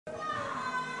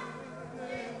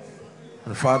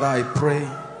And Father, I pray,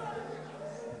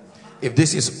 if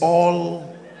this is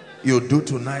all you do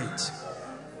tonight,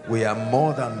 we are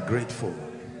more than grateful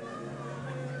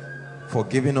for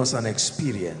giving us an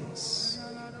experience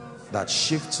that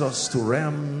shifts us to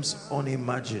realms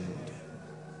unimagined.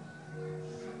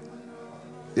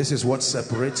 This is what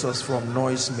separates us from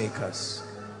noisemakers.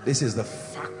 This is the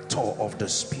factor of the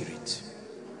Spirit.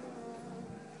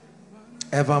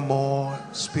 Evermore,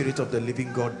 Spirit of the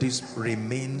living God, this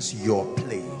remains your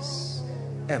place.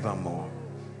 Evermore,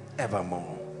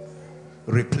 evermore.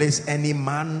 Replace any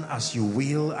man as you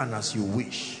will and as you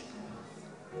wish.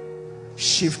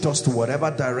 Shift us to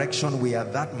whatever direction we are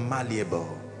that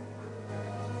malleable.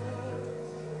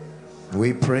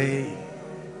 We pray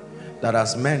that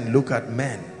as men look at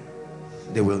men,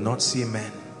 they will not see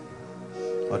men,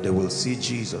 but they will see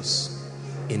Jesus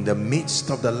in the midst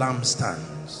of the lampstands,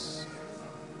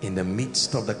 in the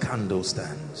midst of the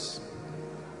candlestands.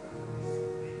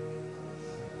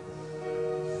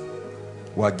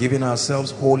 We are giving ourselves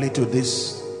wholly to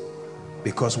this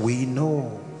because we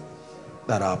know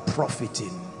that our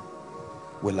profiting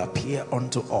will appear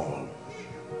unto all.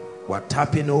 We are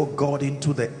tapping, oh God,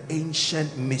 into the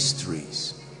ancient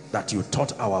mysteries that you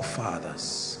taught our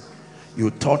fathers.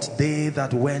 You taught they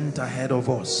that went ahead of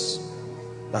us,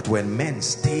 that when men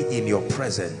stay in your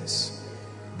presence,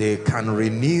 they can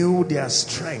renew their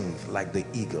strength like the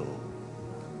eagle.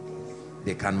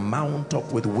 They can mount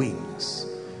up with wings.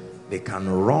 They can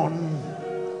run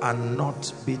and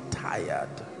not be tired.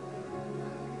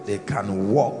 They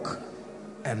can walk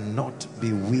and not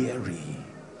be weary.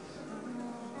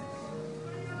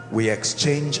 We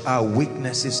exchange our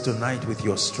weaknesses tonight with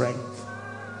your strength.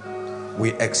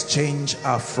 We exchange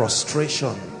our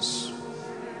frustrations.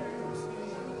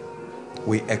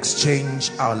 We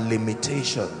exchange our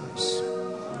limitations.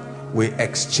 We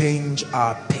exchange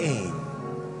our pain.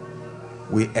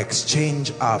 We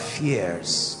exchange our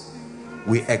fears.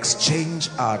 We exchange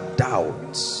our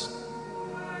doubts.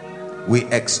 We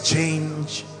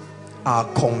exchange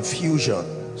our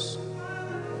confusions.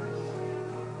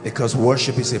 Because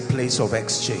worship is a place of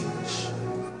exchange,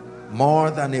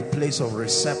 more than a place of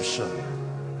reception.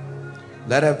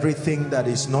 Let everything that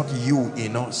is not you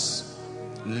in us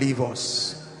leave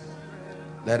us.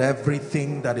 Let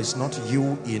everything that is not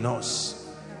you in us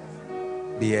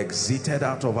be exited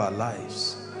out of our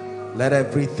lives. Let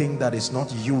everything that is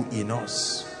not you in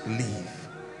us leave.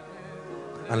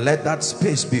 And let that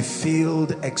space be filled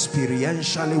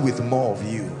experientially with more of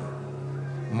you,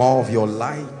 more of your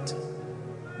light,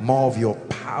 more of your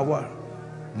power,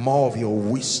 more of your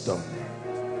wisdom,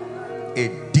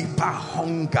 a deeper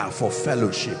hunger for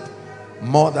fellowship,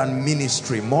 more than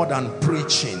ministry, more than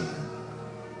preaching,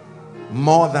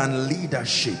 more than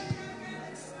leadership,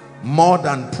 more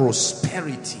than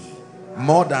prosperity,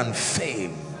 more than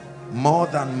fame, more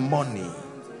than money.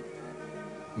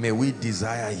 May we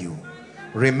desire you.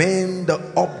 Remain the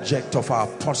object of our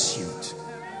pursuit.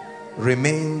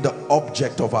 Remain the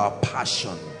object of our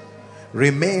passion.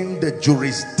 Remain the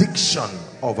jurisdiction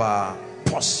of our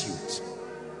pursuit.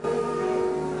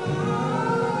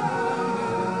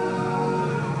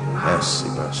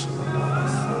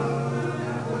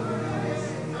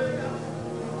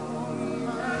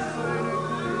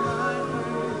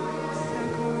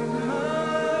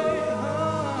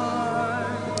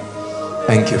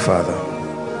 Thank you, Father.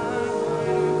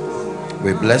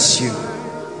 We bless you,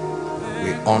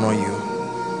 we honor you,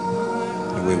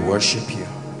 and we worship you.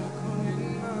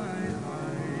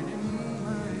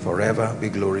 Forever be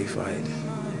glorified.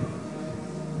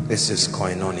 This is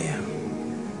Koinonia.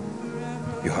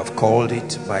 You have called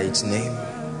it by its name.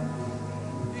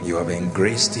 You have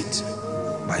engraced it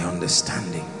by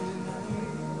understanding.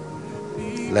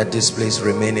 Let this place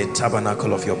remain a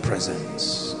tabernacle of your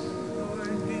presence.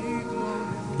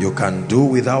 You can do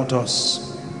without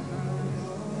us,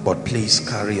 but please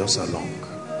carry us along.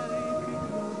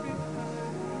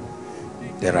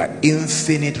 There are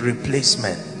infinite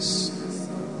replacements,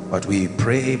 but we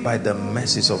pray by the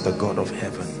mercies of the God of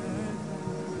heaven,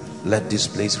 let this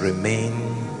place remain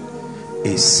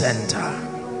a center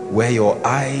where your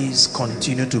eyes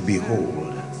continue to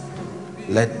behold.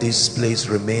 Let this place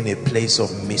remain a place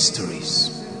of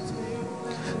mysteries.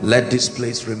 Let this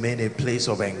place remain a place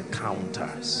of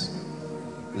encounters.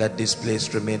 Let this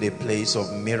place remain a place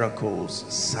of miracles,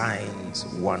 signs,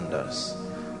 wonders.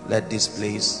 Let this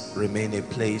place remain a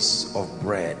place of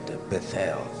bread,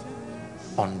 Bethel,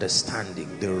 understanding,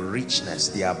 the richness,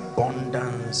 the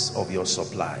abundance of your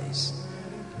supplies.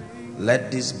 Let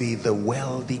this be the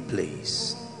wealthy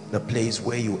place, the place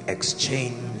where you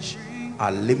exchange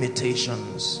our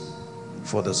limitations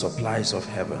for the supplies of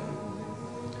heaven.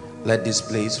 Let this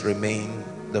place remain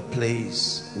the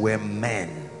place where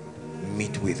men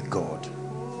meet with God.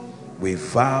 We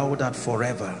vow that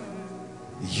forever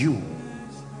you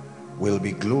will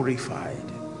be glorified.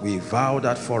 We vow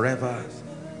that forever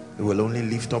we will only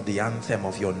lift up the anthem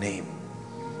of your name.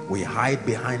 We hide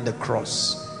behind the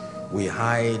cross. We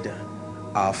hide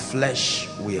our flesh.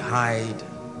 We hide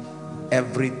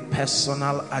every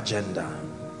personal agenda.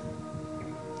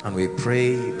 And we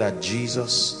pray that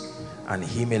Jesus and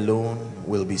him alone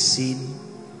will be seen,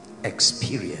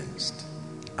 experienced,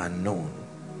 and known.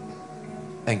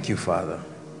 Thank you, Father.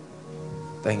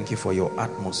 Thank you for your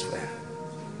atmosphere.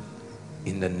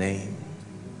 In the name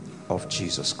of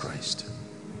Jesus Christ.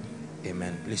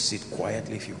 Amen. Please sit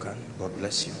quietly if you can. God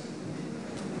bless you.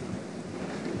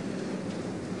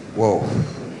 Whoa.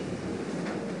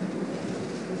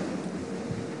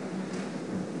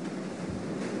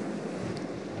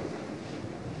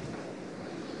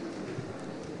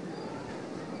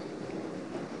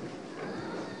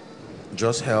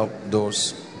 Just help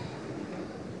those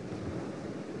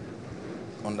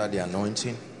under the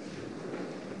anointing.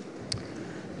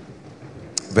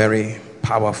 Very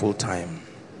powerful time.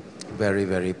 Very,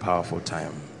 very powerful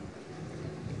time.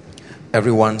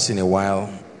 Every once in a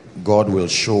while, God will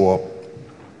show up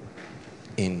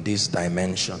in these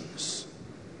dimensions.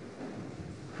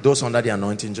 Those under the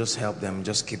anointing, just help them.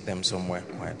 Just keep them somewhere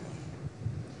quiet.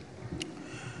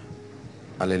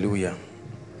 Hallelujah.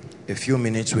 A few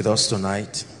minutes with us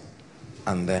tonight,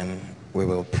 and then we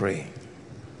will pray.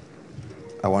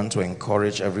 I want to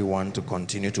encourage everyone to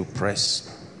continue to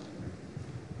press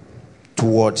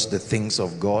towards the things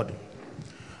of God.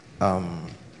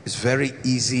 It's very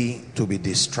easy to be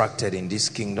distracted in this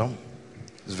kingdom.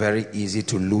 It's very easy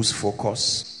to lose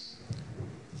focus,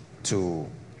 to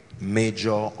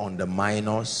major on the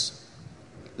minors.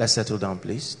 Let's settle down,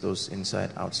 please. Those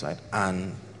inside, outside,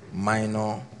 and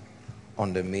minor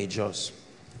on the majors.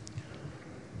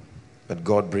 But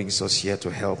God brings us here to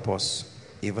help us,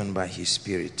 even by his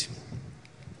Spirit.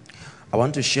 I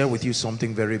want to share with you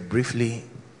something very briefly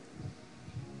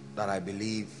that I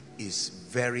believe is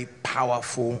very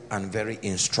powerful and very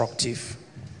instructive,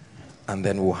 and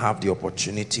then we'll have the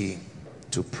opportunity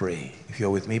to pray. If you're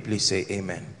with me, please say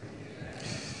amen.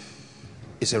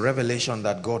 It's a revelation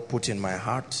that God put in my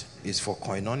heart. It's for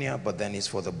Koinonia, but then it's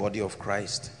for the body of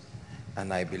Christ,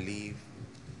 and I believe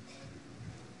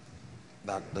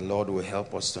that the Lord will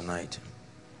help us tonight.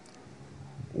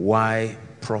 Why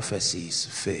prophecies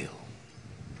fail.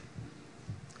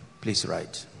 Please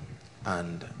write,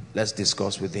 and let's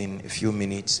discuss within a few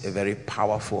minutes a very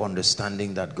powerful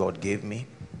understanding that God gave me.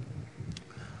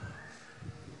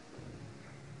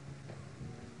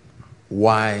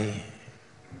 Why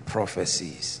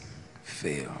prophecies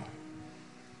fail.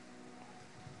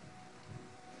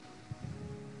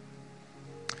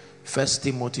 First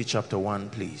Timothy chapter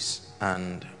 1, please,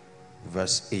 and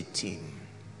verse 18.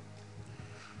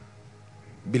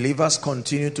 Believers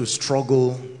continue to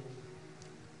struggle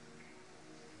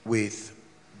with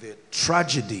the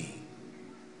tragedy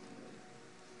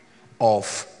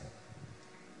of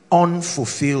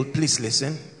unfulfilled, please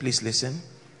listen,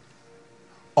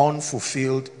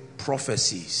 unfulfilled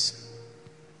prophecies.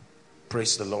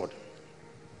 Praise the Lord.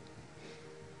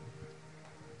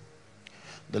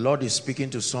 The Lord is speaking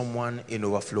to someone in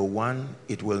Overflow 1.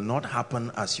 It will not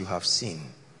happen as you have seen.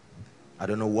 I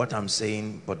don't know what I'm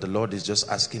saying, but the Lord is just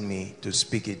asking me to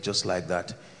speak it just like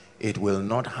that. It will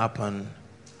not happen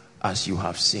as you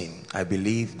have seen. I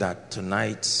believe that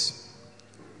tonight's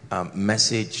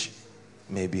message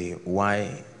may be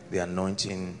why the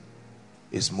anointing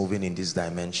is moving in this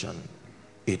dimension.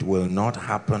 It will not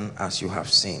happen as you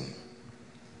have seen.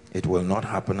 It will not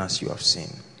happen as you have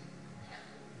seen.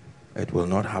 It will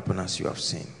not happen as you have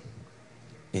seen.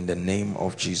 In the name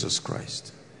of Jesus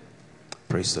Christ.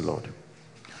 Praise the Lord.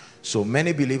 So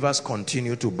many believers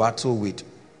continue to battle with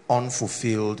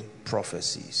unfulfilled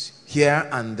prophecies. Here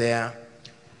and there,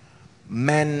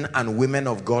 men and women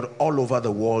of God all over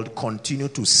the world continue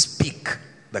to speak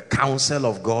the counsel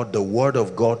of God, the word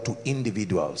of God to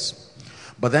individuals.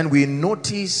 But then we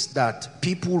notice that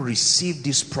people receive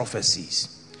these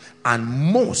prophecies,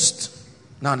 and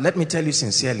now let me tell you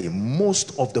sincerely,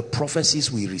 most of the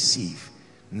prophecies we receive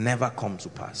never come to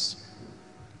pass.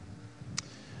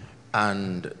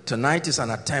 And tonight is an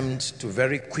attempt to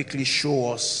very quickly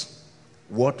show us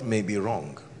what may be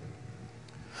wrong.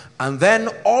 And then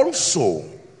also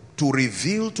to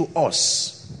reveal to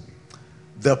us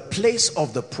the place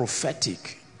of the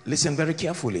prophetic. Listen very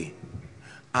carefully.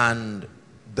 And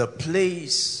the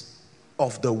place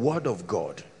of the word of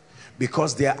God.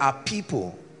 Because there are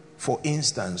people, for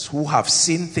instance, who have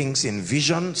seen things in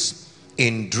visions,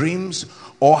 in dreams,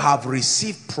 or have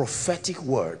received prophetic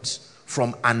words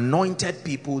from anointed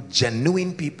people,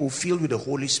 genuine people filled with the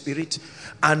Holy Spirit,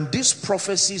 and these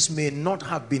prophecies may not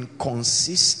have been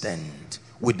consistent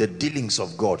with the dealings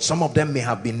of God. Some of them may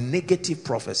have been negative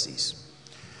prophecies,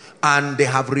 and they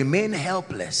have remained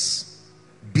helpless,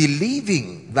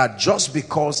 believing that just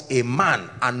because a man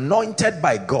anointed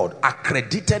by God,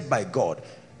 accredited by God,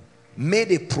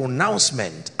 made a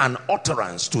pronouncement, an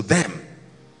utterance to them,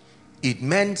 it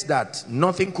meant that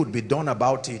nothing could be done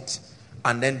about it,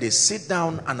 and then they sit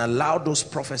down and allow those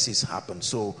prophecies happen.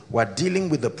 So we're dealing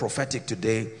with the prophetic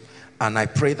today, and I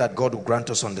pray that God will grant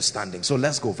us understanding. So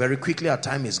let's go very quickly, our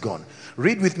time is gone.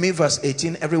 Read with me verse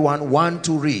 18, everyone. 1,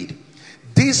 2, read.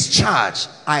 This charge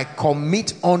I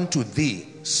commit unto thee,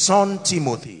 son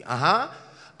Timothy,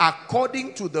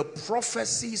 according to the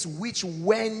prophecies which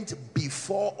went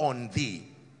before on thee,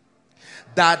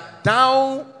 that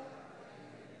thou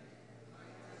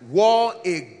war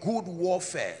a good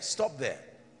warfare. Stop there.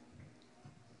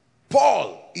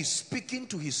 Paul is speaking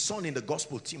to his son in the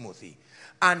gospel, Timothy,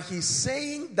 and he's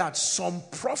saying that some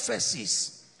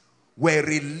prophecies were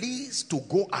released to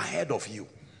go ahead of you.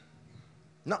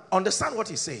 Now understand what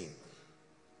he's saying.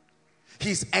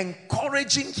 He's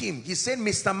encouraging him. He's saying,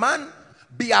 Mr. Man,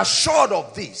 be assured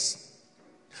of this,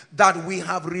 that we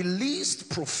have released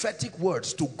prophetic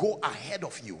words to go ahead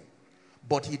of you.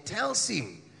 But he tells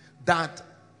him that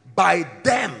by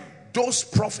them, those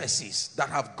prophecies that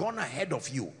have gone ahead of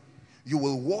you, you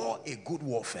will war a good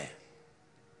warfare.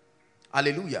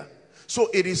 Hallelujah. So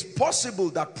it is possible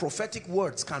that prophetic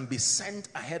words can be sent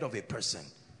ahead of a person.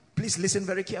 Please listen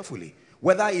very carefully.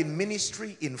 Whether in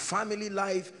ministry, in family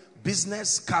life,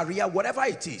 business, career, whatever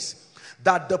it is,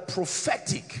 that the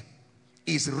prophetic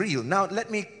is real. Now let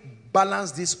me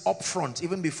balance this up front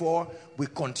even before we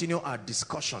continue our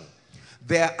discussion.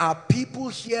 There are people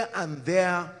here and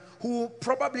there who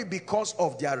probably because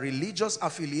of their religious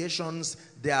affiliations,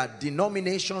 their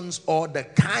denominations, or the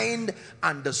kind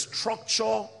and the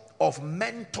structure of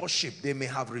mentorship they may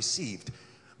have received,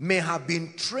 may have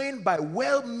been trained by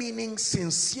well-meaning,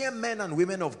 sincere men and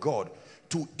women of God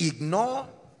to ignore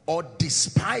or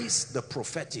despise the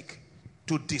prophetic,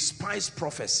 to despise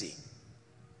prophecy.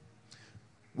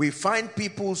 We find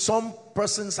people, some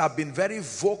persons have been very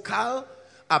vocal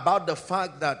about the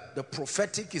fact that the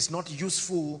prophetic is not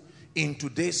useful in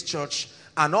today's church,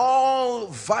 and all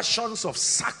versions of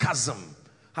sarcasm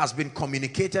has been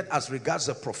communicated as regards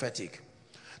the prophetic.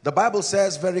 The Bible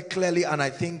says very clearly, and I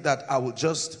think that I will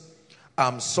just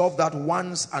solve that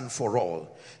once and for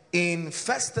all. In 1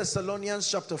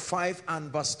 Thessalonians chapter 5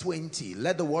 and verse 20,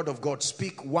 let the word of God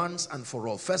speak once and for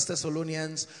all. 1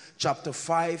 Thessalonians chapter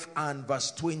 5 and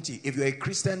verse 20. If you're a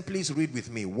Christian, please read with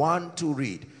me. 1, 2,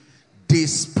 read.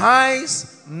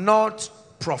 Despise not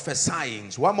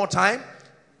prophesying. One more time.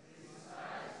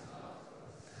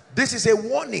 This is a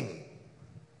warning.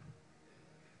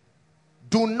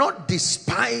 Do not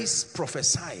despise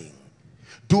prophesying.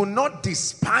 Do not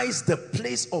despise the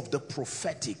place of the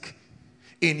prophetic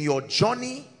in your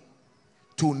journey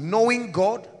to knowing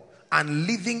God and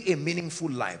living a meaningful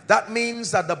life. That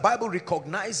means that the Bible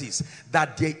recognizes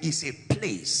that there is a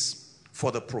place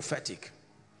for the prophetic.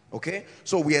 Okay?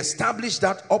 So we establish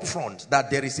that up front, that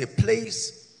there is a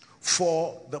place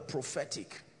for the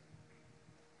prophetic.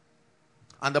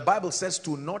 And the Bible says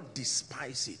to not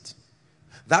despise it.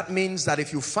 That means that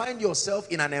if you find yourself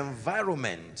in an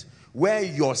environment where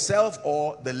yourself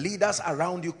or the leaders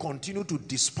around you continue to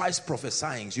despise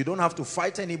prophesying, you don't have to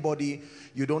fight anybody,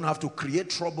 you don't have to create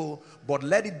trouble, but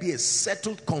let it be a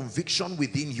settled conviction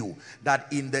within you that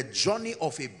in the journey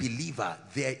of a believer,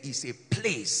 there is a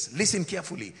place, listen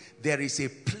carefully, there is a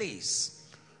place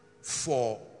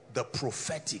for the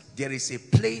prophetic. There is a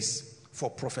place for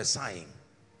prophesying.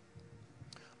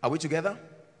 Are we together?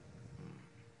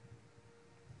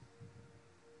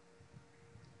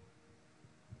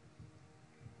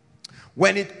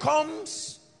 When it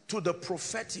comes to the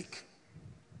prophetic,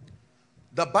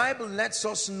 the Bible lets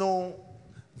us know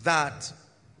that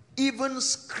even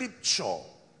scripture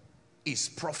is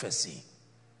prophecy.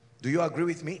 Do you agree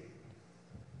with me?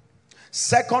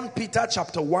 2 Peter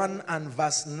chapter 1 and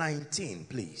verse 19,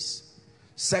 please.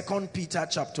 2 Peter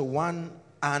chapter 1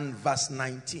 and verse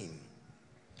 19.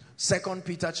 2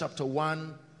 Peter chapter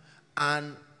 1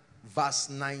 and verse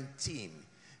 19.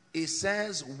 It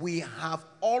says, we have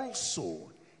also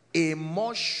A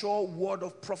more sure word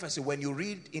of prophecy. When you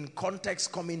read in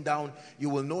context coming down, you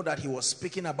will know that he was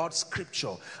speaking about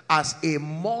scripture as a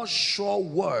more sure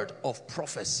word of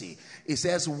prophecy. It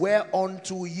says,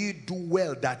 whereunto ye do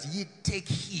well that ye take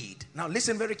heed. Now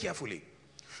listen very carefully.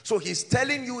 So he's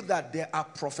telling you that there are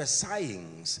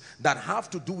prophesyings that have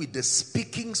to do with the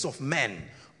speakings of men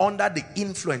under the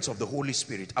influence of the Holy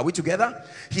Spirit. Are we together?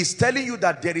 He's telling you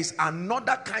that there is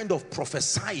another kind of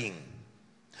prophesying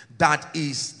that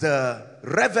is the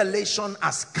revelation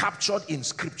as captured in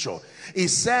scripture. It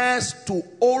says to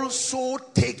also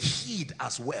take heed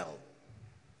as well.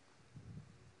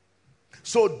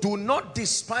 So do not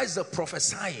despise the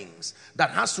prophesyings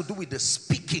that has to do with the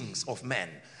speakings of men,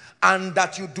 and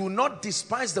that you do not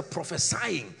despise the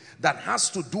prophesying that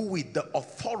has to do with the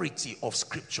authority of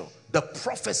scripture, the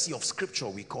prophecy of scripture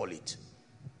we call it.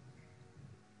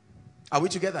 Are we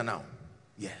together now?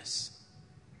 Yes.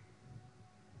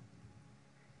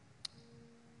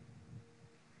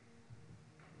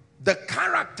 The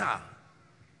character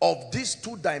of these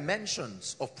two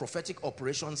dimensions of prophetic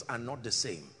operations are not the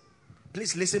same.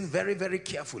 Please listen very, very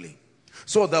carefully.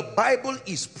 So the Bible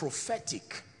is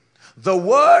prophetic. The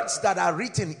words that are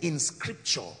written in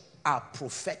scripture are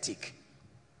prophetic.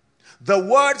 The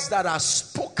words that are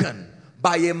spoken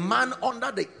by a man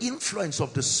under the influence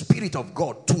of the Spirit of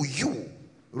God to you,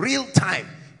 real time,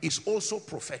 is also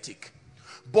prophetic.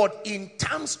 But in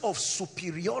terms of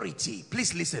superiority,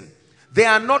 please listen, they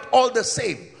are not all the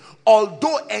same,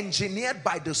 although engineered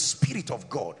by the Spirit of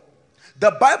God.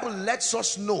 The Bible lets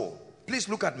us know, please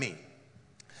look at me,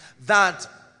 that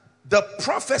the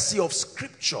prophecy of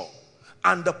scripture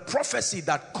and the prophecy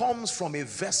that comes from a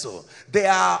vessel, they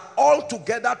are all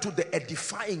together to the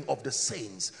edifying of the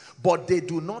saints, but they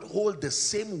do not hold the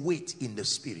same weight in the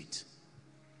spirit.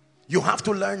 You have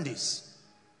to learn this.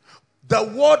 The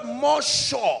word more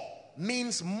sure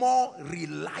means more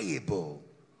reliable,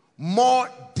 more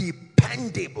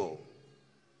dependable.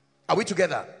 Are we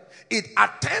together? It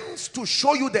attempts to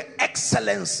show you the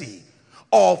excellency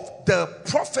of the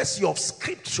prophecy of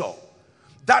scripture.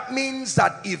 That means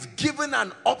that if given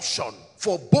an option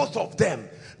for both of them,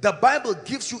 the Bible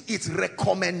gives you its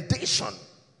recommendation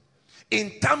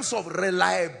in terms of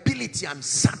reliability and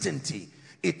certainty.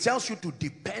 It tells you to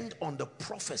depend on the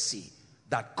prophecy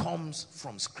that comes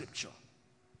from scripture.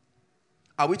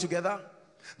 Are we together?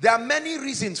 There are many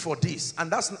reasons for this, and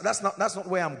that's not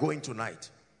where I'm going tonight.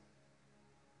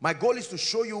 My goal is to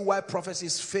show you why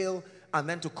prophecies fail, and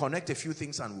then to connect a few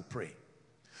things, and we'll pray.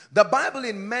 The Bible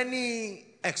in many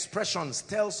expressions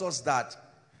tells us that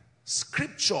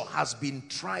scripture has been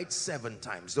tried 7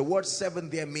 times. The word 7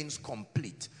 there means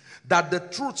complete. That the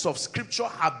truths of scripture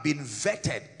have been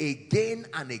vetted again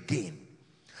and again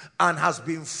and has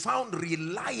been found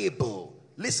reliable.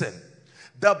 Listen,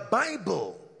 the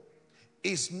Bible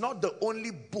is not the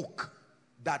only book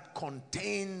that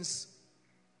contains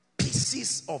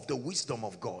pieces of the wisdom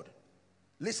of God.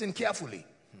 Listen carefully.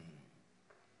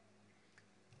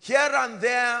 Here and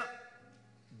there,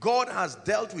 God has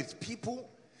dealt with people.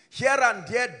 Here and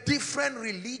there, different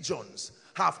religions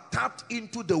have tapped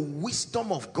into the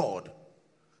wisdom of God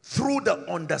through the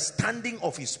understanding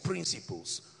of his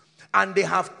principles. And they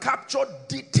have captured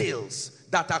details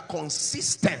that are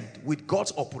consistent with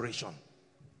God's operation.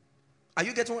 Are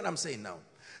you getting what I'm saying now?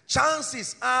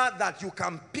 Chances are that you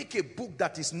can pick a book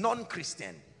that is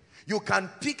non-Christian. You can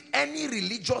pick any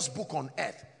religious book on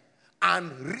earth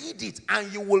and read it,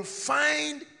 and you will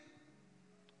find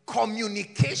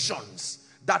communications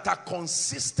that are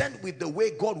consistent with the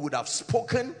way God would have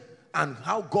spoken and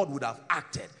how God would have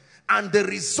acted. And the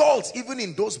results, even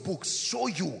in those books, show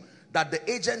you that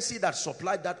the agency that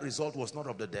supplied that result was not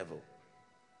of the devil.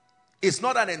 It's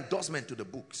not an endorsement to the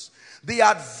books. The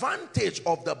advantage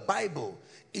of the Bible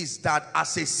is that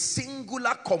as a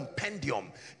singular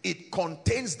compendium, it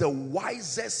contains the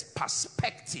wisest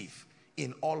perspective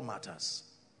in all matters.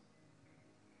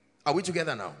 Are we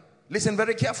together now? Listen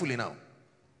very carefully now.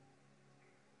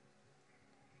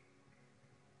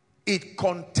 It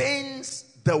contains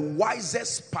the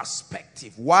wisest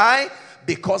perspective. Why?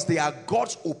 Because they are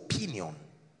God's opinion.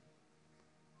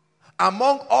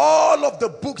 Among all of the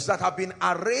books that have been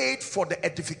arrayed for the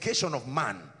edification of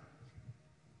man,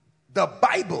 the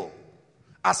Bible,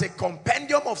 as a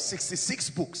compendium of 66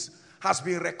 books, has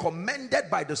been recommended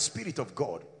by the Spirit of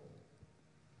God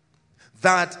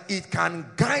that it can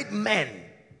guide men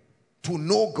to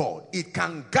know God. It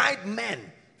can guide men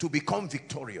to become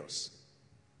victorious.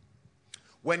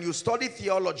 When you study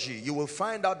theology, you will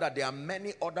find out that there are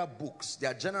many other books. They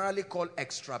are generally called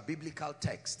extra-biblical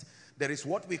texts. There is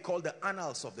what we call the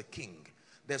Annals of the King.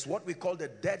 There's what we call the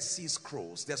Dead Sea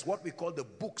Scrolls. There's what we call the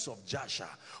books of Joshua.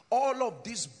 All of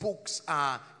these books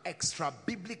are extra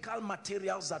biblical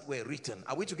materials that were written.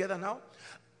 Are we together now?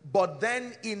 But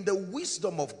then in the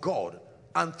wisdom of God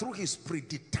and through his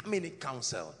predeterminate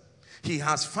counsel, he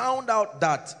has found out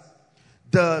that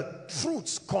the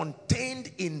truths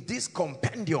contained in this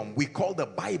compendium we call the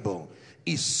Bible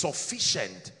is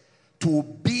sufficient to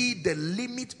be the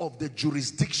limit of the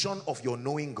jurisdiction of your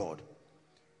knowing God.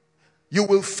 You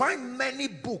will find many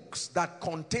books that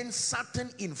contain certain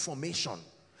information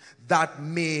that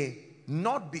may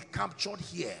not be captured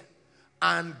here.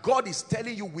 And God is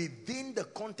telling you within the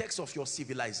context of your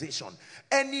civilization,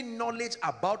 any knowledge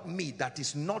about me that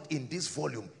is not in this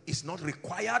volume is not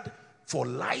required for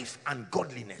life and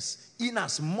godliness, in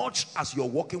as much as you're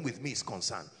walking with me is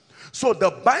concerned. So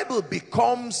the Bible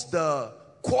becomes the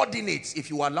coordinates, if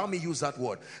you allow me to use that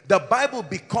word. The Bible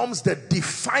becomes the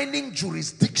defining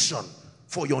jurisdiction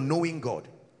for your knowing God.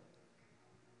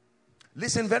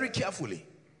 Listen very carefully.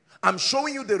 I'm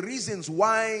showing you the reasons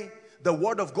why the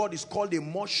word of God is called a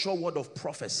more sure word of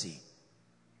prophecy.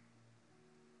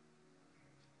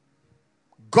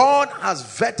 God has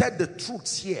vetted the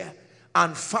truths here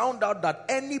and found out that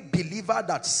any believer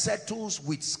that settles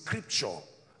with scripture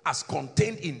as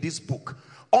contained in this book,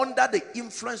 under the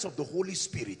influence of the Holy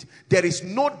Spirit, there is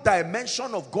no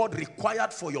dimension of God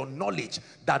required for your knowledge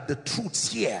that the truths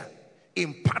here,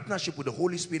 in partnership with the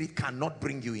Holy Spirit, cannot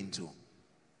bring you into.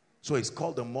 So it's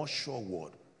called the more sure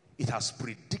word. It has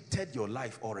predicted your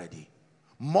life already.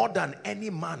 More than any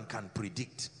man can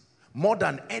predict. More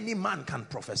than any man can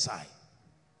prophesy.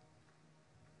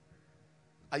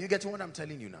 Are you getting what I'm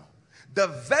telling you now? The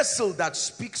vessel that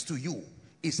speaks to you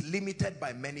is limited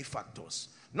by many factors.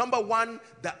 Number one,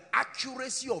 the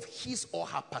accuracy of his or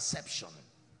her perception.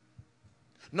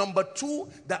 Number two,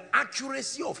 the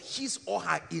accuracy of his or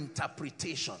her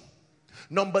interpretation.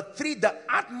 Number three, the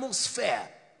atmosphere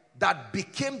that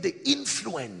became the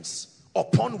influence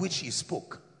upon which he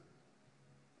spoke.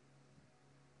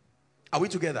 Are we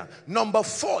together? Number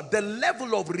four, the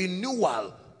level of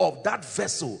renewal of that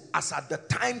vessel as at the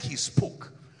time he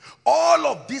spoke. All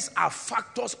of these are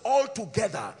factors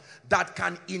altogether that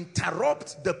can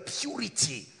interrupt the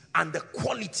purity and the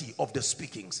quality of the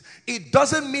speakings. It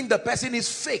doesn't mean the person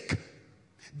is fake.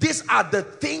 These are the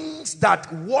things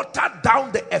that water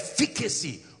down the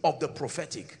efficacy of the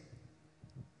prophetic.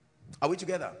 Are we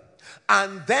together?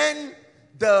 And then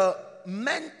the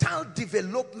mental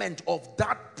development of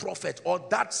that prophet or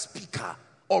that speaker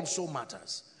also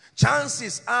matters.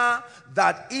 Chances are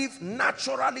that if,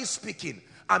 naturally speaking,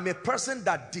 I'm a person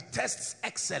that detests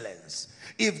excellence,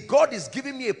 if God is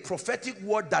giving me a prophetic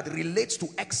word that relates to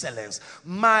excellence,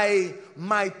 my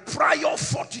prior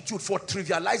fortitude for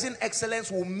trivializing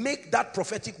excellence will make that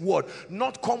prophetic word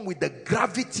not come with the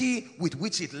gravity with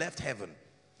which it left heaven.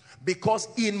 Because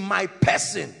in my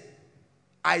person,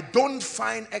 I don't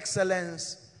find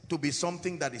excellence to be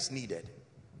something that is needed.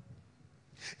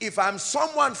 If I'm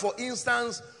someone, for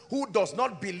instance, who does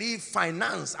not believe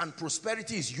finance and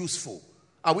prosperity is useful,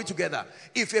 are we together?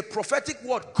 If a prophetic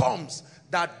word comes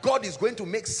that God is going to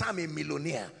make Sam a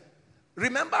millionaire,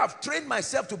 remember, I've trained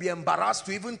myself to be embarrassed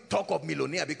to even talk of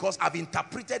millionaire because I've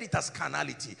interpreted it as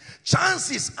carnality.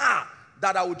 Chances are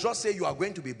that I would just say you are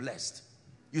going to be blessed.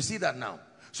 You see that now?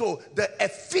 So the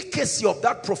efficacy of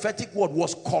that prophetic word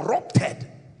was corrupted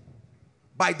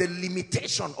by the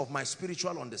limitation of my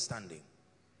spiritual understanding.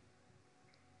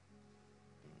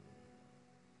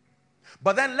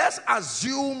 But then let's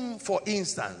assume, for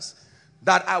instance,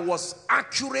 that I was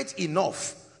accurate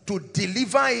enough to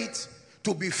deliver it,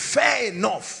 to be fair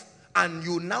enough, and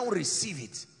you now receive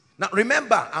it. Now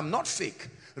remember, I'm not fake.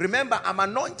 Remember, I'm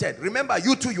anointed. Remember,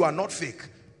 you too, you are not fake.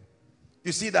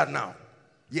 You see that now?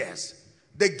 Yes.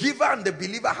 The giver and the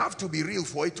believer have to be real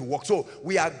for it to work. So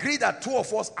we agree that two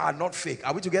of us are not fake.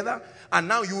 Are we together? And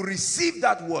now you receive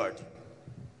that word.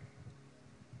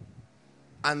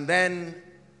 And then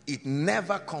it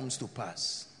never comes to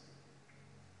pass.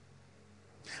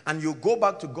 And you go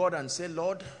back to God and say,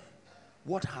 Lord,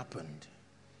 what happened?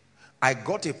 I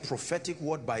got a prophetic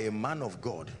word by a man of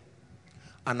God.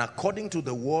 And according to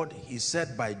the word, he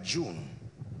said by June,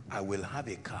 I will have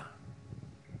a car.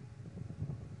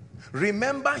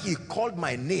 Remember, he called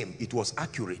my name. It was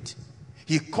accurate.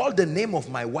 He called the name of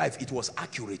my wife. It was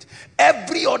accurate.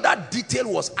 Every other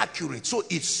detail was accurate. So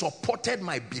it supported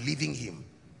my believing him.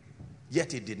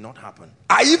 Yet it did not happen.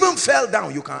 I even fell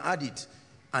down. You can add it.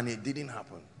 And it didn't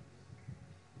happen.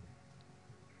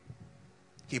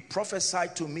 He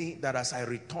prophesied to me that as I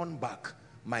return back,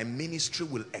 my ministry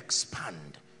will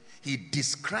expand. He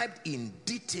described in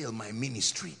detail my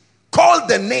ministry. Called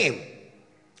the name.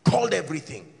 Called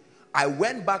everything. I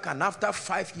went back, and after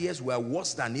 5 years were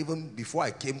worse than even before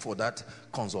I came for that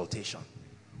consultation.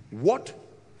 What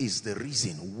is the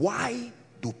reason? Why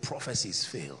do prophecies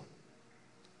fail?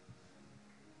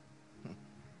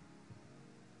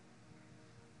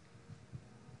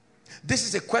 This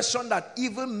is a question that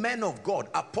even men of God,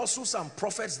 apostles and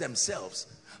prophets themselves,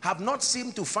 have not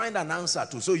seemed to find an answer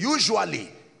to. So usually,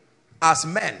 as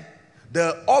men,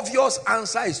 the obvious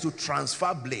answer is to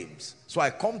transfer blames. So I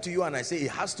come to you and I say,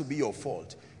 it has to be your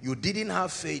fault. You didn't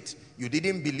have faith. You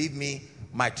didn't believe me.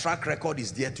 My track record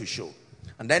is there to show.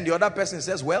 And then the other person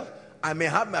says, well, I may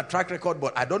have my track record,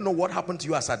 but I don't know what happened to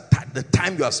you as at the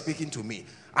time you are speaking to me.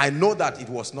 I know that it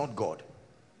was not God.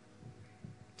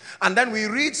 And then we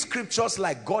read scriptures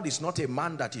like, God is not a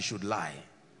man that he should lie,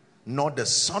 nor the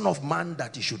son of man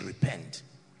that he should repent.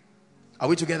 Are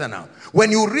we together now?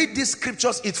 When you read these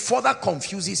scriptures, it further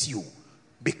confuses you,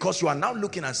 because you are now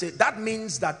looking and say, that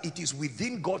means that it is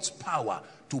within God's power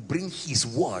to bring his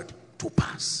word to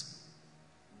pass.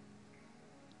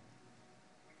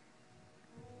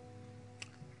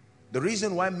 The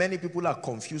reason why many people are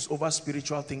confused over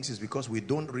spiritual things is because we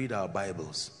don't read our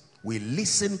Bibles. We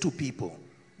listen to people,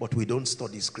 but we don't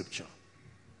study scripture.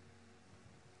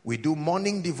 We do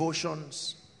morning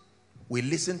devotions. We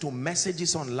listen to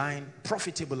messages online,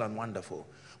 profitable and wonderful.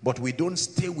 But we don't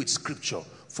stay with scripture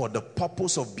for the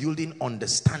purpose of building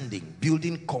understanding,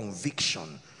 building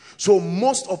conviction. So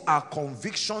most of our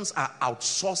convictions are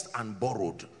outsourced and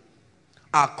borrowed.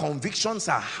 Our convictions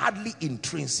are hardly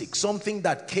intrinsic, something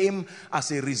that came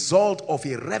as a result of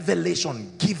a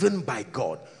revelation given by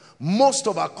God. Most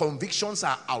of our convictions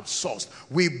are outsourced.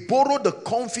 We borrow the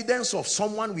confidence of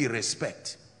someone we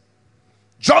respect.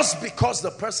 Just because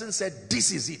the person said,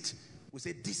 this is it, we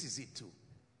say, this is it too.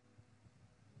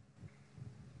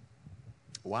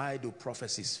 Why do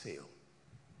prophecies fail?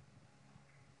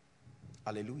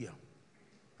 Hallelujah.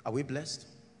 Are we blessed?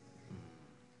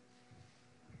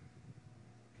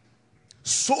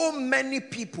 So many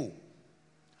people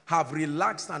have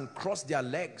relaxed and crossed their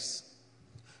legs.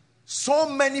 So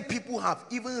many people have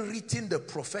even written the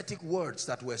prophetic words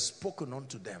that were spoken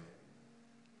unto them.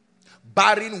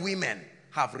 Barren women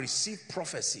have received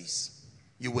prophecies.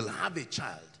 You will have a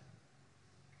child.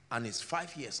 And it's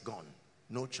 5 years gone.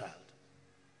 No child.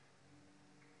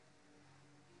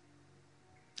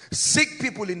 Sick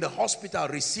people in the hospital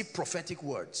receive prophetic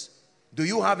words. Do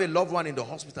you have a loved one in the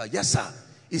hospital? Yes, sir.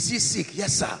 Is he sick?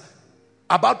 Yes, sir.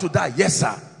 About to die? Yes,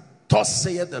 sir. Thus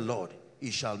saith the Lord,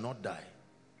 he shall not die.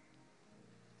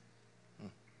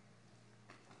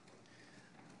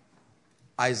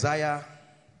 Isaiah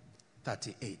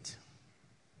 38.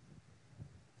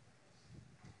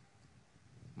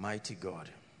 Mighty God,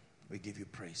 we give you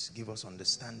praise. Give us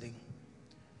understanding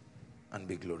and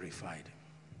be glorified.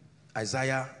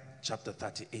 Isaiah chapter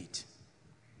 38.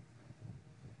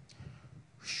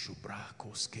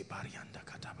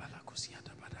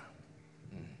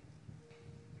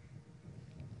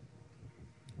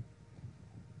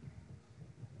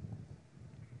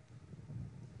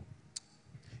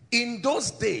 In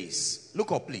those days,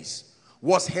 look up please,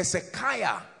 was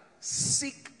Hezekiah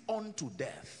sick unto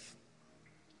death.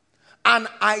 And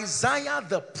Isaiah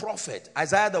the prophet,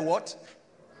 Isaiah the what?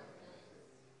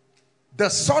 The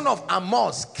son of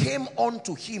Amoz came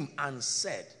unto him and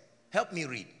said, help me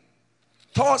read.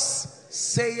 Thus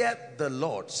saith the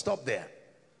Lord. Stop there.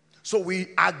 So we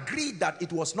agreed that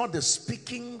it was not the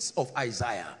speakings of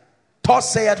Isaiah.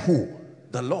 Thus saith who?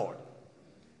 The Lord.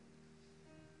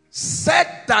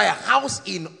 Set thy house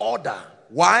in order.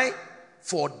 Why?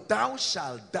 For thou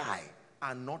shalt die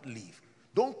and not live.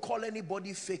 Don't call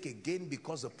anybody fake again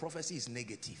because the prophecy is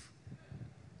negative.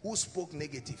 Who spoke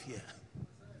negative here?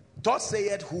 Thus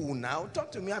saith who now?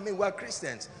 Talk to me. I mean, we're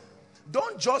Christians.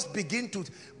 Don't just begin to...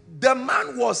 The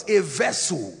man was a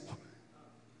vessel.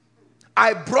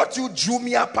 I brought you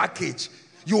Jumia package.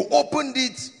 You opened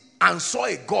it and saw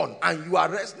a gun and you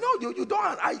arrest. No, you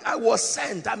don't. I was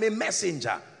sent. I'm a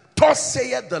messenger. Thus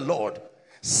saith the Lord.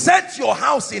 Set your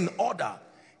house in order.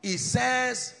 He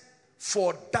says,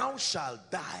 for thou shalt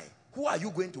die. Who are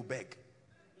you going to beg?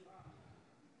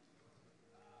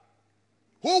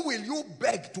 Who will you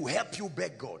beg to help you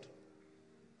beg God?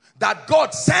 That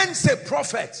God sends a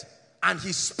prophet and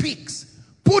he speaks.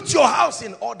 Put your house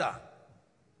in order.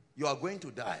 You are going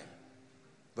to die.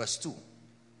 Verse 2.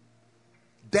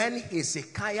 Then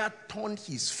Hezekiah turned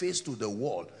his face to the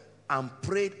wall and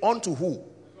prayed unto who?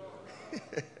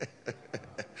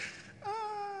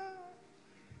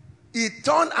 He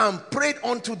turned and prayed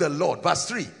unto the Lord. Verse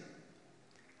 3.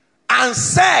 And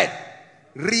said,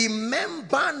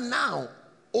 remember now,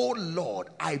 O Lord,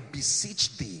 I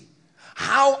beseech thee,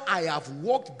 how I have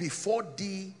walked before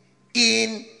thee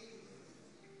in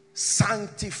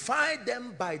sanctify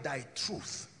them by thy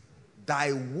truth.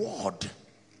 Thy word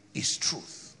is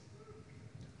truth.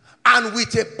 And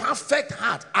with a perfect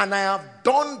heart, and I have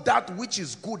done that which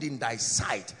is good in thy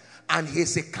sight. And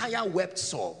Hezekiah wept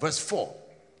sore. Verse 4.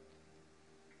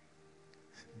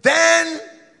 Then,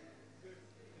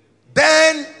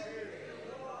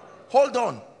 hold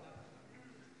on.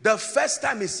 The first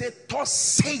time he said, thus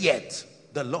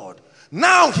saith the Lord.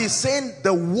 Now he's saying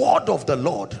the word of the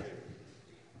Lord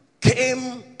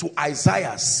came to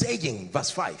Isaiah saying, verse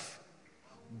 5,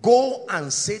 go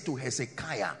and say to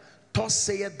Hezekiah, thus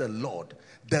saith the Lord,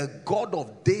 the God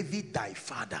of David thy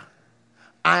father,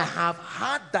 I have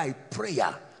heard thy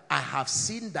prayer, I have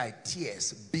seen thy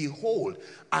tears. Behold,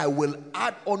 I will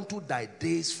add unto thy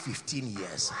days 15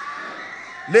 years.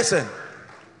 Listen.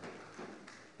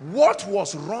 What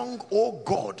was wrong, oh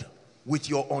God, with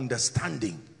your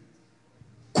understanding?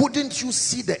 Couldn't you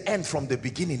see the end from the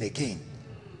beginning again?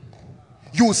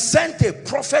 You sent a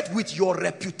prophet with your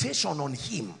reputation on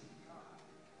him.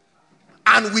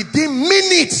 And within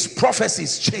minutes,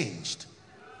 prophecies changed.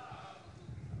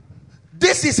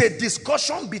 This is a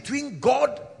discussion between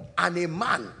God and a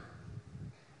man.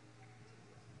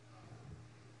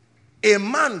 A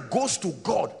man goes to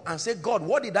God and says, God,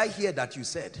 what did I hear that you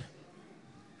said?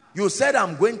 You said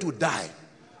I'm going to die.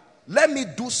 Let me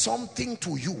do something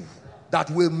to you that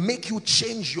will make you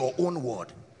change your own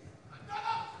word.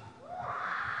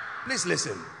 Please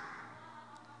listen.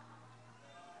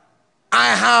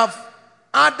 I have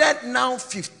added now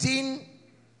 15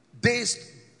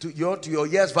 days to your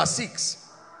years, verse 6.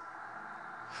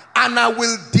 And I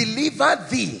will deliver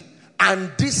thee and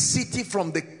this city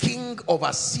from the king of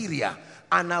Assyria,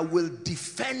 and I will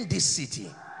defend this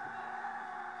city.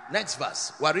 Next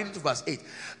verse, we are reading to verse 8.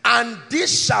 And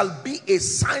this shall be a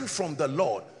sign from the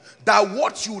Lord, that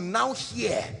what you now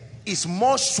hear is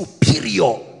more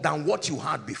superior than what you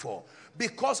had before.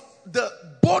 Because the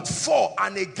both for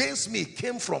and against me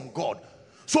came from God.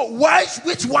 So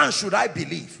which one should I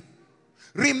believe?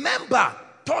 Remember,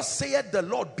 thus saith the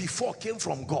Lord before came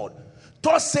from God.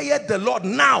 Thus saith the Lord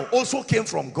now also came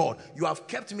from God. You have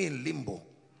kept me in limbo.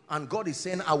 And God is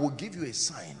saying, I will give you a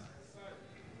sign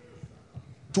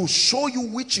to show you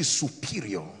which is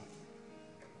superior.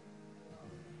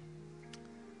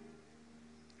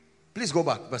 Please go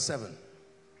back, verse 7.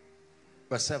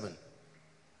 Verse 7.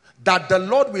 That the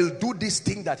Lord will do this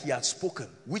thing that he had spoken.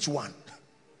 Which one?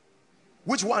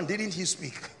 Which one didn't he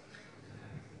speak?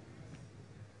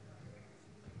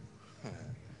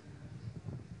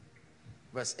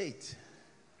 Verse 8.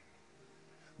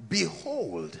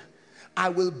 Behold, I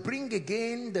will bring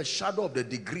again the shadow of the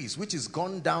degrees, which is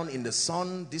gone down in the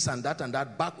sun, this and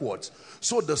that backwards.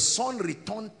 So the sun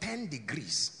returned 10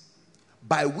 degrees,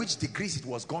 by which degrees it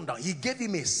was gone down. He gave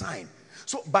him a sign.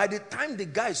 So by the time the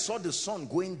guy saw the sun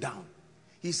going down,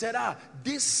 he said,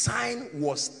 this sign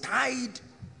was tied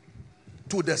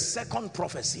to the second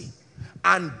prophecy.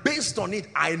 And based on it,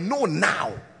 I know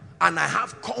now, and I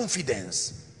have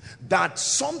confidence that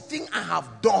something I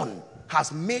have done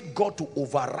has made God to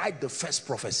override the first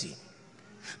prophecy.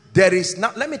 There is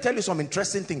now, let me tell you some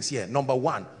interesting things here. Number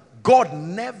one, God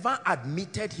never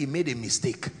admitted he made a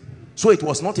mistake. So it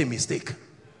was not a mistake.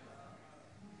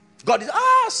 God is,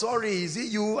 sorry, is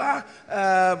it you?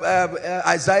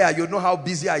 Isaiah, you know how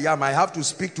busy I am. I have to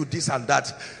speak to this and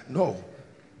that. No.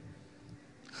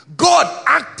 God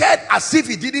acted as if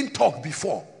he didn't talk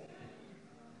before.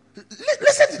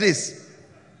 Listen to this.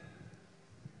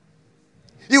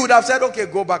 He would have said, okay,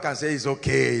 go back and say, it's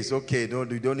okay. No,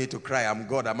 you don't need to cry. I'm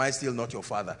God. Am I still not your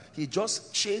father? He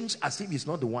just changed as if he's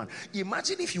not the one.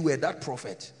 Imagine if you were that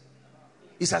prophet.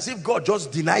 It's as if God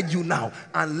just denied you now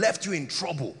and left you in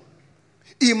trouble.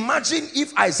 Imagine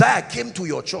if Isaiah came to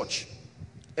your church.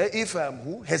 If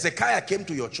Hezekiah came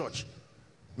to your church.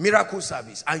 Miracle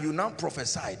service. And you now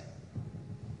prophesied.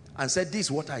 And said, this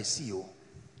is what I see. Oh.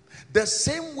 The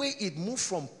same way it moved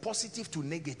from positive to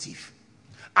negative.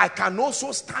 I can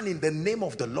also stand in the name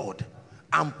of the Lord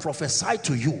and prophesy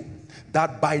to you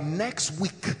that by next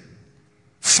week,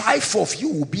 5 of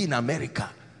you will be in America.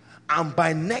 And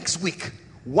by next week,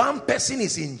 1 person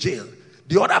is in jail.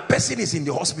 The other person is in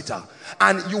the hospital.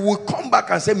 And you will come back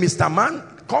and say, Mr. Man,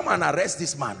 come and arrest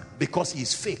this man because he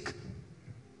is fake.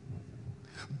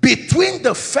 Between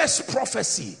the first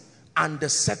prophecy and the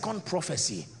second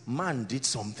prophecy, man did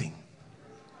something.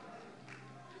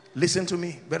 Listen to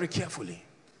me very carefully.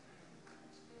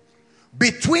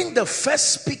 Between the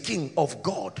first speaking of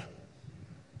God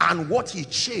and what he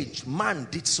changed, man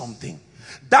did something.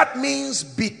 That means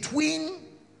between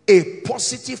a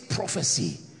positive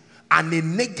prophecy and a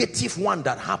negative one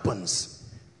that happens,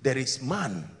 there is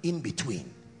man in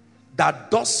between that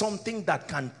does something that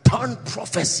can turn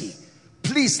prophecy.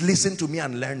 Please listen to me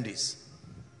and learn this.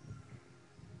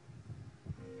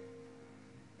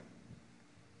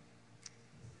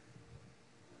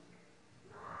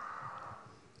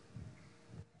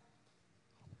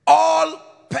 All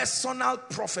personal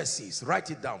prophecies, write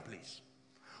it down please.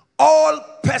 All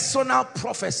personal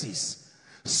prophecies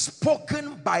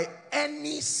spoken by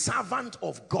any servant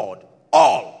of God,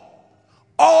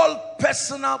 all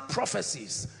personal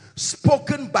prophecies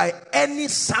spoken by any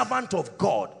servant of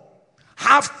God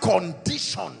have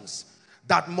conditions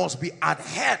that must be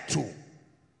adhered to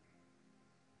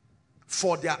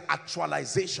for their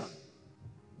actualization.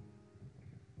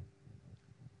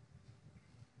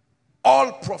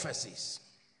 All prophecies.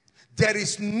 There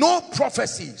is no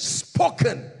prophecy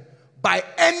spoken by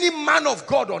any man of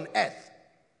God on earth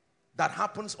that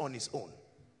happens on his own.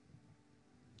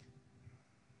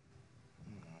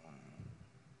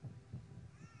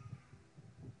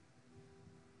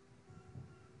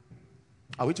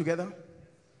 Are we together?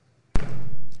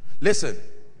 Listen.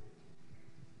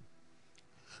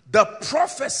 The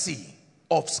prophecy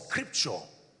of Scripture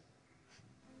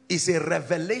is a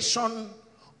revelation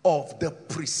of the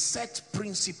preset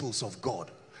principles of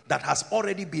God that has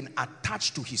already been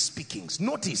attached to his speakings.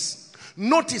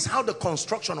 Notice how the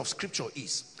construction of Scripture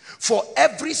is. For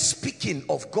every speaking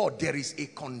of God, there is a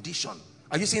condition.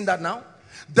 Are you seeing that now?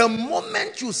 The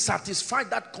moment you satisfy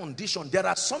that condition, there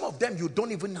are some of them you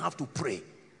don't even have to pray.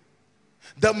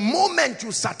 The moment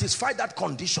you satisfy that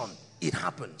condition, it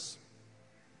happens.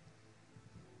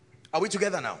 Are we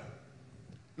together now?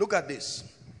 Look at this.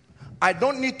 I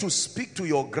don't need to speak to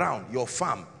your ground, your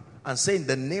farm, and say in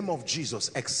the name of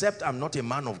Jesus, except I'm not a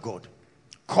man of God,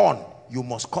 corn, you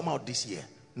must come out this year.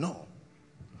 No.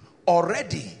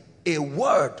 Already a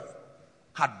word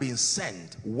had been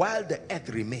sent while the earth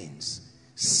remains.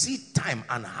 Seed time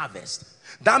and harvest.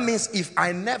 That means if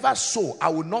I never sow, I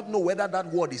will not know whether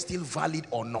that word is still valid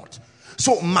or not.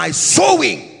 So my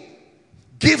sowing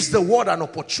gives the word an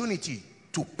opportunity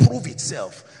to prove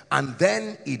itself, and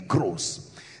then it grows.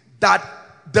 That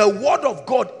the word of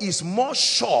God is more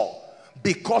sure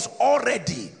because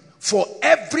already for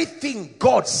everything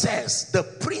God says, the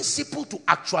principle to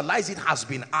actualize it has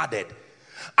been added.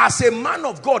 As a man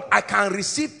of God, I can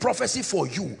receive prophecy for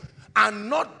you and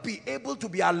not be able to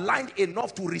be aligned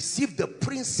enough to receive the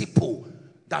principle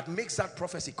that makes that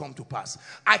prophecy come to pass.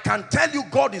 I can tell you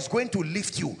God is going to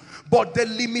lift you, but the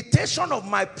limitation of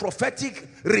my prophetic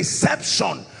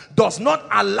reception does not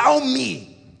allow me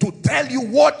to tell you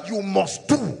what you must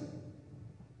do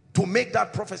to make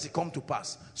that prophecy come to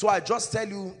pass. So I just tell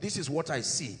you, this is what I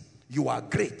see. You are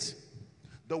great.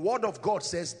 The word of God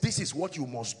says, this is what you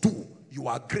must do. You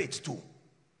are great too.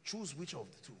 Choose which of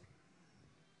the two.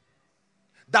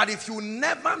 That if you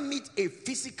never meet a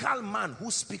physical man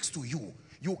who speaks to you,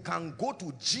 you can go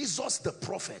to Jesus the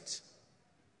prophet.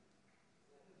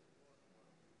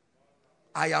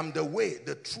 I am the way,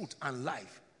 the truth, and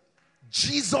life.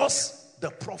 Jesus the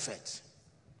prophet.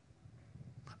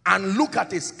 And look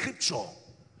at a scripture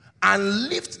and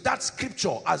lift that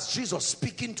scripture as Jesus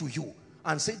speaking to you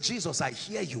and say, Jesus, I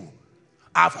hear you.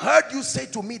 I've heard you say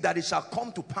to me that it shall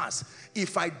come to pass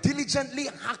if I diligently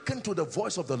hearken to the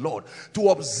voice of the Lord, to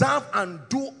observe and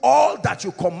do all that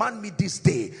you command me this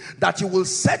day, that you will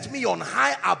set me on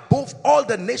high above all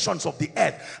the nations of the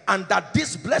earth, and that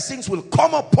these blessings will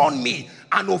come upon me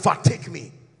and overtake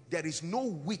me. There is no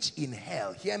witch in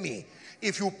hell. Hear me.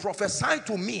 If you prophesy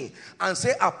to me and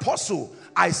say, Apostle,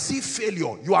 I see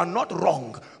failure, you are not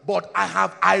wrong, but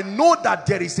I know that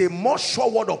there is a more sure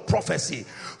word of prophecy.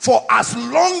 For as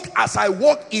long as I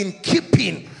walk in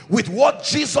keeping with what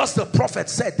Jesus the prophet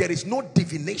said, there is no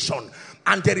divination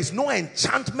and there is no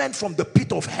enchantment from the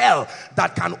pit of hell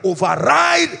that can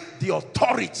override the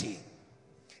authority.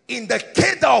 In the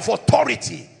cadre of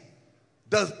authority,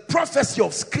 the prophecy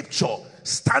of Scripture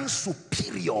stands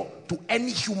superior to any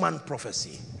human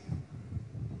prophecy.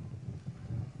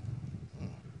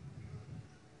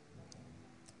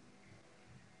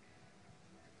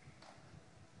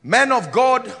 Men of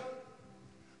God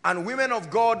and women of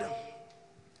God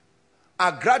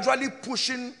are gradually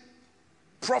pushing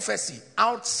prophecy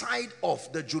outside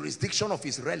of the jurisdiction of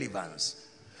its relevance.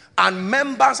 And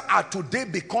members are today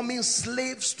becoming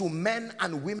slaves to men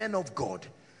and women of God.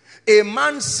 A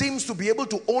man seems to be able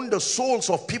to own the souls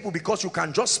of people because you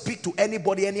can just speak to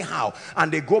anybody anyhow.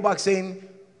 And they go back saying,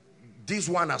 this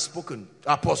one has spoken.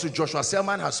 Apostle Joshua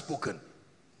Selman has spoken.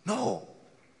 No.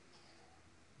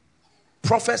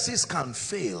 Prophecies can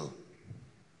fail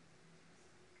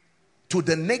to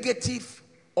the negative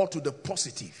or to the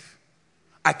positive.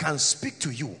 I can speak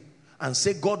to you and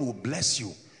say God will bless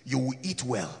you. You will eat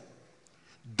well.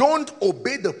 Don't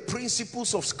obey the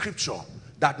principles of scripture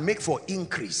that make for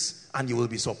increase, and you will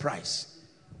be surprised.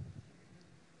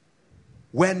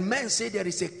 When men say there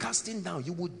is a casting down,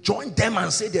 you will join them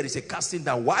and say there is a casting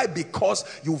down. Why? Because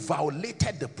you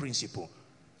violated the principle.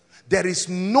 There is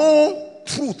no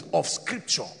truth of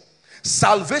scripture.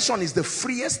 Salvation is the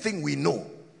freest thing we know.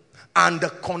 And the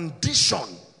condition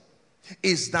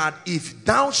is that if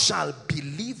thou shalt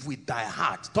believe with thy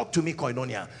heart, talk to me,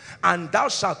 Koinonia, and thou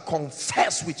shalt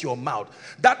confess with your mouth.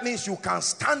 That means you can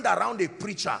stand around a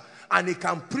preacher and he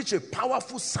can preach a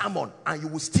powerful sermon and you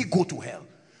will still go to hell.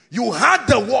 You heard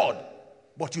the word,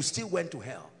 but you still went to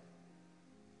hell.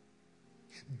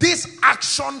 This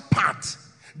action part,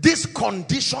 this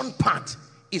condition part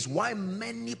is why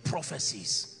many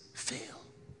prophecies fail.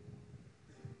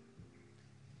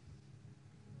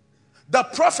 The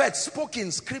prophet spoke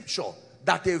in scripture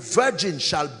that a virgin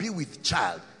shall be with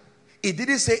child. He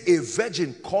didn't say a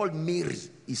virgin called Mary.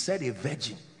 He said a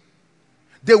virgin.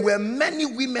 There were many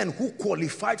women who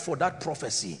qualified for that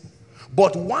prophecy.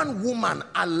 But one woman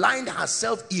aligned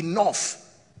herself enough.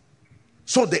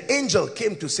 So the angel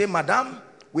came to say, Madam,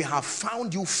 we have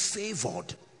found you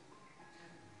favored.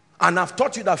 And I've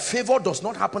taught you that favor does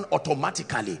not happen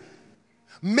automatically.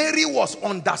 Mary was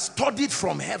understudied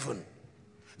from heaven.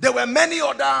 There were many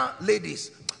other ladies,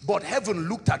 but heaven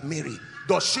looked at Mary.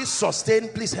 Does she sustain?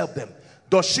 Please help them.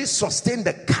 Does she sustain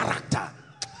the character?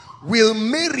 Will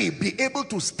Mary be able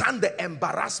to stand the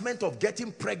embarrassment of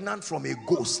getting pregnant from a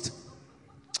ghost?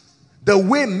 The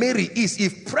way Mary is,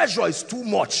 if pressure is too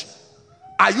much,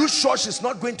 are you sure she's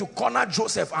not going to corner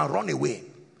Joseph and run away?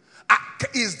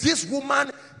 Is this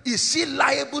woman, is she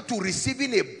liable to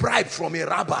receiving a bribe from a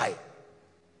rabbi?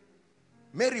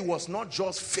 Mary was not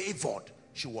just favored,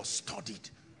 she was studied.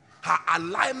 Her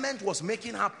alignment was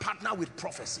making her partner with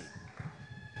prophecy.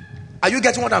 Are you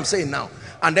getting what I'm saying now?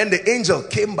 And then the angel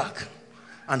came back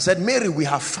and said, Mary, we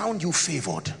have found you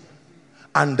favored.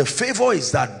 And the favor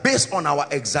is that based on our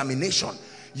examination,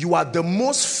 you are the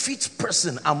most fit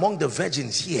person among the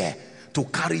virgins here to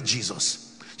carry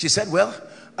Jesus. She said, well,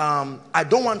 I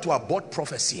don't want to abort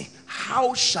prophecy.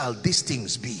 How shall these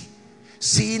things be,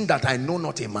 seeing that I know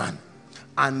not a man?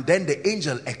 And then the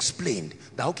angel explained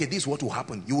that, okay, this is what will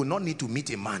happen. You will not need to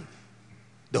meet a man.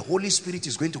 The Holy Spirit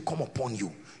is going to come upon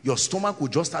you. Your stomach will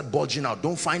just start bulging out.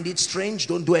 Don't find it strange.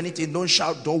 Don't do anything. Don't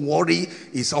shout. Don't worry.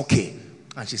 It's okay.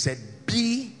 And she said,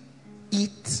 be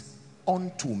it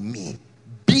unto me.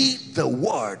 Be the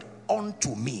word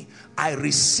unto me. I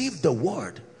receive the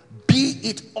word. Be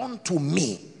it unto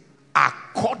me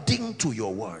according to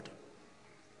your word.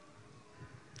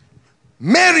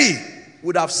 Mary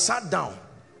would have sat down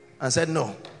and said,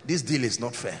 no, this deal is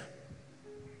not fair.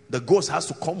 The ghost has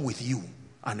to come with you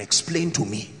and explain to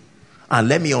me. And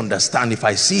let me understand. If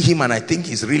I see him and I think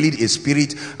he's really a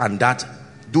spirit and that,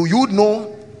 do you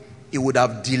know it would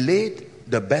have delayed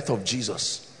the birth of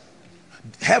Jesus?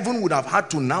 Heaven would have had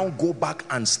to now go back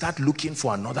and start looking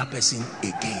for another person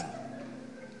again.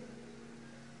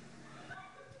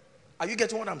 Are you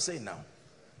getting what I'm saying now?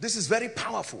 This is very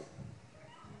powerful.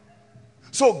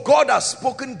 So God has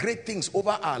spoken great things over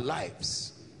our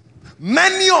lives.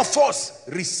 Many of us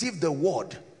received the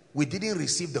word. We didn't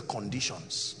receive the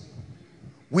conditions.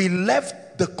 We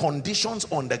left the conditions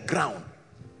on the ground.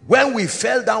 When we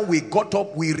fell down, we got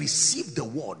up, we received the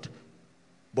word,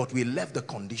 but we left the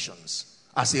conditions.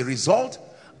 As a result,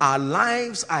 our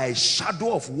lives are a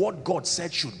shadow of what God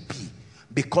said should be,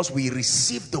 because we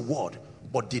received the word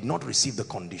but did not receive the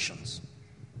conditions.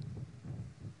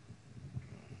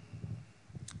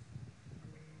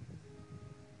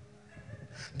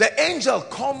 The angel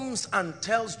comes and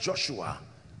tells Joshua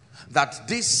that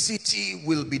this city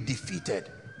will be defeated,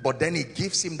 but then he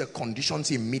gives him the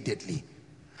conditions immediately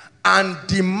and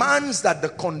demands that the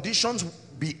conditions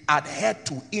be adhered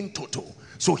to in total.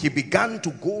 So he began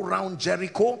to go around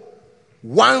Jericho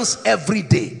once every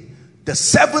day. The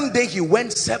seventh day he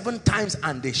went 7 times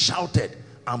and they shouted,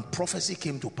 and prophecy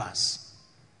came to pass.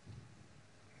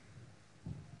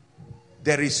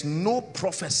 There is no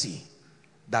prophecy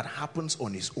that happens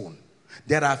on its own.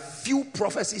 There are few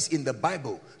prophecies in the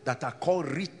Bible that are called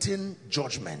written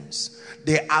judgments.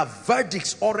 There are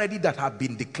verdicts already that have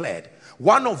been declared.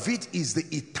 One of it is the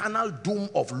eternal doom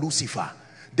of Lucifer.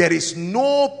 There is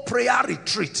no prayer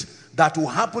retreat that will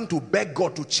happen to beg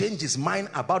God to change his mind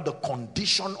about the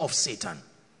condition of Satan.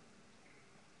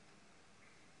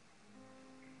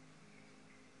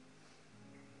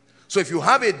 So if you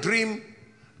have a dream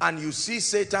and you see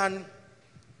Satan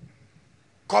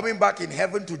coming back in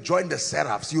heaven to join the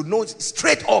seraphs, you know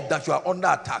straight up that you are under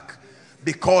attack.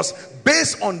 Because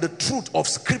based on the truth of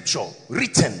scripture,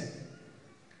 written,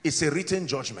 it's a written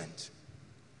judgment.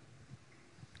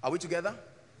 Are we together?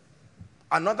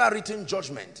 Another written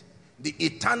judgment, the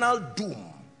eternal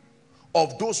doom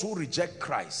of those who reject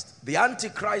Christ, the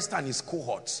Antichrist and his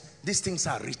cohorts. These things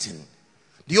are written.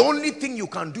 The only thing you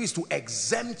can do is to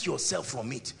exempt yourself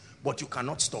from it, but you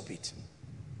cannot stop it.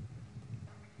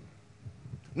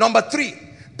 Number 3,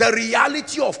 the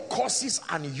reality of curses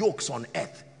and yokes on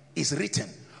earth is written.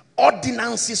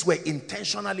 Ordinances were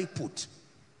intentionally put.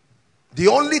 The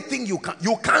only thing you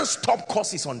can't stop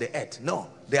curses on the earth. No,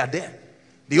 they are there.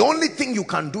 The only thing you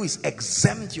can do is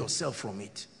exempt yourself from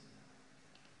it.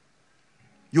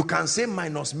 You can say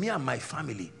minus me and my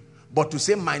family, but to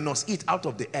say minus it out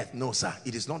of the earth, no sir,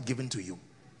 it is not given to you.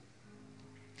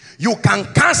 You can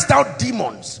cast out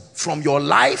demons from your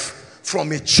life,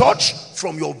 from a church,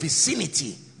 from your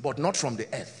vicinity, but not from the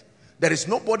earth. There is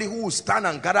nobody who will stand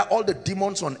and gather all the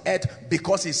demons on earth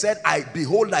because he said,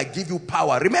 behold, I give you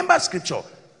power. Remember scripture,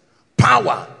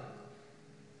 power.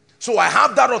 So I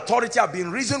have that authority. I've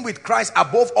been risen with Christ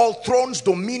above all thrones,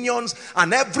 dominions,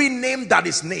 and every name that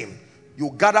is named.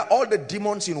 You gather all the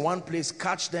demons in one place,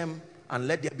 catch them, and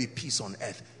let there be peace on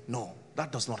earth. No,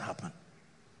 that does not happen.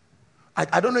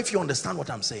 I don't know if you understand what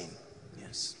I'm saying.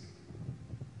 Yes.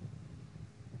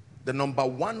 The number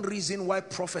one reason why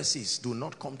prophecies do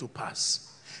not come to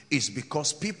pass is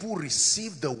because people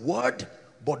receive the word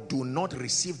but do not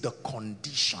receive the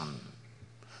condition.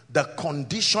 The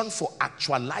condition for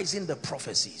actualizing the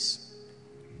prophecies.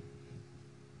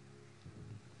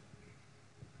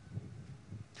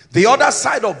 The other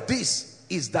side of this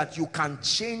is that you can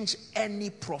change any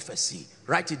prophecy.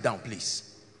 Write it down, please.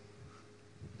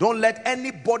 Don't let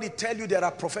anybody tell you there are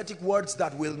prophetic words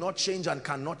that will not change and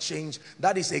cannot change.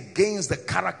 That is against the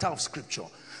character of scripture.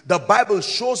 The Bible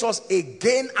shows us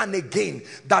again and again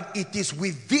that it is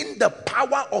within the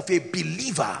power of a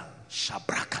believer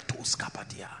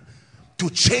to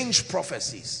change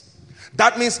prophecies.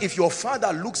 That means if your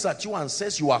father looks at you and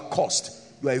says you are cursed,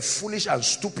 you are a foolish and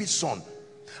stupid son.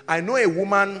 I know a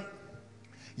woman,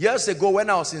 years ago when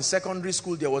I was in secondary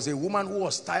school, there was a woman who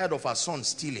was tired of her son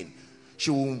stealing. She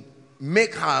will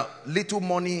make her little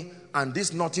money and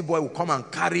this naughty boy will come and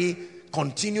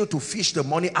continue to fish the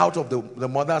money out of the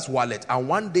mother's wallet. And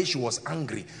one day she was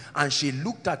angry and she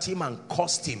looked at him and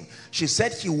cursed him. She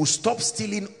said he will stop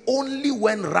stealing only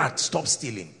when rat stops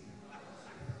stealing.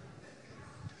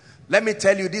 Let me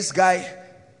tell you, this guy,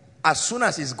 as soon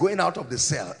as he's going out of the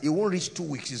cell, it won't reach 2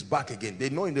 weeks, he's back again.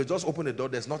 They know him, they just open the door,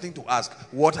 there's nothing to ask.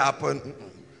 What happened?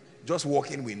 Just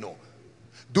walk in, we know.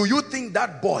 Do you think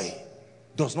that boy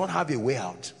does not have a way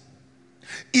out?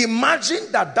 Imagine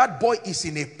that that boy is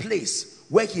in a place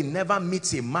where he never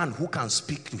meets a man who can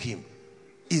speak to him.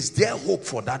 Is there hope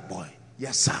for that boy?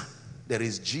 Yes, sir. There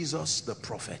is Jesus the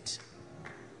prophet.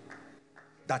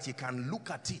 That he can look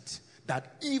at it,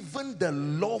 that even the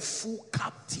lawful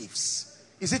captives,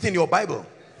 is it in your Bible?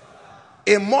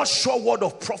 A more sure word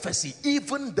of prophecy,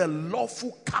 even the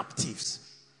lawful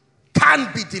captives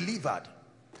can be delivered.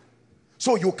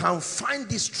 So you can find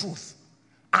this truth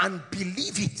and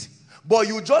believe it. But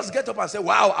you just get up and say,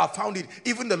 wow, I found it.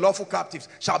 Even the lawful captives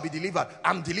shall be delivered.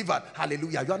 I'm delivered.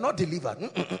 Hallelujah. You are not delivered.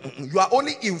 You are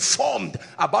only informed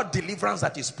about deliverance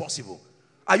that is possible.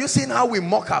 Are you seeing how we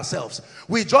mock ourselves?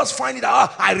 We just find it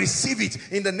out. I receive it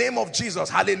in the name of Jesus.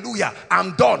 Hallelujah.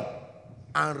 I'm done.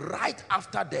 And right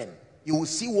after then, you will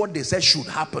see what they said should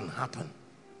happen.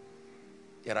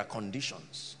 There are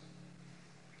conditions.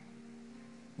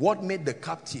 What made the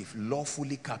captive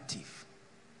lawfully captive?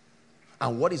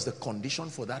 And what is the condition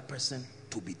for that person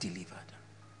to be delivered?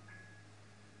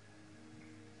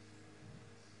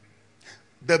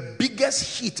 The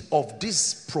biggest hit of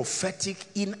this prophetic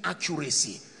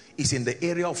inaccuracy is in the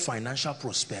area of financial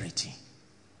prosperity.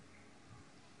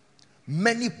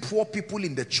 Many poor people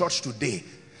in the church today,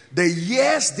 the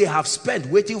years they have spent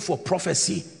waiting for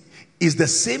prophecy is the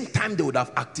same time they would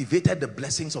have activated the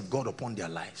blessings of God upon their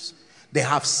lives. They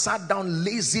have sat down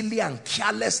lazily and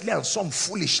carelessly and some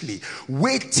foolishly,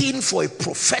 waiting for a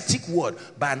prophetic word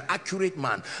by an accurate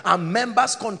man. And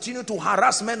members continue to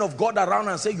harass men of God around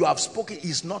and say, you have spoken,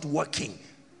 it's not working.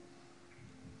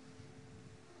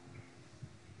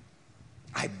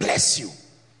 I bless you.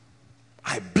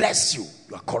 I bless you.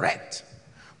 You are correct.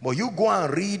 But you go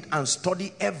and read and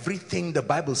study everything the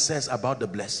Bible says about the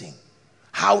blessing,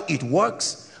 how it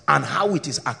works and how it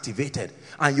is activated.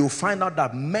 And you'll find out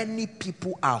that many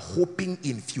people are hoping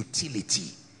in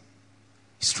futility.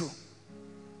 It's true.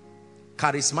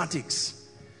 Charismatics.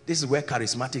 This is where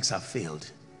charismatics have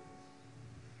failed.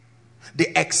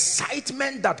 The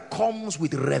excitement that comes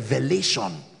with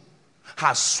revelation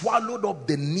has swallowed up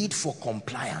the need for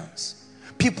compliance.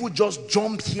 People just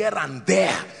jump here and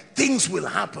there. Things will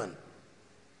happen.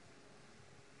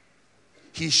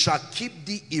 He shall keep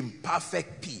thee in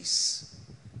perfect peace.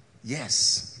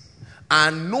 Yes.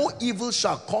 And no evil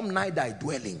shall come nigh thy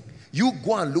dwelling. You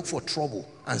go and look for trouble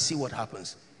and see what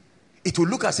happens. It will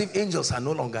look as if angels are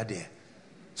no longer there.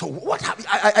 So what happens?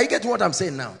 I get what I'm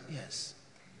saying now. Yes.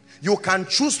 You can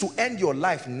choose to end your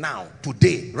life now,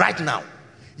 today, right now.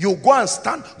 You go and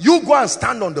stand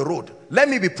on the road. Let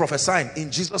me be prophesying.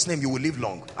 In Jesus' name, you will live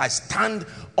long. I stand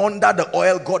under the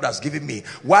oil God has given me.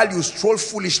 While you stroll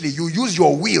foolishly, you use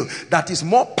your will that is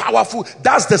more powerful.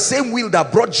 That's the same will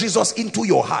that brought Jesus into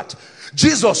your heart.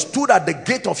 Jesus stood at the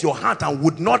gate of your heart and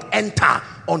would not enter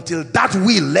until that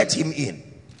will let him in.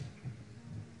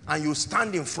 And you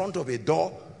stand in front of a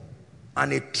door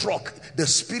and a truck. The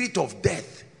spirit of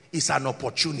death is an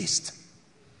opportunist.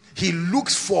 He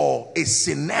looks for a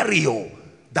scenario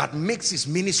that makes his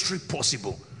ministry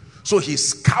possible. So he's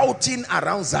scouting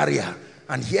around Zaria,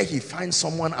 and here he finds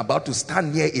someone about to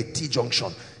stand near a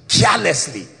T-junction.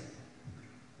 Carelessly,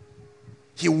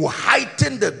 he will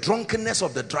heighten the drunkenness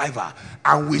of the driver,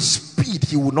 and with speed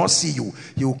he will not see you.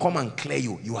 He will come and clear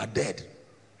you. You are dead.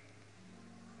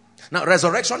 Now,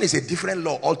 resurrection is a different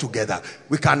law altogether.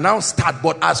 We can now start,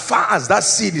 but as far as that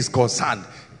seed is concerned,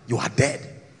 you are dead.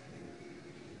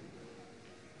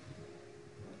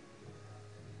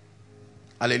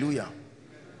 Hallelujah.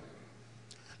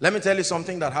 Let me tell you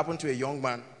something that happened to a young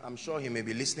man. I'm sure he may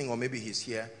be listening, or maybe he's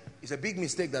here. It's a big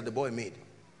mistake that the boy made.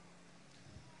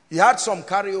 He had some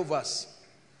carryovers,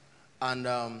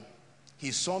 and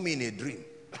he saw me in a dream,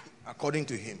 according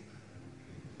to him.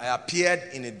 I appeared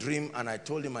in a dream, and I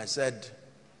told him, I said,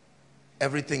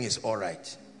 everything is all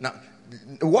right. Now,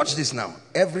 watch this now.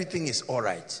 Everything is all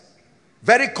right.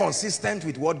 Very consistent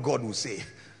with what God will say.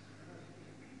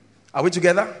 Are we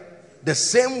together? The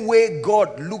same way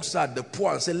God looks at the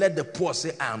poor and says, let the poor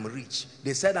say, I am rich.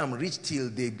 They said, I'm rich till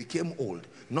they became old.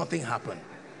 Nothing happened.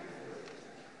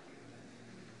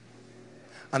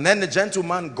 And then the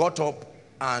gentleman got up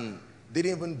and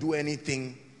didn't even do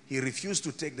anything. He refused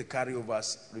to take the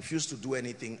carryovers, refused to do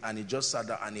anything, and he just sat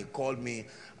there and he called me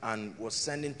and was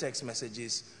sending text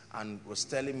messages and was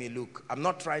telling me, look, I'm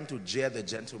not trying to jeer the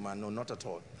gentleman, no, not at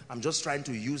all. I'm just trying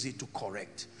to use it to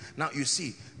correct. Now, you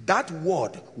see, that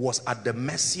word was at the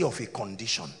mercy of a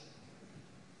condition.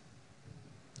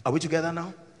 Are we together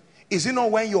now? Is it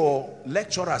not when your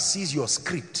lecturer sees your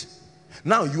script?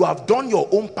 Now, you have done your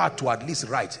own part to at least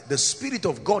write. The Spirit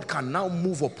of God can now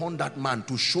move upon that man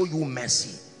to show you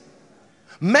mercy.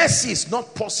 Mercy is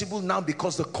not possible now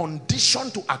because the condition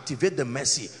to activate the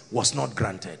mercy was not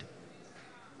granted.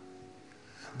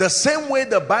 The same way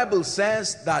the Bible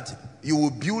says that you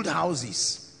will build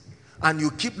houses and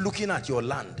you keep looking at your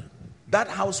land, that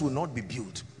house will not be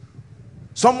built.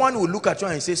 Someone will look at you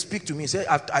and say, speak to me. Say,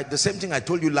 the same thing I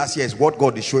told you last year is what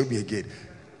God is showing me again.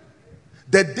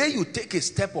 The day you take a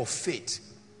step of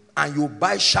faith and you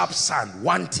buy sharp sand,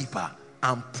 1 tipper,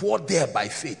 and pour there by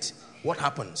faith, what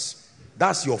happens?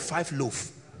 That's your 5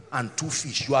 loaves and 2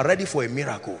 fish. You are ready for a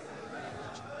miracle.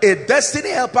 A destiny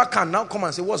helper can now come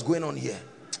and say, what's going on here?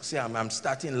 Say, I'm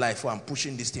starting life, or I'm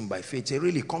pushing this thing by faith. Say,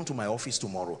 really, come to my office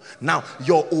tomorrow. Now,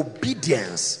 your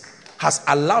obedience has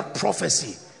allowed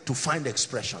prophecy to find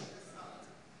expression.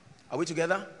 Are we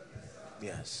together?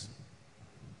 Yes.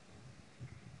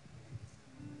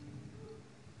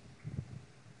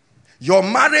 Your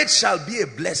marriage shall be a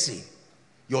blessing.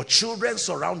 Your children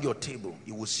surround your table.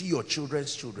 You will see your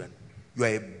children's children. You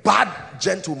are a bad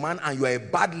gentleman and you are a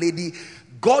bad lady.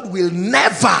 God will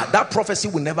never, that prophecy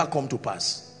will never come to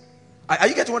pass. Are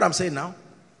you getting what I'm saying now?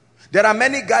 There are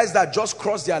many guys that just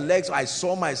cross their legs. I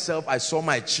saw myself, I saw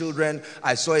my children,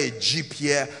 I saw a jeep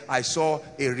here, I saw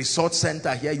a resort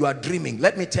center here. You are dreaming.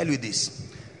 Let me tell you this.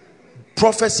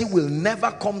 Prophecy will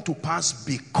never come to pass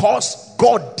because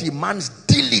God demands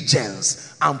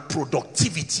diligence and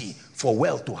productivity for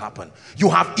wealth to happen. You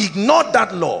have ignored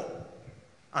that law,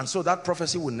 and so that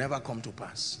prophecy will never come to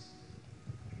pass.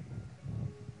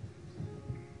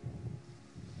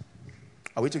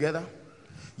 Are we together?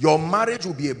 Your marriage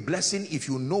will be a blessing if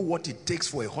you know what it takes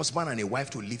for a husband and a wife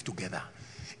to live together.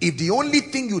 If the only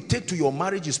thing you take to your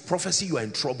marriage is prophecy, you are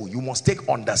in trouble. You must take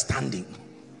understanding.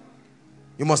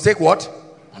 You must take what?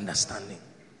 Understanding.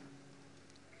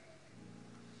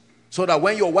 So that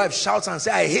when your wife shouts and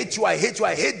says, I hate you, I hate you,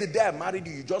 I hate the day I married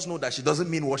you, you just know that she doesn't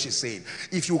mean what she's saying.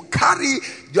 If you carry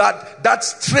that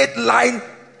straight line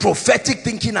prophetic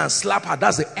thinking and slap her,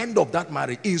 that's the end of that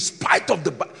marriage, in spite of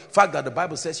the fact that the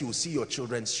Bible says you will see your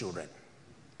children's children.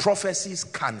 prophecies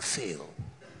can fail.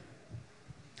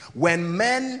 When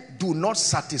men do not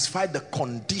satisfy the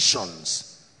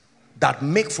conditions that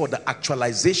make for the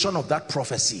actualization of that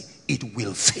prophecy, it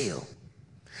will fail.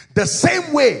 The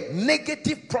same way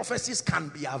negative prophecies can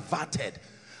be averted.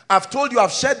 I've told you,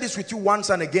 I've shared this with you once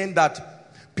and again,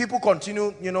 that people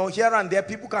continue, here and there,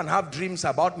 people can have dreams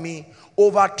about me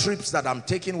over trips that I'm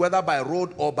taking, whether by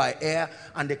road or by air,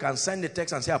 and they can send a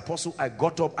text and say, Apostle, I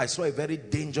got up, I saw a very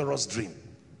dangerous dream.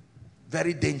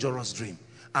 Very dangerous dream.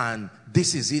 And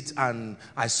this is it, and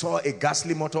I saw a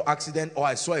ghastly motor accident, or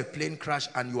I saw a plane crash,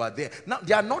 and you are there. Now,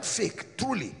 they are not fake,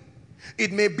 truly.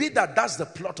 It may be that that's the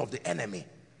plot of the enemy.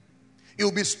 It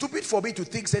will be stupid for me to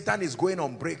think Satan is going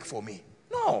on break for me.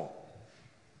 No.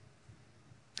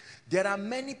 There are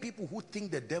many people who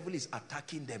think the devil is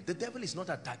attacking them. The devil is not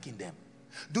attacking them.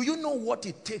 Do you know what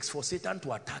it takes for Satan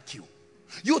to attack you?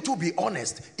 You, to be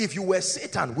honest, if you were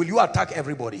Satan, will you attack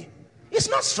everybody? It's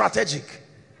not strategic.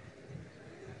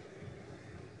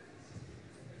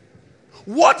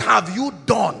 What have you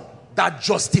done that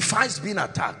justifies being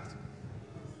attacked?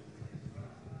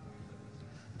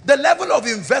 The level of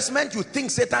investment you think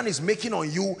Satan is making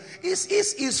on you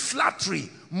is flattery.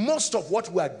 Most of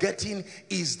what we are getting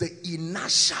is the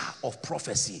inertia of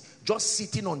prophecy, just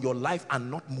sitting on your life and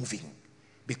not moving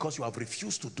because you have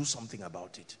refused to do something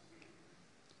about it.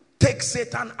 Take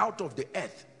Satan out of the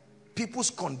earth, people's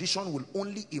condition will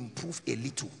only improve a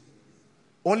little.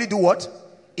 Only do what?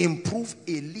 Improve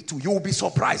a little. You will be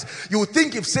surprised. You will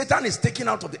think if Satan is taken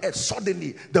out of the earth,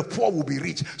 suddenly the poor will be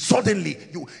rich. Suddenly,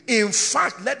 in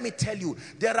fact, let me tell you,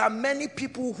 there are many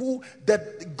people who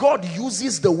that God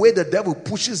uses the way the devil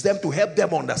pushes them to help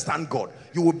them understand God.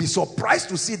 You will be surprised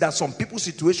to see that some people's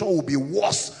situation will be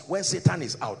worse when Satan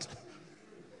is out.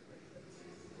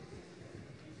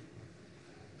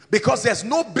 Because there's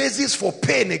no basis for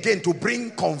pain again to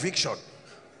bring conviction.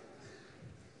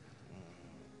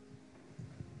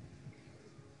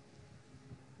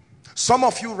 Some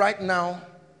of you right now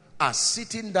are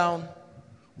sitting down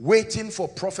waiting for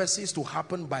prophecies to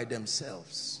happen by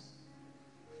themselves.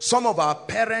 Some of our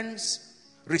parents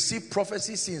received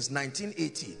prophecies since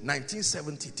 1980,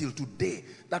 1970 till today.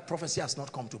 That prophecy has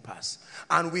not come to pass.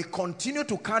 And we continue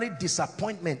to carry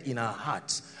disappointment in our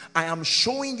hearts. I am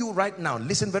showing you right now,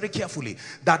 listen very carefully,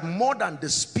 that more than the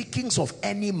speakings of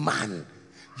any man,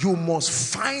 you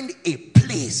must find a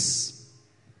place.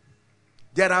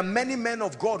 There are many men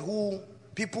of God who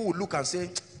people will look and say,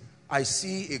 I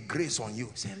see a grace on you.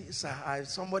 Say, sir,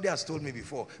 somebody has told me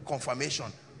before, confirmation.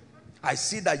 I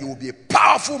see that you will be a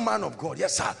powerful man of God.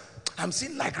 Yes, sir. I'm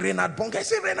seeing like Reinhard Bonnke. I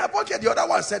say Reinhard Bonnke. The other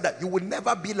one said that you will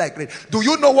never be like Reinhard. Do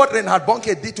you know what Reinhard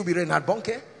Bonnke did to be Reinhard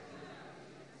Bonnke?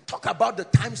 Talk about the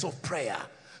times of prayer.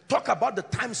 Talk about the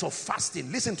times of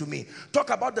fasting. Listen to me. Talk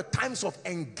about the times of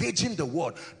engaging the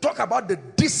word. Talk about the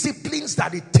disciplines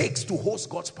that it takes to host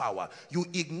God's power. You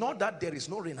ignore that, there is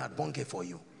no Reinhard Bonnke for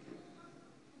you.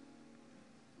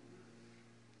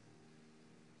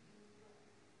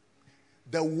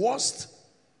 The worst,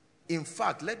 in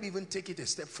fact, let me even take it a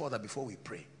step further before we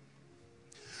pray.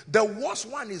 The worst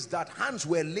one is that hands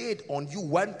were laid on you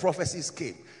when prophecies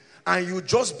came. And you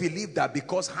just believe that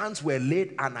because hands were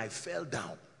laid and I fell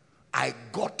down, I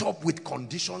got up with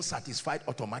conditions satisfied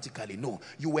automatically. No,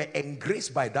 you were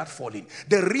engraced by that falling.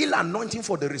 The real anointing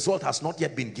for the result has not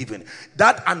yet been given.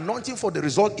 That anointing for the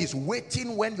result is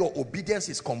waiting when your obedience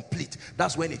is complete.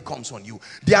 That's when it comes on you.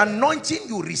 The anointing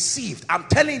you received, I'm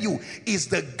telling you, is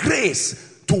the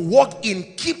grace to walk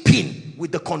in keeping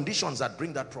with the conditions that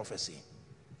bring that prophecy.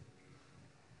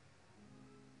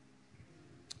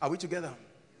 Are we together?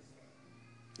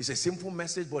 It's a simple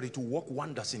message, but it will work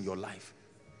wonders in your life.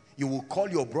 You will call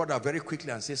your brother very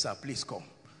quickly and say, sir, please come.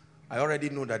 I already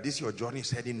know that this your journey is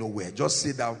heading nowhere. Just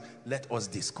sit down, let us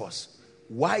discuss.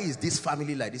 Why is this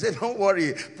family like this? He said, don't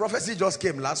worry, prophecy just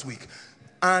came last week.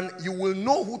 And you will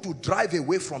know who to drive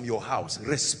away from your house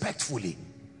respectfully.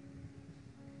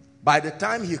 By the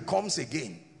time he comes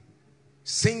again,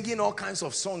 singing all kinds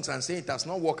of songs and saying it has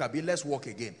not worked, Abi, let's walk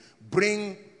again.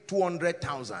 Bring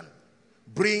 200,000.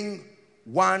 Bring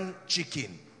 1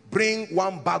 chicken. Bring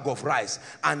 1 bag of rice,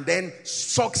 and then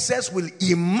success will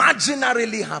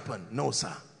imaginarily happen. No,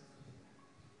 sir.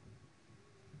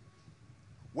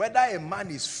 Whether a man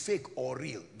is fake or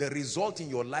real, the result in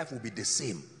your life will be the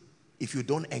same if you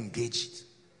don't engage it.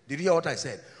 Did you hear what I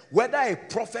said? Whether a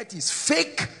prophet is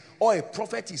fake or a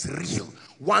prophet is real,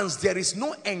 once there is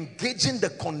no engaging the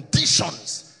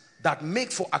conditions that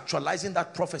make for actualizing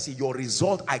that prophecy, your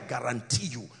result, I guarantee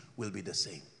you, will be the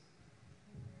same.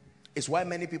 It's why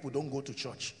many people don't go to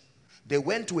church. They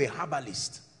went to a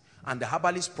herbalist and the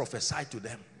herbalist prophesied to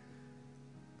them.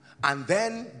 And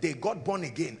then they got born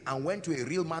again and went to a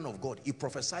real man of God. He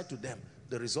prophesied to them.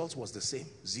 The result was the same,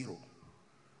 0.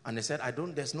 And they said,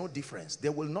 there's no difference.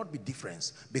 There will not be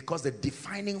difference, because the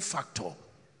defining factor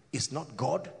is not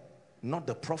God, not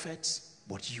the prophets,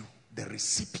 but you, the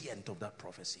recipient of that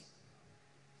prophecy.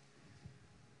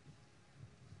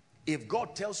 If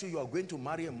God tells you you are going to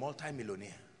marry a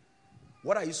multi-millionaire,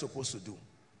 what are you supposed to do?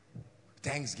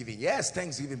 Thanksgiving. Yes,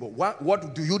 Thanksgiving, but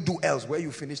what do you do else where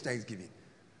you finish Thanksgiving?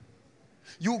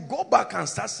 You go back and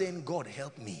start saying, God,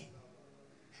 help me.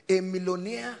 A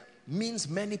millionaire means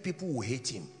many people will hate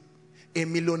him. A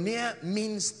millionaire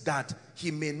means that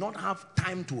he may not have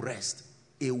time to rest.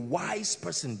 A wise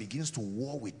person begins to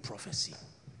war with prophecy.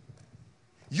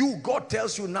 God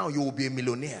tells you now you will be a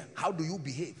millionaire. How do you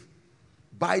behave?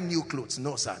 Buy new clothes?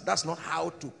 No, sir. That's not how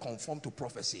to conform to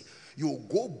prophecy. You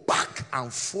go back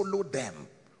and follow them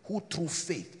who through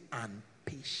faith and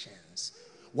patience.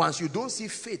 Once you don't see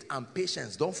faith and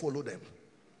patience, don't follow them.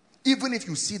 Even if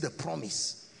you see the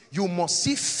promise, you must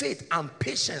see faith and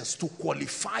patience to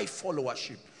qualify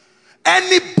followership.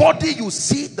 Anybody you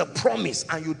see the promise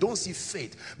and you don't see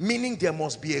faith, meaning there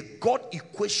must be a God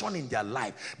equation in their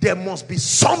life. There must be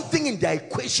something in their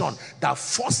equation that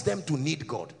forces them to need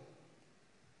God.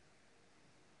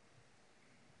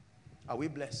 Are we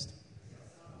blessed?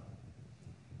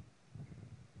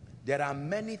 There are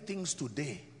many things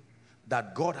today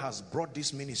that God has brought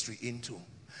this ministry into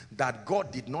that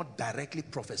God did not directly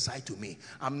prophesy to me.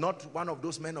 I'm not one of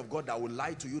those men of God that will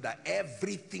lie to you that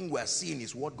everything we're seeing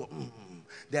is what God...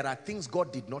 There are things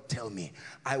God did not tell me.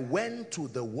 I went to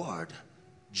the word,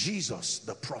 Jesus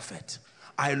the prophet.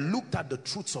 I looked at the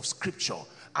truths of scripture.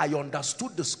 I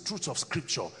understood the truths of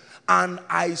scripture. And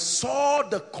I saw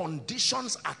the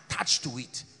conditions attached to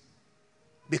it.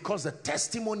 Because the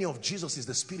testimony of Jesus is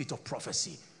the spirit of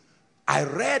prophecy. I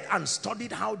read and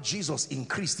studied how Jesus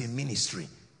increased in ministry.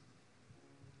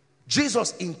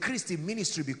 Jesus increased in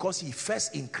ministry because he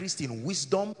first increased in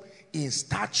wisdom, in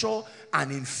stature,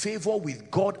 and in favor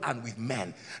with God and with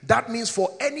men. That means for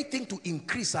anything to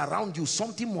increase around you,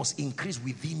 something must increase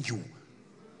within you.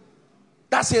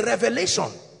 That's a revelation.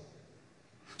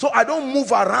 So I don't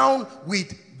move around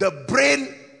with the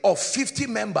brain of 50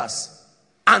 members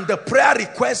and the prayer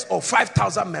request of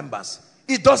 5,000 members.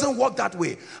 It doesn't work that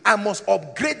way. I must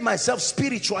upgrade myself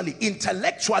spiritually,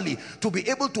 intellectually, to be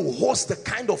able to host the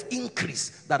kind of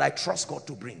increase that I trust God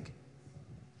to bring.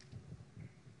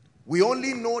 We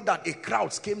only know that a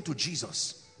crowd came to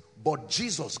Jesus, but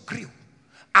Jesus grew.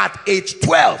 At age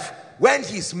 12, when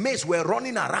his mates were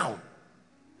running around,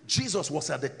 Jesus was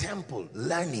at the temple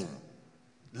learning.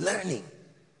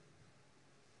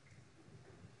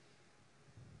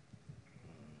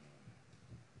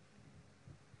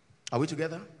 Are we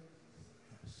together?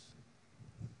 Yes.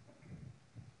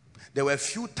 There were a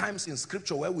few times in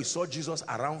scripture where we saw Jesus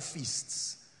around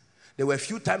feasts. There were a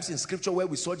few times in scripture where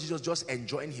we saw Jesus just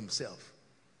enjoying himself.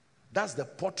 That's the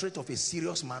portrait of a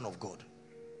serious man of God.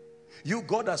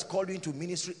 God has called you into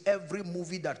ministry. Every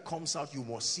movie that comes out, you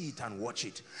must see it and watch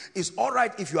it. It's all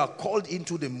right if you are called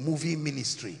into the movie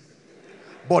ministry.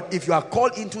 But if you are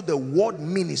called into the word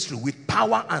ministry with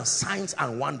power and signs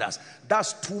and wonders,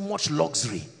 that's too much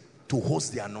luxury to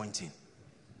host the anointing.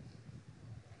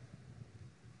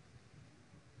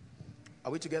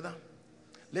 Are we together?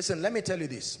 Listen, let me tell you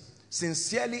this.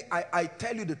 Sincerely, I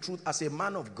tell you the truth as a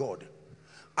man of God.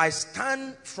 I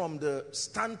stand from the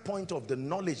standpoint of the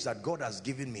knowledge that God has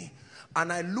given me.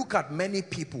 And I look at many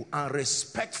people and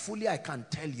respectfully I can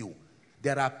tell you,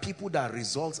 there are people that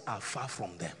results are far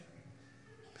from them.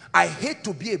 I hate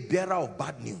to be a bearer of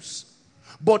bad news.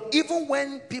 But even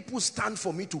when people stand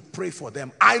for me to pray for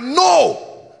them, I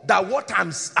know that what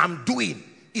I'm doing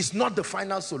is not the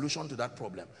final solution to that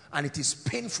problem. And it is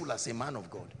painful as a man of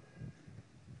God.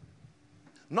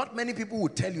 Not many people will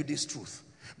tell you this truth.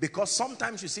 Because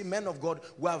sometimes you see men of God,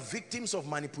 we are victims of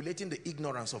manipulating the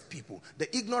ignorance of people.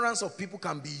 The ignorance of people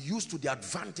can be used to the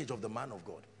advantage of the man of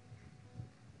God.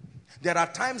 There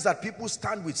are times that people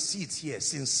stand with seeds here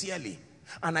sincerely.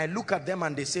 And I look at them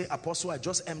and they say, Apostle, I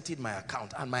just emptied my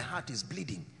account and my heart is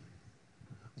bleeding.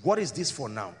 What is this for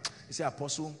now? They say,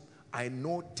 Apostle, I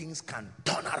know things can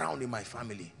turn around in my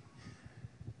family.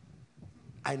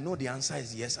 I know the answer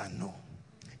is yes and no.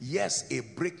 Yes, a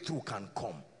breakthrough can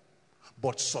come.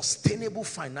 But sustainable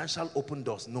financial open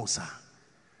doors, no, sir.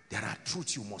 There are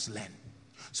truths you must learn.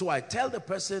 So I tell the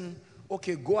person,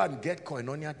 okay, go and get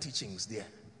Koinonia teachings there.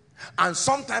 And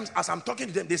sometimes as I'm talking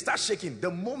to them, they start shaking. The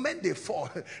moment they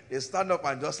fall, they stand up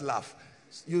and just laugh.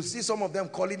 You see some of them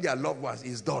calling their loved ones,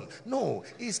 it's done. No,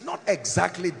 it's not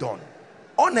exactly done.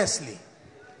 Honestly.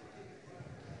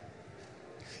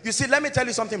 You see, let me tell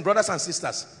you something, brothers and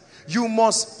sisters. You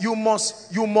must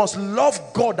love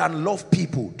God and love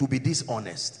people to be this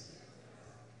honest.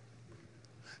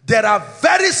 There are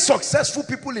very successful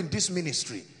people in this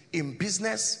ministry, in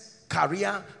business,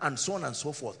 career, and so on and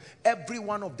so forth. Every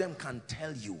one of them can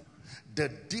tell you the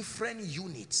different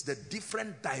units, the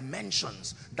different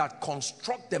dimensions that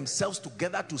construct themselves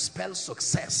together to spell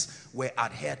success were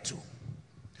adhered to.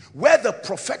 Where the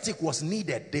prophetic was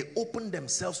needed, they opened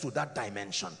themselves to that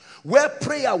dimension. Where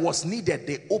prayer was needed,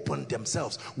 they opened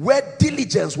themselves. Where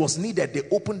diligence was needed, they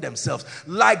opened themselves.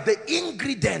 Like the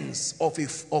ingredients of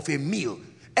a meal,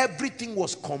 everything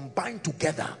was combined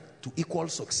together to equal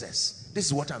success. This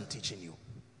is what I'm teaching you.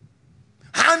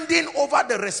 Handing over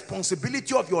the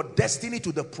responsibility of your destiny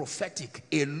to the prophetic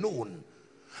alone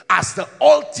as the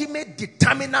ultimate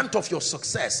determinant of your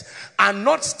success, and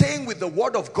not staying with the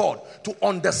word of God to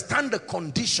understand the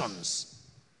conditions,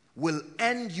 will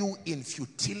end you in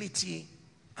futility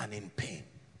and in pain.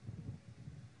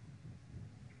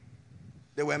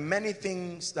 There were many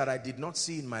things that I did not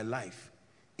see in my life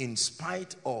in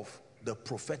spite of the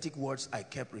prophetic words I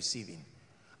kept receiving.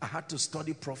 I had to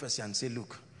study prophecy and say,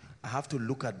 look, I have to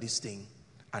look at this thing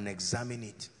and examine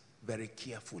it very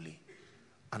carefully.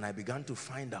 And I began to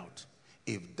find out,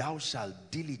 if thou shalt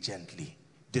diligently,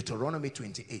 Deuteronomy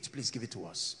 28, please give it to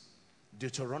us.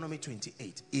 Deuteronomy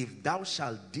 28, if thou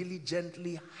shalt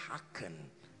diligently hearken.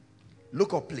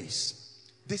 Look up, please.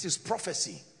 This is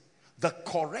prophecy, the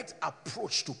correct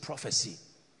approach to prophecy.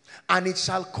 And it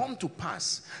shall come to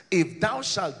pass, if thou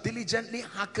shalt diligently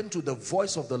hearken to the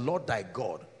voice of the Lord thy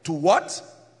God, to what?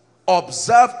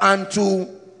 Observe and to.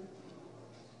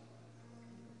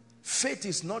 Faith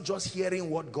is not just hearing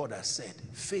what God has said.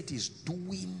 Faith is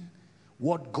doing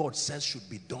what God says should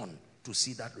be done to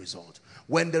see that result.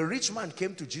 When the rich man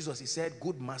came to Jesus, he said,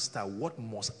 good master, what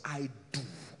must I do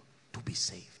to be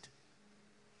saved?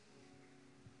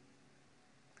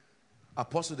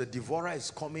 Apostle, the devourer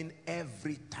is coming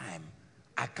every time.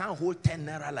 I can't hold 10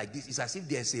 naira like this. It's as if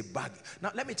there's a bag.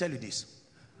 Now, let me tell you this.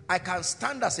 I can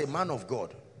stand as a man of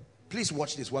God. Please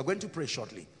watch this. We're going to pray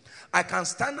shortly. I can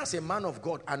stand as a man of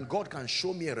God and God can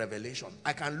show me a revelation.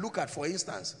 I can look at, for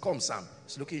instance, come Sam,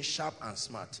 it's looking sharp and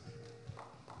smart.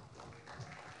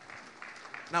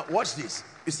 Now watch this.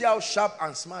 You see how sharp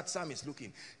and smart Sam is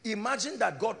looking. Imagine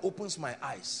that God opens my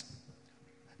eyes.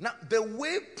 Now the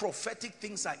way prophetic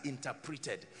things are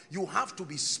interpreted, you have to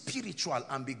be spiritual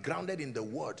and be grounded in the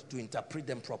word to interpret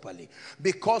them properly.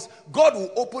 Because God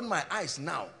will open my eyes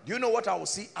now. Do you know what I will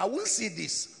see? I will see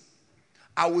this.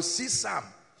 I will see Sam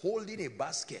holding a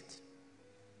basket,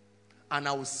 and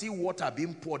I will see water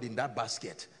being poured in that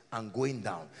basket and going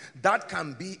down. That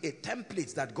can be a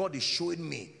template that God is showing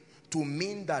me to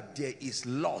mean that there is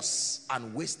loss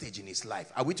and wastage in his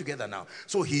life. Are we together now?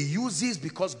 So he uses,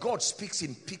 because God speaks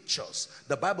in pictures.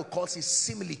 The Bible calls it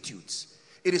similitudes.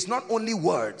 It is not only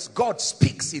words. God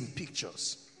speaks in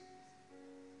pictures.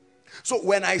 So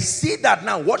when I see that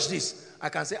now, watch this. I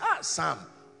can say, Sam,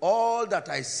 all that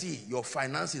I see, your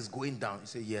finance is going down. You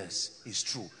say, yes, it's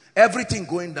true. Everything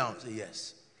going down. You say,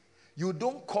 yes. You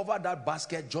don't cover that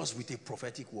basket just with a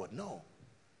prophetic word. No.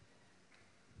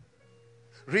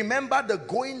 Remember, the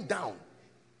going down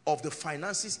of the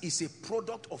finances is a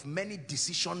product of many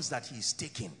decisions that he is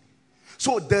taking.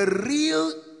 So the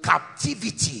real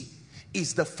captivity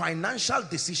is the financial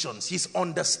decisions, his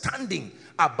understanding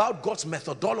about God's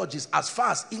methodologies as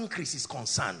far as increase is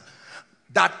concerned,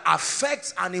 that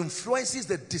affects and influences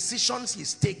the decisions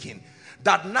he's taking,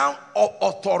 that now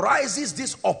authorizes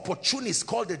this opportunist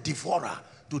called the devourer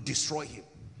to destroy him.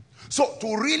 So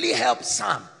to really help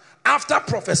Sam, after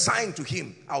prophesying to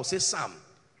him, I'll say, Sam,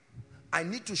 I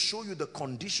need to show you the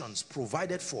conditions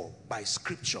provided for by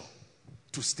scripture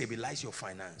to stabilize your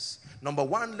finance. Number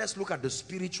one, let's look at the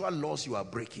spiritual laws you are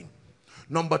breaking.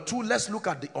 Number two, let's look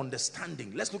at the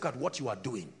understanding. Let's look at what you are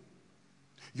doing.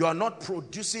 You are not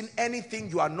producing anything.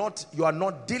 You are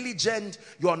not diligent.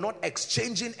 You are not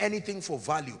exchanging anything for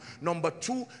value. Number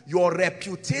two, your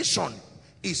reputation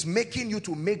is making you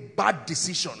to make bad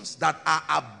decisions that are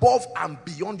above and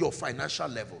beyond your financial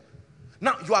level.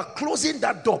 Now, you are closing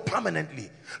that door permanently.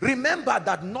 Remember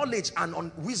that knowledge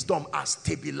and wisdom are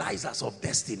stabilizers of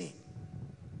destiny.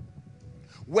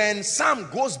 When Sam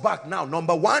goes back now,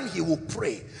 number one, he will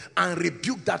pray and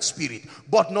rebuke that spirit.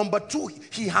 But number two,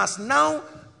 he has now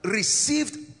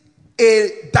received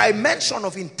a dimension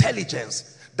of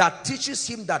intelligence that teaches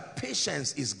him that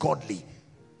patience is godly.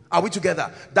 Are we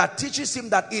together? That teaches him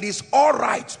that it is all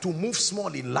right to move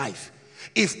small in life.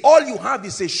 If all you have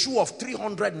is a shoe of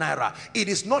 300 naira, it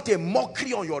is not a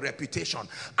mockery on your reputation.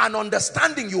 An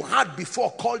understanding you had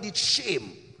before called it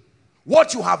shame.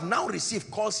 What you have now received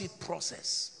calls it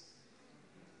process.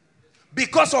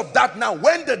 Because of that now,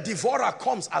 when the devourer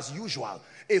comes as usual,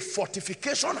 a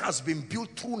fortification has been built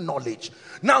through knowledge.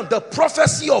 Now the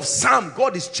prophecy of Psalm,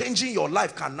 God is changing your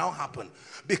life, can now happen.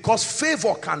 Because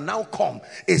favor can now come.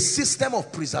 A system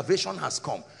of preservation has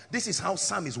come. This is how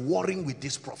Sam is warring with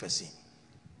this prophecy.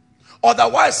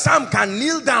 Otherwise, Sam can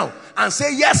kneel down and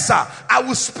say, yes, sir, I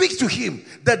will speak to him.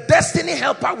 The destiny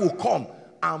helper will come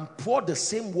and pour the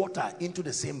same water into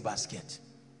the same basket.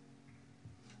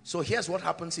 So here's what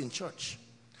happens in church.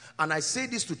 And I say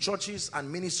this to churches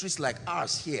and ministries like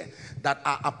ours here that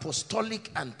are apostolic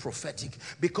and prophetic,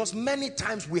 because many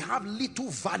times we have little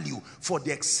value for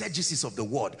the exegesis of the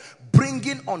word,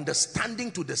 bringing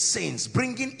understanding to the saints,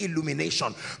 bringing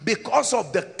illumination, because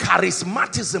of the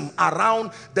charismatism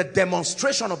around the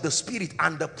demonstration of the Spirit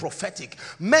and the prophetic.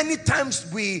 Many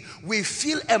times we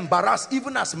feel embarrassed,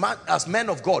 even as men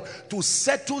of God, to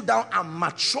settle down and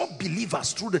mature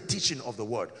believers through the teaching of the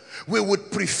word. We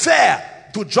would prefer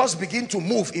to just begin to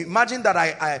move. Imagine that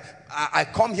I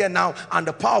come here now and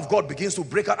the power of God begins to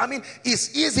break out. I mean,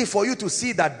 it's easy for you to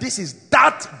see that this is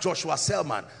that Joshua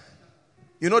Selman.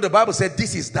 You know, the Bible said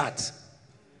this is that.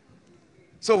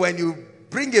 So when you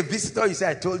bring a visitor, you say,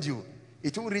 I told you,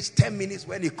 it will reach 10 minutes.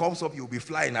 When he comes up, you'll be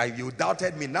flying. You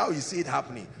doubted me. Now you see it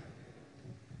happening.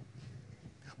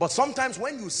 But sometimes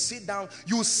when you sit down,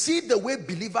 you see the way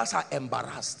believers are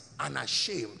embarrassed and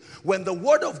ashamed. When the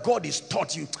word of God is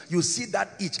taught, you see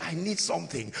that itch. I need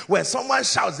something. When someone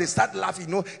shouts, they start laughing.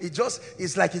 You know,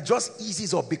 it's like it just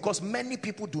eases up, because many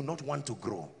people do not want to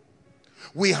grow.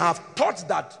 We have taught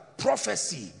that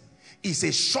prophecy is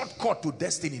a shortcut to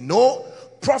destiny. No,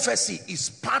 prophecy is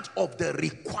part of the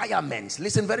requirements.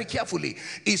 Listen very carefully.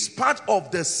 It's part of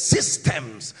the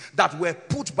systems that were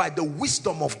put by the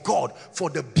wisdom of God for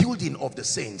the building of the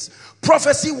saints.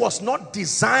 Prophecy was not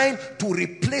designed to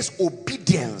replace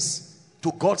obedience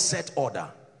to God's set order.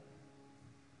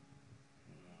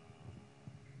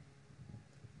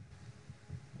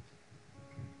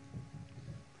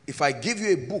 If I give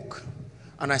you a book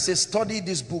and I say, study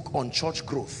this book on church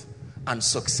growth and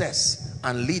success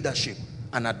and leadership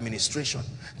and administration,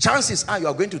 chances are you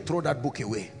are going to throw that book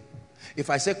away. If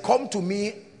I say, come to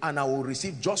me and I will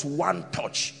receive just one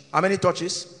touch. How many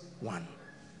touches?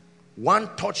 One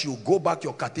touch, you go back,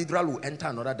 your cathedral will enter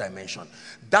another dimension.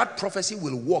 That prophecy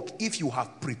will work if you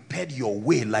have prepared your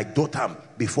way, like Dotham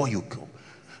before you go.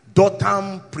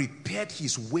 Dotham prepared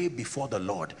his way before the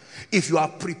Lord. If you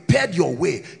have prepared your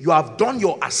way, you have done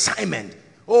your assignment,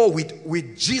 oh,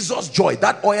 with Jesus' joy,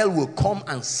 that oil will come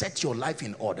and set your life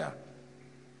in order.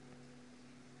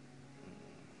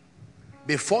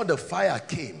 Before the fire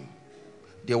came,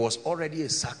 there was already a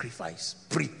sacrifice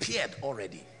prepared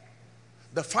already.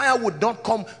 The fire would not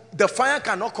come. The fire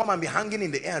cannot come and be hanging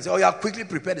in the air and say, oh, you have quickly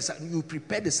prepared the sacrifice. You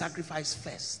prepare the sacrifice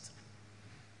first.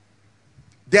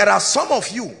 There are some of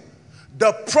you,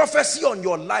 the prophecy on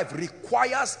your life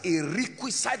requires a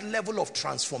requisite level of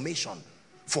transformation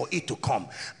for it to come.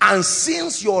 And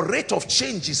since your rate of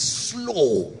change is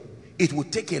slow, it will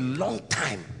take a long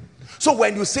time. So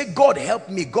when you say, God help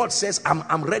me, God says,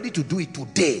 I'm ready to do it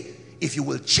today, if you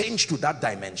will change to that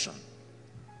dimension.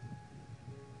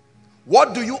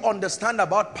 What do you understand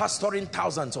about pastoring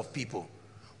thousands of people?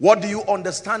 What do you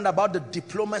understand about the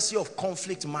diplomacy of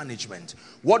conflict management?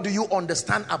 What do you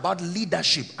understand about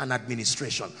leadership and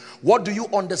administration? What do you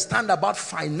understand about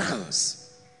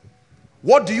finance?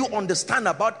 What do you understand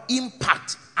about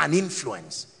impact and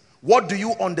influence? What do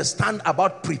you understand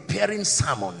about preparing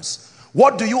sermons?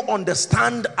 What do you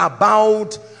understand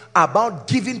about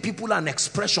giving people an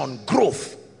expression,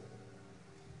 growth?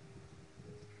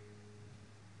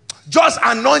 Just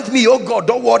anoint me, oh God,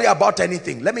 don't worry about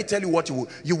anything. Let me tell you what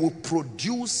you will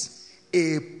produce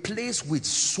a place with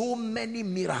so many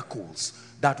miracles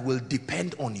that will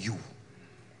depend on you.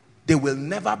 They will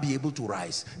never be able to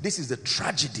rise. This is the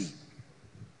tragedy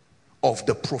of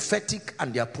the prophetic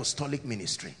and the apostolic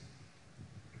ministry.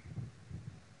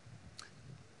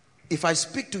 If I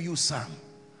speak to you, Sam,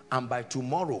 and by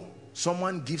tomorrow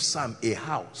someone gives Sam a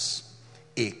house,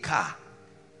 a car,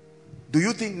 do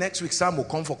you think next week Sam will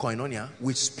come for Koinonia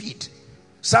with speed?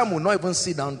 Sam will not even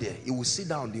sit down there. He will sit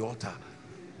down on the altar.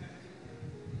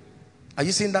 Are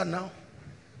you seeing that now?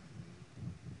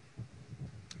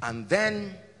 And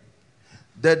then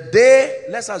the day,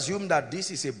 let's assume that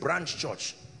this is a branch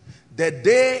church. The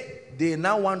day they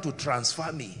now want to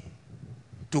transfer me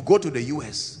to go to the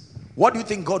US, what do you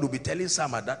think God will be telling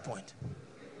Sam at that point?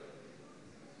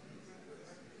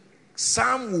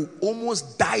 Sam will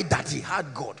almost die that he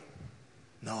had God.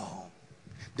 No.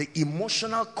 the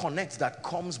emotional connect that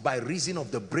comes by reason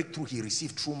of the breakthrough he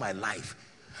received through my life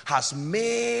has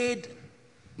made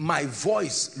my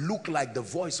voice look like the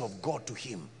voice of God to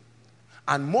him.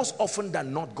 And most often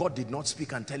than not, God did not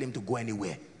speak and tell him to go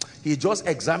anywhere. He just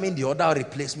examined the other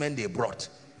replacement they brought.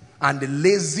 And the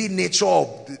lazy nature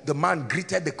of the man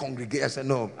greeted the congregation. I said,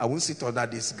 no, I won't sit under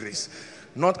this grace.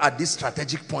 Not at this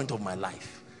strategic point of my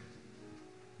life.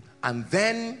 And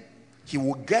then he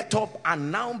will get up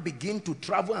and now begin to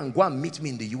travel and go and meet me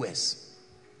in the US.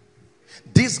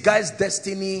 This guy's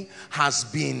destiny has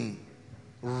been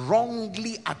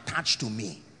wrongly attached to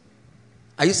me.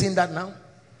 Are you seeing that now?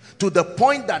 To the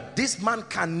point that this man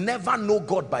can never know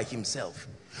God by himself.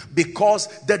 Because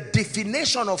the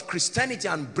definition of Christianity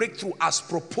and breakthrough as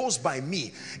proposed by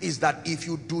me is that if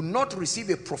you do not receive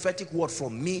a prophetic word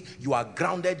from me, you are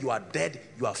grounded, you are dead,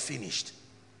 you are finished.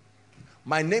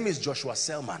 My name is Joshua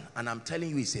Selman, and I'm telling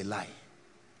you it's a lie.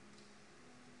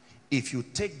 If you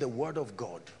take the word of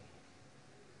God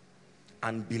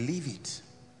and believe it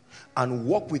and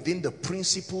walk within the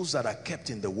principles that are kept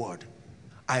in the word,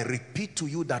 I repeat to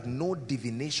you that no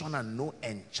divination and no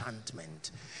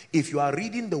enchantment. If you are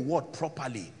reading the word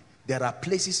properly, there are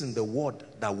places in the word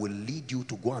that will lead you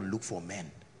to go and look for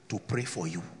men to pray for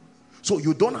you. So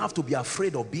you don't have to be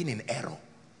afraid of being in error.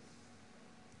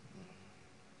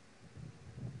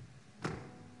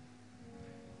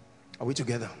 Are we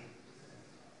together?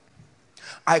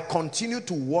 I continue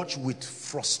to watch with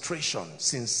frustration,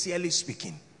 sincerely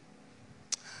speaking,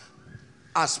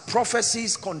 as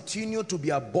prophecies continue to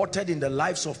be aborted in the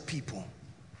lives of people,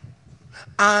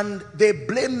 and they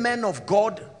blame men of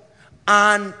God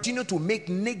and continue to make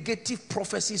negative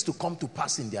prophecies to come to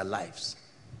pass in their lives.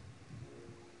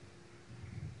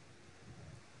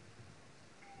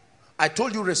 I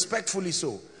told you respectfully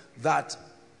so that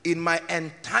in my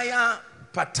entire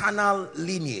paternal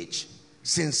lineage,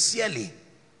 sincerely,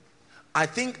 I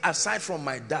think aside from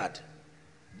my dad,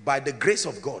 by the grace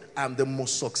of God, I'm the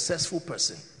most successful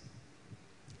person.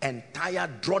 Entire,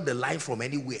 draw the line from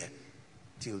anywhere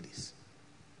till this.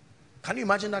 Can you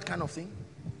imagine that kind of thing?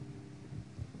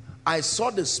 I saw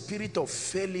the spirit of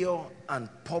failure and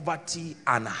poverty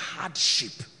and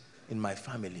hardship in my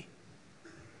family.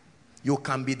 You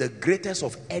can be the greatest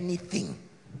of anything,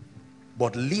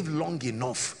 but live long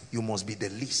enough, you must be the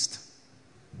least.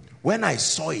 When I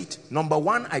saw it, number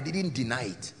one, I didn't deny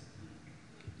it.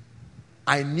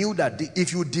 I knew that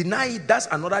if you deny it, that's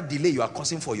another delay you are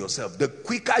causing for yourself. The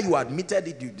quicker you admitted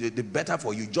it, the better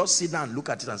for you. Just sit down and look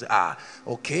at it and say,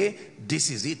 okay,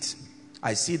 this is it.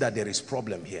 I see that there is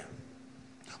problem here.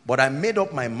 But I made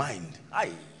up my mind. I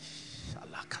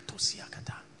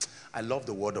love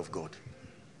the word of God.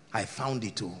 I found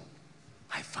it too.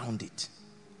 I found it.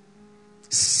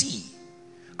 See,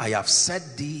 I have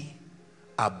set thee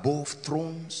above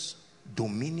thrones,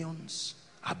 dominions,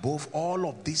 above all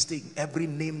of these things, every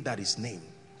name that is named.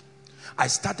 I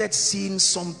started seeing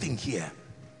something here.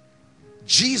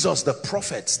 Jesus, the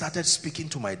prophet, started speaking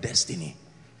to my destiny,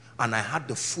 and I had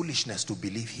the foolishness to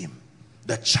believe him,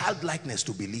 the childlikeness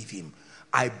to believe him.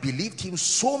 I believed him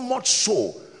so much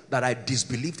so that I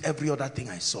disbelieved every other thing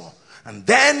I saw. And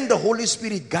then the Holy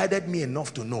Spirit guided me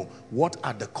enough to know what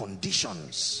are the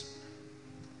conditions.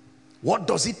 What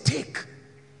does it take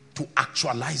to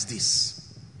actualize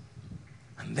this?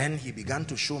 And then he began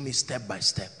to show me step by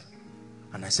step.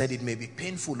 And I said, it may be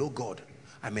painful, oh God.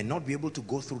 I may not be able to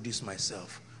go through this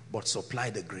myself, but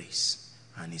supply the grace.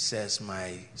 And he says,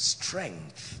 my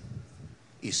strength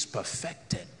is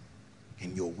perfected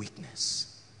in your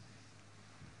weakness.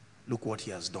 Look what he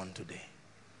has done today.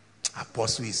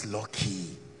 Apostle is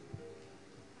lucky.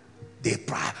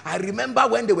 I remember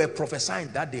when they were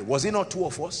prophesying that day. Was it not two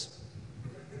of us?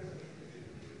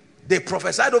 They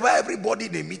prophesied over everybody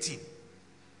in the meeting.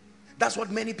 That's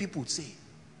what many people say.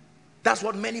 That's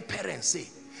what many parents say.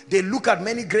 They look at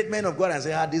many great men of God and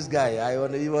say, this guy,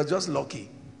 he was just lucky.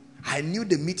 I knew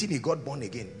the meeting he got born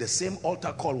again. The same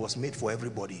altar call was made for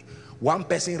everybody. One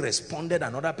person responded,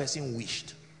 another person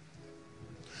wished.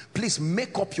 Please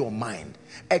make up your mind.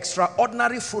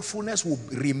 Extraordinary fruitfulness will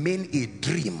remain a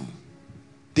dream.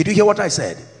 Did you hear what I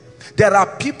said? There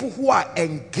are people who are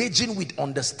engaging with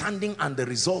understanding and the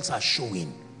results are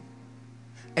showing.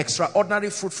 Extraordinary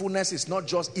fruitfulness is not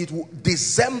just,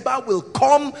 December will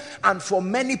come, and for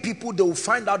many people they will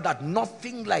find out that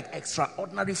nothing like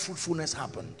extraordinary fruitfulness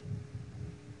happened.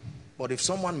 But if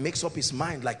someone makes up his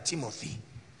mind like Timothy,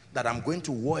 that I'm going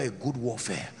to war a good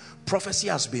warfare, prophecy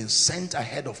has been sent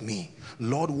ahead of me.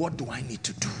 Lord, what do I need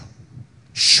to do?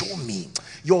 Show me.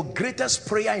 Your greatest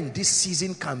prayer in this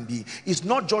season is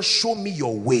not just show me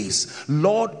your ways.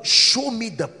 Lord, show me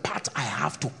the part I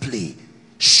have to play.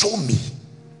 Show me.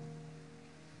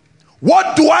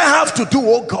 What do I have to do,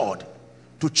 oh God,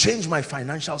 to change my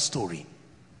financial story?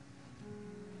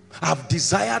 I've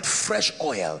desired fresh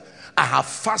oil. I have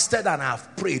fasted and I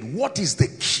have prayed. What is the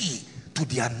key to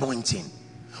the anointing?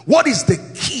 What is the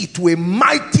key to a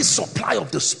mighty supply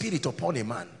of the Spirit upon a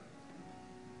man?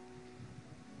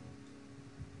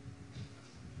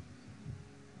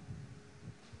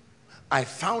 I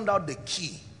found out the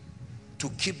key to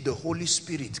keep the Holy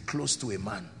Spirit close to a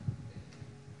man,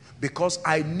 because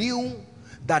I knew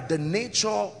that the nature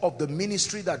of the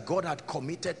ministry that God had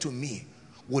committed to me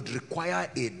would require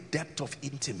a depth of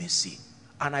intimacy,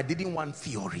 and I didn't want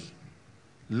theory.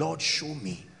 Lord, show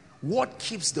me what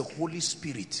keeps the Holy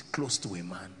Spirit close to a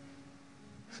man.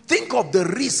 Think of the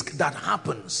risk that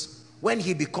happens when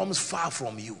he becomes far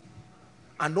from you,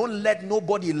 and don't let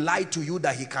nobody lie to you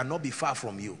that he cannot be far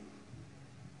from you.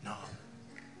 No.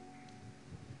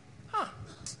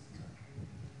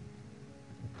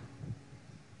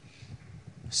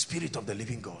 Spirit of the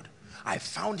living God, I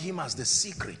found him as the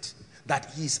secret, that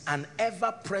he's an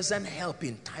ever-present help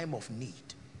in time of need.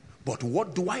 But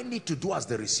what do I need to do as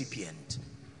the recipient?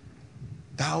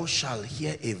 Thou shalt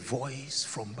hear a voice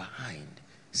from behind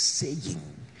saying,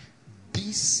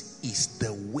 this is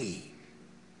the way,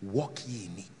 walk ye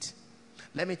in it.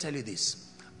 Let me tell you this,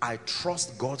 I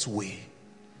trust God's way.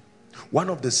 One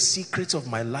of the secrets of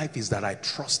my life is that I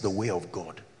trust the way of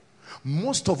God.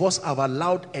 Most of us have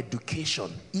allowed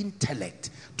education, intellect,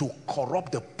 to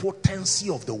corrupt the potency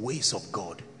of the ways of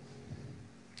God.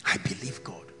 I believe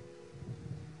God.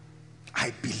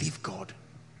 I believe God.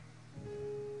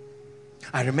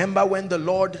 I remember when the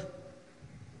Lord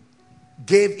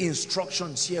gave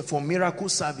instructions here for miracle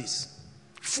service,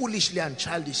 foolishly and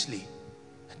childishly,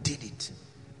 I did it.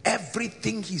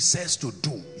 Everything he says to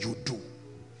do, you do.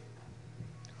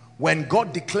 When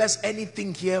God declares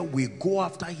anything here, we go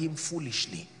after him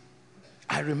foolishly.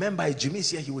 I remember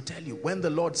Jimmy's here, he will tell you, when the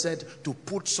Lord said to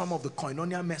put some of the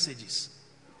Koinonia messages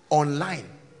online,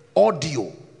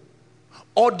 audio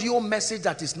message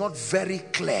that is not very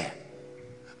clear.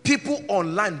 People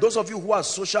online, those of you who are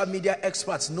social media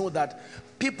experts know that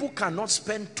people cannot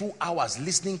spend 2 hours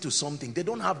listening to something. They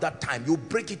don't have that time. You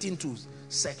break it into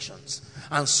sections,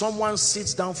 and someone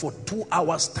sits down for 2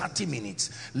 hours 30 minutes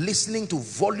listening to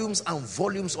volumes and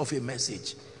volumes of a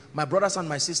message. My brothers and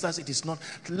my sisters, it is not,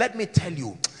 let me tell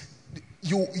you,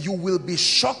 you will be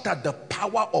shocked at the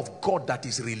power of God that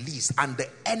is released and the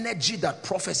energy that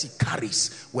prophecy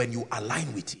carries when you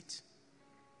align with it.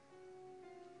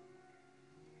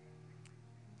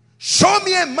 Show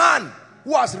me a man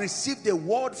who has received a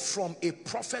word from a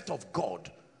prophet of God,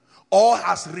 or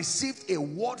has received a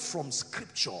word from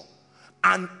scripture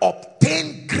and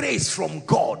obtained grace from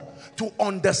God to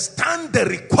understand the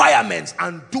requirements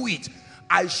and do it.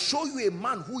 I show you a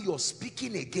man who you're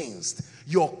speaking against,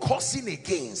 you're cursing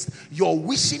against, you're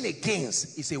wishing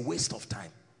against, is a waste of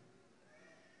time.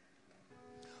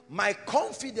 My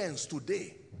confidence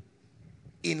today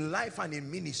in life and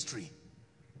in ministry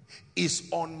is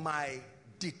on my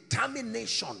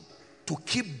determination to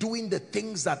keep doing the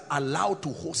things that allow to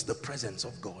host the presence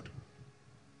of God.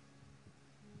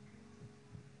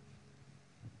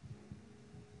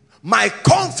 My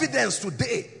confidence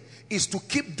today is to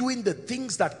keep doing the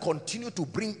things that continue to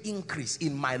bring increase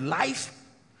in my life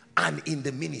and in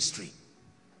the ministry.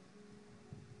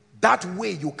 That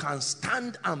way you can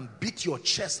stand and beat your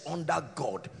chest under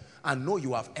God and know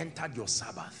you have entered your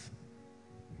Sabbath.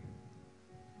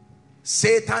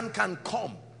 Satan can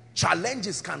come,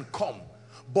 challenges can come,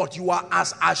 but you are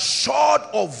as assured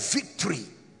of victory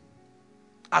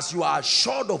as you are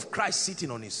assured of Christ sitting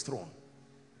on his throne.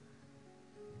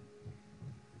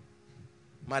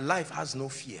 My life has no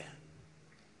fear.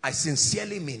 I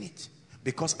sincerely mean it,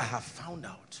 because I have found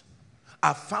out.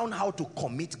 I found how to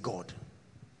commit God.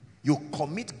 You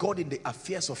commit God in the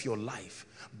affairs of your life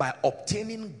by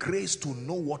obtaining grace to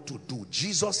know what to do.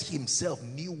 Jesus himself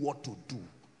knew what to do.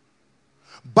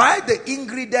 Buy the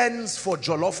ingredients for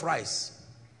jollof rice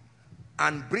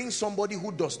and bring somebody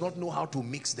who does not know how to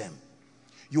mix them.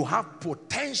 You have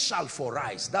potential for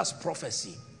rice. That's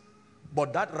prophecy.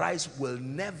 But that rice will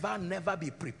never be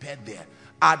prepared there.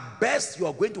 At best, you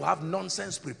are going to have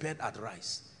nonsense prepared at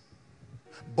rice.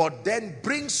 But then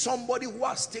bring somebody who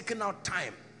has taken out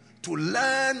time to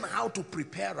learn how to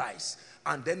prepare rice,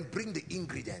 and then bring the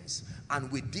ingredients,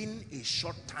 and within a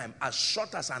short time, as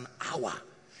short as an hour,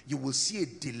 you will see a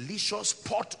delicious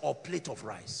pot or plate of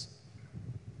rice.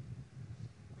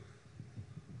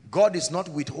 God is not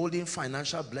withholding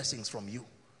financial blessings from you.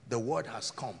 The word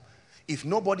has come. If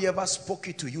nobody ever spoke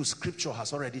it to you, scripture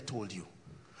has already told you.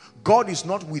 God is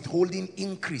not withholding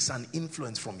increase and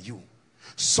influence from you.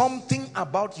 Something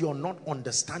about your not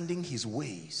understanding his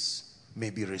ways may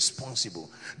be responsible.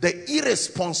 The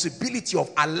irresponsibility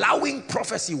of allowing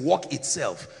prophecy work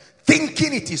itself,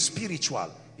 thinking it is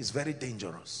spiritual, is very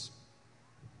dangerous.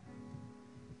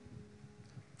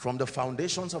 From the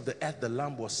foundations of the earth, the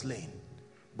Lamb was slain.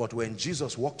 But when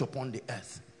Jesus walked upon the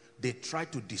earth, they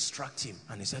tried to distract him.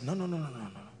 And he said, no, no, no, no, no,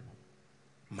 no.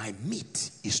 My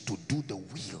meat is to do the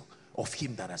will of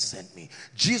him that has sent me.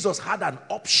 Jesus had an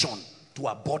option to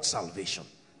abort salvation.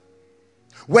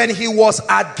 When he was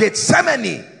at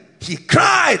Gethsemane, he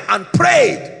cried and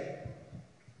prayed,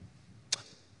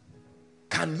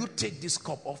 can you take this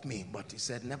cup off me? But he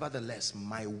said, nevertheless,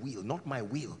 my will, not my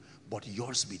will, but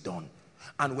yours be done.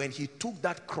 And when he took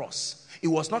that cross, it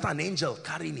was not an angel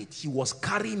carrying it. He was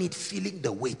carrying it, feeling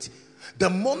the weight. The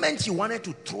moment he wanted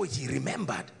to throw it, he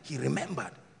remembered. He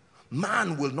remembered.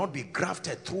 Man will not be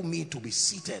grafted through me to be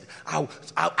seated.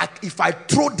 If I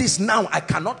throw this now, I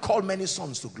cannot call many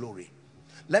sons to glory.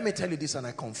 Let me tell you this, and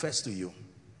I confess to you.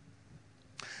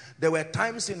 There were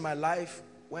times in my life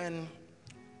when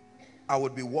I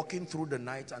would be walking through the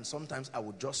night, and sometimes I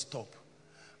would just stop,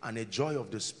 and a joy of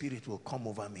the Spirit will come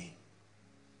over me.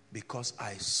 Because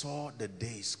I saw the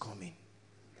days coming.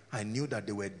 I knew that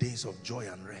there were days of joy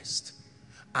and rest.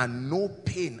 And no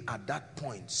pain at that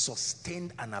point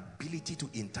sustained an ability to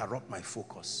interrupt my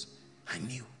focus. I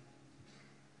knew.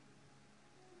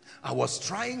 I was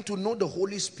trying to know the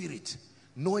Holy Spirit.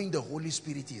 Knowing the Holy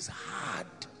Spirit is hard.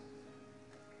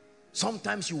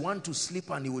 Sometimes you want to sleep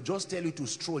and he will just tell you to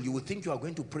stroll. You will think you are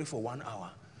going to pray for 1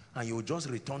 hour. And you will just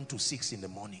return to 6 in the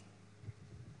morning.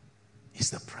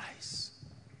 It's the price.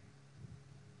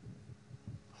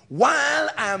 While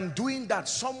I am doing that,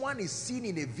 someone is seeing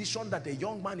in a vision that a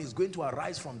young man is going to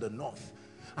arise from the north,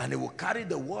 and he will carry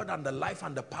the word and the life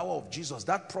and the power of Jesus.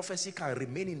 That prophecy can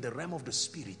remain in the realm of the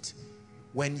Spirit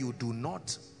when you do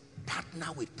not partner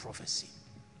with prophecy.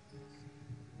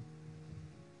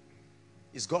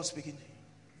 Is God speaking?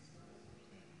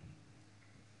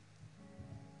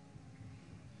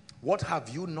 What have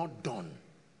you not done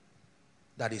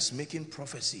that is making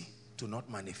prophecy to not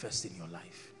manifest in your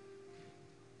life?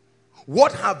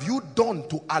 What have you done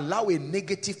to allow a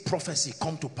negative prophecy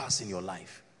come to pass in your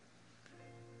life?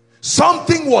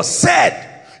 Something was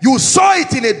said, you saw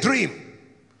it in a dream,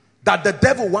 that the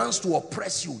devil wants to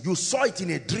oppress you. You saw it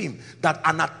in a dream that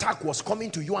an attack was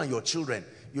coming to you and your children.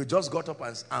 You just got up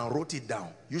and wrote it down.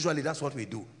 Usually that's what we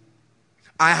do.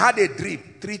 I had a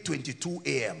dream, 3:22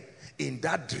 a.m. In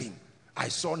that dream, I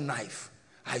saw knife.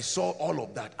 I saw all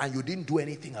of that, and you didn't do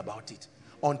anything about it.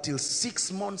 Until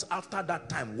 6 months after that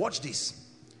time, watch this.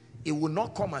 It will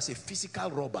not come as a physical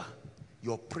robber.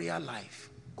 Your prayer life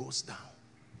goes down.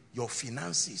 Your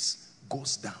finances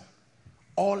goes down.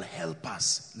 All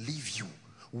helpers leave you.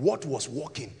 What was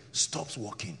working stops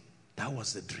working. That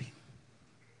was the dream.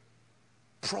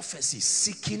 Prophecy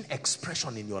seeking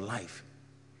expression in your life.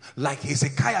 Like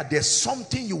Hezekiah, there's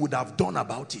something you would have done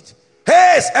about it.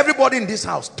 Hey, everybody in this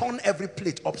house, turn every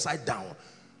plate upside down.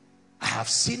 I have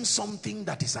seen something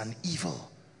that is an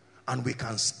evil, and we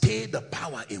can stay the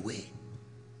power away.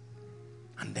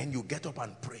 And then you get up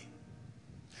and pray.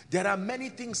 There are many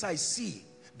things I see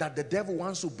that the devil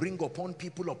wants to bring upon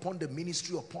people, upon the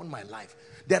ministry, upon my life.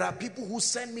 There are people who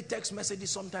send me text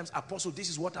messages sometimes, Apostle, this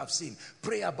is what I've seen.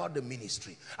 Pray about the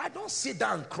ministry. I don't sit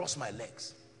down and cross my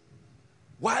legs.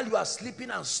 While you are sleeping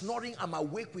and snoring, I'm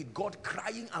awake with God,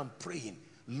 crying and praying.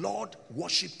 Lord,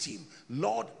 worship team.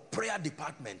 Lord, prayer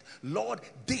department. Lord,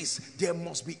 there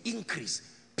must be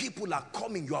increase. People are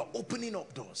coming. You are opening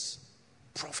up doors.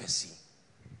 Prophecy.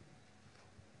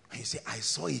 And you say, I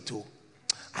saw it too.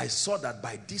 I saw that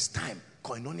by this time,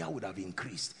 Koinonia would have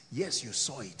increased. Yes, you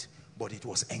saw it, but it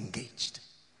was engaged.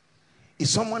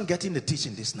 Is someone getting the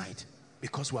teaching this night?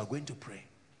 Because we are going to pray.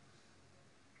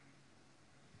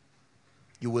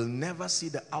 You will never see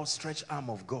the outstretched arm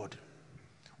of God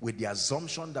with the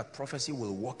assumption that prophecy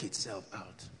will work itself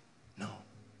out. No.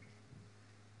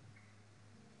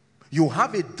 You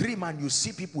have a dream and you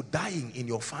see people dying in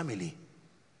your family.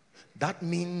 That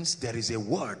means there is a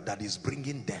word that is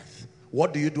bringing death.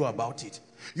 What do you do about it?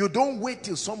 You don't wait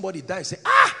till somebody dies and say,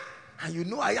 ah! And you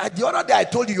know, the other day I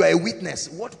told you you are a witness.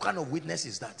 What kind of witness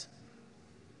is that?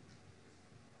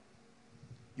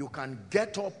 You can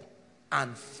get up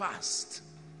and fast.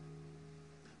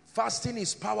 Fasting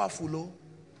is powerful. Oh.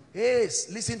 Yes,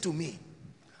 listen to me.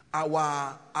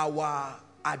 Our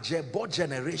Ajebo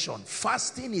generation,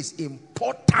 fasting is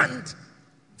important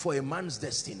for a man's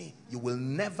destiny. You will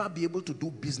never be able to do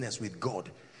business with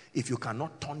God if you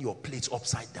cannot turn your plates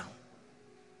upside down.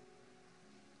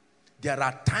 There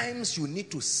are times you need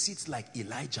to sit like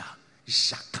Elijah.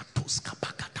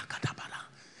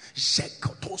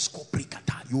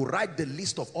 You write the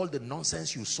list of all the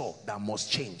nonsense you saw that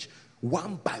must change.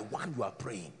 One by one you are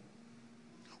praying.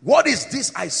 What is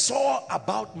this I saw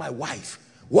about my wife?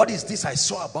 What is this I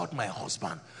saw about my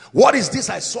husband? What is this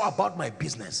I saw about my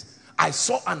business? I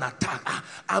saw an attack.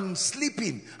 I'm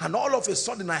sleeping and all of a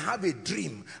sudden I have a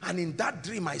dream, and in that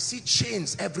dream I see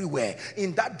chains everywhere.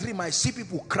 In that dream I see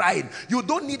people crying. You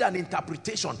don't need an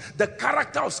interpretation. The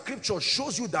character of scripture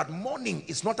shows you that mourning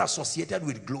is not associated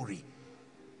with glory.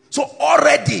 So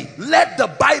already let the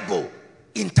Bible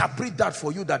interpret that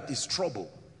for you. That is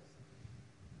trouble.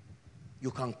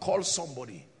 You can call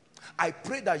somebody. I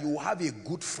pray that you will have a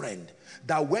good friend,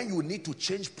 that when you need to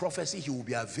change prophecy, he will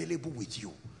be available with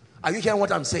you. Are you hearing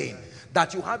what I'm saying?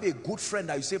 That you have a good friend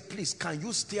that you say, please, can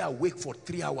you stay awake for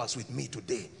 3 hours with me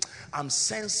today? I'm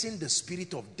sensing the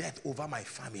spirit of death over my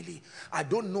family. I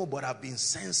don't know, but I've been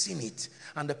sensing it.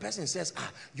 And the person says,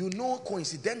 you know,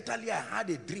 coincidentally, I had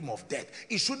a dream of death.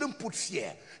 It shouldn't put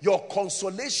fear. Your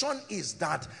consolation is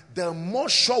that the more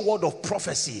sure word of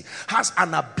prophecy has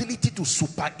an ability to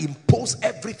superimpose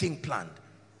everything planned.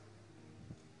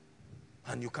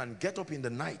 And you can get up in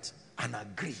the night and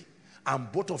agree.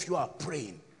 And both of you are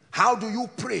praying. How do you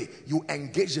pray? You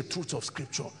engage the truth of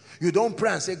scripture. You don't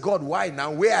pray and say, God, why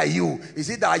now? Where are you? Is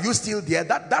it that, are you still there?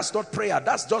 That's not prayer.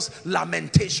 That's just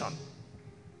lamentation.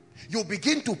 You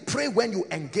begin to pray when you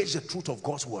engage the truth of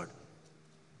God's word.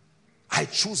 I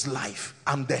choose life.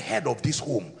 I'm the head of this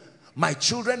home. My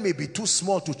children may be too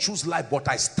small to choose life, but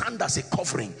I stand as a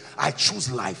covering. I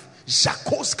choose life.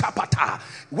 Jakos kapata.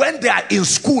 When they are in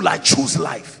school, I choose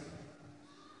life.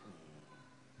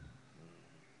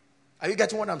 Are you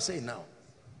getting what I'm saying now?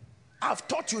 I've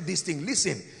taught you this thing.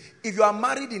 Listen, if you are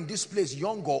married in this place,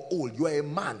 young or old, you are a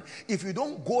man. If you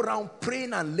don't go around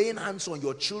praying and laying hands on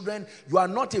your children, you are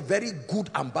not a very good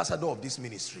ambassador of this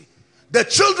ministry. The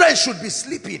children should be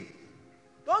sleeping.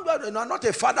 You are not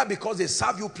a father because they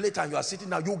serve you plate and you are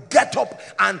sitting down. You get up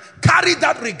and carry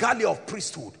that regalia of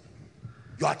priesthood.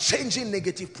 You are changing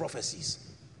negative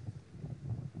prophecies.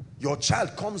 Your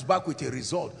child comes back with a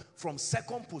result from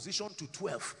 2nd position to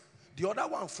 12th. The other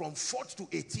one from 4th to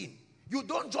 18. You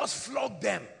don't just flog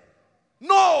them.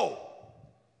 No.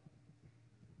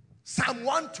 Psalm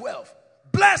 112.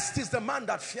 Blessed is the man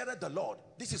that feareth the Lord.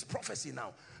 This is prophecy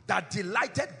now. That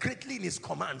delighted greatly in his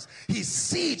commands. His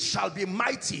seed shall be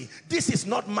mighty. This is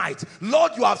not might.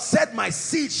 Lord, you have said my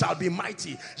seed shall be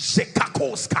mighty.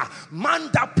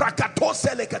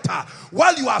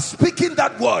 While you are speaking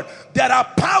that word, there are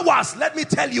powers, let me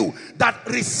tell you, that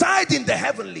reside in the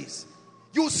heavenlies.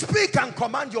 You speak and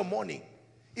command your morning.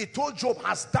 He told Job,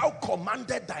 hast thou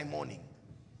commanded thy morning?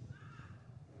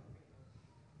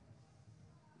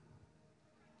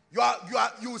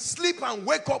 You sleep and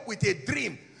wake up with a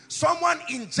dream. Someone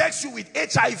injects you with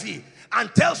HIV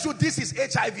and tells you this is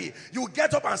HIV. You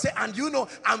get up and say, and you know,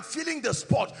 I'm feeling the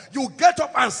spot. You get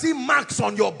up and see marks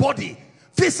on your body.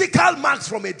 Physical marks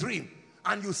from a dream.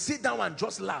 And you sit down and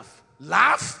just laugh.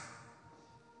 Laugh?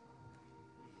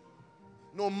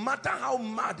 No matter how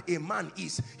mad a man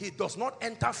is, he does not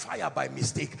enter fire by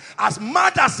mistake. As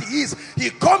mad as he is, he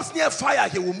comes near fire,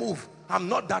 he will move. I'm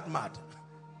not that mad.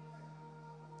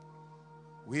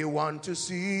 We want to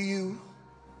see you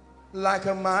like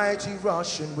a mighty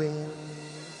rushing wind.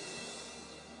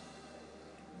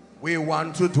 We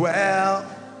want to dwell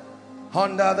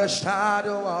under the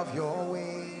shadow of your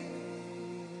wings.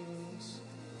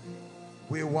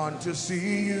 We want to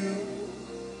see you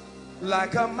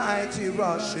like a mighty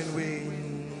rushing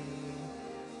wind.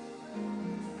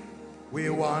 We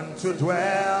want to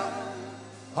dwell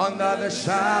under the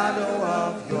shadow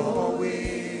of your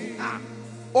wings.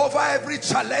 Over every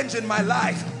challenge in my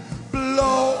life,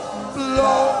 blow,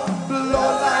 blow,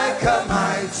 blow like a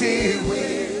mighty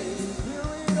wind.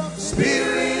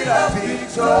 Spirit of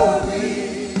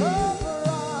victory,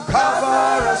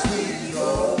 cover us with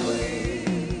your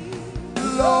wings.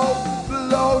 Blow,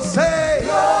 blow, say,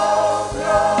 blow,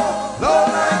 blow, blow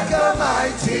like a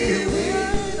mighty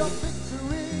wind.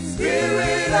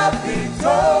 Spirit of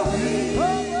victory,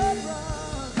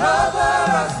 cover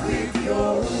us with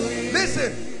your wings.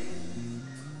 Listen,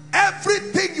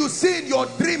 everything you see in your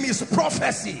dream is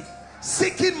prophecy,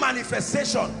 seeking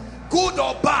manifestation, good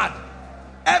or bad.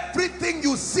 Everything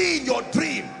you see in your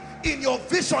dream, in your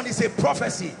vision, is a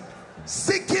prophecy,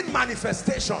 seeking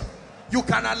manifestation. You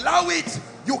can allow it,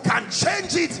 you can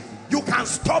change it, you can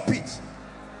stop it.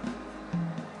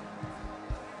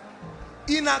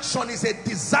 Inaction is a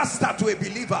disaster to a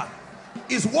believer.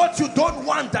 It's what you don't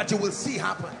want that you will see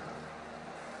happen.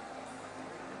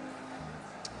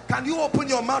 Can you open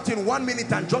your mouth in 1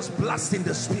 minute and just blast in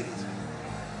the spirit?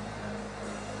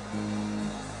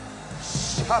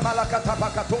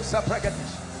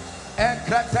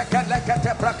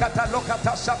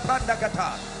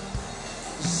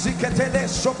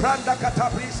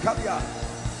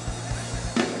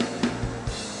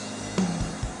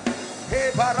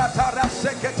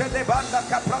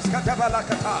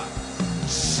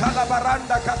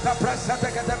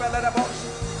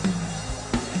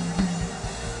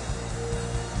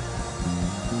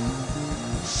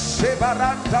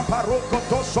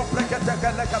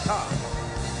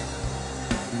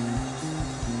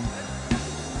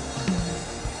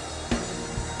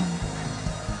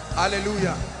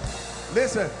 Hallelujah.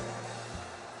 Listen.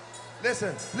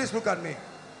 Listen. Please look at me.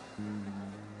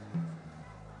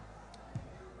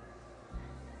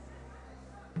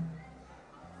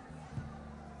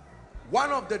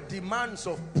 One of the demands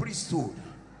of priesthood,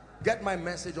 get my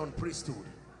message on priesthood,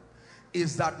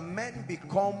 is that men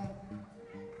become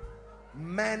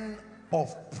men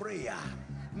of prayer.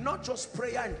 Not just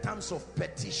prayer in terms of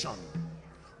petition,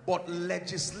 but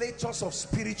legislators of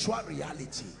spiritual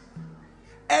reality.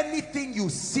 Anything you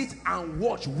sit and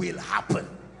watch will happen.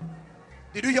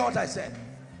 Did you hear what I said?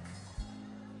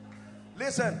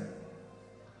 Listen.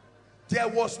 There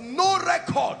was no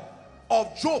record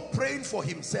of Job praying for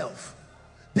himself.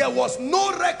 There was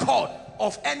no record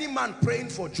of any man praying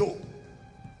for Job.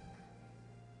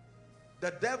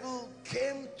 The devil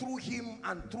came through him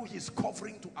and through his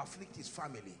covering to afflict his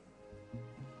family.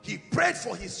 He prayed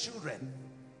for his children.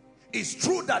 It's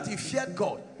true that he feared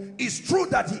God. It's true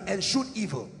that he eschewed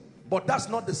evil. But that's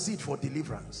not the seed for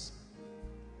deliverance.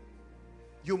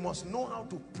 You must know how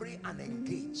to pray and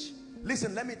engage.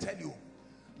 Listen, let me tell you.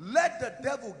 Let the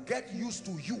devil get used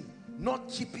to you not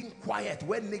keeping quiet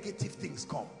when negative things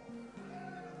come.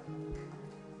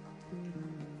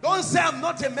 Don't say, I'm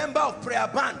not a member of prayer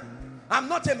band. I'm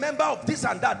not a member of this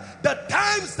and that. The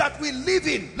times that we live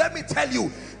in, let me tell you,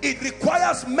 it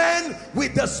requires men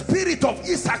with the spirit of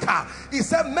Issachar. He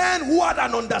said men who had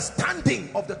an understanding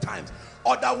of the times.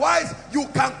 Otherwise, you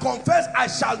can confess, I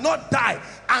shall not die,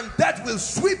 and death will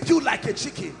sweep you like a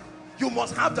chicken. You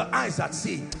must have the eyes that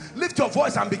see. Lift your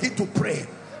voice and begin to pray.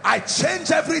 I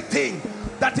change everything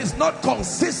that is not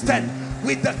consistent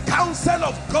with the counsel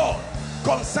of God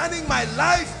concerning my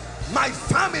life, my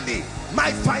family,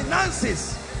 my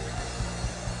finances.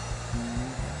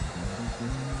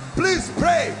 Please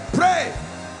pray, pray.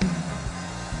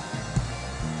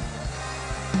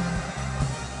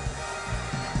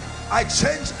 I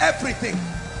change everything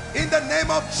in the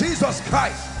name of Jesus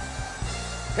Christ.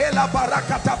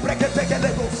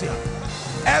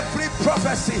 Every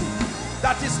prophecy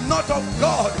that is not of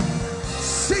God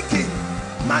seeking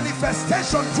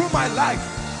manifestation through my life,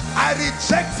 I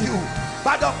reject you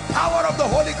by the power of the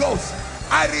Holy Ghost.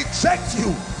 I reject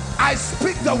you. I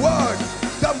speak the word,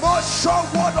 the most sure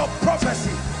word of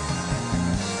prophecy.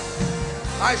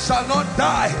 I shall not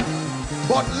die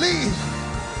but live,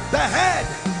 the head,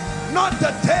 not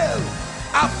the tail,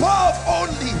 above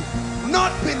only,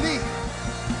 not beneath.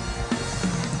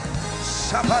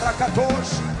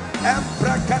 Shabarakatosh,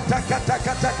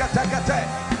 Embrakatakatakatakatakate,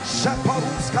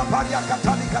 Shaparus Kaparia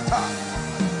Katalikata.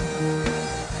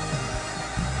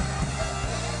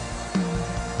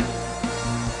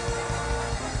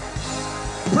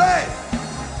 Pray.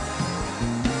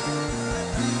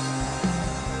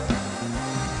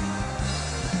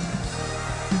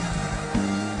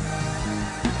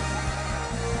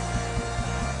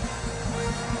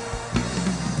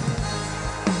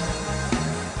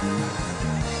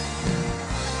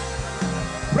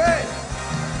 Pray.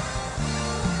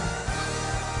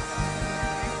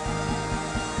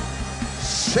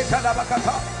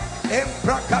 Shekalabakata,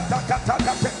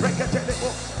 Embrakatakatakate Breketelebo.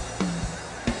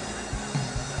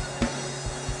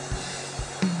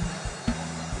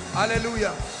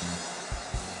 Hallelujah.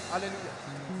 Hallelujah.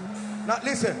 Now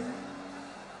listen,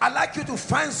 I'd like you to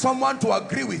find someone to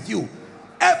agree with you.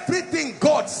 Everything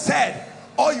God said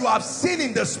or you have seen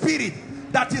in the spirit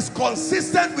that is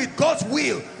consistent with God's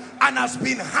will and has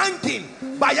been hanging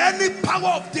by any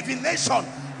power of divination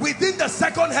within the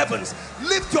second heavens,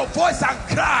 lift your voice and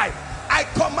cry, I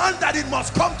command that it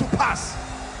must come to pass.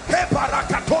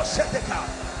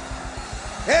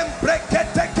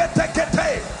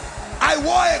 I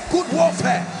war a good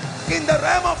warfare in the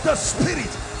realm of the spirit.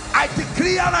 I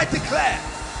decree and I declare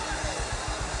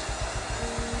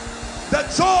the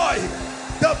joy,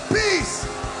 the peace,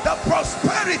 the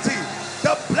prosperity,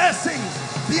 the blessings,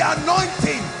 the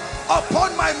anointing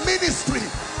upon my ministry,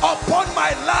 upon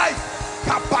my life.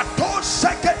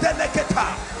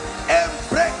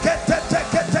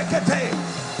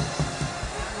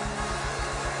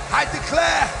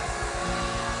 declare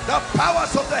the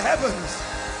powers of the heavens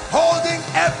holding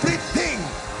everything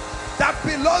that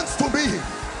belongs to me.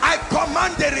 I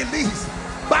command a release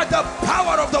by the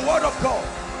power of the word of God.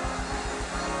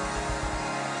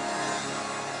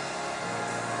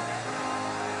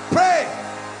 Pray.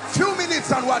 Few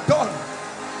minutes and we're done.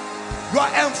 You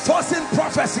are enforcing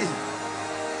prophecy.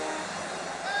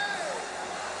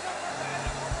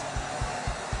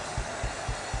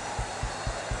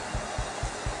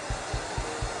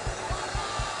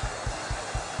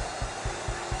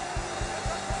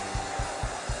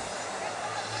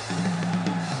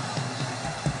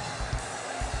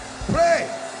 Pray.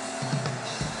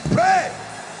 Pray.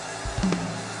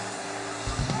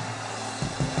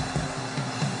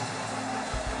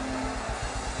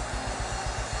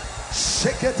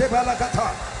 Shekete balagata.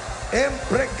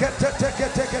 Embrekete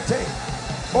tekete kete.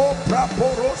 O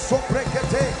praporo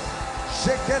soprekete.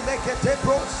 Shekelekete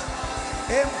bros.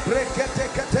 Embrekete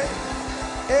kete.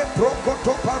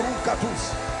 Ebrokoto parukatus.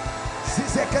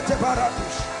 Zizekete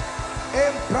baratus.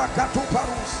 Embrakatu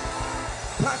parus.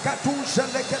 Prakatu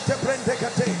shelekete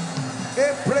brendekete.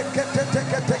 Embrekete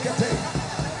tekete kete.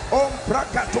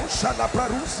 Ombrakatu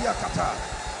shalaprarusia kata.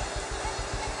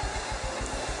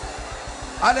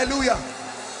 Hallelujah.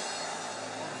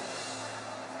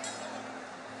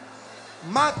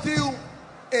 Matthew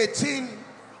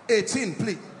 18:18,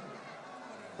 please.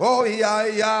 Oh yeah,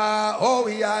 yeah, oh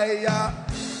yeah, yeah,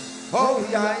 oh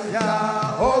yeah,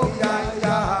 yeah, oh yeah,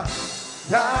 yeah,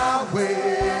 Yahweh,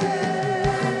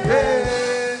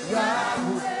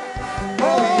 Yahweh.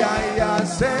 Oh yeah, yeah,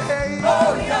 say,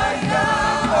 oh yeah,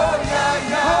 yeah, oh yeah,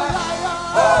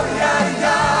 yeah, oh yeah,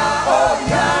 yeah, oh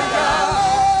yeah,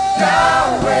 yeah,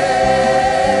 Yahweh.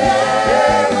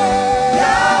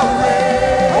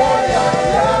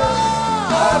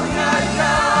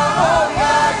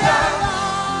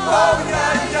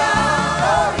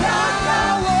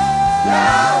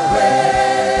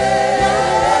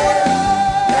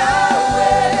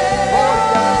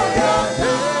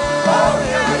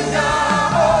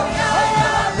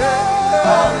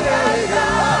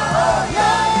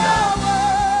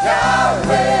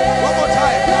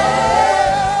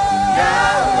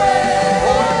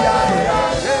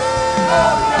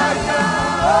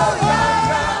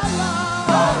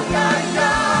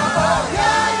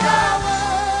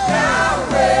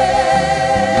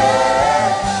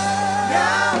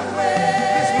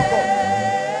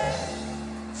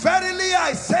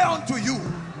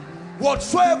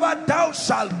 Whatsoever thou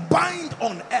shalt bind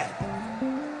on earth,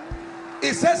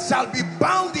 it says, shall be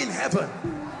bound in heaven.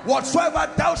 Whatsoever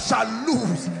thou shalt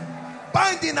loose,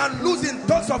 binding and loosing,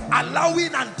 talks of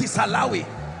allowing and disallowing.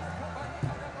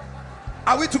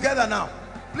 Are we together now?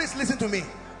 Please listen to me.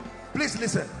 Please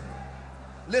listen.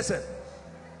 Listen.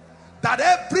 That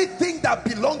everything that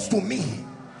belongs to me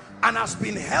and has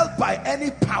been held by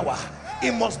any power,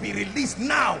 it must be released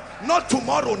now, not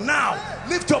tomorrow. Now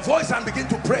lift your voice and begin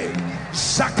to pray.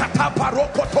 Shakata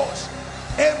parokotos,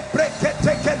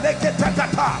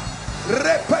 embreketekeleketata,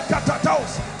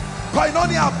 repekatatos.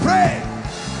 Koinonia, pray.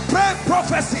 Pray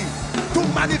prophecy to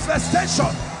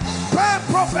manifestation. Pray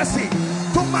prophecy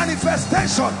to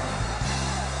manifestation.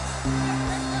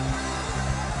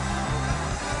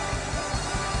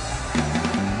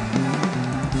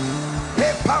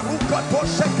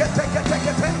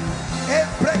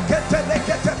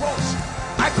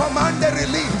 I command a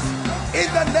release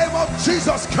in the name of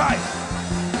Jesus Christ.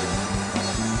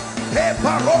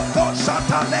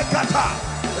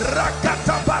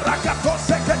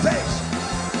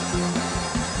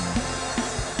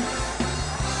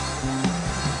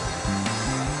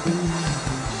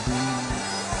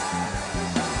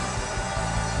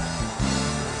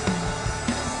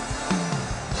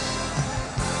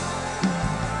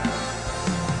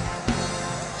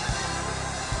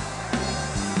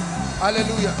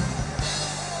 Hallelujah.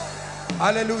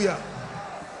 Hallelujah.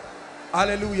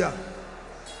 Hallelujah.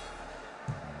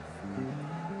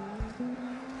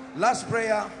 Last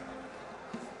prayer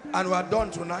and we are done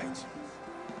tonight.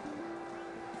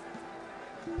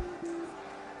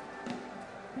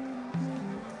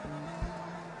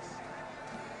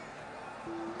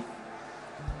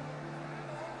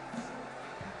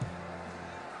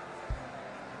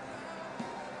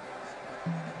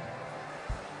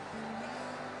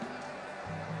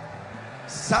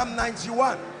 Psalm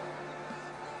 91.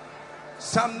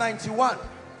 Psalm 91.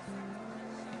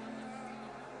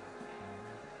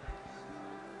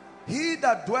 He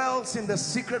that dwells in the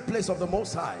secret place of the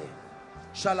Most High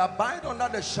shall abide under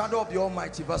the shadow of the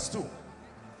Almighty. Verse 2.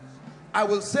 I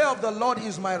will say of the Lord, He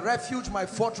is my refuge, my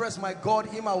fortress, my God,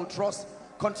 Him I will trust.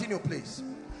 Continue, please.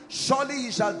 Surely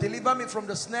he shall deliver me from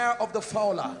the snare of the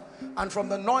fowler and from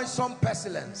the noisome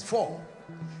pestilence. 4.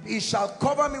 He shall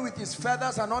cover me with his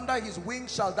feathers, and under his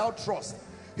wings shalt thou trust.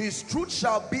 His truth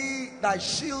shall be thy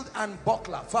shield and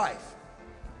buckler. 5.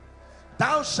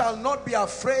 Thou shalt not be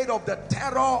afraid of the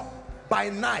terror by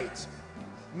night,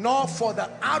 nor for the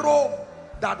arrow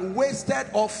that wasteth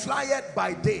or flieth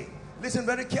by day. Listen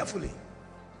very carefully.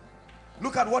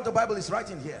 Look at what the Bible is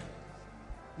writing here.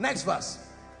 Next verse.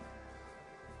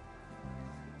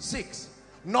 6.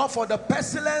 Nor for the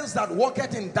pestilence that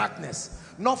walketh in darkness,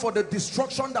 nor for the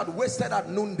destruction that wasteth at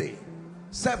noonday.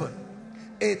 7.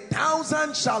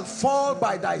 1,000 shall fall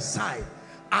by thy side,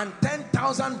 and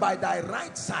 10,000 by thy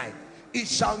right side. It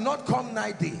shall not come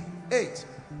nigh thee. 8.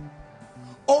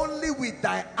 Only with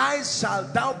thy eyes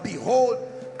shalt thou behold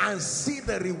and see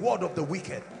the reward of the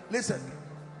wicked. Listen.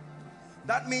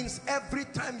 That means every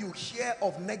time you hear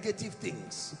of negative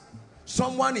things,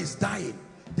 someone is dying,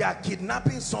 they are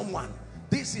kidnapping someone,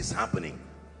 this is happening,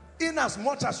 in as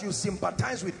much as you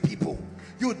sympathize with people,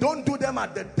 you don't do them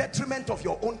at the detriment of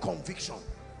your own conviction.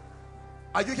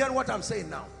 Are you hearing what I'm saying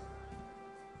now?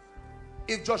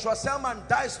 If Joshua Selman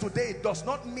dies today, it does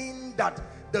not mean that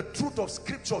the truth of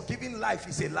scripture giving life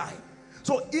is a lie.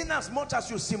 So in as much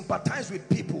as you sympathize with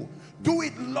people, do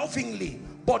it lovingly,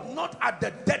 but not at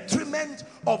the detriment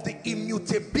of the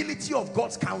immutability of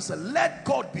God's counsel. Let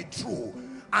God be true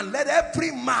and let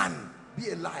every man be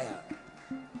a liar.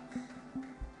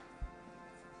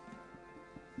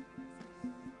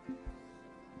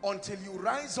 Until you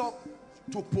rise up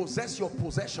to possess your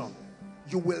possession,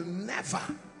 you will never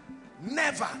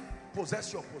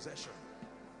possess your possession.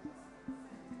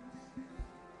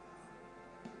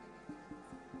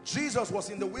 Jesus was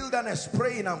in the wilderness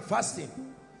praying and fasting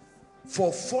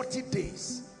for 40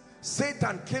 days.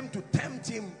 Satan came to tempt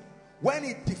him. When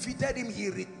he defeated him, he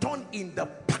returned in the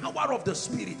power of the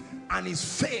Spirit, and his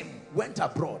fame went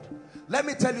abroad. Let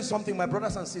me tell you something, my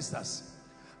brothers and sisters.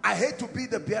 I hate to be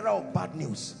the bearer of bad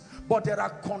news, but there are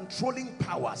controlling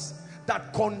powers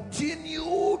that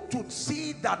continue to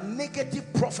see that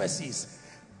negative prophecies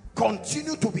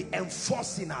continue to be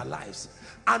enforced in our lives.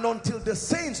 And until the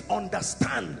saints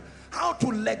understand how to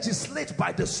legislate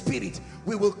by the Spirit,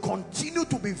 we will continue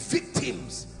to be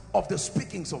victims of the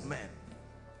speakings of men.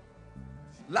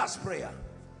 Last prayer.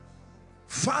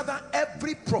 Father,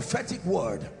 every prophetic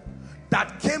word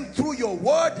that came through your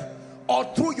word or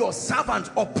through your servant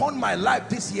upon my life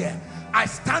this year, I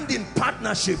stand in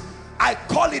partnership. I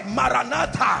call it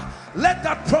Maranatha. Let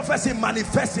that prophecy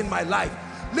manifest in my life.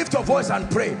 Lift your voice and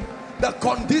pray. The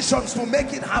conditions to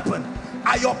make it happen.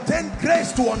 I obtain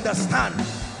grace to understand.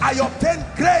 I obtain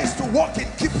grace to walk in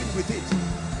keeping with it.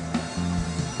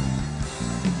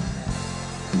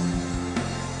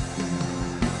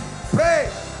 Pray.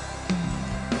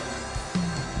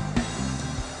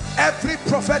 Every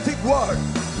prophetic word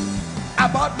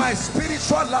about my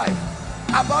spiritual life,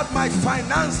 about my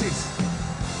finances,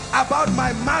 about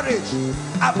my marriage,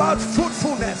 about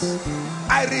fruitfulness,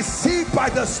 I receive by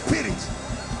the Spirit.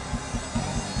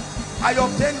 I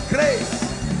obtain grace.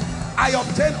 I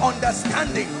obtain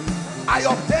understanding. I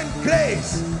obtain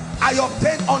grace. I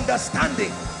obtain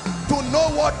understanding to know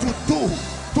what to do,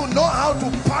 to know how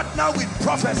to partner with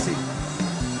prophecy.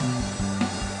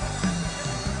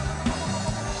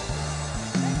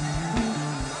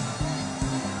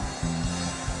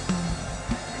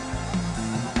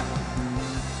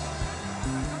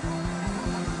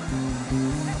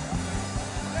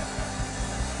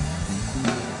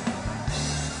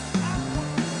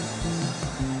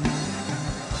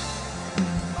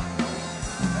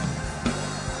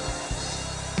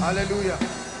 Hallelujah.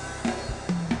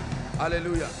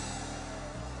 Hallelujah.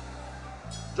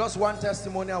 Just one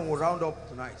testimony and we'll round up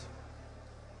tonight.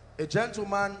 A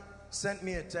gentleman sent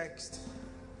me a text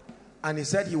and he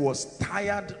said he was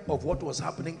tired of what was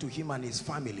happening to him and his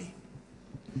family.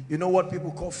 You know what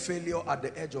people call failure at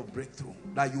the edge of breakthrough?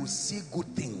 That you see good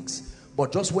things,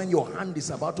 but just when your hand is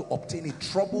about to obtain it,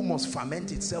 trouble must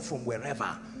ferment itself from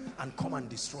wherever and come and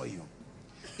destroy you.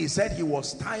 He said he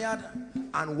was tired,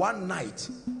 and one night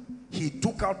he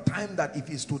took out time that if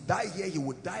he's to die here, he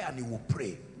would die and he would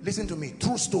pray. Listen to me,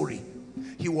 true story.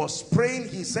 He was praying.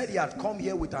 He said he had come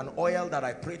here with an oil that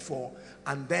I prayed for,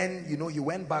 and then, you know, he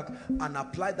went back and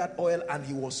applied that oil, and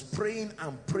he was praying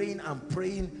and praying and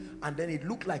praying, and then it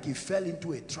looked like he fell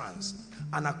into a trance.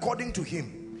 And according to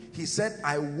him, he said,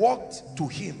 I walked to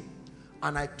him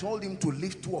and I told him to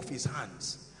lift two of his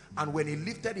hands. And when he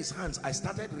lifted his hands, I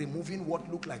started removing what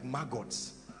looked like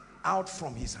maggots out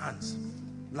from his hands.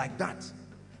 Like that.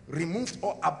 Removed,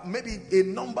 or maybe a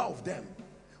number of them.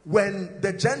 When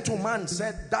the gentleman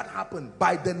said that happened,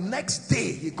 by the next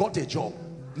day he got a job.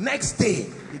 Next day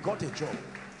he got a job.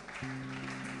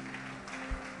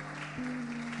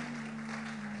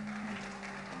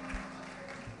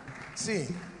 See,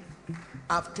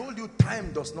 I've told you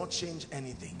time does not change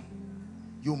anything.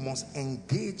 You must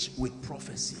engage with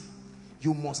prophecy.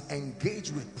 You must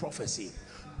engage with prophecy.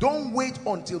 Don't wait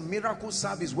until miracle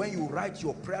service when you write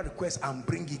your prayer request and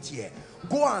bring it here.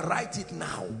 Go and write it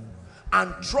now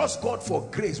and trust God for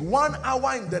grace. 1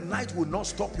 hour in the night will not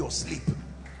stop your sleep.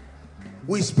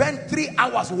 We spend 3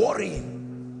 hours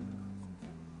worrying.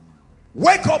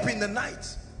 Wake up in the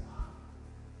night.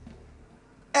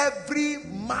 Every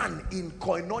man in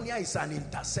Koinonia is an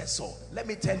intercessor. Let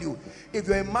me tell you, if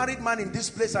you're a married man in this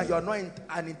place and you are not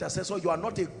an intercessor, you are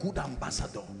not a good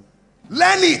ambassador.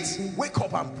 Learn it. Wake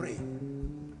up and pray.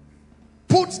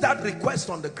 Put that request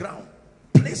on the ground.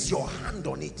 Place your hand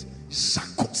on it.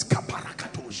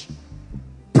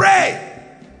 Pray.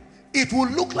 It will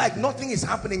look like nothing is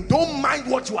happening. Don't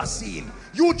mind what you are seeing.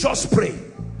 You just pray.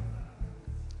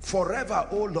 Forever,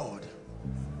 oh Lord,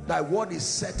 thy word is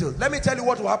settled. Let me tell you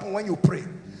what will happen when you pray.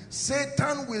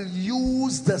 Satan will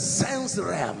use the sense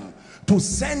realm to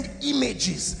send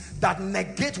images that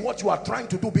negate what you are trying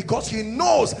to do, because he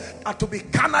knows that to be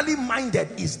carnally minded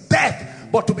is death,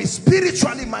 but to be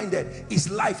spiritually minded is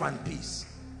life and peace.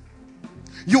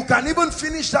 You can even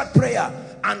finish that prayer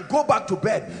and go back to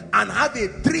bed and have a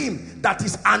dream that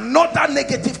is another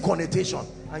negative connotation,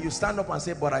 and you stand up and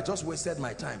say, but I just wasted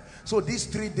my time. So these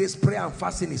 3 days prayer and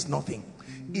fasting is nothing.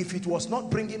 If it was not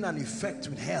bringing an effect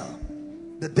with hell,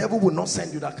 the devil will not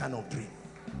send you that kind of dream.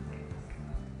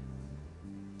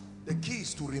 The key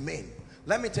is to remain.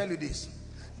 Let me tell you this.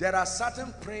 There are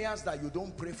certain prayers that you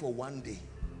don't pray for one day.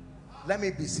 Let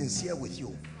me be sincere with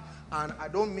you. And I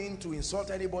don't mean to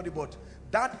insult anybody, but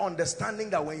that understanding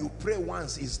that when you pray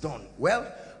once is done. Well,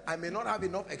 I may not have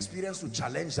enough experience to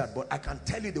challenge that, but I can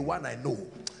tell you the one I know.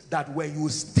 That when you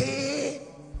stay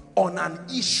on an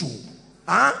issue,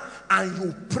 and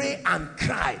you pray and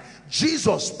cry.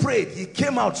 Jesus prayed. He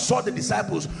came out, saw the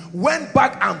disciples, went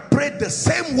back and prayed the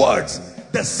same words,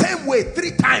 the same way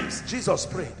 3 times. Jesus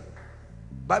prayed.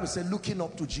 Bible said, looking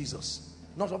up to Jesus,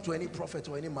 not up to any prophet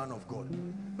or any man of God.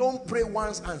 Don't pray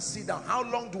once and sit down. How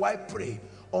long do I pray?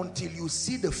 Until you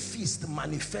see the feast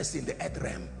manifest in the earth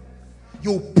realm.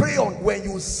 You pray on when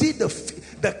you see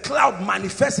the cloud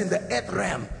manifest in the earth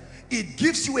realm. It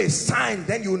gives you a sign,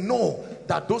 then you know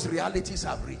that those realities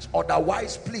have reached.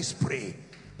 Otherwise, please pray.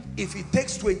 If it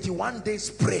takes 21 days,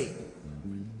 pray.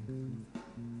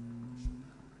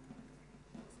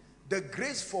 The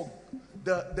grace for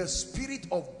the spirit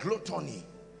of gluttony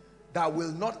that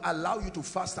will not allow you to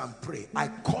fast and pray, I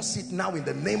curse it now in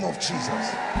the name of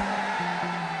Jesus.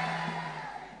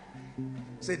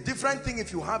 It's a different thing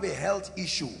if you have a health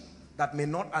issue that may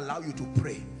not allow you to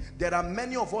pray. There are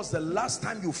many of us, the last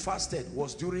time you fasted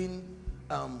was during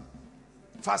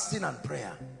fasting and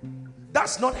prayer.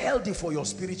 That's not healthy for your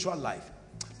spiritual life.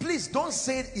 Please don't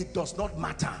say it does not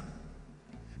matter.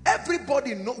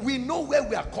 Everybody we know where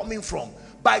we are coming from.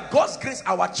 By God's grace,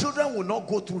 our children will not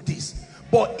go through this.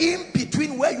 But in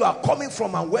between where you are coming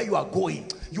from and where you are going,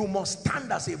 you must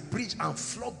stand as a bridge and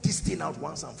flog this thing out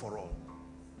once and for all.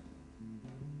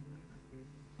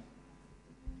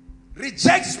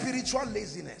 Reject spiritual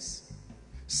laziness.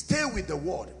 Stay with the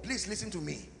word. Please listen to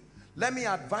me. Let me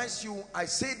advise you. I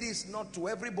say this not to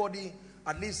everybody.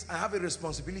 At least I have a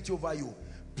responsibility over you.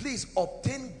 Please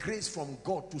obtain grace from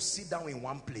God to sit down in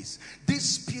one place. This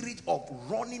spirit of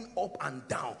running up and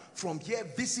down, from here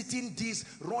visiting this,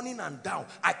 running and down,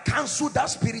 I cancel that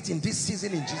spirit in this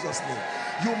season in Jesus' name.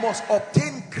 You must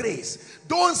obtain grace.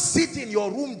 Don't sit in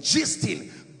your room gisting,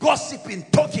 gossiping,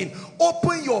 talking.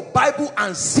 Open your Bible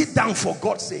and sit down for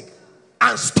God's sake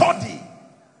and study.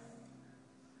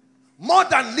 More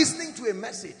than listening to a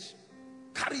message,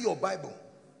 carry your Bible,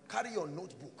 carry your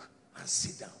notebook and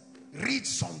sit down. Read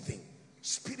something.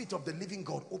 Spirit of the living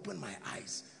God, open my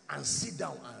eyes and sit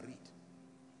down and read.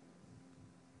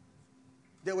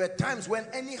 There were times when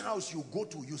any house you go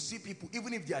to, you see people,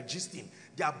 even if they are gisting,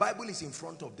 their Bible is in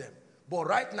front of them. But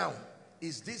right now,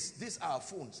 these are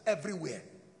phones everywhere.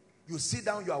 You sit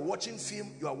down, you are watching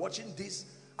film, you are watching this.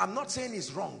 I'm not saying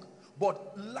it's wrong,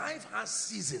 but life has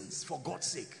seasons, for God's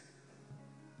sake.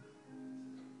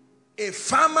 A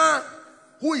farmer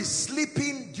who is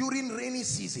sleeping during rainy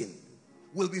season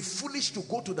will be foolish to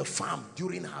go to the farm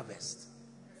during harvest.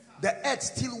 The earth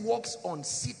still works on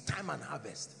seed time and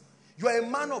harvest. You are a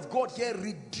man of God here.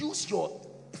 Reduce your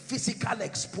physical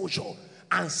exposure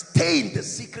and stay in the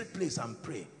secret place and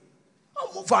pray.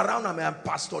 Don't move around. I'm a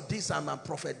pastor this, I'm a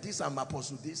prophet this, I'm a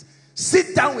apostle this.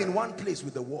 Sit down in one place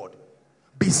with the word.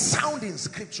 Be sound in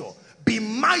scripture. Be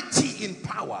mighty in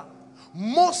power.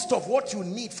 Most of what you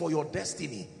need for your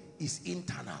destiny is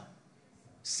internal.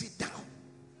 Sit down.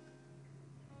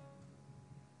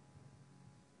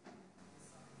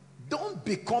 Don't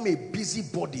become a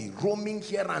busybody roaming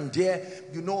here and there.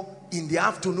 You know, in the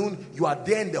afternoon, you are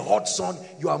there in the hot sun.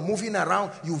 You are moving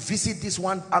around. You visit this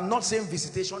one. I'm not saying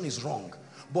visitation is wrong,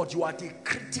 but you are at a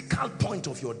critical point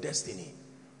of your destiny.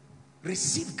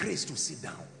 Receive grace to sit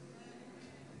down.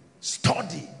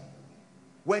 Study.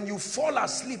 When you fall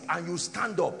asleep and you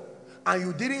stand up and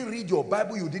you didn't read your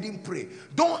Bible, you didn't pray,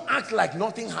 don't act like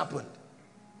nothing happened.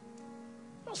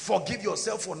 Don't forgive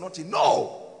yourself for nothing.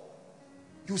 No.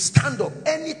 You stand up.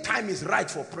 Any time is right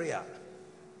for prayer.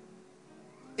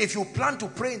 If you plan to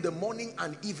pray in the morning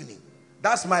and evening,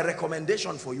 that's my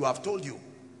recommendation for you. I've told you.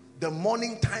 The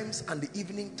morning times and the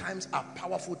evening times are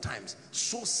powerful times.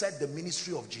 So said the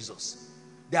ministry of Jesus.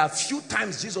 There are few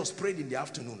times Jesus prayed in the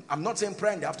afternoon. I'm not saying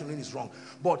prayer in the afternoon is wrong,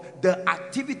 but the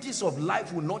activities of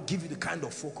life will not give you the kind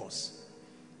of focus.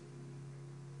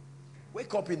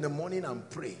 Wake up in the morning and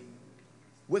pray.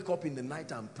 Wake up in the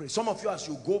night and pray. Some of you, as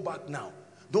you go back now,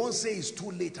 don't say it's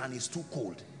too late and it's too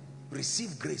cold.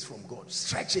 Receive grace from God.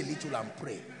 Stretch a little and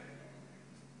pray.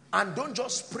 And don't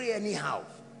just pray anyhow.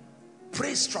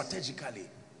 Pray strategically.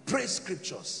 Pray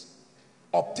scriptures.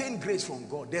 Obtain grace from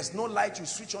God. There's no light, you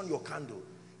switch on your candle.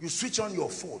 You switch on your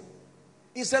phone.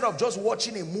 Instead of just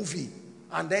watching a movie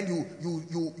and then you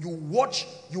watch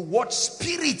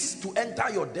spirits to enter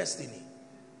your destiny.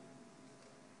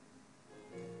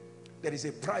 There is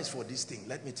a price for this thing.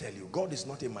 Let me tell you, God is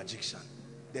not a magician.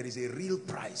 There is a real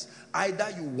price. Either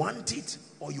you want it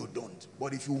or you don't.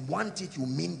 But if you want it, you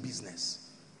mean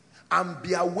business. And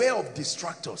be aware of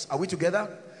distractors. Are we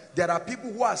together? There are people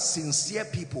who are sincere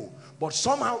people, but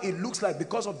somehow it looks like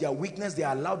because of their weakness, they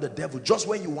allow the devil. Just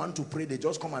when you want to pray, they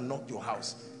just come and knock your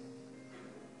house.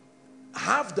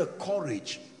 Have the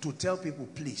courage to tell people,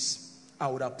 please, I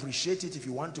would appreciate it if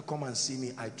you want to come and see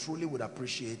me. I truly would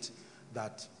appreciate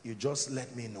that you just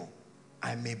let me know.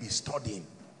 I may be studying.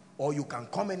 Or you can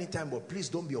come anytime, but please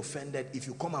don't be offended if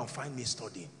you come and find me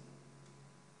studying.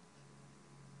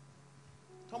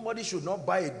 Somebody should not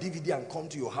buy a DVD and come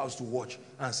to your house to watch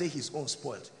and say his own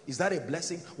spoiled. Is that a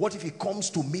blessing? What if he comes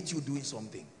to meet you doing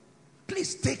something?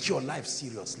 Please take your life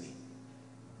seriously.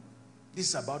 This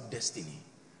is about destiny.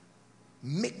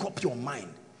 Make up your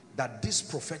mind that this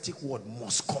prophetic word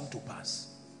must come to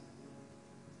pass.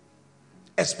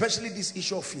 Especially this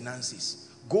issue of finances.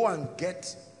 Go and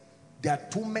get, there are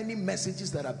too many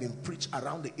messages that have been preached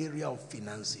around the area of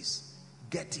finances.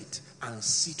 Get it and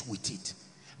sit with it.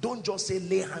 Don't just say,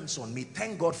 lay hands on me.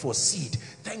 Thank God for seed.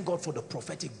 Thank God for the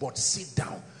prophetic. But sit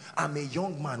down. I'm a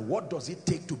young man. What does it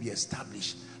take to be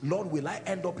established? Lord, will I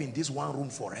end up in this one room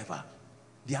forever?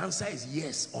 The answer is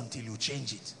yes, until you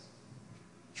change it.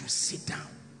 You sit down.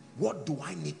 What do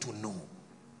I need to know?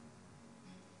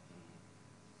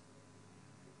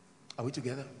 Are we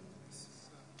together?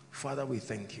 Father, we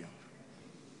thank you.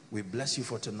 We bless you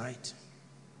for tonight.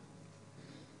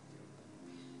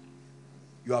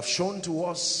 You have shown to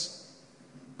us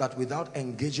that without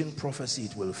engaging prophecy,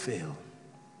 it will fail.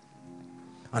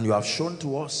 And you have shown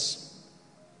to us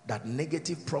that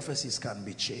negative prophecies can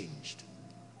be changed.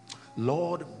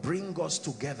 Lord, bring us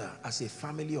together as a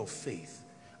family of faith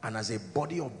and as a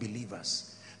body of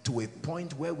believers to a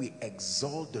point where we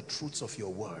exalt the truths of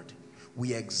your word.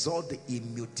 We exalt the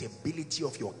immutability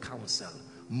of your counsel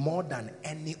more than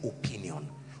any opinion.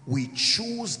 We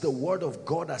choose the word of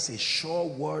God as a sure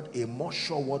word, a more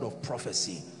sure word of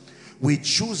prophecy. We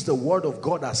choose the word of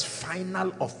God as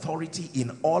final authority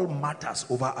in all matters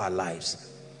over our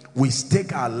lives. We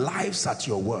stake our lives at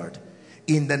your word.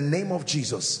 In the name of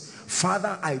Jesus,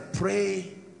 Father, I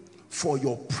pray for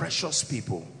your precious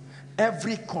people.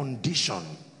 Every condition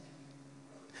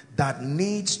that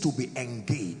needs to be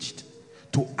engaged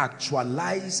to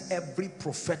actualize every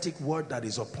prophetic word that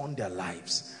is upon their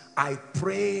lives, I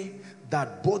pray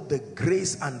that both the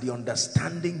grace and the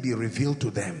understanding be revealed to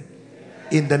them.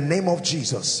 In the name of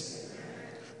Jesus,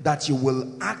 that you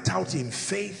will act out in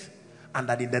faith, and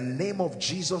that in the name of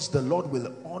Jesus, the Lord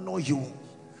will honor you,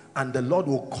 and the Lord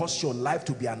will cause your life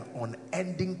to be an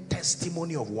unending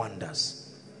testimony of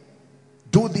wonders.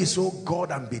 Do this, oh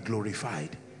God, and be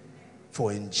glorified.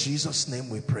 For in Jesus' name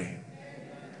we pray.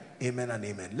 Amen and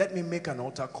amen. Let me make an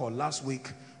altar call. Last week,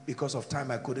 because of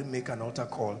time, I couldn't make an altar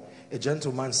call. A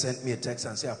gentleman sent me a text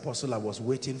and said, Apostle, I was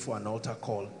waiting for an altar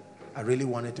call. I really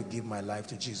wanted to give my life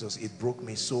to Jesus. It broke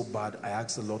me so bad. I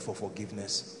asked the Lord for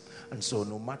forgiveness. And so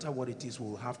no matter what it is,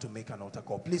 we'll have to make an altar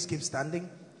call. Please keep standing.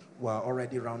 We're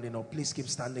already rounding up. Please keep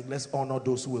standing. Let's honor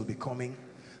those who will be coming.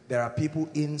 There are people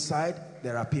inside.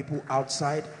 There are people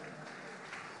outside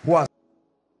who are.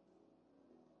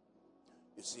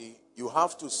 You see, you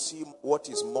have to see what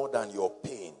is more than your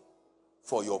pain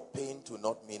for your pain to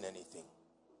not mean anything.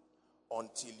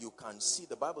 Until you can see,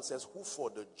 the Bible says, who for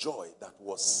the joy that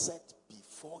was set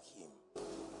before him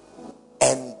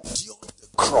endured the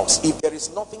cross. If there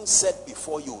is nothing set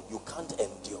before you, you can't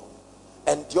endure.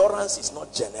 Endurance is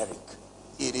not generic.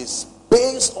 It is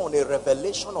based on a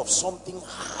revelation of something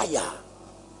higher.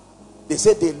 They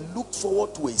said they looked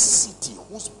forward to a city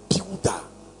whose builder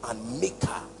and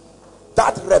maker.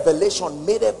 That revelation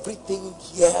made everything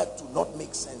here to not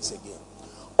make sense again.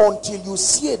 Until you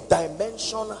see a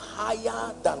dimension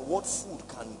higher than what food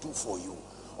can do for you.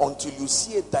 Until you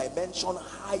see a dimension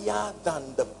higher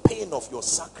than the pain of your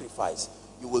sacrifice,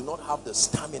 you will not have the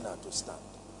stamina to stand.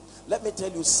 Let me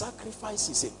tell you, sacrifice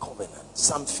is a covenant.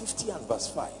 Psalm 50 and verse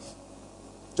 5.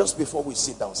 Just before we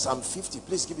sit down, Psalm 50,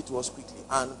 please give it to us quickly,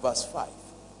 and verse 5.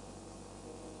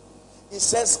 It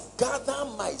says, gather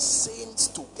my saints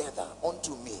together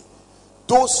unto me,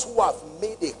 those who have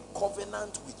made a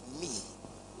covenant with me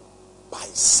by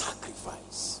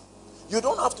sacrifice. You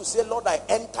don't have to say, Lord, I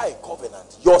enter a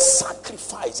covenant. Your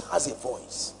sacrifice has a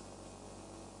voice.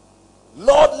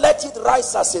 Lord, let it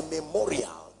rise as a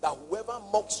memorial that whoever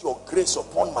mocks your grace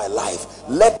upon my life,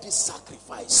 let this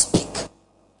sacrifice speak.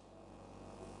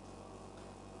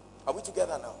 Are we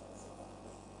together now?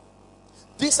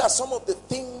 These are some of the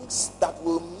things that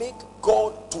will make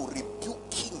God to rebuke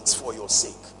kings for your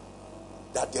sake.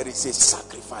 That there is a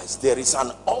sacrifice. There is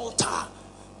an altar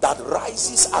that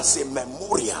rises as a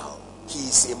memorial. He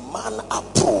is a man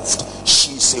approved.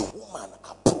 She is a woman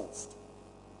approved.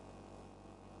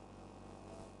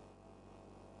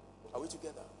 Are we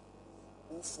together?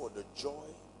 Who for the joy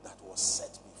that was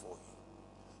set before him.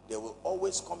 There will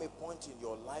always come a point in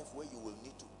your life where you will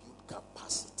need to build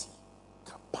capacity.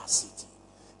 Capacity.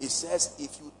 It says,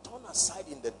 if you turn aside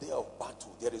in the day of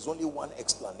battle, there is only one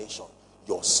explanation: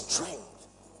 your strength.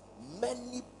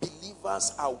 Many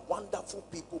believers are wonderful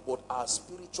people, but our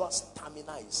spiritual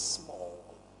stamina is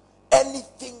small.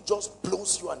 Anything just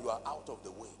blows you and you are out of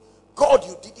the way. God,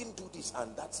 you didn't do this,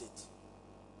 and that's it.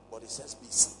 But it says, be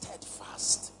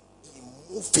steadfast,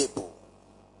 immovable.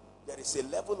 There is a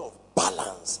level of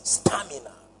balance,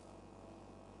 stamina.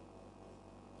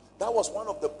 That was one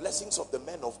of the blessings of the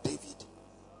men of David.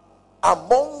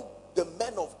 Among the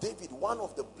men of David, one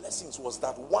of the blessings was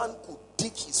that one could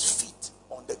dig his feet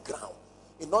on the ground.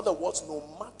 In other words, no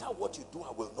matter what you do,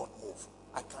 I will not move.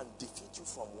 I can defeat you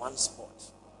from one spot.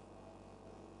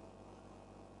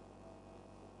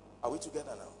 Are we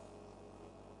together now?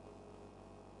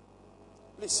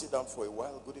 Please sit down for a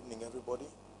while. Good evening, everybody.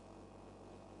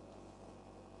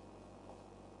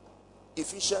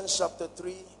 Ephesians chapter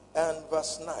 3 and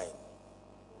verse 9.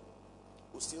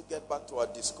 We'll still get back to our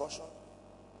discussion.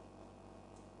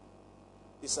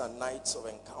 These are nights of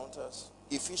encounters.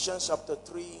 Ephesians chapter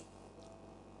 3.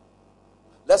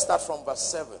 Let's start from verse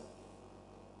 7.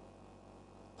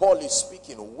 Paul is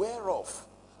speaking, whereof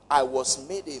I was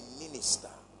made a minister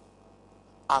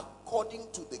according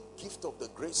to the gift of the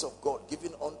grace of God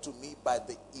given unto me by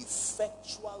the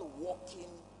effectual working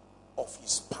of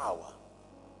his power.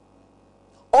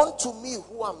 Unto me,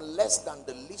 who am less than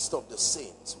the least of the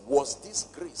saints, was this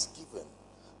grace given,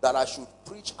 that I should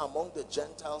preach among the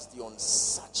Gentiles the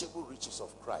unsearchable riches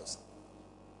of Christ.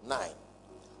 9.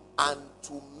 And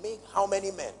to make how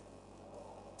many men?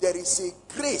 There is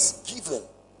a grace given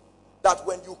that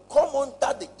when you come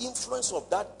under the influence of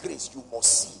that grace, you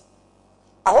must see.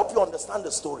 I hope you understand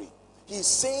the story. He's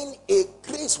saying a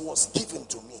grace was given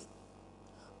to me,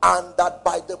 and that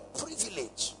by the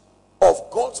privilege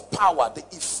of God's power, the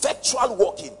effectual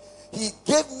working, he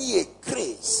gave me a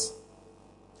grace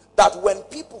that when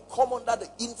people come under the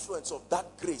influence of that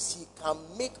grace, he can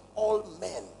make all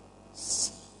men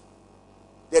see.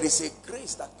 There is a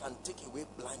grace that can take away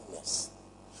blindness,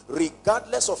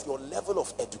 regardless of your level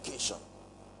of education.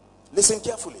 Listen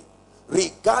carefully.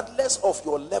 Regardless of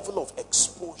your level of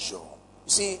exposure. You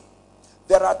see,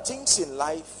 there are things in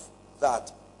life that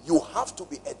you have to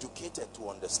be educated to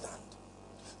understand.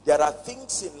 There are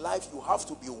things in life you have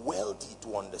to be wealthy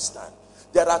to understand.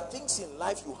 There are things in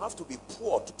life you have to be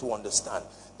poor to understand.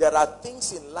 There are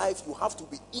things in life you have to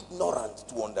be ignorant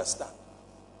to understand.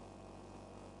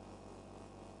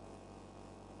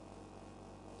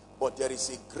 But there is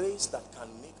a grace that can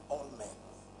make all men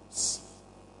see.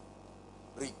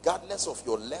 Regardless of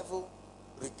your level,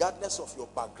 regardless of your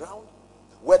background,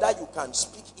 whether you can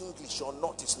speak English or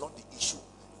not is not the issue.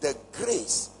 the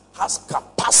grace has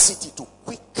capacity to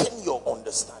quicken your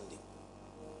understanding.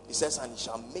 He says, and he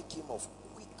shall make him of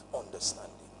quick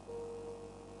understanding.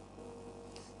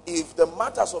 If the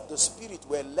matters of the spirit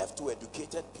were left to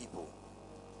educated people,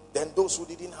 then those who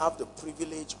didn't have the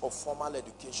privilege of formal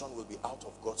education will be out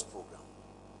of God's program.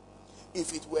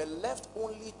 If it were left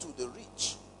only to the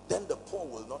rich, then the poor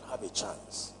will not have a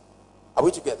chance. Are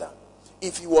we together?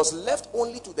 If it was left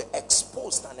only to the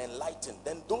exposed and enlightened,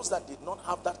 then those that did not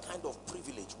have that kind of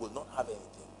privilege will not have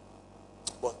anything.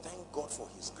 But thank God for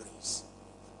his grace,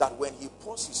 that when he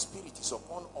pours his spirit is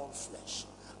upon all flesh,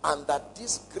 and that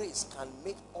this grace can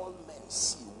make all men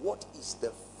see what is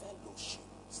the fellowship.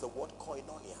 It's the word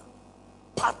koinonia.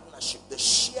 Partnership, the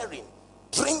sharing,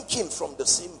 drinking from the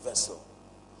same vessel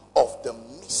of the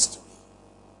mystery.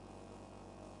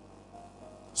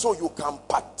 So you can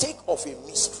partake of a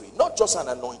mystery, not just an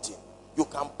anointing. You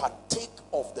can partake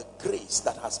of the grace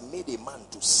that has made a man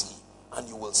to see, and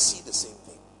you will see the same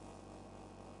thing.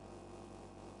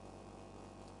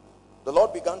 The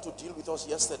Lord began to deal with us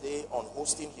yesterday on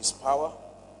hosting his power.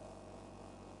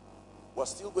 We're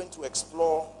still going to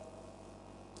explore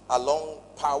along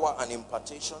power and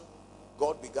impartation.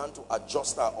 God began to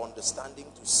adjust our understanding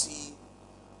to see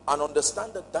and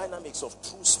understand the dynamics of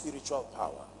true spiritual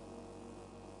power.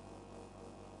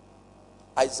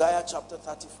 Isaiah chapter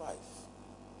 35.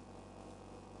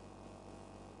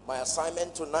 My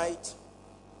assignment tonight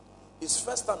is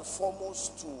first and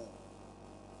foremost to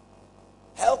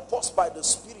help us by the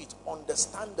Spirit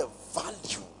understand the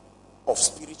value of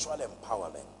spiritual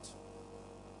empowerment.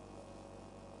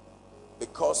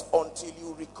 Because until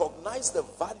you recognize the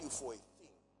value for a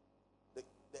thing,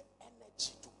 the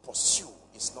energy to pursue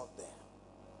is not there.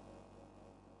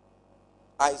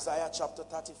 Isaiah chapter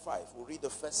 35, we'll read the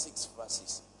first 6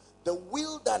 verses. The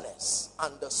wilderness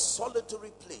and the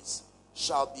solitary place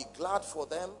shall be glad for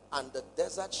them, and the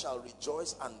desert shall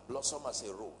rejoice and blossom as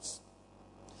a rose.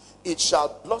 It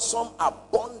shall blossom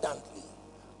abundantly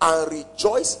and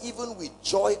rejoice even with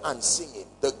joy and singing.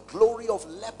 The glory of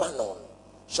Lebanon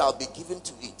shall be given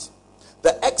to it.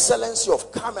 The excellency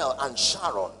of Carmel and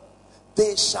Sharon.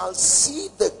 They shall see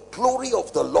the glory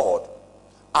of the Lord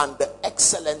and the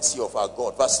excellency of our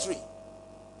God. Verse 3.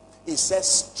 It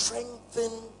says,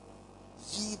 strengthen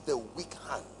ye the weak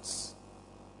hands.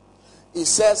 It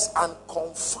says, and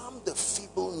confirm the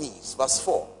feeble knees. Verse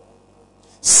 4.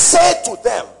 Say to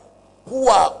them who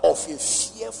are of a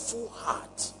fearful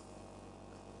heart,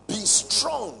 be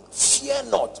strong, fear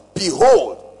not.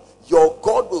 Behold, your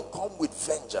God will come with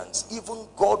vengeance, even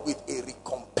God with a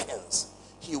recompense.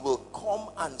 He will come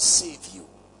and save you.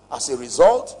 As a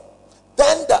result,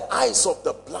 then the eyes of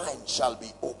the blind shall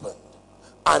be opened,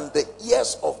 and the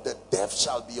ears of the deaf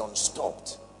shall be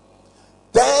unstopped.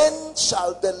 Then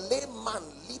shall the lame man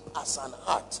leap as an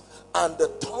hart, and the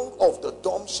tongue of the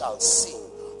dumb shall sing.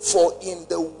 For in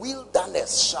the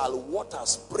wilderness shall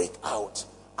waters break out,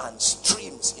 and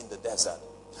streams in the desert.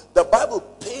 The Bible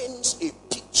paints a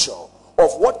picture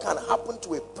of what can happen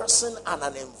to a person and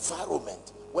an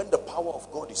environment when the power of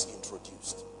God is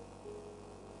introduced.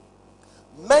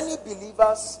 Many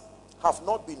believers have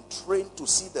not been trained to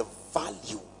see the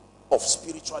value of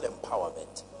spiritual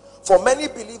empowerment. For many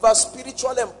believers,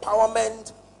 spiritual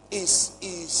empowerment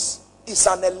is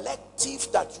an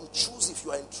elective that you choose if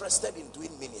you are interested in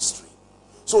doing ministry.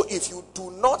 So if you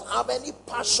do not have any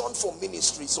passion for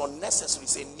ministry, it's unnecessary,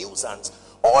 it's a nuisance.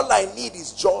 All I need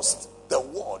is just the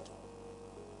word.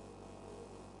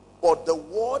 But the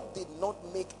word did not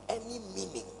make any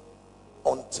meaning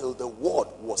until the word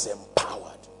was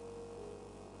empowered.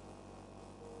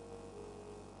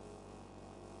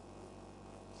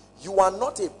 You are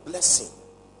not a blessing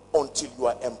until you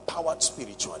are empowered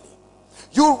spiritually.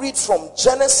 You read from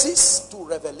Genesis to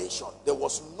Revelation, there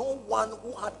was no one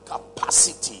who had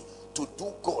capacity to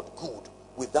do God good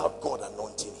without God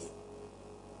anointing him.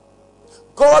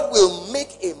 God will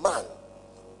make a man,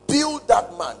 build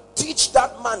that man, teach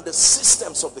that man the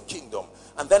systems of the kingdom,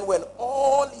 and then when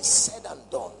all is said and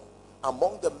done,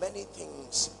 among the many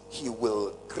things, he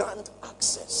will grant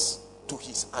access to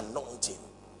his anointing.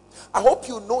 I hope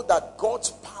you know that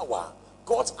God's power,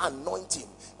 God's anointing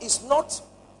is not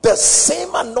the same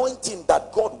anointing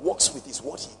that God works with, is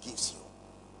what he gives you,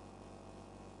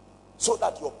 so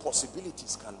that your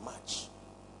possibilities can match.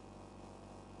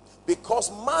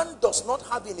 Because man does not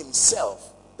have in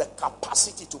himself the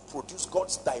capacity to produce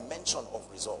God's dimension of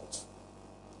results.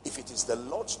 If it is the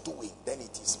Lord's doing, then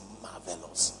it is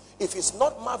marvelous. If it's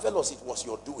not marvelous, it was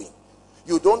your doing.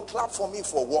 You don't clap for me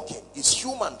for walking. It's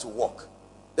human to walk.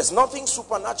 There's nothing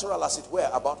supernatural, as it were,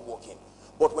 about walking.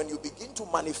 But when you begin to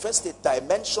manifest a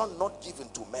dimension not given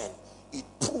to men, it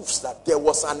proves that there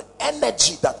was an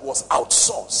energy that was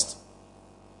outsourced.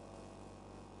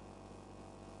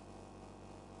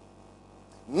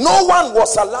 No one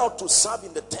was allowed to serve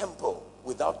in the temple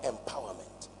without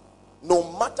empowerment.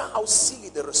 No matter how silly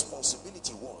the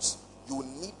responsibility was, you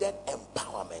needed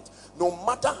empowerment. No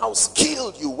matter how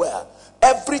skilled you were,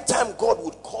 every time God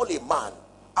would call a man,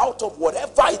 out of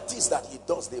whatever it is that he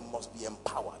does, they must be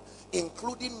empowered.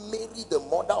 Including Mary, the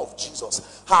mother of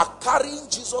Jesus. Her carrying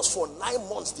Jesus for 9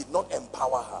 months did not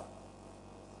empower her.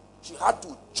 She had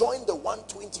to join the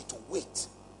 120 to wait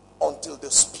until the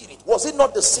Spirit. Was it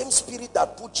not the same Spirit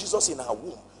that put Jesus in her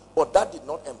womb? But that did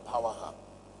not empower her.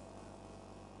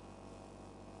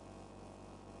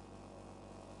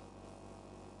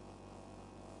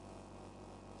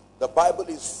 The Bible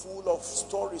is full of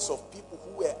stories of people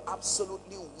who were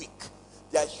absolutely weak.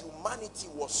 Their humanity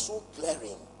was so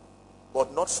glaring,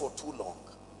 but not for too long.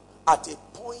 At a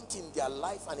point in their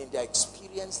life and in their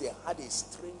experience, they had a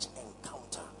strange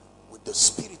encounter with the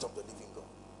Spirit of the living God.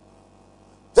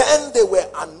 Then they were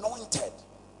anointed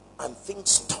and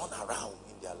things turned around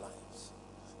in their lives.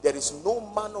 There is no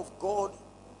man of God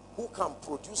who can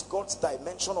produce God's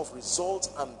dimension of results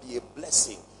and be a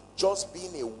blessing just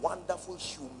being a wonderful,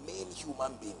 humane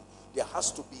human being. There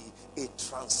has to be a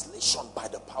translation by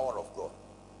the power of God.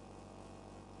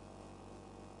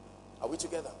 Are we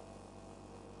together?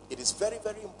 It is very,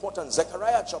 very important.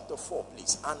 Zechariah chapter 4,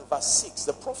 please, and verse 6.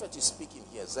 The prophet is speaking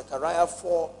here. Zechariah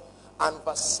 4 and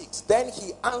verse 6. Then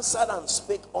he answered and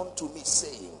spake unto me,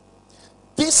 saying,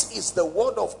 this is the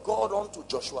word of God unto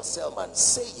Joshua Selman,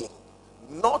 saying,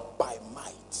 not by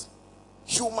might,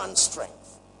 human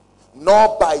strength,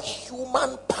 nor by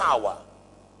human power,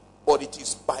 but it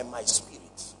is by my Spirit.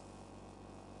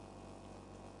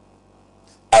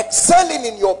 Excelling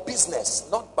in your business,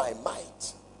 not by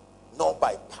might, nor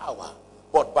by power,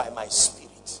 but by my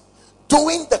Spirit.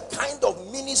 Doing the kind of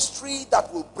ministry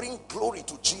that will bring glory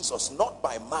to Jesus, not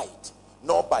by might,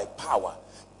 nor by power.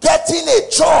 Getting a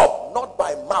job, not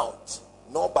by mouth,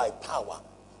 nor by power.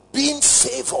 Being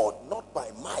favored, not by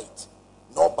might,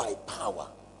 nor by power.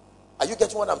 Are you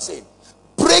getting what I'm saying?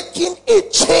 Breaking a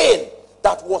chain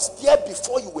that was there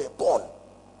before you were born.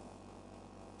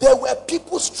 There were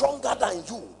people stronger than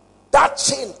you. That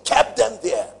chain kept them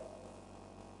there.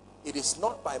 It is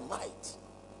not by might,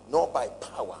 nor by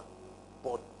power,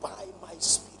 but by my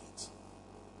Spirit.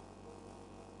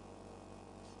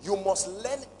 You must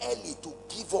learn early to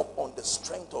give up on the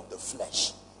strength of the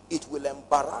flesh. It will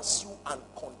embarrass you and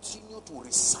continue to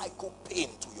recycle pain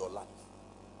to your life.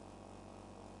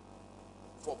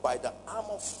 For by the arm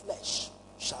of flesh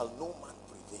shall no man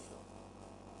prevail.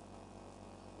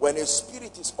 When a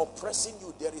spirit is oppressing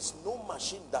you, there is no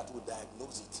machine that will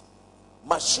diagnose it.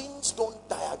 Machines don't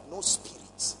diagnose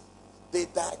spirits. They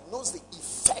diagnose the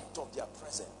effect of their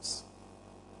presence.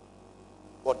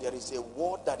 But there is a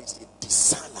word that is a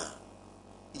discerner.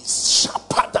 Is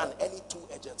sharper than any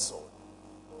two-edged sword.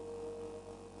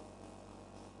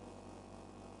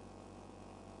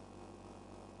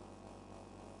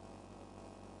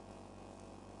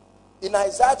 In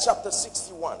Isaiah chapter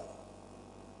 61,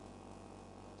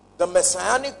 the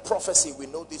messianic prophecy, we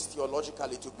know this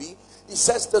theologically to be, it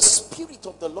says, the Spirit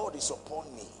of the Lord is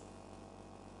upon me.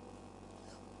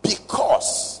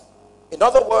 Because, in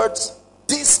other words,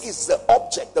 this is the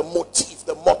object, the motive,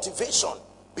 the motivation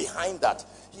behind that.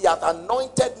 He hath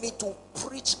anointed me to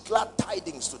preach glad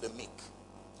tidings to the meek.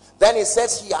 Then he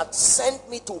says, he hath sent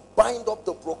me to bind up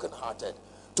the brokenhearted,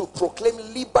 to proclaim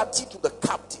liberty to the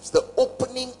captives, the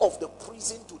opening of the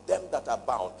prison to them that are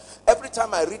bound. Every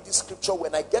time I read this scripture,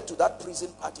 when I get to that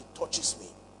prison part, it touches me.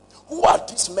 Who are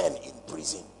these men in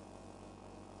prison?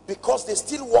 Because they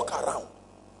still walk around.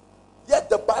 Yet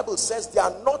the Bible says they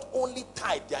are not only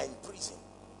tied, they are in prison.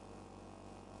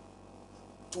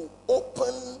 To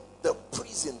open the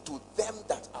prison to them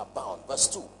that are bound. Verse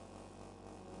 2.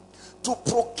 To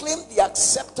proclaim the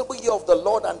acceptable year of the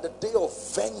Lord and the day of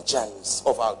vengeance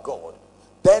of our God.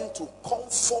 Then to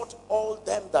comfort all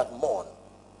them that mourn.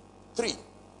 3.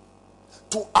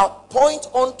 To appoint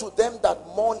unto them that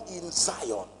mourn in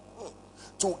Zion.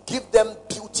 To give them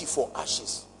beauty for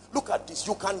ashes. Look at this.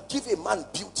 You can give a man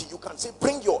beauty. You can say,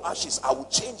 bring your ashes, I will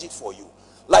change it for you.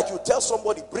 Like you tell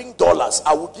somebody, bring dollars,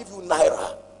 I will give you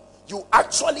naira. You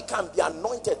actually can be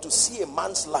anointed to see a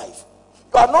man's life.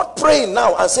 You are not praying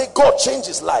now and say, God, change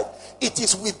his life. It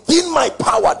is within my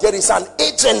power. There is an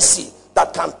agency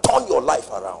that can turn your life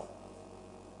around.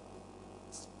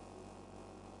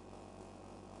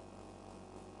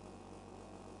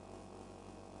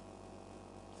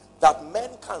 That men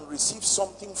can receive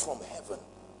something from heaven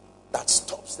that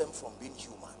stops them from being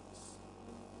human.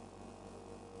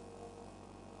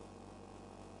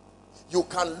 You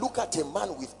can look at a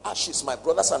man with ashes, my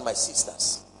brothers and my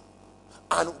sisters,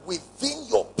 and within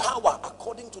your power,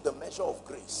 according to the measure of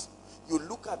grace, you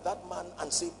look at that man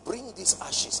and say, bring these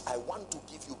ashes, I want to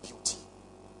give you beauty.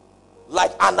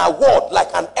 Like an award, like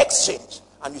an exchange.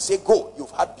 And you say, go,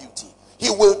 you've had beauty. He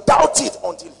will doubt it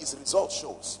until his result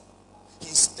shows. He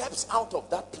steps out of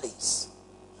that place,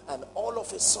 and all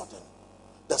of a sudden,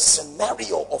 the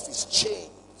scenario of his chains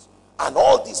and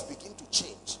all this begin to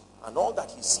change. And all that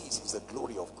he sees is the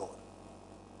glory of God.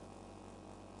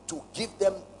 To give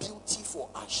them beauty for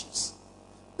ashes.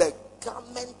 The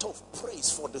garment of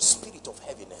praise for the spirit of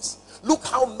heaviness. Look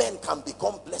how men can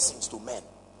become blessings to men.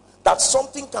 That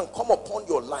something can come upon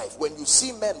your life. When you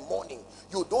see men mourning,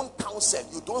 you don't counsel,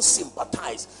 you don't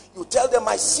sympathize. You tell them,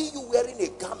 I see you wearing a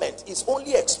garment. It's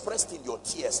only expressed in your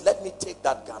tears. Let me take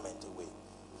that garment away.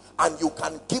 And you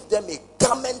can give them a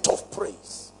garment of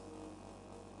praise.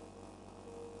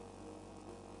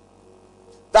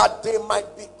 That they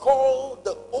might be called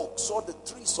the oaks or the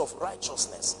trees of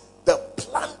righteousness, the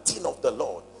planting of the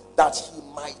Lord, that he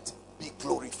might be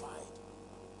glorified.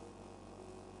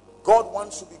 God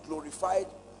wants to be glorified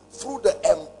through the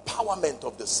empowerment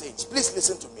of the saints. Please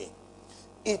listen to me.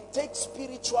 It takes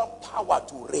spiritual power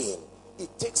to reign. It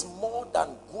takes more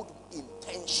than good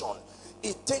intention.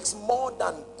 It takes more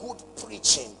than good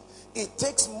preaching. It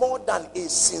takes more than a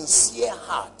sincere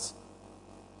heart.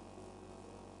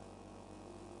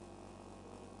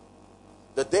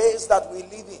 The days that we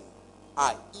live in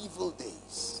are evil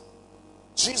days.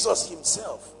 Jesus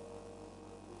himself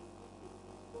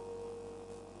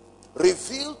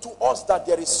revealed to us that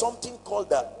there is something called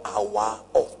the hour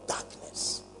of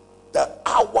darkness. The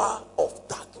hour of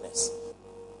darkness.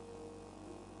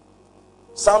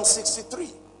 Psalm 63.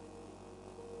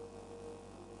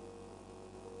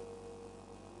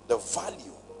 The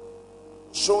value.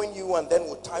 Showing you, and then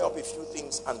we'll tie up a few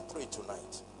things and pray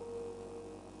tonight.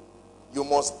 You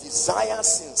must desire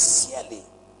sincerely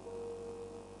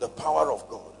the power of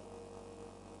God.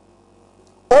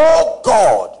 Oh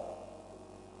God,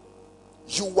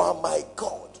 you are my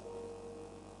God.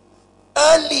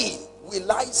 Early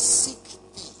will I seek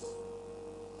thee.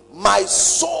 My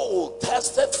soul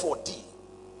thirsted for thee.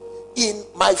 In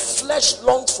my flesh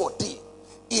longs for thee.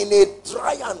 In a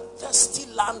dry and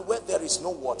thirsty land where there is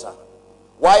no water.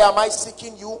 Why am I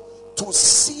seeking you? To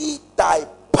see thy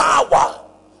power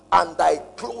and thy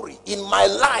glory in my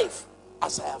life,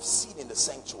 as I have seen in the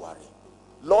sanctuary.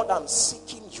 Lord, I'm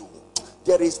seeking you.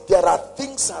 There are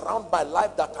things around my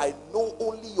life that I know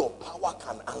only your power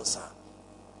can answer.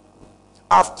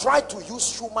 I've tried to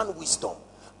use human wisdom.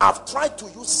 I've tried to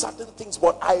use certain things,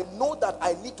 but I know that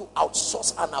I need to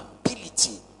outsource an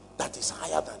ability that is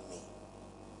higher than me.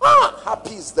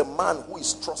 Happy is the man who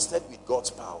is trusted with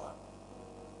God's power.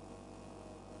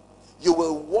 You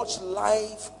will watch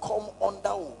life come under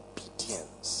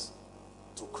obedience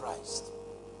to Christ.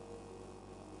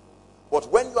 But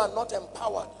when you are not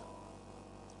empowered,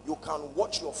 you can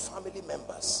watch your family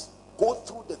members go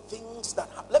through the things that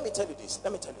happen. Let me tell you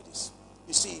this.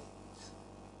 You see,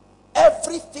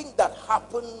 everything that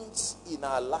happens in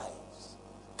our lives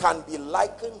can be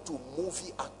likened to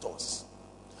movie actors.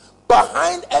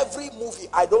 Behind every movie,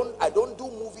 I don't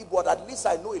do movie, but at least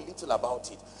I know a little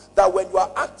about it. That when you are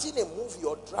acting a movie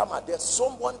or drama, there's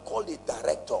someone called a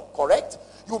director, correct?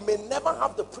 You may never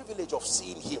have the privilege of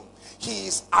seeing him. He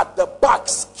is at the back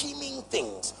scheming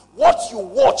things. What you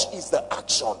watch is the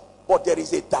action, but there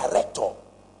is a director.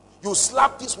 You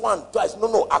slap this one twice.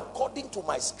 No, according to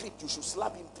my script, you should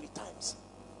slap him 3 times.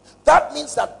 That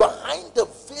means that behind the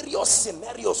various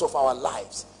scenarios of our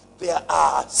lives, there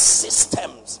are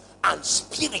systems and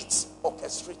spirits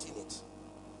orchestrating it.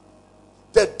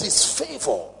 The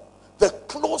disfavor, the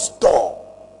closed door,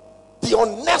 the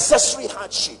unnecessary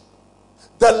hardship,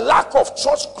 the lack of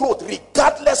church growth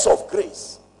regardless of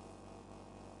grace.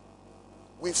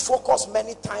 We focus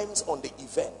many times on the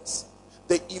events.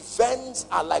 The events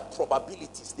are like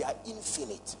probabilities. They are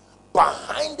infinite.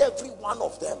 Behind every one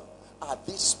of them are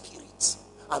these spirits.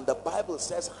 And the Bible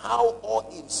says, how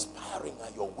awe-inspiring are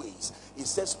your ways. It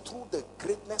says, through the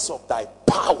greatness of thy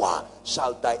power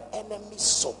shall thy enemies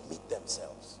submit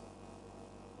themselves.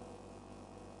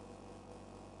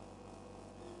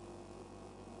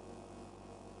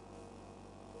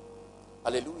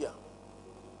 Hallelujah.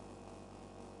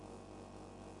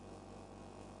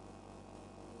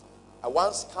 I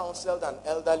once counseled an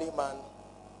elderly man,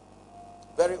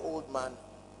 very old man.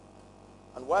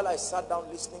 And while I sat down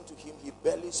listening to him, he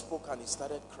barely spoke and he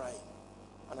started crying.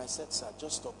 And I said, sir,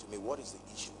 just talk to me. What is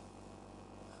the issue?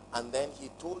 And then he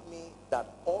told me that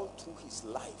all through his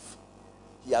life,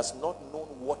 he has not known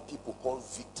what people call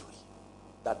victory.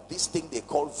 that this thing they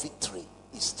call victory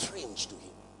is strange to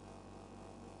him.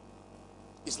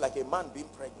 It's like a man being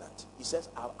pregnant. He says,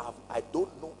 I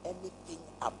don't know anything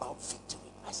about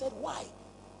victory. I said, why?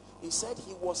 He said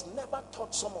he was never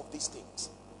taught some of these things.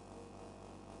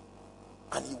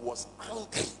 And he was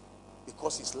angry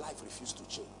because his life refused to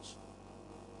change.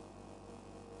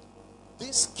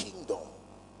 This kingdom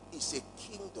is a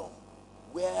kingdom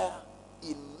where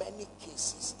in many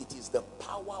cases it is the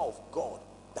power of God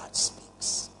that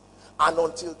speaks. And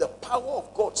until the power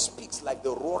of God speaks like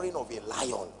the roaring of a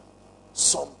lion,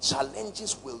 some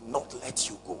challenges will not let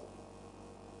you go.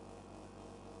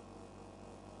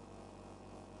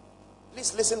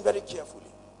 Please listen very carefully.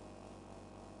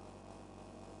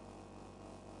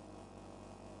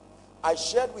 I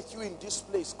shared with you in this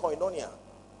place, Koinonia,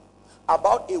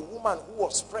 about a woman who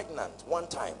was pregnant one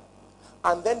time.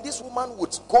 And then this woman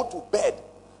would go to bed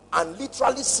and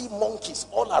literally see monkeys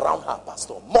all around her,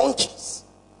 pastor. Monkeys.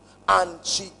 And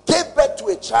she gave birth to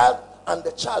a child, and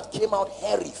the child came out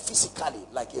hairy physically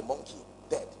like a monkey,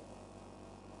 dead.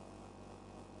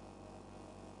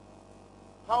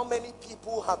 How many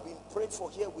people have been prayed for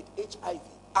here with HIV?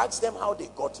 Ask them how they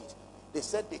got it. They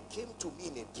said they came to me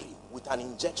in a dream with an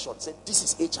injection, said this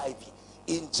is HIV.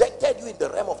 Injected you in the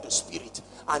realm of the spirit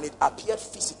and it appeared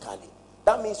physically.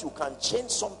 That means you can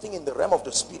change something in the realm of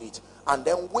the spirit and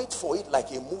then wait for it like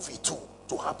a movie too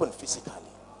to happen physically.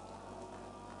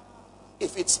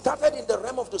 If it started in the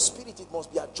realm of the spirit, it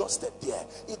must be adjusted there.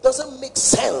 It doesn't make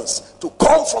sense to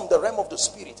come from the realm of the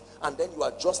spirit and then you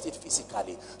adjust it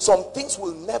physically. Some things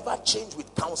will never change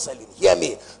with counseling. Hear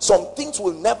me. Some things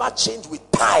will never change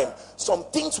with time. Some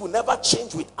things will never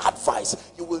change with advice.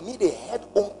 You will need a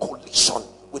head-on collision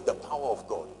with the power of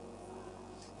God.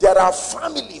 There are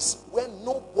families where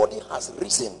nobody has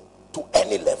risen to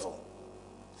any level.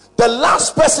 The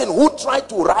last person who tried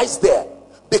to rise there,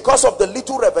 because of the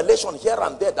little revelation here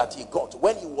and there that he got,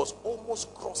 when he was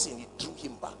almost crossing, it drew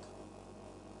him back.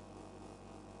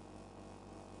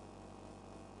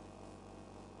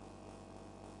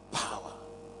 Power.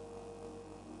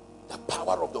 The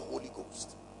power of the Holy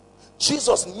Ghost.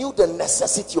 Jesus knew the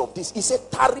necessity of this. He said,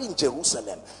 tarry in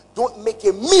Jerusalem. Don't make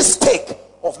a mistake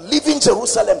of leaving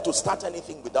Jerusalem to start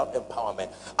anything without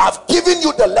empowerment. I've given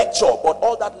you the lecture, but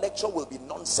all that lecture will be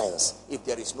nonsense if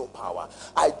there is no power.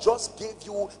 I just gave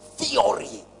you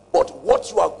theory, but what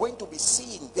you are going to be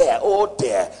seeing there, oh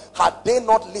there, had they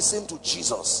not listened to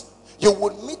Jesus, you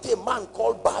would meet a man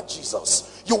called Bar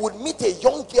Jesus. You would meet a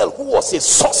young girl who was a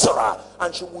sorcerer,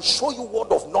 and she will show you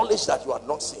word of knowledge that you had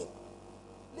not seen.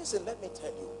 Listen, let me tell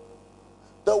you,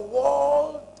 the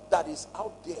world that is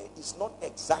out there is not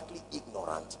exactly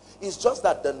ignorant. It's just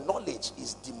that the knowledge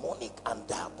is demonic and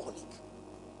diabolic.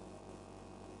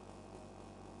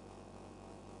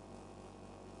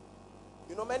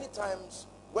 You know, many times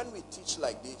when we teach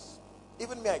like this,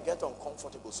 even me, I get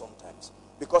uncomfortable sometimes,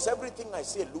 because everything I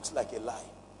say looks like a lie,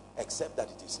 except that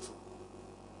it is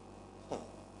true.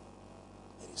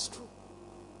 It is true.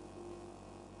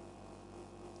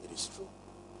 It is true.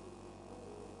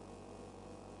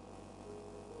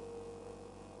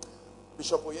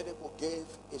 Bishop Oyedepo gave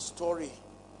a story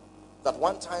that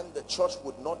one time the church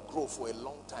would not grow for a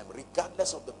long time,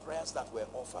 regardless of the prayers that were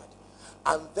offered.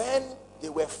 And then they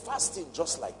were fasting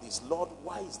just like this. Lord,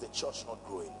 why is the church not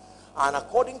growing? And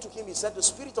according to him, he said the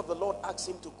Spirit of the Lord asked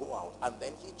him to go out. And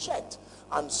then he checked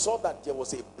and saw that there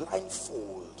was a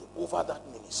blindfold over that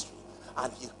ministry.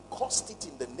 And he caused it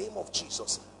in the name of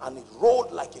Jesus. And it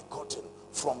rolled like a curtain.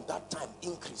 From that time,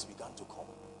 increase began to come.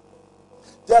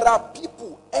 There are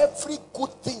people, every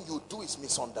good thing you do is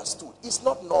misunderstood. It's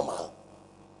not normal.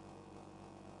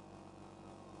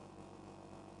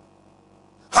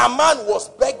 Haman was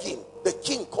begging. The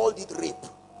king called it rape.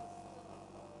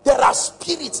 There are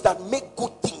spirits that make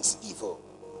good things evil.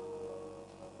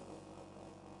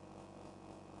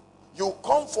 You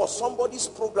come for somebody's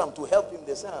program to help him.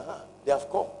 They say, they have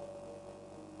come.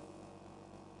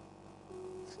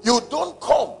 You don't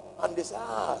come and they say,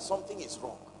 something is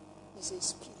wrong. It's a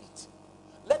spirit.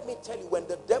 Let me tell you, when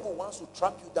the devil wants to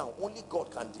trap you down, only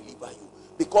God can deliver you.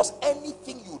 Because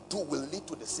anything you do will lead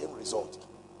to the same result.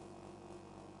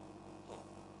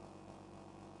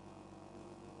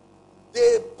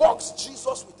 They boxed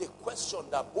Jesus with a question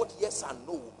that both yes and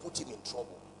no will put him in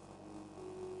trouble.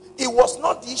 It was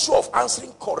not the issue of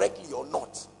answering correctly or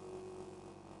not.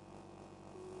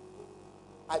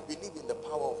 I believe in the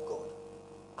power of God.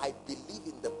 I believe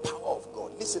in the power of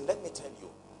God. Listen, let me tell you.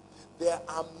 There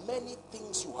are many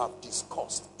things you have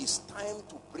discussed. It's time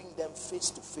to bring them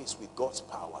face to face with God's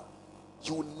power.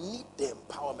 You need the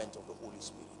empowerment of the Holy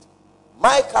Spirit.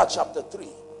 Micah chapter 3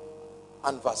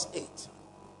 and verse 8.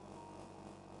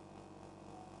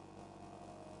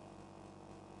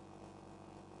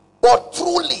 But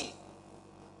truly,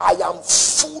 I am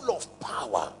full of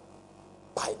power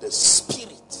by the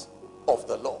Spirit of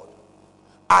the Lord.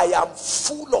 I am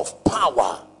full of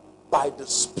power by the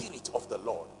Spirit of the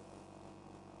Lord.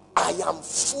 I am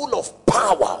full of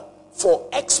power for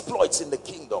exploits in the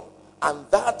kingdom, and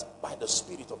that by the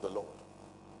Spirit of the Lord.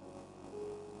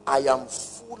 I am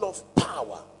full of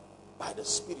power by the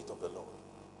Spirit of the Lord.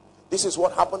 This is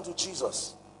what happened to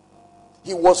Jesus.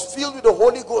 He was filled with the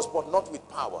Holy Ghost, but not with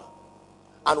power.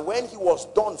 And when he was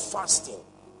done fasting,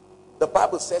 the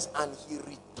Bible says, and he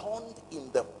returned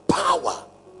in the power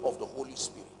of the Holy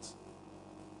Spirit.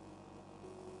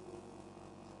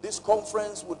 This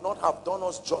conference would not have done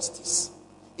us justice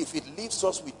if it leaves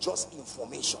us with just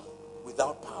information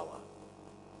without power.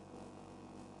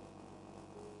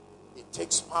 It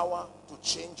takes power to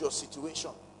change your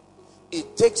situation.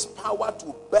 It takes power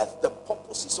to birth the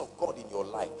purposes of God in your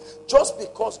life. Just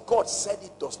because God said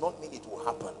it does not mean it will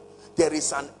happen. There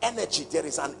is an energy, there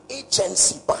is an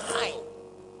agency behind.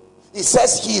 He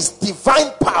says his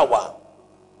divine power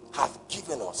hath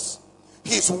given us.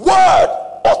 His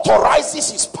word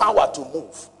authorizes his power to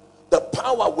move. The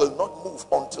power will not move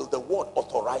until the word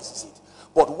authorizes it.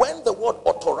 But when the word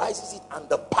authorizes it and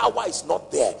the power is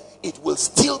not there, it will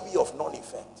still be of none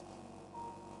effect.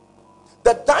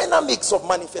 The dynamics of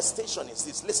manifestation is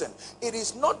this. Listen, it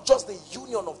is not just the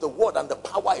union of the word and the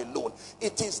power alone.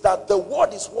 It is that the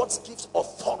word is what gives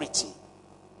authority.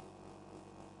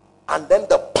 And then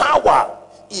the power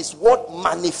is what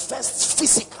manifests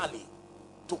physically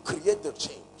to create the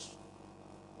change.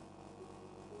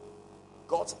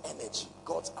 God's energy,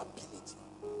 God's ability,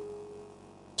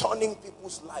 turning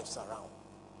people's lives around,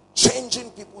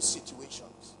 changing people's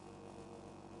situations.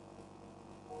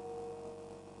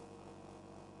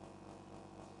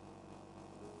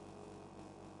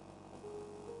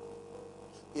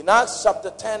 In Acts chapter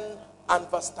 10 and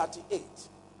verse 38,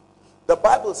 the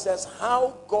Bible says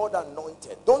how God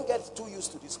anointed, don't get too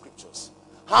used to these scriptures,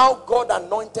 how God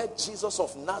anointed Jesus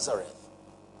of Nazareth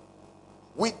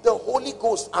with the Holy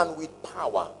Ghost and with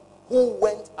power, who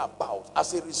went about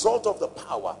as a result of the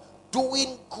power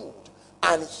doing good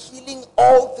and healing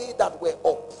all they that were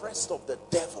oppressed of the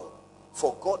devil,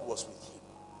 for God was with him.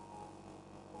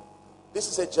 This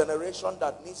is a generation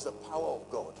that needs the power of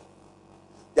God.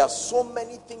 There are so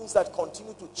many things that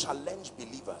continue to challenge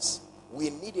believers.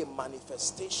 We need a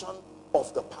manifestation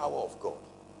of the power of God.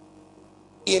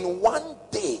 In one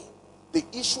day, the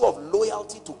issue of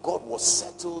loyalty to God was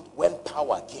settled when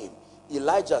power came.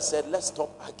 Elijah said, let's stop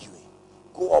arguing.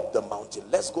 Go up the mountain.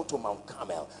 Let's go to Mount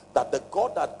Carmel. That the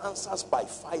God that answers by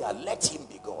fire, let him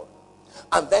be God.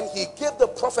 And then he gave the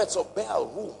prophets of Baal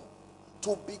room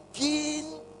to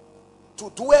begin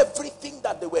to do everything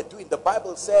that they were doing. The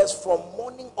Bible says from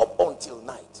morning up until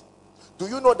night. Do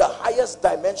you know the highest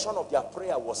dimension of their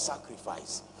prayer was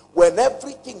sacrifice? When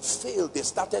everything failed, they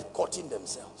started cutting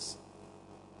themselves.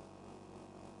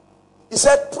 He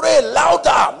said, pray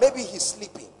louder. Maybe he's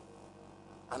sleeping.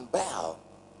 And Baal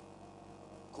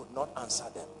could not answer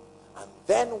them. And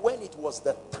then when it was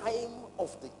the time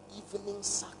of the evening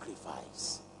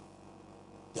sacrifice,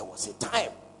 there was a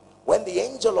time when the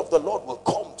angel of the Lord will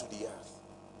come to the earth.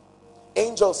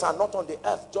 Angels are not on the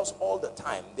earth just all the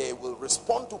time. They will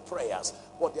respond to prayers.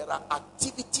 But there are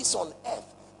activities on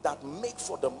earth that make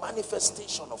for the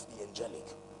manifestation of the angelic.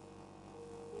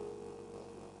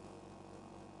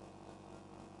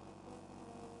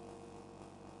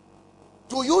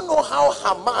 Do you know how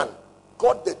Haman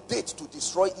got the date to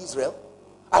destroy Israel?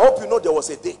 I hope you know there was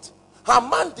a date.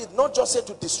 Haman did not just say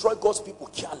to destroy God's people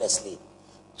carelessly.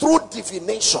 Through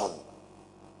divination,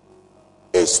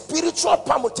 a spiritual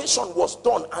permutation was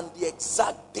done and the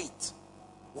exact date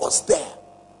was there.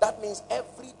 That means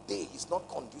every day is not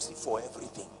conducive for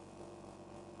everything.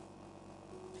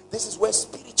 This is where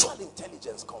spiritual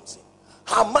intelligence comes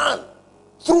in. Haman,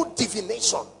 through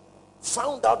divination,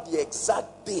 found out the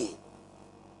exact day.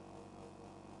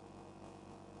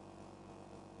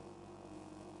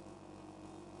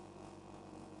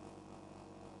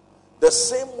 The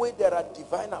same way there are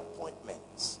divine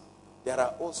appointments, there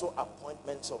are also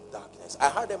appointments of darkness. I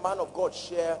heard a man of God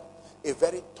share a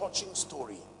very touching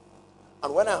story.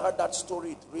 And when I heard that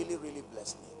story, it really, really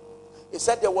blessed me. He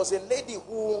said there was a lady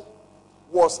who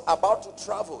was about to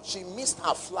travel. She missed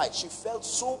her flight. She felt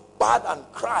so bad and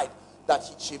cried that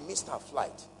she missed her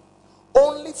flight.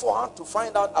 Only for her to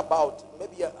find out about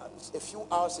maybe a few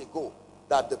hours ago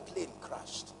that the plane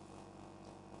crashed.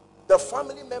 The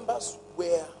family members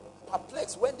were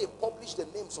perplexed when they published the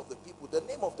names of the people. The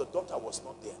name of the daughter was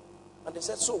not there. And they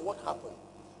said, so what happened?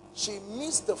 She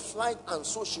missed the flight and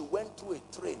so she went through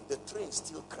a train. The train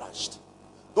still crashed.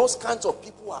 Those kinds of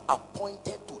people are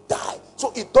appointed to die.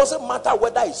 So it doesn't matter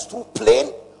whether it's through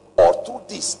plane or through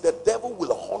this, the devil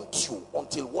will haunt you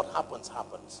until what happens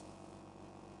happens.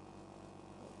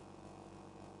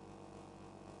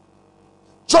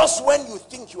 Just when you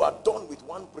think you are done with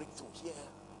one breakthrough, here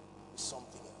is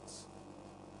something else.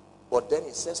 But then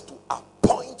it says to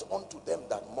appoint unto them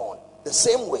that mourn. The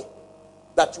same way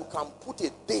that you can put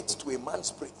a date to a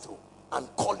man's breakthrough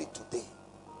and call it today.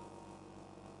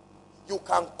 You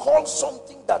can call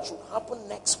something that should happen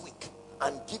next week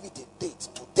and give it a date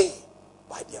today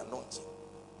by the anointing.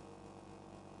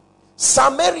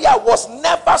 Samaria was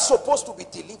never supposed to be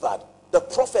delivered. The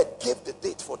prophet gave the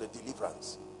date for the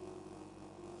deliverance.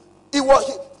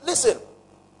 Listen,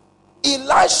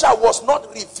 Elisha was not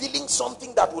revealing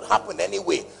something that would happen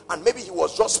anyway, and maybe he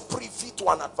was just privy to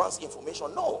an advanced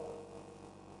information. No.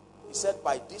 He said,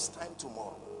 by this time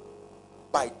tomorrow.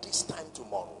 By this time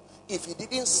tomorrow. If he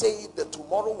didn't say it, the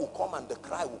tomorrow will come and the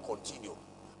cry will continue.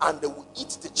 And they will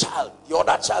eat the child, the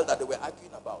other child that they were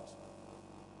arguing about.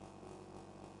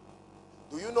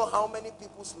 Do you know how many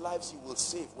people's lives you will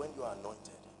save when you are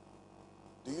anointed?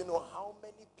 Do you know how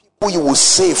many people you will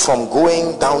save from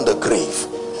going down the grave?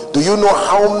 Do you know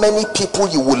how many people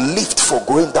you will lift for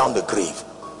going down the grave?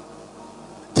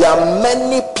 There are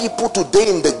many people today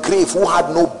in the grave who had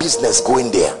no business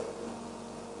going there.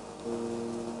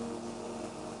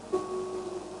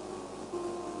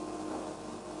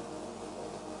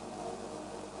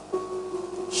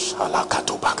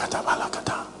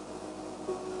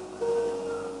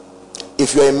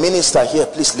 If you're a minister here,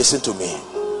 please listen to me.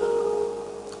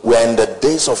 We're in the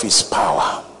days of his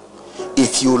power.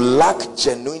 If you lack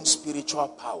genuine spiritual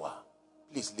power,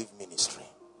 please leave ministry.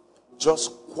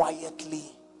 Just quietly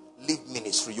leave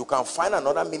ministry. You can find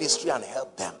another ministry and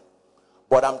help them.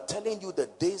 But I'm telling you, the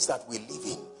days that we live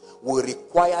in will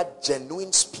require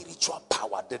genuine spiritual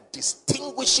power. The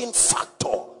distinguishing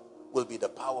factor will be the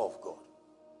power of God.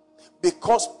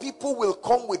 Because people will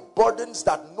come with burdens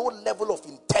that no level of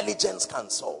intelligence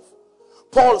can solve.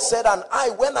 Paul said, and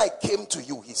when I came to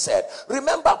you, he said,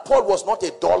 remember, Paul was not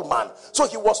a dull man. So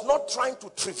he was not trying to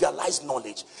trivialize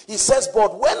knowledge. He says,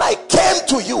 but when I came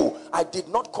to you, I did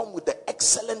not come with the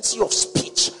excellency of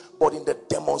speech, but in the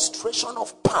demonstration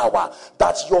of power,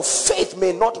 that your faith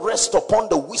may not rest upon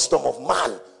the wisdom of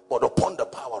man, but upon the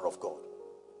power of God.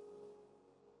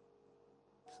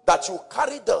 That you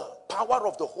carry the power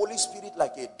of the Holy Spirit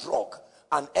like a drug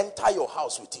and enter your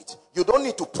house with it. You don't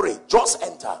need to pray, just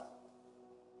enter.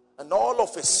 And all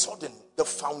of a sudden, the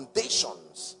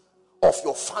foundations of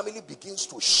your family begins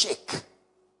to shake.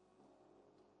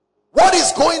 What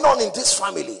is going on in this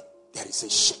family? There is a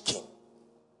shaking.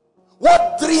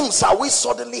 What dreams are we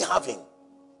suddenly having?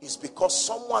 It's because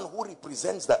someone who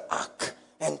represents the ark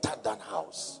entered that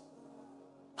house.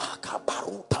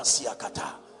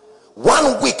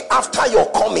 1 week after your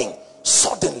coming,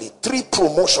 suddenly 3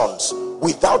 promotions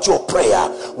without your prayer.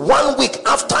 1 week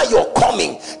after your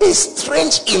coming, a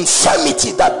strange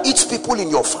infirmity that each people in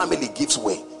your family gives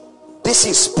way. This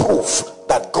is proof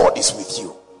that God is with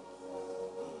you.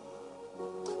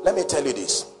 Let me tell you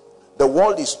this. The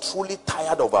world is truly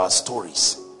tired of our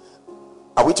stories.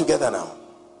 Are we together now?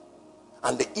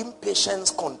 And the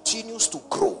impatience continues to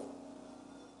grow.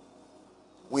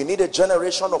 We need a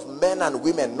generation of men and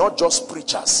women, not just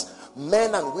preachers,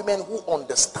 men and women who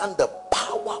understand the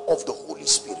power of the Holy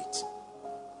Spirit.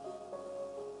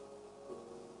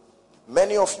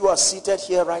 Many of you are seated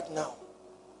here right now,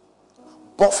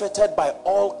 buffeted by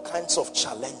all kinds of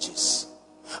challenges.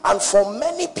 And for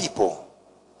many people,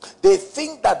 they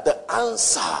think that the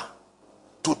answer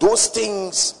to those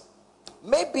things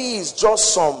maybe is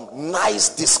just some nice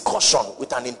discussion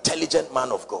with an intelligent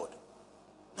man of God.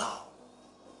 No.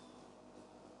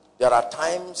 There are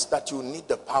times that you need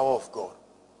the power of God.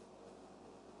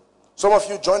 Some of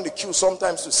you join the queue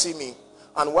sometimes to see me,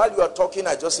 and while you are talking,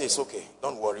 I just say, it's okay,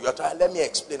 don't worry. You are trying, let me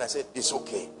explain. I said, it's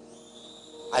okay.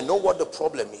 I know what the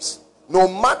problem is. No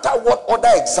matter what other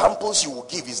examples you will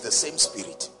give, is the same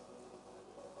spirit.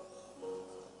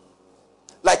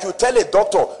 Like you tell a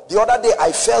doctor, the other day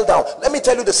I fell down. Let me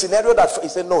tell you the scenario that he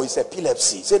said, no, it's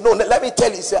epilepsy. He said, no, let me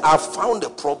tell you. He said, I found a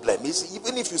problem.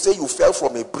 Even if you say you fell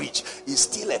from a bridge, it's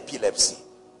still epilepsy.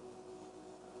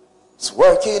 It's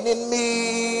working in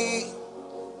me.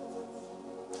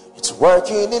 It's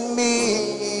working in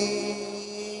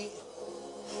me.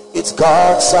 It's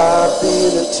God's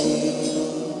ability.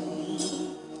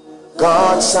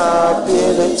 God's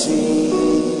ability.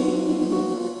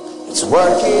 It's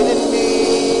working in me.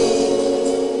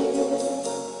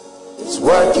 It's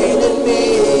working in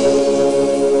me.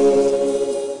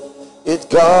 It's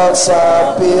God's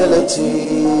ability.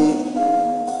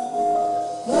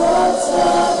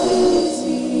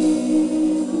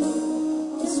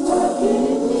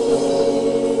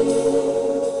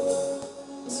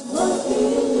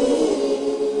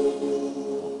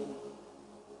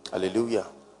 Hallelujah.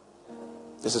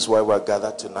 This is why we're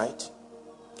gathered tonight.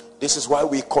 This is why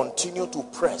we continue to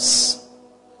press.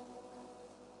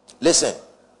 Listen,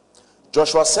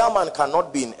 Joshua Selman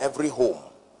cannot be in every home.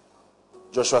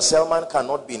 Joshua Selman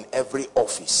cannot be in every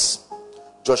office.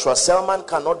 Joshua Selman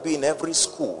cannot be in every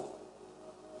school.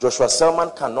 Joshua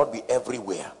Selman cannot be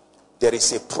everywhere. There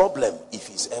is a problem if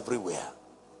he's everywhere.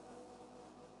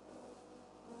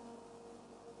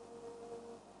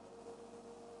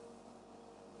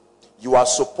 You are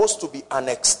supposed to be an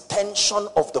extension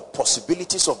of the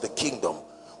possibilities of the kingdom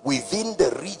within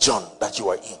the region that you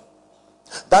are in.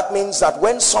 That means that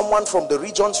when someone from the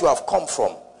regions you have come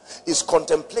from is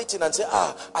contemplating and say,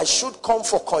 I should come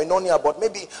for Koinonia, but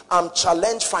maybe I'm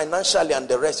challenged financially and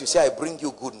the rest, you say, I bring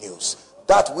you good news.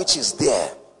 That which is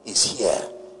there is here.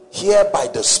 Here by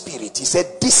the Spirit. He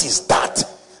said, this is that.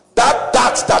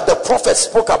 That the prophet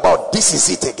spoke about, this is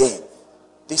it again.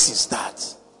 This is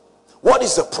that. What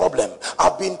is the problem?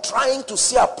 I've been trying to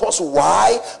see Apostle.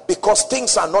 Why? Because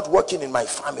things are not working in my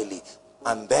family.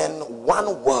 And then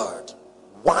one word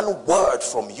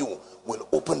from you will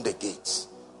open the gates.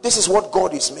 This is what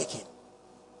God is making.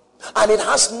 And it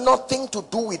has nothing to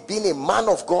do with being a man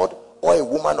of God or a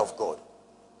woman of God.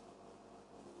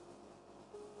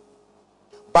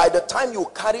 By the time you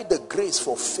carry the grace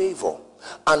for favor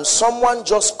and someone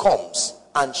just comes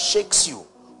and shakes you,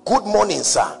 good morning,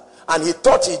 sir, and he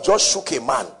thought he just shook a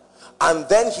man, and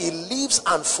then he leaves,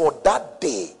 and for that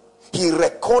day he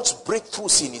records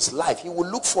breakthroughs in his life. He will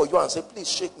look for you and say, please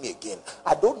shake me again.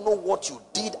 I don't know what you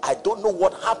did, I don't know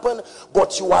what happened,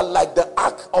 but you are like the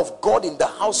ark of God in the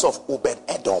house of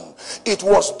Obed-Edom. It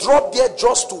was dropped there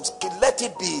just to let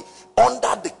it be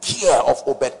under the care of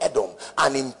Obed-Edom,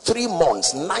 and in 3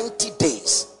 months, 90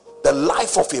 days, the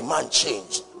life of a man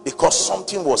changed because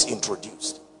something was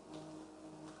introduced.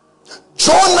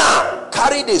 Jonah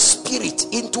carried a spirit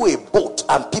into a boat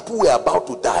and people were about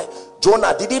to die.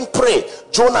 Jonah didn't pray,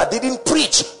 Jonah didn't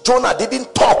preach, Jonah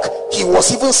didn't talk, he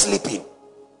was even sleeping.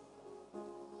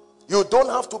 You don't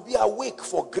have to be awake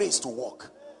for grace to walk.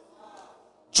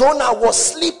 Jonah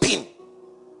was sleeping,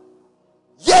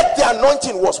 yet the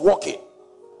anointing was working.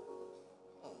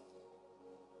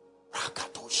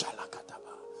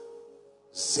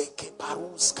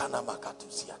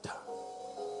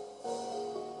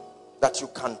 That you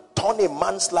can turn a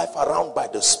man's life around by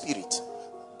the Spirit,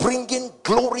 bringing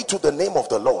glory to the name of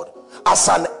the Lord as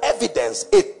an evidence,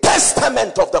 a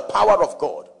testament of the power of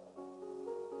God.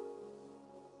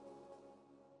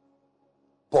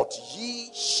 But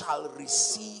ye shall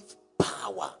receive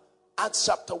power. Acts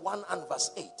chapter 1 and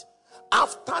verse 8.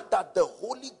 After that the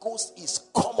Holy Ghost is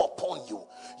come upon you,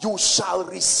 you shall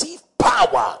receive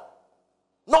power.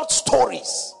 Not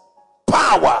stories.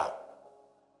 Power.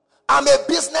 I'm a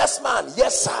businessman.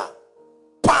 Yes, sir.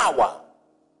 Power.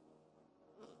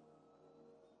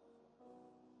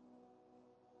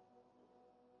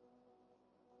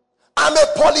 I'm a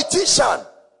politician.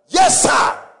 Yes,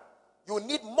 sir. You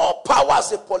need more power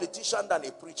as a politician than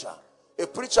a preacher. A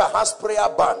preacher has prayer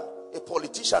band. A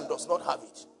politician does not have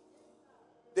it.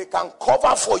 They can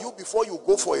cover for you before you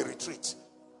go for a retreat.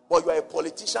 But you are a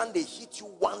politician, they hit you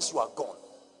once you are gone.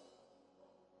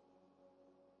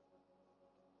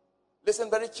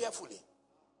 Listen very carefully.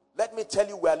 Let me tell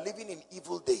you, we are living in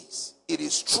evil days. It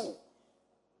is true.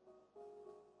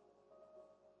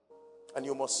 And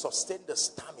you must sustain the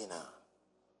stamina,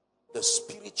 the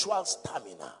spiritual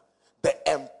stamina, the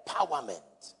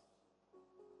empowerment.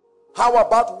 How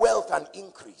about wealth and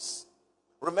increase?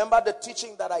 Remember the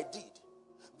teaching that I did,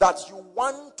 that you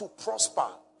want to prosper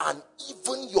and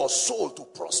even your soul to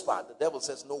prosper. The devil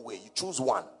says, no way, you choose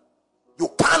one. You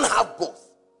can't have both.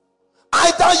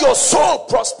 Either your soul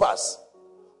prospers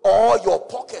or your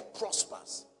pocket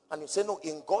prospers. And you say, no,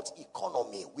 in God's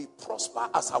economy, we prosper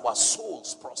as our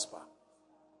souls prosper.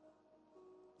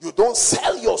 You don't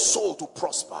sell your soul to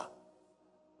prosper.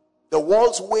 The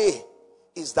world's way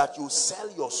is that you sell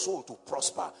your soul to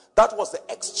prosper. That was the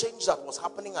exchange that was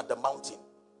happening at the mountain.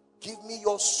 Give me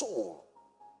your soul.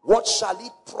 What shall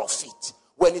it profit?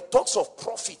 When it talks of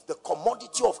profit, the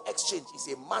commodity of exchange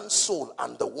is a man's soul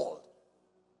and the world.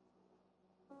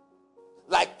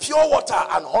 Like pure water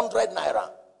and 100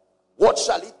 naira. What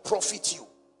shall it profit you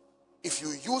if you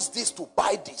use this to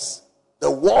buy this? The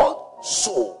world,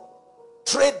 soul.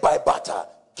 Trade by barter.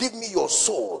 Give me your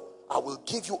soul. I will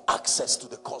give you access to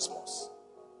the cosmos.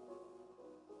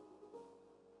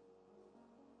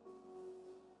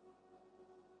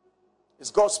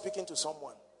 Is God speaking to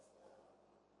someone?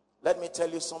 Let me tell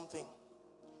you something.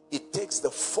 It takes the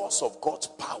force of God's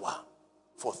power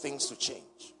for things to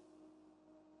change.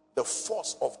 the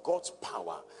force of God's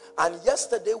power. And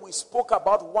yesterday we spoke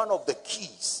about one of the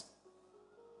keys.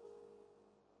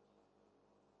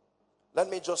 Let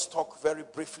me just talk very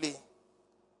briefly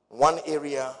one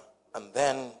area, and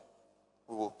then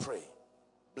we will pray.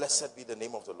 Blessed be the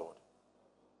name of the Lord.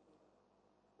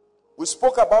 We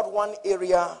spoke about one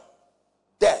area,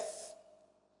 death.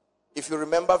 If you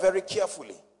remember very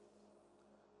carefully,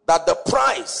 that the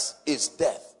price is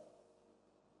death.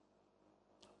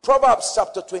 Proverbs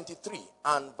chapter 23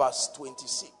 and verse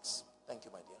 26. Thank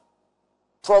you, my dear.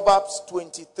 Proverbs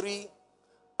 23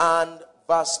 and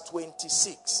verse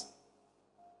 26.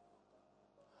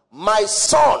 My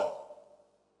son,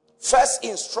 first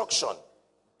instruction,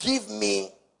 give me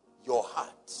your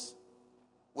heart.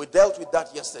 We dealt with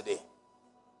that yesterday.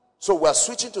 So we're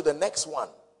switching to the next one.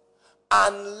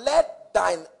 And let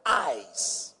thine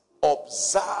eyes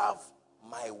observe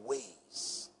my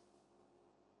ways.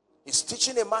 He's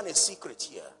teaching a man a secret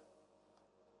here.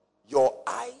 Your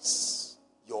eyes,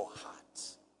 your heart.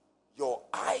 Your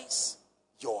eyes,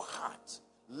 your heart.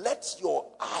 Let your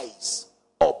eyes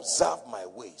observe my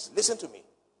ways. Listen to me.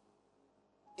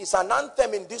 It's an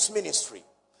anthem in this ministry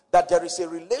that there is a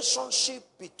relationship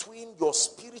between your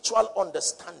spiritual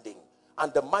understanding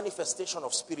and the manifestation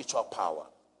of spiritual power.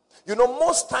 You know,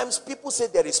 most times people say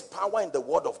there is power in the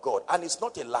word of God, and it's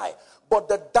not a lie. But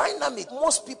the dynamic,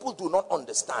 most people do not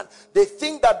understand. They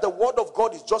think that the word of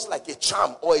God is just like a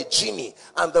charm or a genie,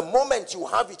 and the moment you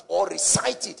have it or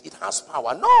recite it, it has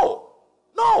power. No.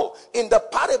 No. In the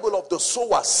parable of the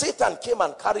sower, Satan came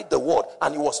and carried the word,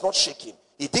 and he was not shaken.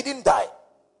 He didn't die.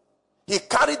 He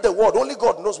carried the word. Only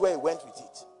God knows where he went with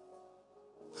it.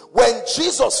 When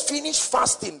Jesus finished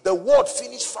fasting, the word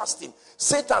finished fasting,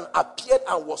 Satan appeared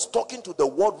and was talking to the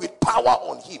word with power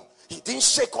on him. He didn't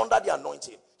shake under the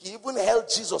anointing. He even held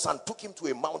Jesus and took him to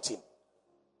a mountain.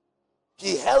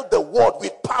 He held the word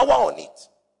with power on it.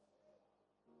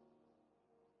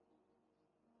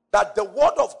 That the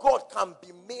word of God can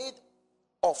be made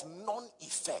of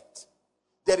non-effect.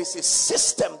 There is a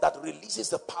system that releases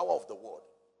the power of the word.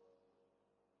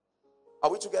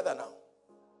 Are we together now?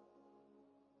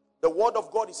 The word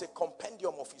of God is a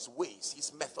compendium of his ways,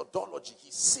 his methodology,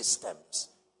 his systems.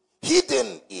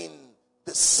 Hidden in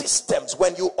the systems,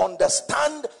 when you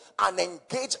understand and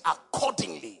engage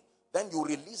accordingly, then you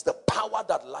release the power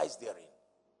that lies therein.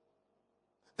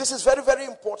 This is very, very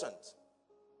important.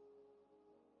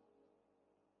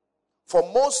 For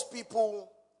most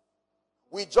people,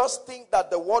 we just think that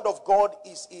the word of God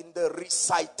is in the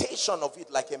recitation of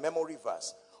it like a memory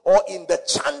verse, or in the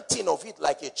chanting of it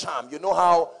like a charm. You know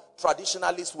how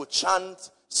traditionalists would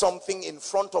chant something in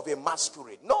front of a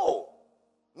masquerade. No.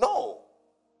 No.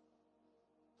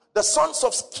 The sons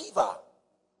of Sceva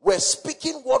were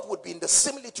speaking what would be in the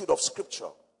similitude of scripture,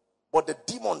 but the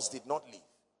demons did not leave.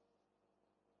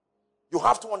 You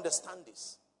have to understand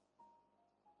this.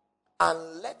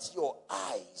 And let your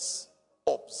eyes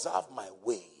observe my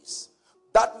ways.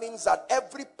 That means that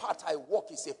every path I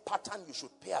walk is a pattern you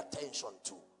should pay attention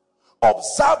to.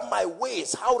 Observe my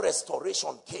ways, how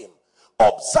restoration came.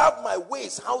 Observe my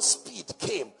ways, how speed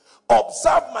came.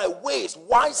 Observe my ways,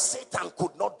 why Satan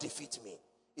could not defeat me.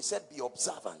 He said, be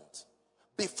observant.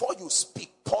 Before you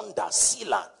speak, ponder,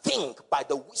 selah, think by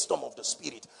the wisdom of the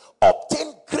Spirit.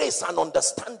 Obtain grace and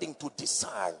understanding to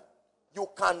discern. You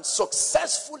can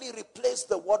successfully replace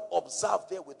the word observe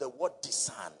there with the word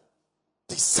discern.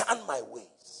 Discern my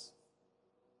ways.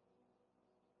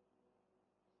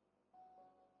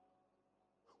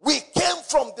 We came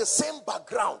from the same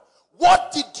background.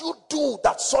 What did you do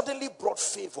that suddenly brought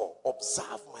favor?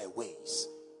 Observe my ways.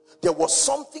 There was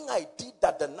something I did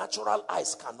that the natural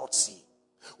eyes cannot see.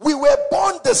 We were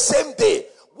born the same day.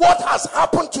 What has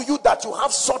happened to you that you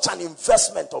have such an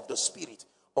investment of the Spirit?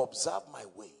 Observe my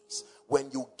ways.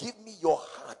 When you give me your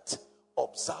heart,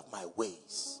 observe my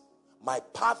ways. My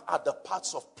paths are the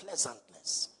paths of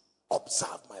pleasantness.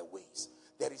 Observe my ways.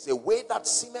 There is a way that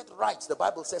seemeth right, the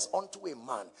Bible says, unto a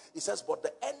man. It says, but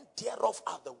the end thereof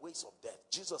are the ways of death.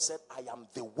 Jesus said, I am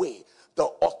the way, the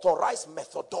authorized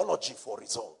methodology for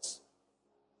results.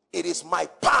 It is my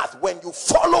path. When you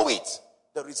follow it,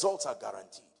 the results are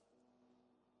guaranteed.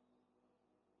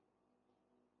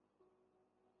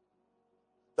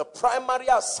 The primary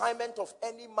assignment of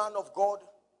any man of God,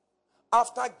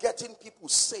 after getting people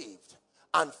saved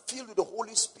and filled with the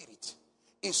Holy Spirit,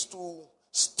 is to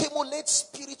stimulate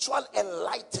spiritual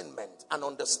enlightenment and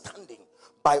understanding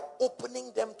by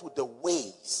opening them to the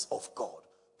ways of God,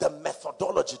 the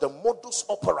methodology, the modus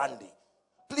operandi.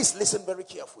 Please listen very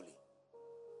carefully.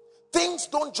 Things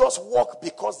don't just work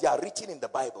because they are written in the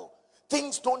Bible.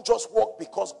 Things don't just work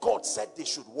because God said they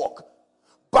should work.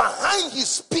 Behind his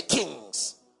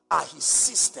speakings are his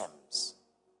systems.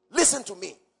 Listen to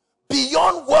me.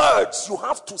 Beyond words, you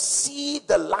have to see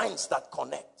the lines that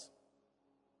connect.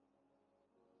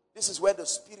 This is where the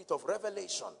spirit of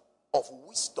revelation, of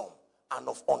wisdom, and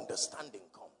of understanding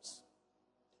comes.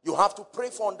 You have to pray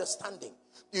for understanding.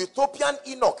 The Ethiopian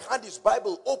Enoch had his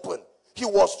Bible open. He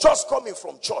was just coming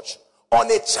from church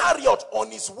on a chariot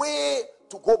on his way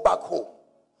to go back home.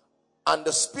 And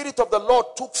the Spirit of the Lord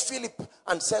took Philip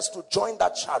and says to join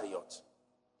that chariot.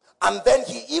 And then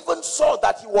he even saw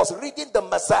that he was reading the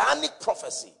messianic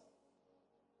prophecy.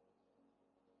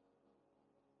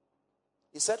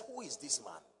 He said, who is this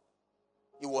man?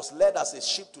 He was led as a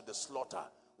sheep to the slaughter.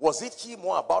 Was it him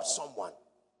or about someone?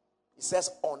 He says,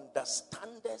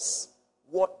 understandest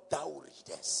what thou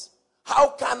readest. How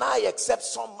can I except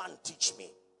some man teach me?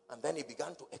 And then he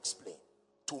began to explain.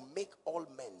 To make all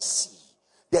men see.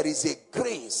 There is a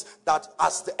grace that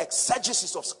as the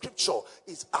exegesis of scripture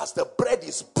is, as the bread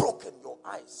is broken, your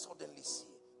eyes suddenly see.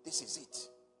 This is it.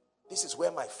 This is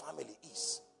where my family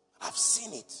is. I've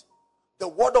seen it. The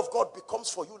word of God becomes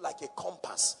for you like a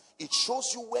compass. It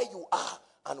shows you where you are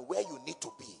and where you need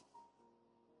to be.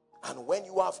 And when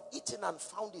you have eaten and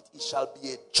found it, it shall be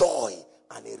a joy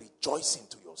and a rejoicing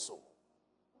to your soul.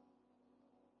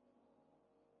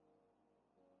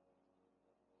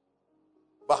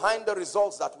 Behind the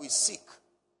results that we seek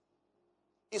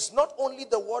is not only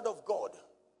the word of God,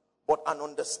 but an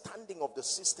understanding of the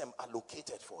system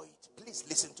allocated for it. Please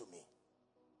listen to me.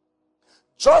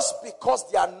 Just because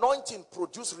the anointing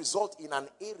produces result in an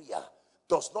area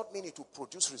does not mean it will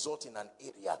produce result in an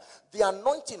area. The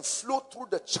anointing flowed through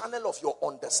the channel of your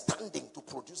understanding to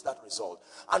produce that result.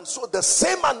 And so the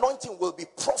same anointing will be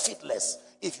profitless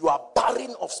if you are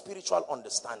barren of spiritual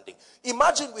understanding.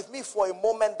 Imagine with me for a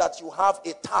moment that you have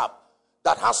a tap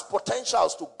that has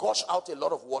potentials to gush out a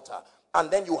lot of water, and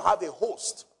then you have a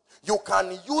host. You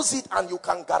can use it and you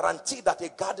can guarantee that a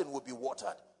garden will be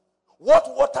watered.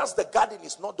 What waters the garden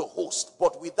is not the host,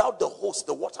 but without the host,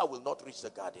 the water will not reach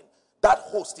the garden. That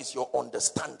host is your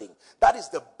understanding. That is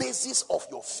the basis of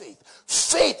your faith.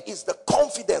 Faith is the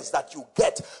confidence that you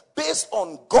get based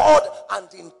on God and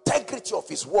the integrity of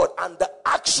his word and the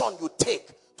action you take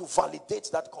to validate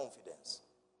that confidence.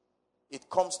 It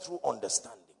comes through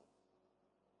understanding.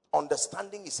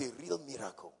 Understanding is a real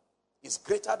miracle. It's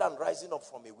greater than rising up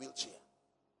from a wheelchair.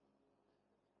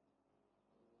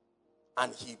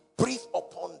 And he breathed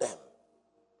upon them.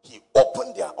 He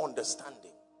opened their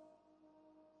understanding.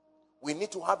 We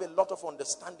need to have a lot of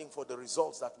understanding for the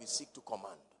results that we seek to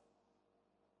command.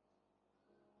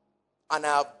 And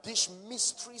I have dished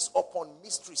mysteries upon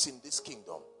mysteries in this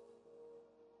kingdom.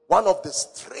 One of the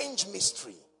strange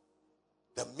mystery,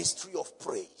 the mystery of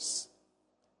praise.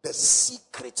 The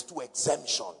secret to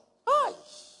exemption. Aye.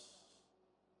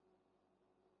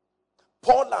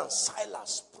 Paul and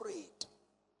Silas prayed.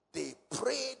 They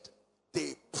prayed,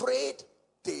 they prayed,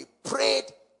 they prayed,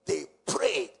 they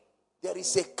prayed. There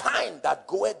is a kind that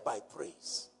goeth by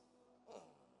praise.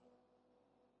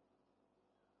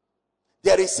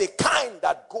 There is a kind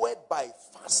that goeth by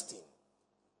fasting.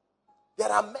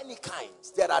 There are many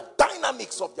kinds. There are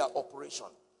dynamics of their operation.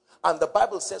 And the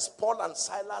Bible says Paul and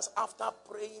Silas, after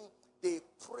praying, they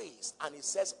praised. And it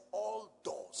says all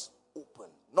doors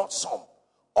open. Not some.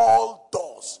 All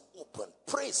doors open.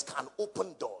 Praise can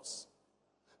open doors.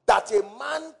 That a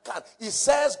man can, he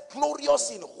says,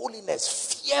 glorious in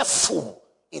holiness, fearful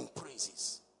in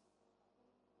praises.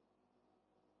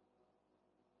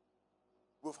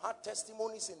 We've had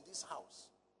testimonies in this house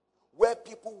where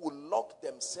people will lock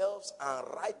themselves and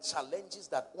write challenges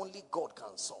that only God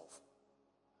can solve,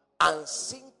 and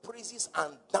sing praises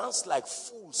and dance like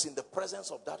fools in the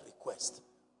presence of that request.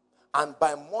 And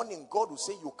by morning, God will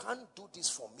say, you can't do this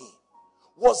for me.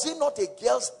 Was it not a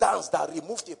girl's dance that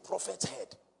removed a prophet's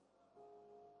head?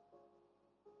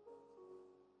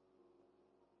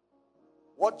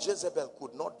 What Jezebel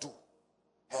could not do,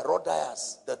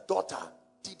 Herodias, the daughter,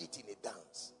 did it in a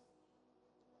dance.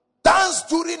 Dance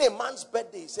during a man's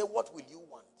birthday. He said, what will you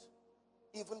want?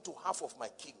 Even to half of my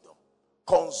kingdom.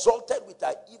 Consulted with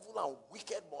her evil and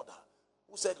wicked mother,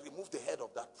 who said, remove the head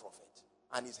of that prophet.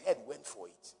 And his head went for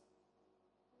it.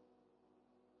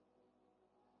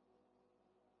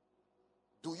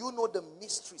 Do you know the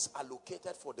mysteries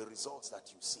allocated for the results that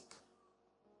you seek?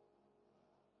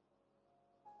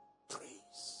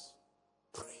 Praise,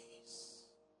 praise,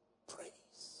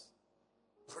 praise,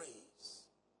 praise.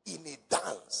 In a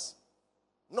dance,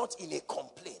 not in a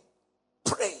complaint.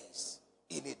 Praise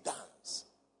in a dance.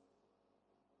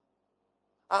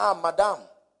 Ah, madam,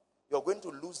 you're going to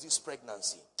lose this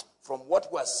pregnancy. From what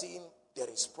we are seeing, there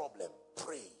is problem.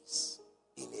 Praise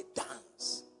in a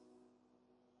dance.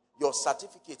 Your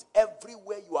certificate,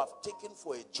 everywhere you have taken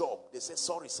for a job, they say,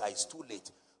 sorry sir, it's too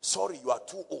late. Sorry, you are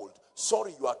too old.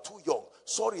 Sorry, you are too young.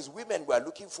 Sorry, it's women we are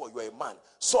looking for, you are a man.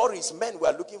 Sorry, it's men we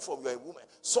are looking for, you are a woman.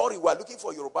 Sorry, we are looking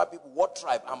for Yoruba people. What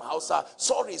tribe? I'm Hausa.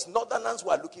 Sorry, it's Northerners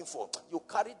we are looking for. You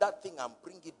carry that thing and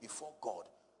bring it before God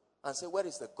and say, where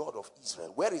is the God of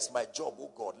Israel? Where is my job,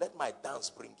 oh God? Let my dance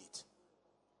bring it.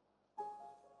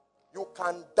 You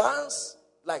can dance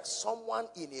like someone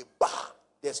in a bar.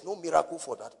 There's no miracle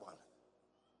for that one.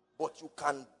 But you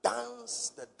can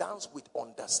dance the dance with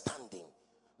understanding.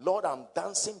 Lord, I'm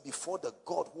dancing before the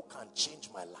God who can change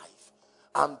my life.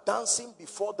 I'm dancing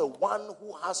before the one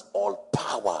who has all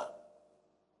power.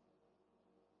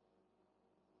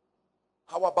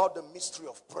 How about the mystery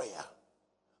of prayer?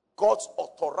 God's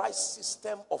authorized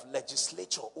system of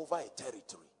legislature over a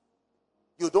territory.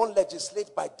 You don't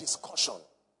legislate by discussion.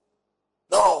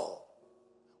 No.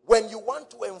 When you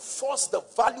want to enforce the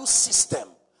value system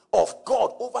of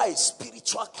God over a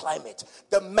spiritual climate,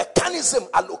 the mechanism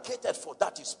allocated for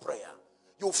that is prayer.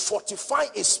 You fortify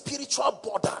a spiritual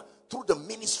border through the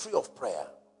ministry of prayer.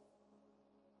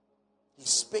 He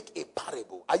spake a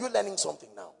parable. Are you learning something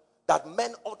now? That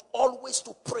men ought always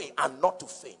to pray and not to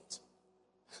faint.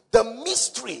 The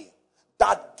mystery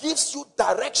that gives you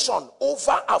direction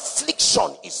over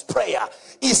affliction is prayer.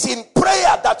 It's in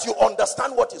prayer that you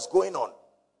understand what is going on.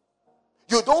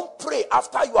 You don't pray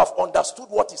after you have understood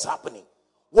what is happening.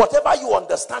 Whatever you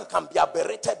understand can be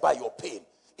aberrated by your pain.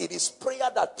 It is prayer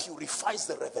that purifies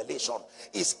the revelation.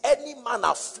 Is any man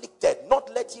afflicted?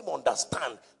 Not let him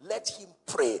understand. Let him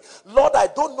pray. Lord, I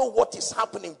don't know what is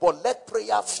happening, but let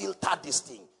prayer filter this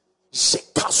thing.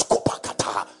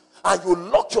 And you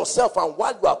lock yourself, and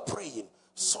while you are praying,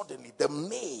 suddenly the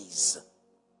maze,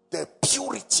 the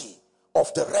purity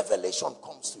of the revelation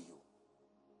comes to you.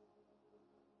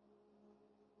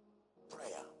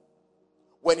 Prayer.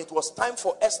 When it was time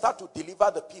for Esther to deliver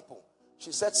the people,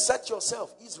 she said, set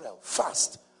yourself, Israel,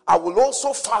 fast. I will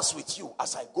also fast with you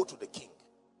as I go to the king.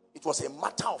 It was a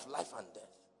matter of life and death.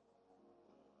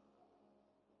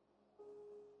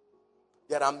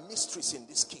 There are mysteries in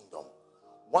this kingdom.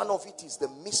 One of it is the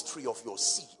mystery of your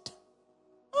seed.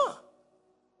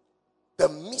 The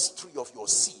mystery of your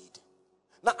seed.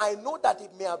 Now, I know that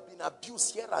it may have been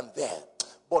abused here and there,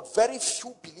 but very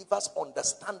few believers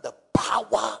understand the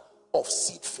power of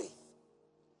seed faith.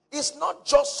 It's not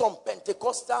just some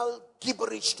Pentecostal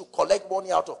gibberish to collect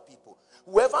money out of people.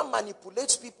 Whoever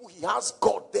manipulates people, he has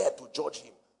God there to judge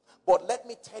him. But let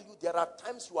me tell you, there are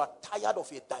times you are tired of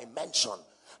a dimension,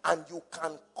 and you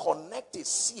can connect a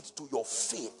seed to your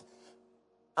faith,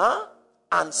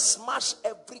 and smash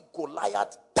every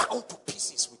Goliath down to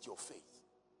pieces with your faith.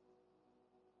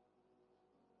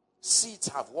 Seeds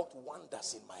have worked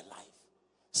wonders in my life.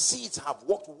 Seeds have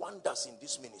worked wonders in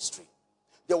this ministry.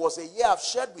 There was a year I've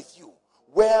shared with you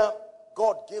where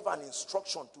God gave an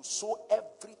instruction to sow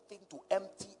everything, to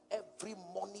empty every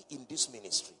money in this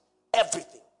ministry.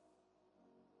 Everything.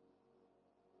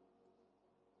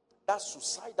 That's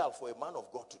suicidal for a man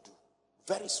of God to do.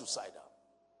 Very suicidal.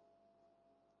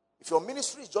 If your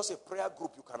ministry is just a prayer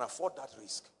group, you can afford that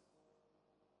risk.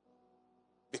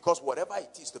 Because whatever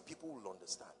it is, the people will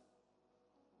understand.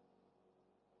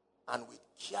 And with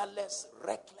careless,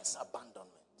 reckless abandonment,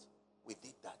 we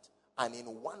did that. And in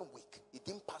 1 week, it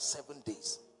didn't pass 7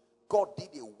 days, God did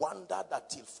a wonder that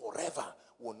till forever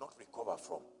will not recover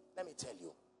from. Let me tell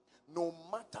you, no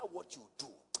matter what you do,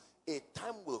 a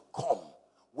time will come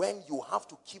when you have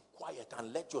to keep quiet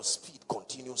and let your speed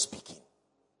continue speaking.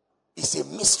 It's a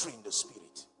mystery in the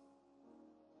spirit.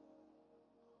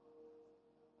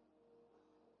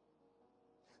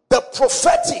 The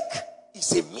prophetic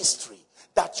is a mystery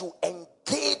that you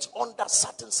engage under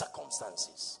certain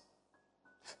circumstances.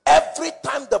 Every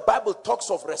time the Bible talks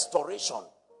of restoration,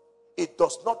 it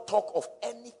does not talk of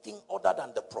anything other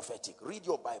than the prophetic. Read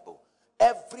your Bible.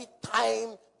 Every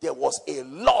time there was a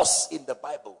loss in the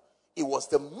Bible, it was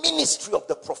the ministry of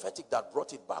the prophetic that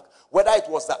brought it back. Whether it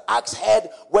was the axe head,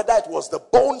 whether it was the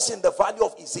bones in the valley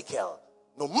of Ezekiel,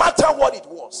 no matter what it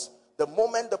was, the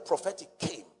moment the prophetic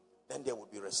came, then there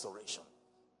would be restoration.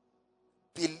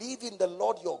 Believe in the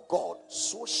Lord your God,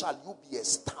 so shall you be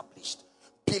established.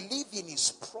 Believe in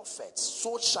his prophets,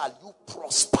 so shall you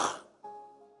prosper.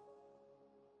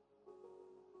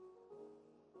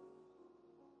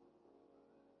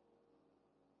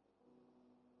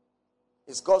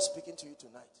 Is God speaking to you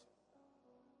tonight?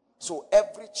 So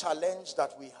every challenge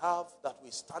that we have, that we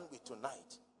stand with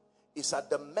tonight, is at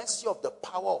the mercy of the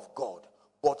power of God,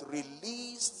 but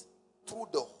released through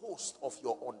the host of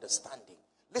your understanding.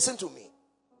 Listen to me.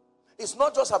 It's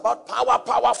not just about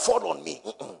power fall on me.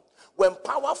 When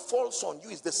power falls on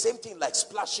you, it's the same thing like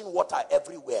splashing water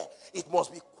everywhere. It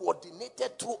must be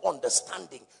coordinated through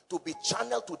understanding to be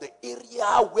channeled to the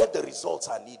area where the results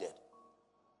are needed.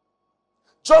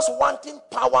 Just wanting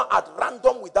power at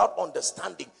random without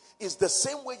understanding is the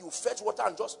same way you fetch water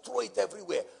and just throw it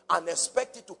everywhere and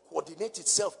expect it to coordinate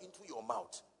itself into your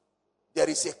mouth. There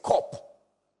is a cup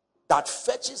that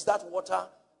fetches that water,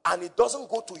 and it doesn't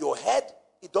go to your head,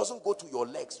 it doesn't go to your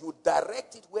legs. You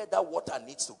direct it where that water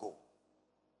needs to go.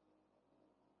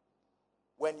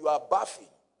 When you are bathing,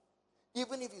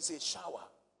 even if it's a shower,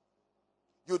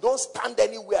 you don't stand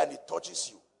anywhere and it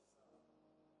touches you.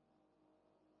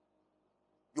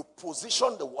 You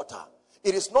position the water.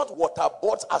 It is not water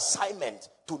board's assignment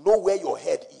to know where your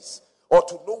head is, or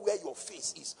to know where your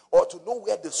face is, or to know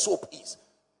where the soap is.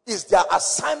 It's their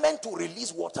assignment to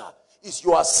release water. It's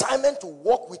your assignment to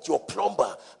work with your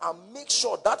plumber and make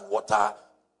sure that water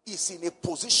is in a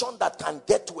position that can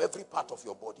get to every part of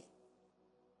your body.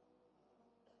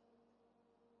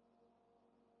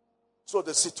 So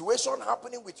the situation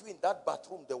happening with you in that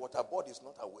bathroom, the water board is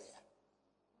not aware.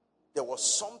 There was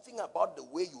something about the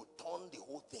way you turned the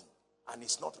whole thing, and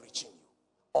it's not reaching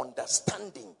you.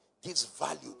 Understanding gives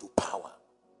value to power.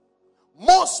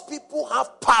 Most people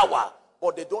have power,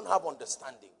 but they don't have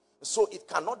understanding. So it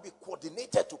cannot be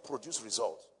coordinated to produce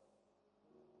results.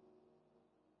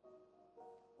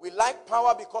 We like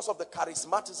power because of the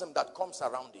charismatism that comes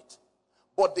around it.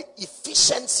 But the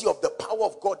efficiency of the power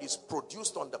of God is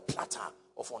produced on the platter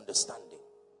of understanding.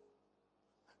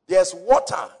 There's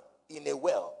water in a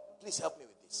well. Please help me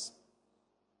with this.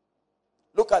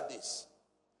 Look at this.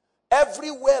 Every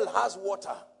well has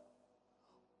water.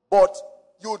 But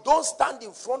you don't stand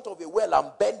in front of a well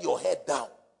and bend your head down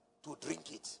to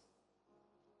drink it.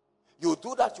 You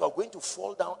do that, you are going to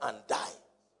fall down and die.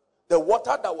 The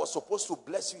water that was supposed to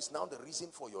bless you is now the reason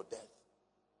for your death.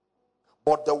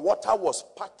 But the water was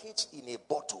packaged in a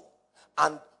bottle.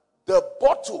 And the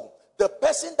bottle, the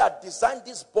person that designed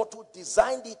this bottle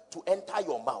designed it to enter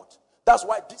your mouth. That's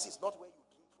why this is not where you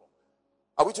drink from.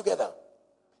 Are we together?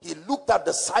 He looked at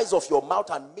the size of your mouth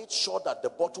and made sure that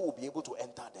the bottle will be able to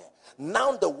enter there.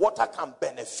 Now the water can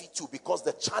benefit you because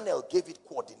the channel gave it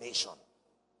coordination.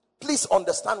 Please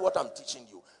understand what I'm teaching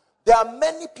you. There are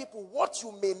many people, what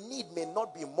you may need may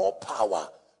not be more power.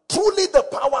 Truly the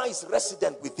power is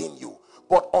resident within you.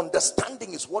 But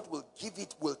understanding is what will give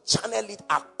it, will channel it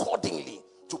accordingly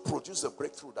to produce the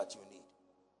breakthrough that you need.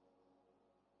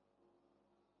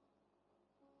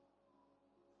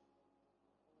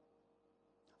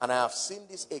 And I have seen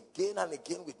this again and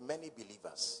again with many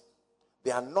believers. They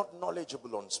are not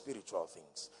knowledgeable on spiritual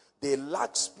things. They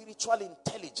lack spiritual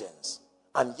intelligence,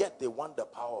 and yet they want the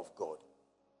power of God.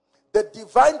 The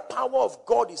divine power of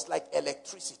God is like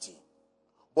electricity,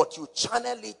 but you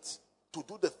channel it to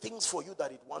do the things for you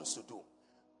that it wants to do.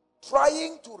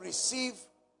 Trying to receive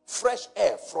fresh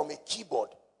air from a keyboard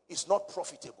is not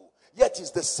profitable. Yet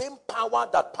it's the same power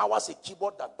that powers a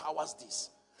keyboard that powers this.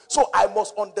 So I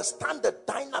must understand the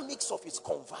dynamics of its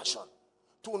conversion.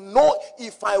 To know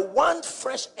if I want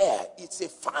fresh air, it's a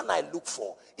fan I look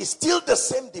for. It's still the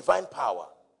same divine power.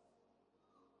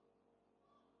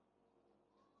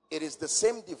 It is the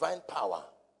same divine power.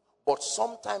 But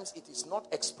sometimes it is not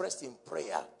expressed in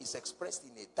prayer. It's expressed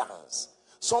in a dance.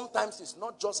 Sometimes it's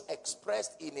not just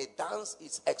expressed in a dance.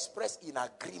 It's expressed in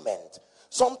agreement.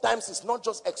 Sometimes it's not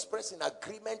just expressed in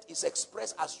agreement, it's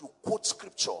expressed as you quote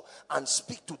scripture and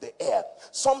speak to the air.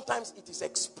 Sometimes it is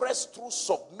expressed through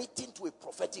submitting to a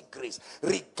prophetic grace.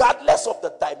 Regardless of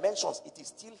the dimensions, it is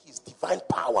still his divine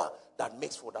power that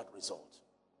makes for that result.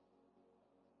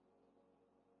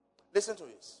 Listen to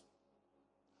this.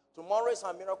 Tomorrow is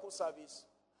our miracle service.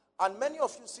 And many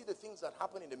of you see the things that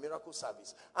happen in the miracle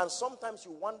service. And sometimes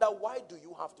you wonder, why do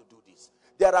you have to do this?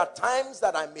 There are times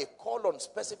that I may call on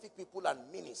specific people and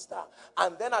minister.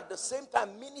 And then at the same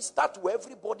time, minister to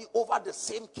everybody over the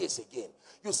same case again.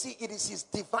 You see, it is his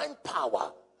divine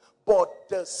power. But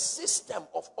the system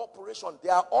of operation,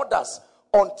 there are others.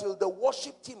 Until the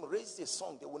worship team raises a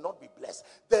song, they will not be blessed.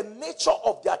 The nature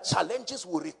of their challenges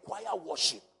will require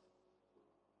worship.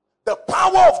 The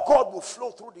power of God will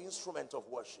flow through the instrument of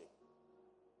worship.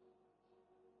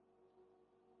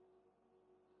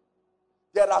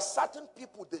 There are certain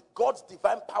people that God's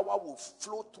divine power will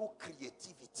flow through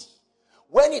creativity.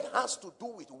 When it has to do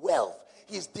with wealth,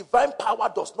 his divine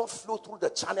power does not flow through the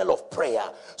channel of prayer.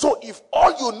 So if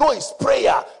all you know is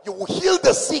prayer, you will heal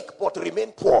the sick but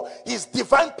remain poor. His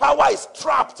divine power is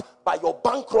trapped by your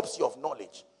bankruptcy of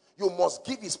knowledge. You must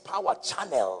give his power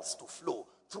channels to flow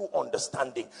through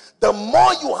understanding. The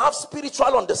more you have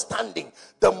spiritual understanding,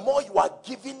 the more you are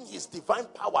giving his divine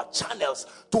power channels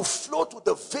to flow to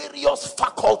the various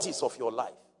faculties of your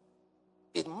life.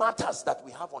 It matters that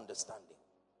we have understanding.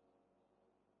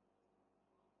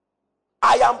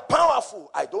 I am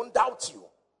powerful, I don't doubt you.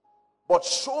 But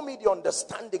show me the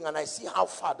understanding and I see how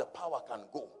far the power can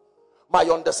go. My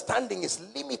understanding is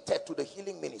limited to the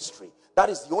healing ministry. That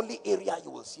is the only area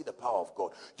you will see the power of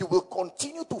God. You will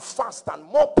continue to fast and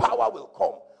more power will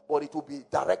come, but it will be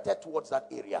directed towards that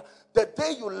area. The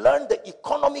day you learn the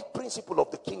economic principle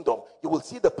of the kingdom, you will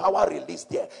see the power released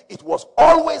there. It was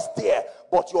always there,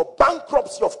 but your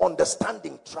bankruptcy of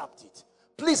understanding trapped it.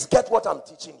 Please get what I'm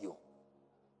teaching you.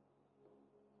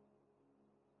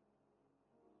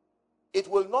 It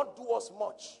will not do us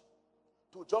much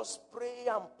to just pray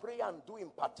and do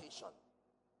impartation.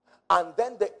 And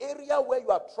then the area where you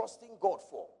are trusting God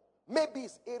for, maybe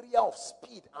it's area of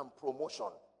speed and promotion.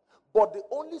 But the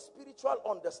only spiritual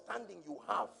understanding you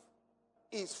have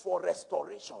is for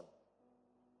restoration.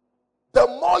 The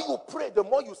more you pray, the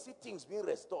more you see things being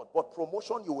restored. But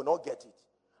promotion, you will not get it.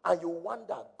 And you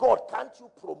wonder, God, can't you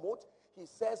promote? He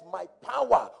says, my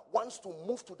power wants to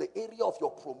move to the area of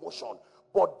your promotion.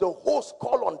 But the host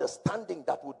call understanding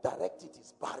that would direct it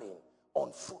is barren,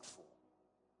 unfruitful.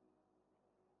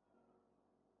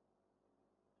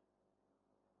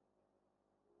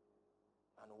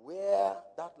 And where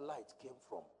that light came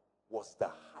from was the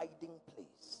hiding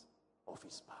place of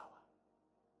his power.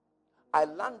 I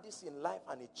learned this in life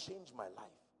and it changed my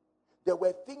life. There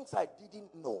were things I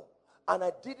didn't know and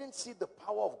I didn't see the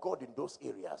power of God in those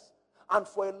areas. And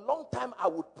for a long time I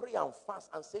would pray and fast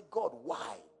and say, God,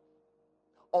 why?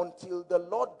 Until the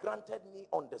Lord granted me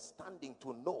understanding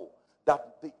to know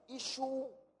that the issue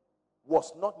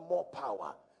was not more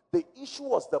power. The issue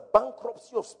was the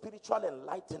bankruptcy of spiritual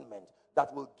enlightenment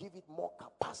that will give it more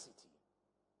capacity.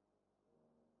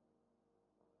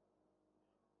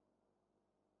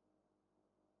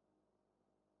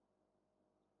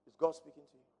 Is God speaking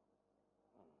to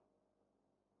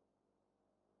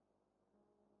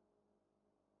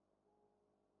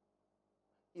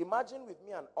you? Imagine with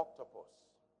me an octopus.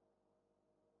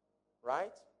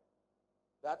 Right?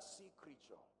 That sea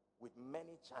creature with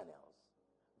many channels.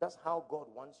 That's how God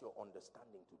wants your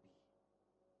understanding to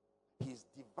be. His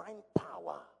divine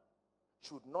power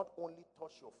should not only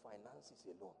touch your finances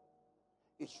alone.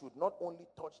 It should not only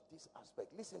touch this aspect.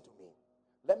 Listen to me.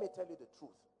 Let me tell you the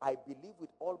truth. I believe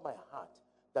with all my heart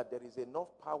that there is enough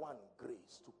power and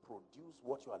grace to produce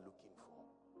what you are looking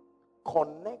for.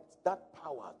 Connect that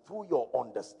power through your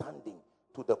understanding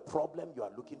to the problem you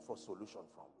are looking for solution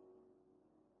from.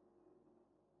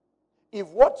 If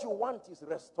what you want is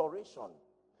restoration,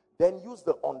 then use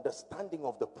the understanding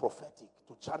of the prophetic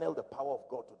to channel the power of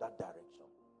God to that direction.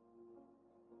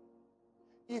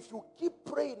 If you keep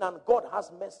praying and God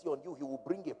has mercy on you, he will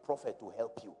bring a prophet to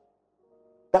help you.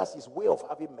 That's his way of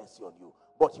having mercy on you.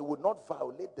 But he will not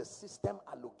violate the system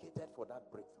allocated for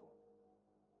that breakthrough.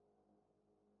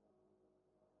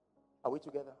 Are we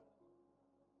together?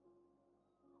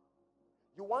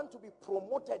 You want to be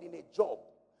promoted in a job.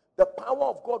 The power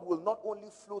of God will not only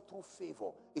flow through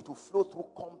favor, it will flow through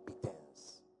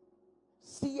competence.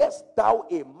 Seest thou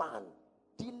a man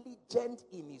diligent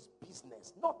in his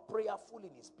business, not prayerful in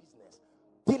his business,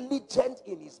 diligent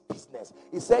in his business?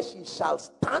 He says, she shall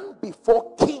stand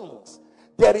before kings.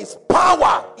 There is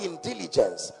power in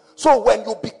diligence. So when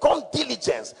you become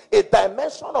diligent, a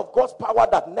dimension of God's power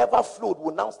that never flowed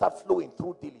will now start flowing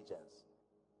through diligence.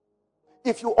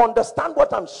 If you understand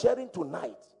what I'm sharing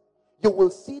tonight, you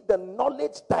will see the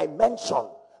knowledge dimension,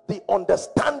 the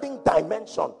understanding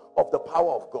dimension of the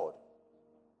power of God.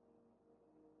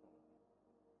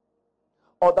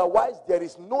 Otherwise, there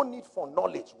is no need for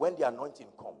knowledge when the anointing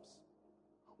comes.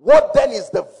 What then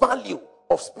is the value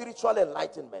of spiritual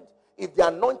enlightenment if the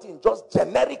anointing just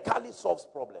generically solves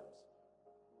problems?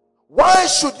 Why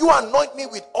should you anoint me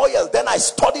with oil? Then I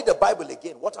study the Bible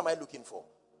again. What am I looking for?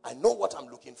 I know what I'm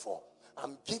looking for.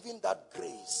 I'm giving that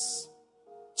grace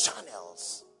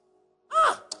channels.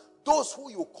 Those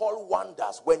who you call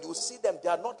wonders, when you see them, they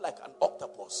are not like an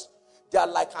octopus. They are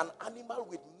like an animal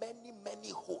with many,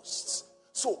 many hosts.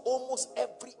 So almost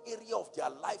every area of their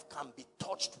life can be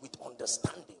touched with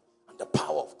understanding and the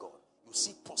power of God. You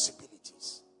see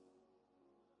possibilities.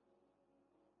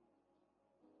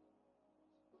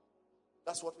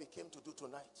 That's what we came to do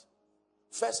tonight.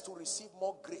 First, to receive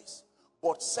more grace.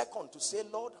 But second, to say,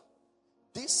 Lord,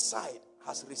 this side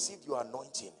has received your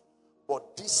anointing,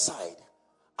 but this side,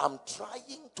 I'm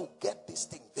trying to get this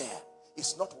thing there.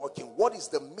 It's not working. What is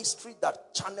the mystery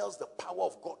that channels the power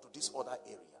of God to this other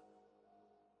area?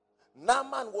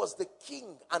 Naaman was the king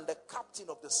and the captain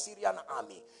of the Syrian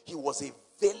army. He was a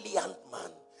valiant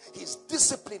man. His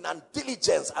discipline and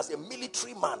diligence as a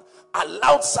military man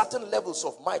allowed certain levels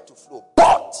of might to flow.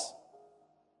 But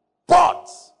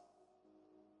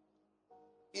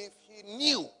if he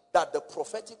knew that the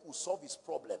prophetic would solve his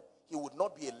problem, he would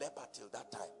not be a leper till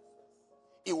that time.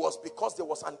 It was because there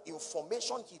was an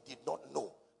information he did not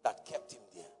know that kept him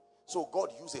there. So God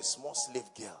used a small slave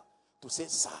girl to say,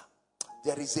 sir,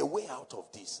 there is a way out of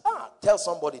this. Tell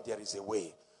somebody there is a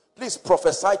way. Please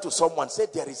prophesy to someone. Say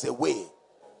there is a way.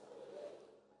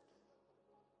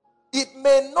 It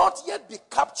may not yet be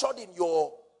captured in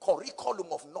your curriculum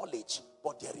of knowledge,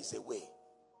 but there is a way.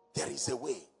 There is a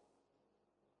way.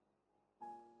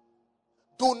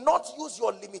 Do not use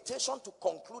your limitation to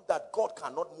conclude that God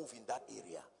cannot move in that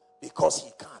area. Because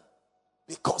he can.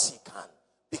 Because he can.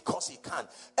 Because he can.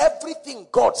 Everything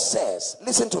God says,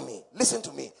 listen to me. Listen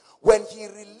to me. When he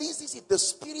releases it, the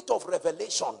spirit of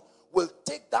revelation will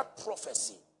take that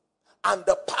prophecy and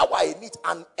the power in it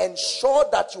and ensure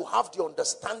that you have the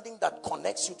understanding that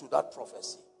connects you to that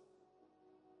prophecy.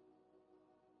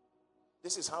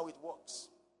 This is how it works.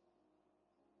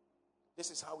 This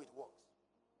is how it works.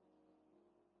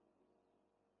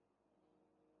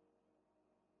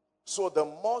 So the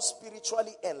more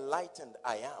spiritually enlightened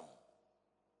I am,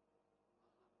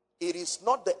 it is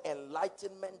not the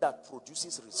enlightenment that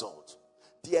produces result.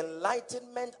 The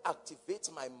enlightenment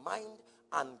activates my mind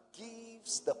and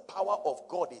gives the power of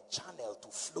God a channel to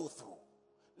flow through.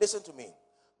 Listen to me.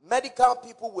 Medical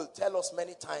people will tell us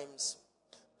many times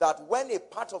that when a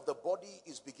part of the body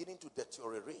is beginning to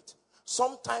deteriorate,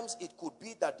 sometimes it could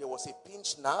be that there was a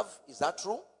pinched nerve. Is that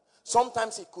true?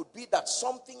 Sometimes it could be that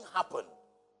something happened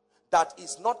that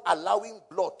is not allowing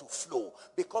blood to flow,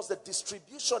 because the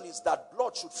distribution is that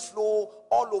blood should flow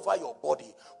all over your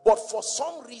body. But for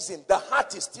some reason, the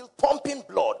heart is still pumping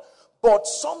blood, but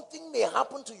something may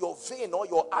happen to your vein or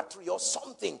your artery or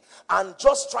something and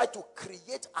just try to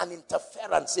create an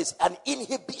interference, an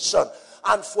inhibition.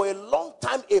 And for a long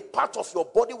time, a part of your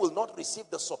body will not receive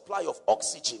the supply of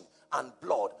oxygen and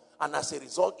blood. And as a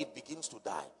result, it begins to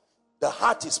die. The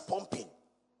heart is pumping,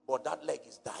 but that leg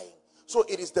is dying. So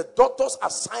it is the doctor's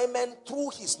assignment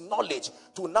through his knowledge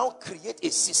to now create a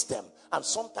system. And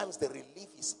sometimes the relief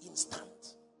is instant.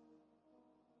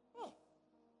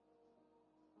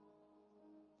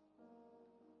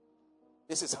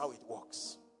 This is how it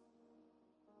works.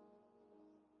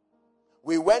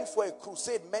 We went for a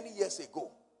crusade many years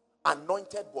ago.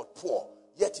 Anointed but poor.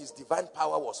 Yet his divine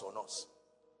power was on us.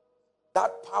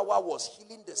 That power was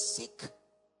healing the sick.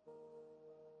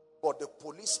 But the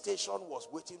police station was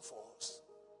waiting for us.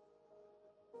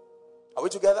 Are we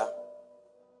together?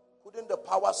 Couldn't the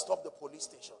power stop the police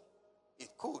station? It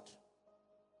could.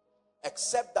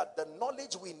 Except that the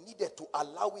knowledge we needed to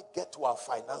allow it get to our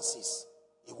finances,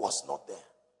 it was not there.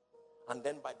 And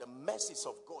then by the mercies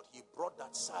of God, he brought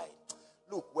that side.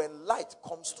 Look, when light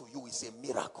comes to you, it's a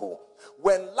miracle.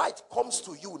 When light comes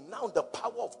to you, now the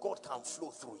power of God can flow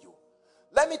through you.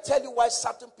 Let me tell you why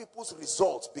certain people's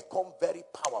results become very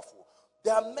powerful.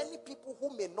 There are many people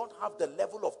who may not have the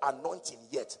level of anointing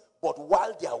yet, but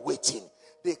while they are waiting,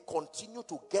 they continue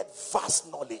to get vast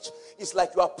knowledge. It's like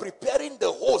you are preparing the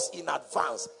hose in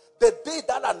advance. The day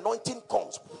that anointing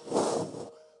comes,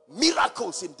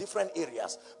 miracles in different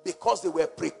areas because they were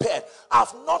prepared.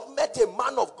 I've not met a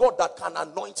man of God that can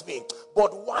anoint me,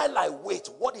 but while I wait,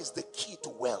 what is the key to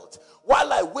wealth?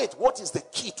 While I wait, what is the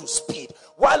key to speed?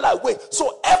 While I wait,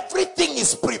 so everything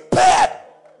is prepared,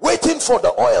 waiting for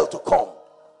the oil to come.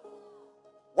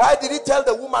 Why did he tell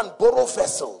the woman, borrow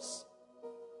vessels?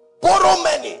 Borrow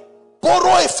many.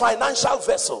 Borrow a financial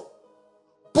vessel.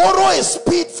 Borrow a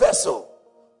speed vessel.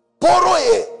 Borrow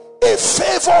a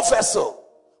favor vessel.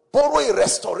 Borrow a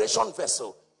restoration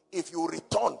vessel. If you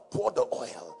return, pour the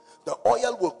oil. The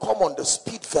oil will come on the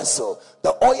speed vessel.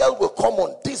 The oil will come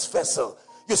on this vessel.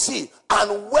 You see,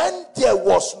 and when there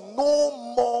was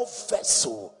no more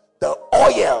vessel, the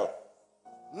oil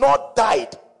not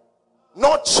died,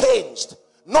 not changed,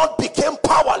 not became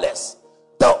powerless.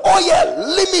 The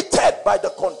oil limited by the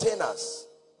containers.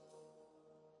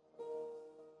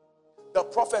 The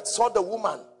prophet saw the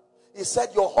woman. He said,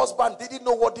 your husband didn't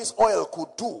know what this oil could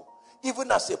do, even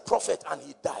as a prophet, and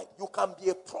he died. You can be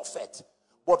a prophet,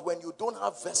 but when you don't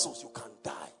have vessels, you can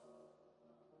die.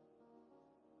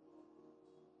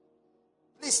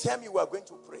 Please hear me, we are going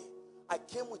to pray. I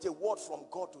came with a word from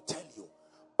God to tell you,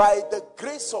 by the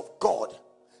grace of God,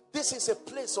 this is a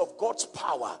place of God's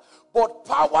power. But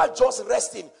power just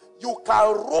resting. You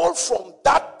can roll from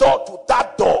that door to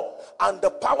that door and the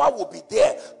power will be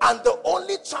there. And the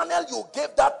only channel you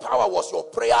gave that power was your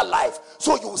prayer life.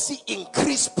 So you will see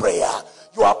increased prayer.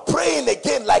 You are praying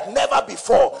again like never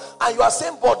before. And you are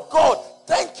saying, but God,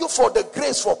 thank you for the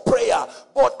grace for prayer.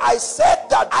 But I said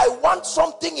that I want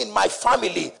something in my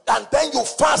family. And then you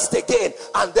fast again.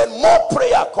 And then more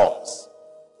prayer comes.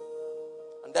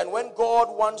 And then when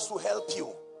God wants to help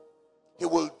you, he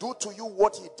will do to you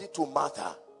what he did to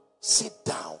Martha. Sit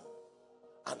down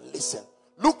and listen.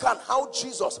 Look at how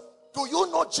Jesus, do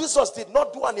you know Jesus did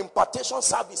not do an impartation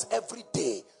service every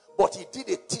day, but he did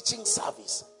a teaching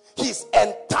service. His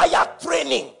entire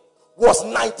training was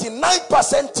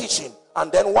 99% teaching.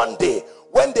 And then one day,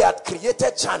 when they had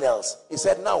created channels, he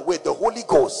said, now wait, the Holy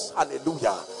Ghost,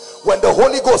 hallelujah. When the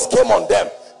Holy Ghost came on them,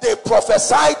 they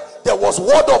prophesied, there was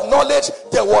word of knowledge,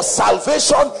 there was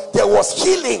salvation, there was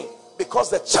healing, because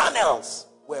the channels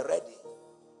were ready.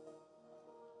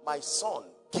 My son,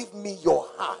 give me your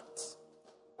heart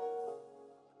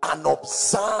and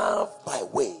observe my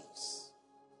ways.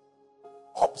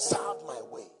 Observe my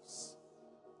ways.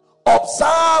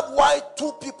 Observe why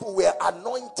two people were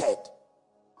anointed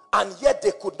and yet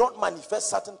they could not manifest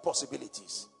certain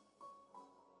possibilities.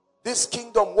 This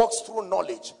kingdom works through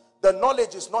knowledge. The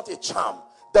knowledge is not a charm.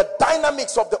 The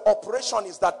dynamics of the operation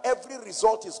is that every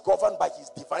result is governed by his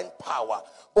divine power.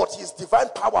 But his divine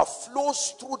power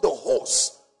flows through the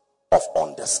hose of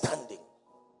understanding.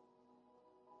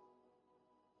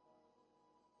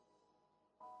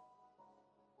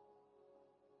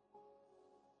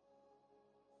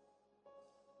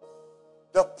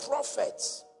 The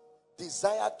prophets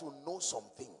desired to know some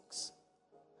things.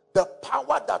 The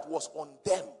power that was on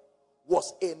them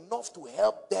was enough to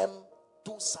help them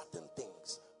do certain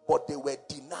things, but they were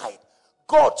denied.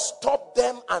 God stopped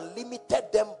them and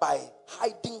limited them by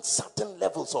hiding certain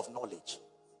levels of knowledge.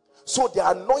 So the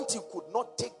anointing could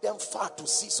not take them far to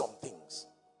see some things.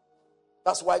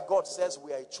 That's why God says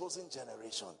we are a chosen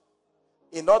generation.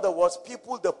 In other words,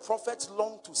 people, the prophets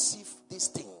longed to see these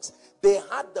things. They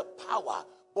had the power,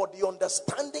 but the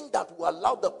understanding that will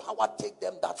allow the power to take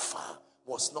them that far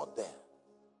was not there.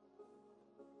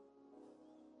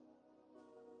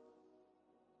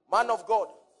 Man of God,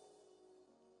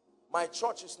 my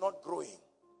church is not growing.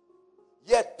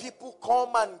 Yet people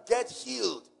come and get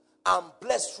healed and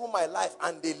blessed through my life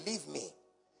and they leave me.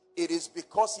 It is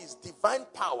because his divine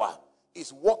power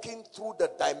is working through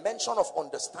the dimension of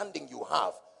understanding you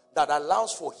have that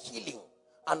allows for healing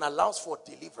and allows for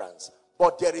deliverance.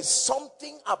 But there is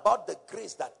something about the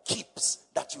grace that keeps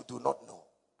that you do not know.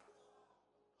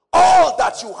 All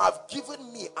that you have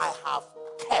given me, I have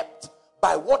kept.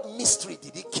 By what mystery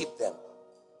did he keep them?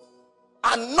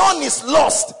 And none is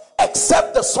lost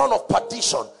except the son of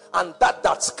perdition, and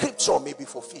that scripture may be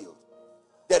fulfilled.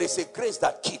 There is a grace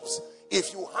that keeps.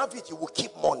 If you have it, you will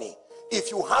keep money.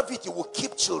 If you have it, you will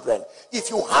keep children.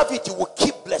 If you have it, you will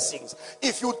keep blessings.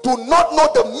 If you do not know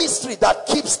the mystery that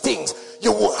keeps things,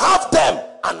 you will have them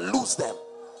and lose them.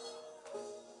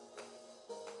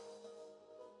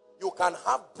 You can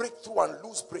have breakthrough and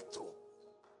lose breakthrough.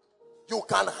 You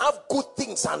can have good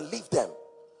things and leave them.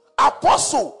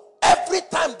 Apostle, every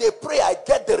time they pray, I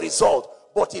get the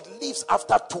result, but it leaves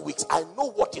after 2 weeks. I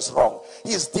know what is wrong.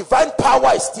 His divine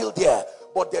power is still there,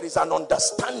 but there is an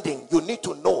understanding you need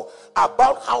to know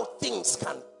about how things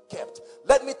can be kept.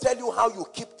 Let me tell you how you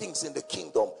keep things in the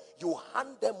kingdom. You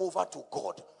hand them over to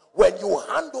God. When you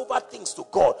hand over things to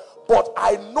God, but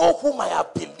I know whom I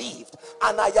have believed,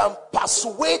 and I am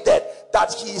persuaded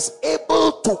that he is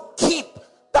able to keep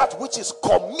that which is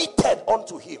committed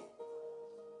unto him.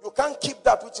 You can't keep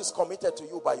that which is committed to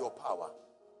you by your power.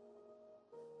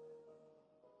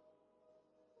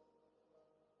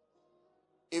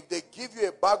 If they give you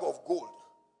a bag of gold,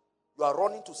 you are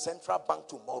running to Central Bank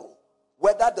tomorrow.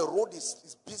 Whether the road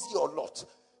is busy or not,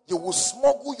 you will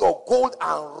smuggle your gold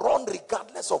and run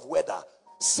regardless of weather.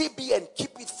 CBN,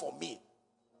 keep it for me.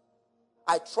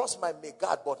 I trust my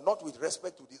Megad, but not with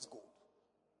respect to this gold.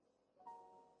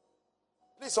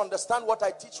 Please understand what I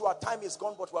teach you. Our time is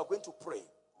gone, but we are going to pray.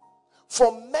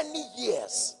 For many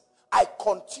years, I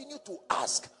continue to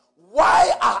ask,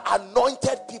 why are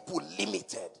anointed people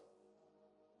limited?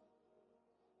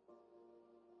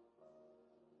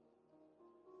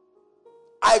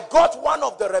 I got one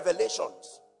of the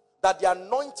revelations that the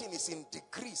anointing is in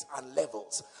degrees and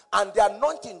levels. And the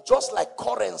anointing, just like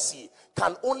currency,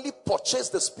 can only purchase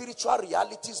the spiritual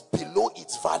realities below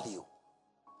its value.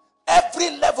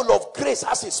 Every level of grace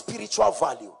has a spiritual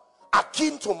value,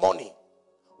 akin to money.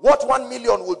 What 1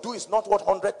 million will do is not what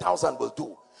 100,000 will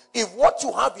do. If what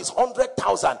you have is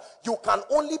 100,000, you can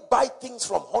only buy things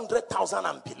from 100,000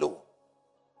 and below.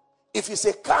 If it's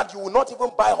a card, you will not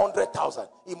even buy 100,000.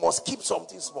 You must keep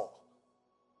something small.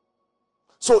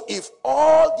 So if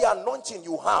all the anointing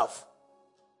you have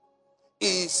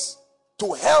is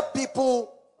to help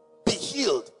people be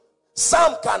healed,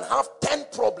 Sam can have 10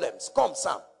 problems. Come,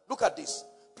 Sam, look at this.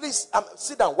 Please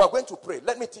sit down. We're going to pray.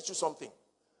 Let me teach you something.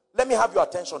 Let me have your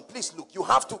attention. Please look. You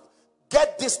have to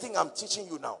get this thing I'm teaching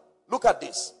you now. Look at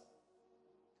this.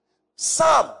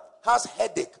 Sam has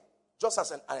headache. Just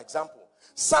as an example.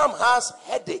 Sam has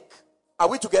headache. Are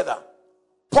we together?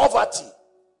 Poverty.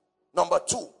 Number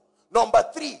 2. Number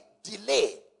 3,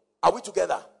 delay. Are we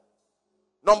together?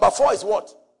 Number 4 is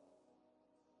what?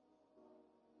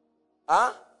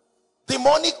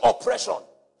 Demonic oppression.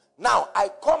 Now, I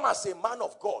come as a man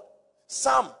of God.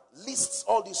 Sam lists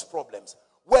all these problems.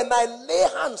 When I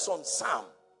lay hands on Sam,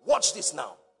 watch this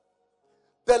now.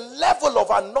 The level of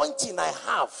anointing I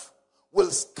have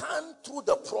will scan through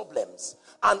the problems,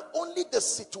 and only the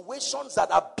situations that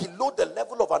are below the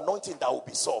level of anointing that will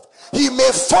be solved. He may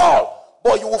fall,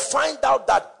 but you will find out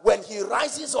that when he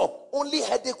rises up, only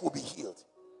headache will be healed.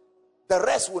 The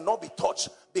rest will not be touched,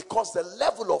 because the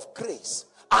level of grace.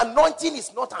 Anointing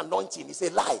is not anointing, it's a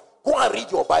lie. Go and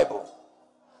read your Bible.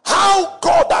 How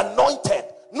God anointed,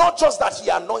 not just that he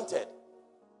anointed.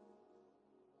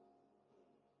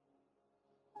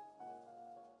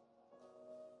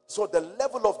 So the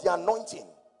level of the anointing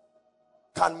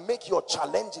can make your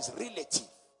challenges relative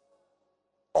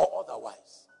or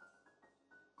otherwise.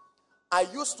 I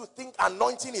used to think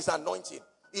anointing is anointing.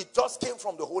 It just came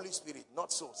from the Holy Spirit.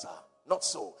 Not so, sir. Not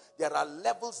so. There are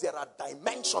levels, there are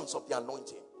dimensions of the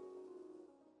anointing.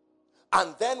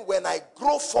 And then when I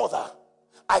grow further,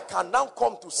 I can now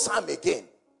come to Sam again.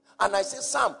 And I say,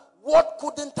 Sam, what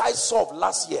couldn't I solve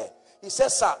last year? He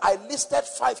says, sir, I listed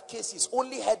 5 cases,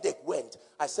 only headache went.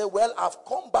 I said, well, I've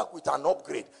come back with an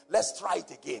upgrade. Let's try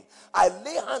it again. I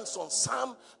lay hands on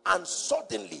Sam, and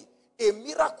suddenly a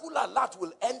miracle alert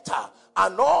will enter,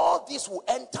 and all this will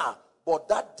enter, but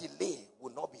that delay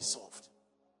will not be solved.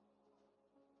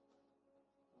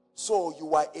 So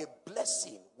you are a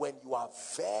blessing when you are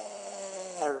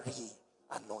very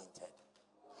anointed.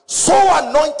 So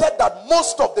anointed that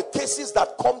most of the cases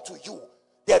that come to you,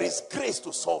 there is grace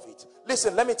to solve it.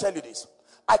 Listen, let me tell you this.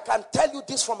 I can tell you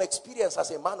this from experience as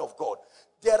a man of God.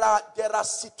 There are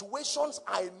situations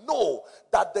I know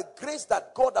that the grace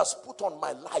that God has put on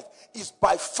my life is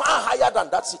by far higher than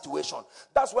that situation.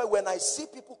 That's why when I see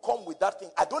people come with that thing,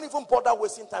 I don't even bother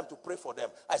wasting time to pray for them.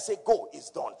 I say, go, it's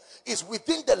done. It's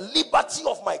within the liberty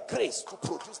of my grace to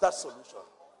produce that solution.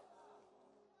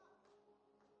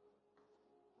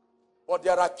 But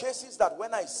there are cases that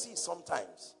when I see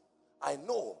sometimes, I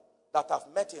know that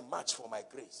I've met a match for my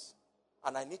grace.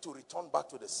 And I need to return back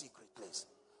to the secret place.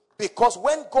 Because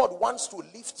when God wants to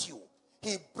lift you,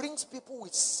 he brings people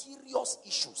with serious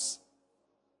issues.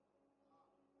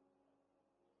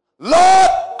 Lord,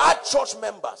 add church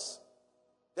members.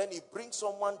 Then he brings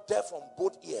someone deaf on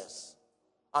both ears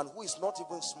and who is not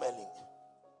even smelling.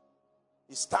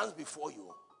 He stands before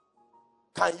you.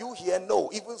 Can you hear? No,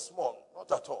 even small,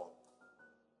 not at all.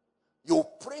 You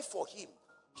pray for him.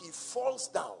 He falls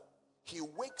down. He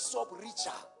wakes up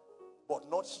richer, but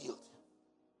not healed.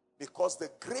 Because the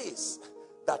grace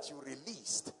that you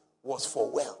released was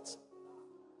for wealth.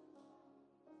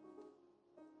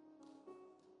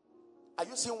 Are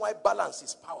you seeing why balance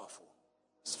is powerful?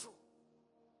 It's true.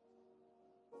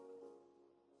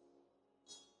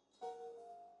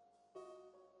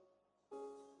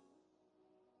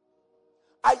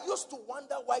 I used to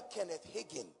wonder why Kenneth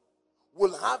Hagin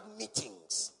will have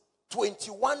meetings,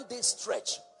 21-day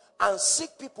stretch, and sick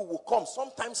people will come.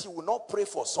 Sometimes he will not pray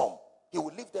for some. He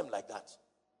will leave them like that.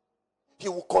 He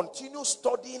will continue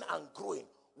studying and growing.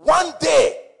 One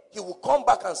day, he will come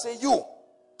back and say, you,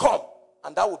 come.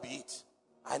 And that will be it.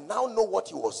 I now know what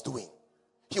he was doing.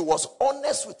 He was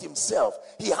honest with himself.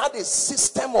 He had a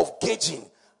system of gauging.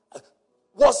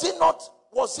 Was it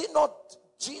not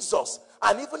Jesus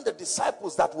and even the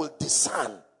disciples that will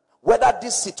discern whether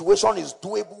this situation is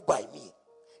doable by me?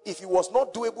 If it was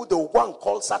not doable, they would go and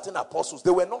call certain apostles.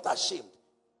 They were not ashamed.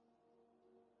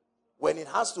 When it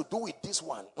has to do with this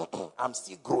one, I'm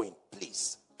still growing.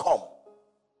 Please, come.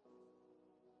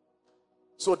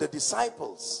 So the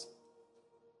disciples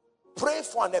pray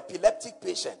for an epileptic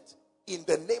patient in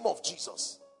the name of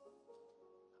Jesus.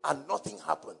 And nothing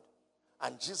happened.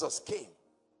 And Jesus came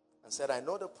and said, I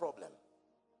know the problem.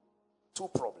 2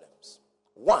 problems.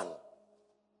 1,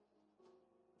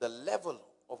 the level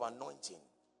of anointing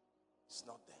is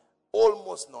not there.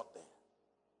 Almost not there.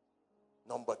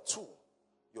 Number 2,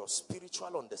 your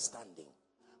spiritual understanding.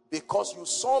 Because you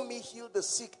saw me heal the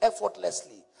sick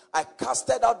effortlessly. I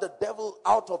casted out the devil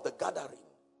out of the gathering.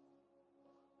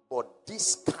 But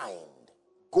this kind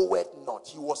goeth not.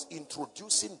 He was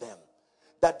introducing them.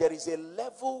 That there is a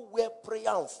level where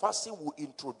prayer and fasting will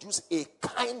introduce a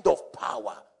kind of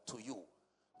power to you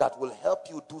that will help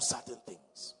you do certain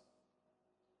things.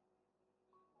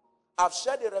 I've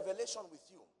shared a revelation with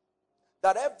you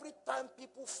that every time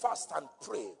people fast and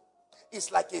pray,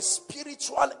 it's like a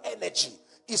spiritual energy.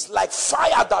 It's like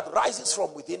fire that rises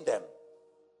from within them.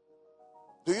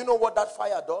 Do you know what that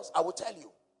fire does? I will tell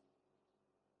you.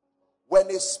 When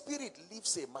a spirit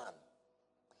leaves a man,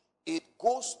 it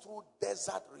goes through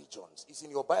desert regions. It's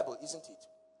in your Bible, isn't it?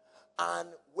 And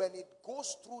when it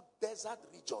goes through desert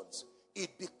regions,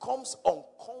 it becomes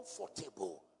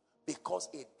uncomfortable because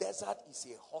a desert is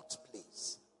a hot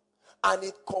place. And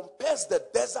it compares the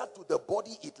desert to the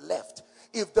body it left.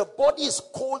 If the body is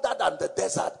colder than the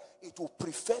desert, it will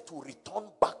prefer to return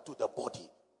back to the body.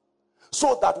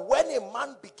 So that when a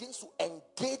man begins to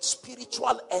engage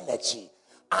spiritual energy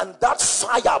and that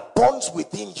fire burns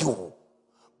within you,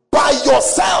 by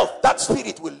yourself, that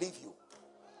spirit will leave you.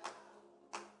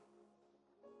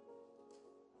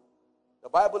 The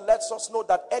Bible lets us know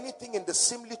that anything in the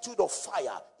similitude of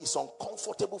fire is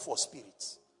uncomfortable for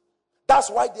spirits. That's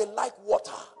why they like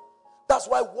water. That's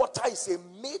why water is a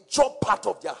major part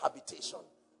of their habitation.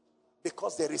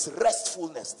 Because there is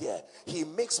restfulness there. He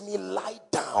makes me lie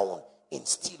down in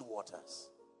still waters.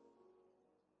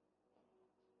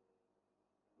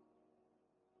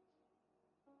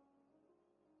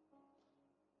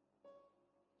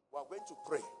 We are going to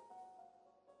pray.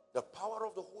 The power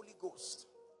of the Holy Ghost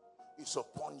is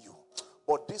upon you.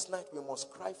 But this night we must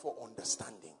cry for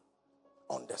understanding.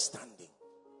 Understanding.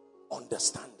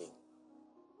 Understanding.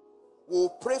 We'll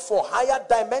pray for higher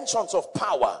dimensions of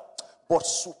power, but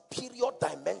superior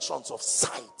dimensions of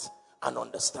sight and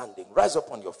understanding. Rise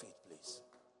up on your feet, please.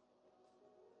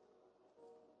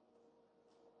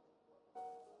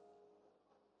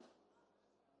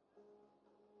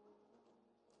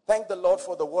 Thank the Lord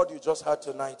for the word you just heard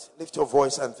tonight. Lift your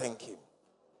voice and thank him.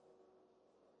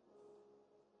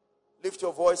 Lift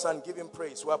your voice and give him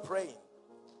praise. We are praying.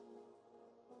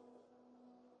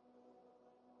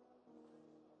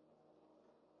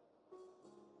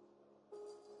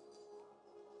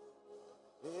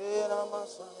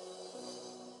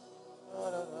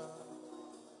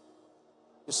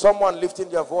 Is someone lifting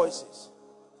their voices?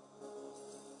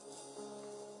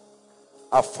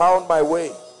 I found my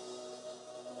way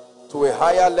to a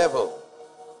higher level.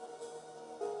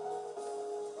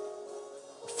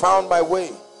 Found my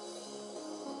way.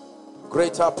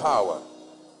 Greater power.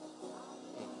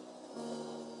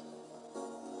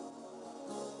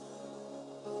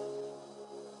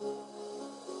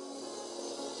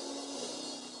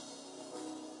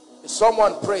 Is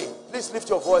someone praying? Please lift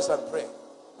your voice and pray.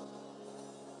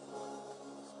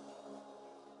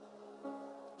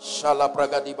 Shala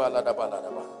pragadiba ladaba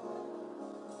ladaba.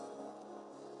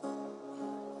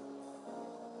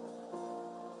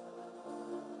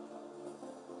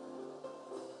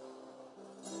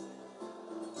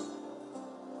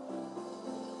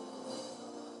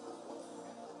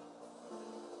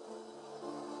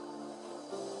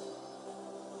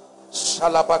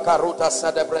 Shala bakaruta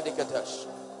sadebrediketesh.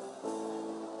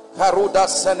 Karuda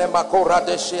senemakora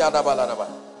deshi adabaladaba.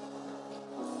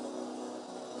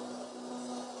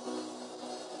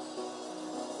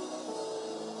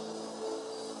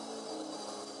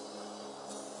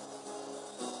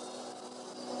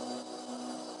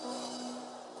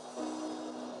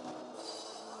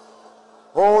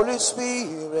 Holy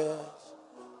Spirit,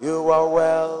 you are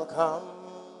welcome.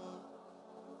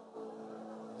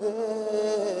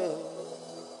 Hey.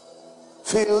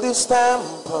 Fill this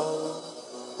temple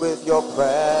with your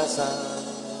presence.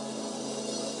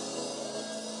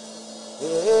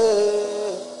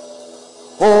 Yeah.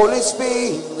 Holy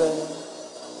Spirit,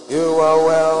 you are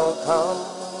welcome.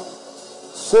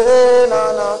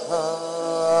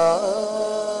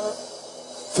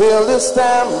 Fill this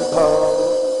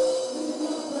temple.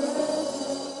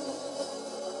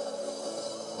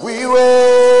 We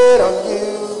wait on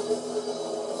you.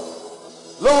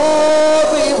 Lord,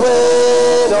 we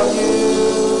wait on you.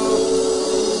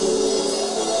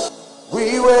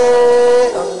 We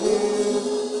wait on you.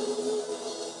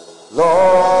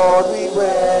 Lord, we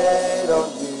wait on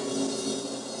you.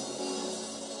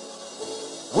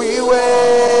 We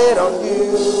wait on you.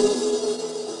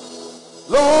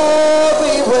 Lord,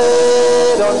 we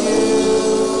wait on you.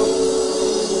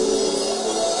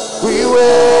 We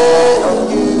wait on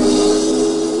you.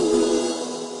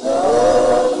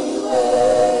 Lord, we wait on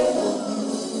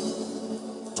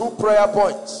you. 2 prayer prayer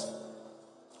points.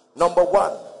 Number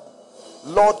one,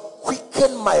 Lord,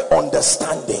 quicken my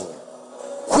understanding.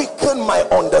 Quicken my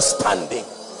understanding.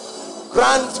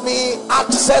 Grant me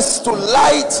access to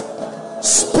light,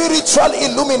 spiritual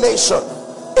illumination,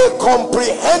 a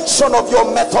comprehension of your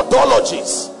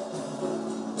methodologies.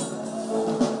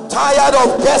 Tired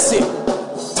of guessing,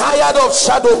 tired of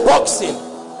shadow boxing,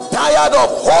 tired of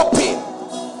hoping.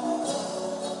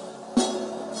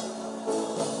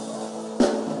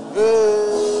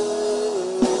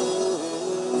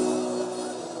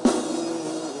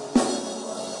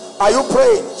 Are you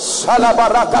praying?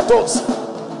 Shalabarakatos.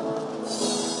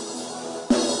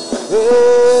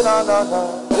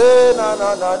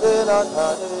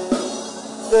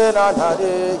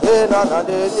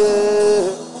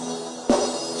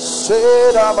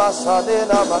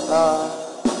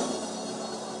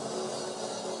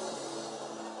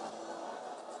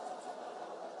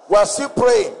 We are still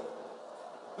praying.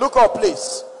 Look up,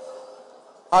 please.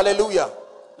 Hallelujah.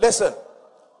 Listen.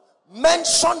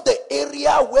 Mention the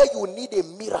area where you need a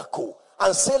miracle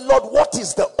and say, Lord, what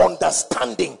is the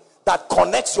understanding that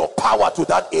connects your power to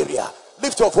that area?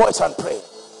 Lift your voice and pray.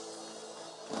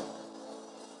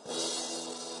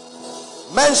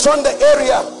 Mention the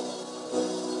area.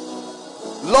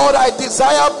 Lord, I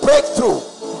desire breakthrough.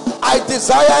 I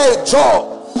desire a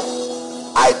job.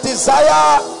 I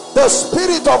desire the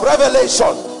spirit of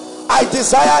revelation. I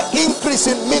desire increase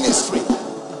in ministry.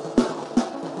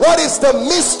 What is the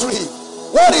mystery?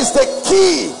 What is the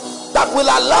key that will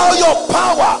allow your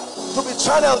power to be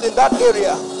channeled in that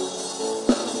area?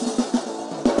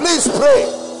 Please pray.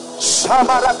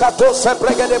 Shamarakato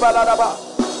sepregede balaraba.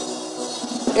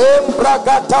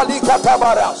 Embragatali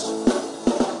katabaras.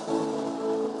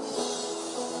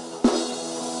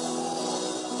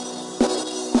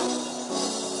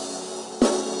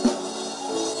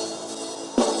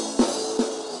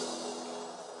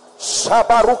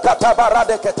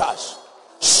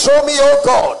 Show me, oh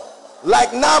God,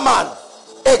 like Naaman,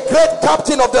 a great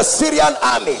captain of the Syrian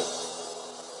army.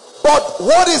 But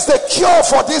what is the cure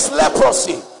for this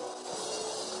leprosy?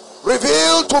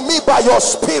 Reveal to me by your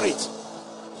spirit.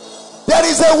 There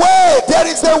is a way, there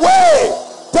is a way,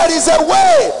 there is a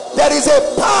way, there is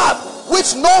a path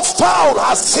which no fowl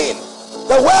has seen.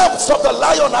 The whelps of the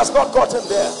lion has not gotten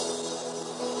there.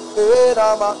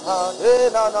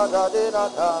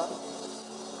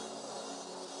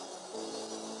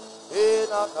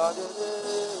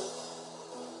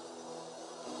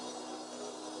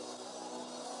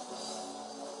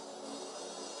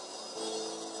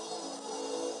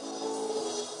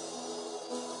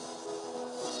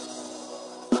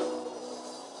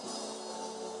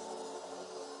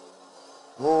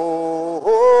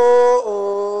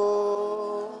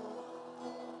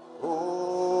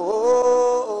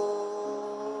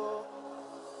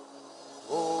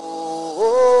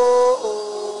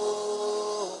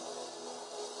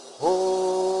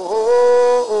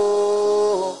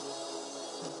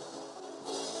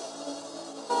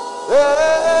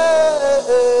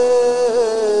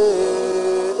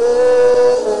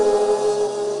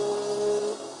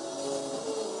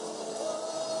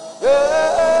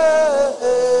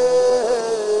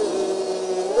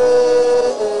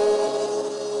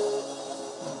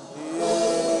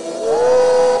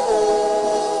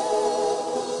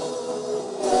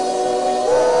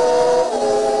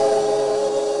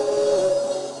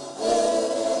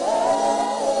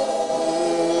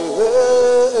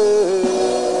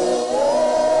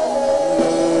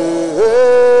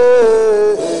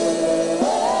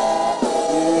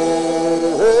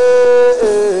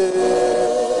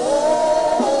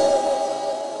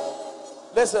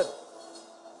 Listen,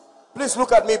 please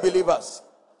look at me, believers.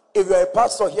 If you are a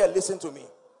pastor here, listen to me.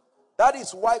 That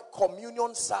is why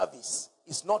communion service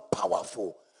is not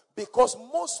powerful, because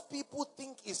most people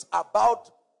think it's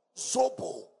about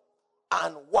zobo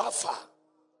and wafer.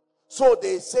 So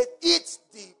they say, eat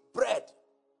the bread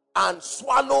and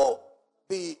swallow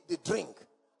the drink,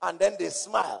 and then they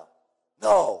smile.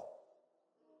 No.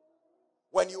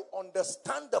 When you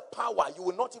understand the power, you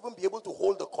will not even be able to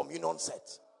hold the communion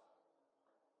set.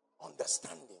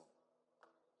 Understanding.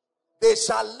 They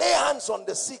shall lay hands on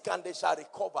the sick and they shall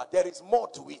recover. There is more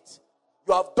to it.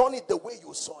 You have done it the way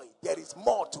you saw it. There is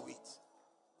more to it.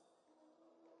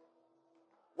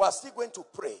 We are still going to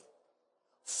pray.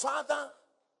 Father,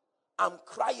 I'm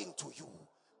crying to you.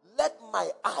 Let my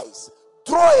eyes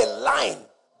draw a line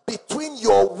between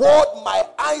your word, my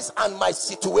eyes, and my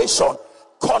situation.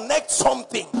 Connect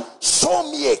something.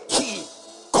 Show me a key.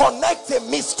 Connect a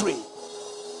mystery.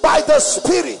 By the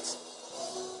Spirit,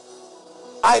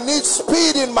 I need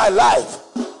speed in my life.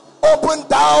 Open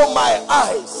down my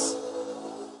eyes.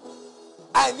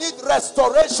 I need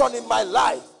restoration in my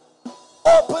life.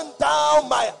 Open down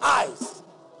my eyes.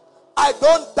 I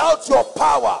don't doubt your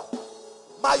power.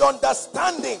 My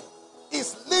understanding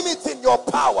is limiting your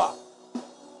power.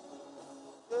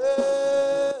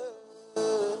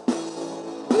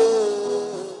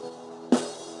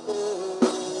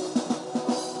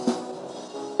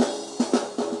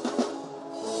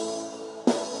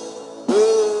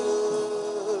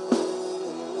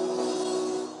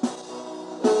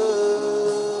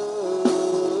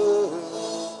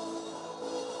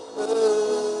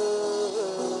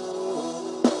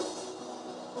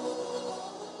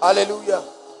 Hallelujah.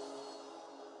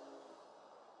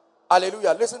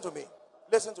 Hallelujah. Listen to me.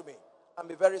 Listen to me. And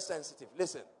be very sensitive.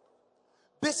 Listen.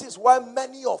 This is why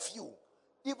many of you,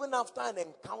 even after an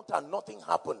encounter, nothing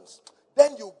happens.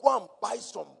 Then you go and buy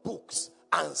some books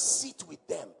and sit with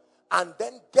them. And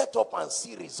then get up and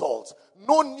see results.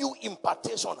 No new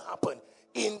impartation happened.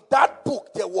 In that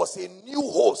book, there was a new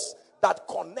host that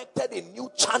connected a new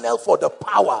channel for the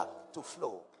power to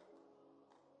flow.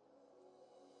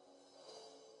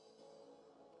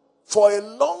 For a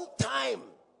long time,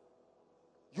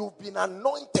 you've been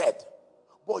anointed,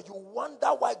 but you wonder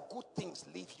why good things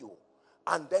leave you.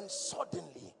 And then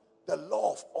suddenly, the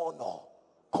law of honor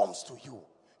comes to you.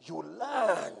 You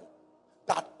learn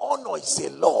that honor is a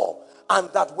law, and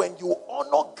that when you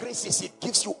honor graces, it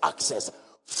gives you access.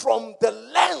 From the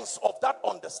lens of that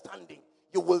understanding,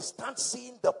 you will start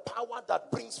seeing the power that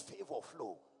brings favor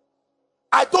flow.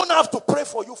 I don't have to pray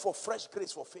for you for fresh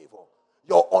grace for favor.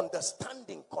 Your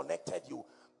understanding connected you.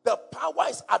 The power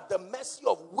is at the mercy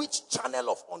of which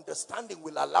channel of understanding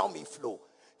will allow me flow.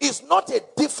 It's not a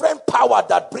different power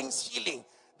that brings healing.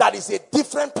 That is a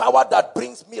different power that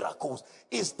brings miracles.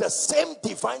 It's the same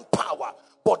divine power,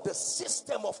 but the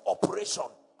system of operation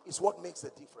is what makes the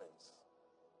difference.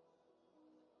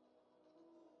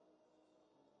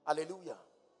 Hallelujah.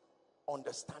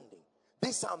 Understanding.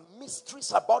 These are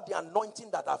mysteries about the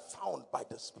anointing that are found by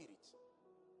the Spirit.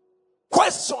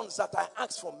 Questions that I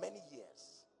asked for many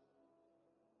years.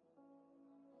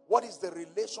 What is the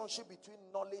relationship between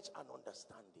knowledge and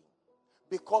understanding?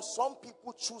 Because some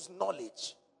people choose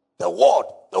knowledge, the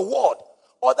word.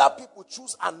 Other people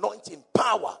choose anointing,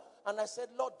 power. And I said,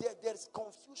 Lord, there's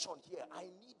confusion here. I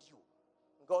need you.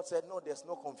 And God said, no, there's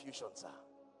no confusion, sir.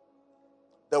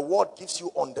 The word gives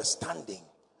you understanding.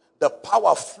 The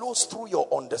power flows through your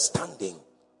understanding,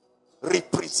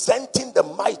 representing the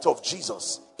might of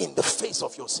Jesus in the face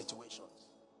of your situations.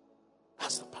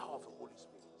 That's the power of the Holy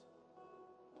Spirit.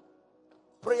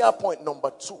 Prayer point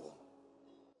number 2.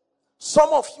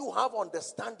 Some of you have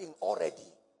understanding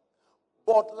already,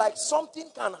 but like something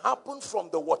can happen from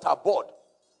the waterboard.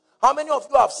 How many of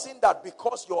you have seen that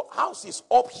because your house is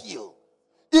uphill,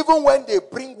 even when they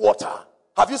bring water,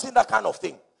 have you seen that kind of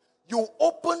thing? You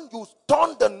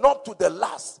turn the knob to the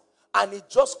last, and it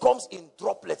just comes in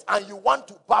droplets, and you want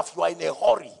to bath, you are in a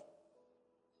hurry.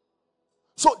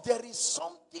 So there is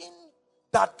something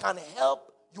that can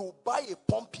help you buy a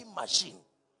pumping machine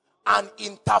and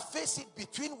interface it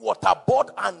between waterboard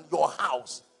and your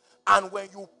house. And when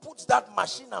you put that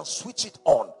machine and switch it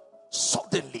on,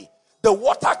 suddenly the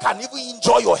water can even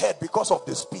enjoy your head because of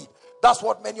the speed. That's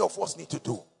what many of us need to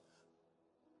do.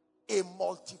 A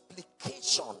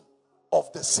multiplication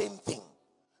of the same thing.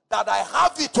 That I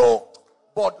have it all,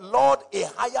 but Lord, a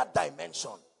higher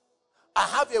dimension. I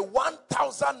have a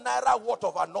 1,000 naira worth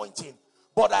of anointing,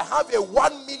 but I have a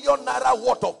 1 million naira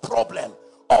worth of problem.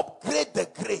 Upgrade the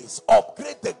grace.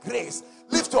 Upgrade the grace.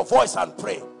 Lift your voice and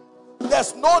pray.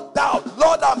 There's no doubt,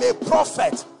 Lord, I'm a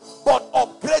prophet, but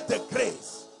upgrade the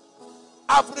grace.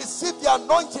 I've received the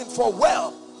anointing for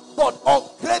wealth, but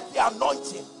upgrade the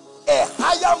anointing. A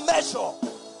higher measure.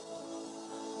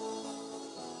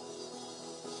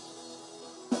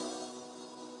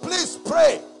 Please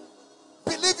pray.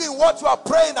 Believe in what you are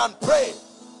praying and pray.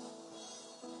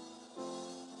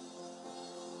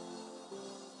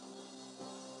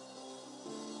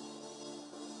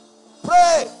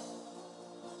 Pray.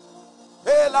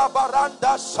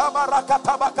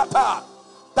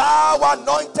 Thou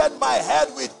anointed my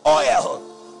head with oil.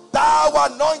 Thou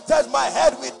anointed my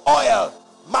head with oil.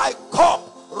 My cup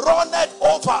runneth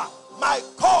over. My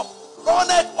cup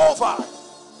runneth over.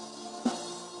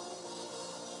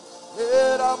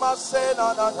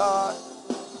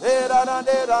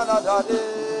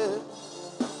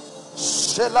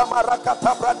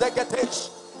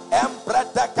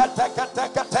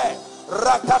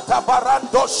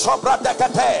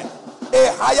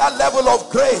 A higher level of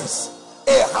grace,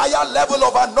 a higher level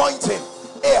of anointing,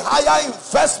 a higher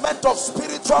investment of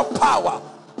spiritual power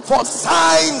for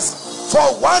signs,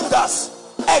 for wonders,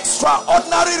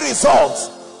 Extraordinary results,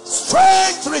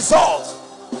 strange results.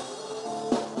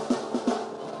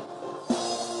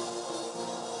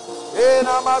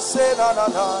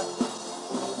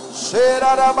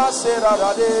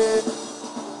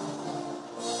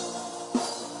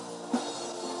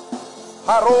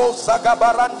 Haro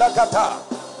Sagabaranda Kata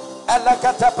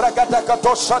Alakata Pragata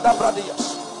Katosha da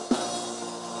Bradias.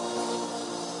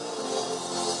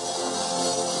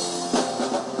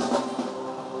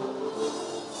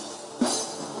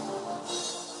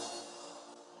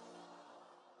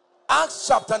 Acts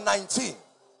chapter 19.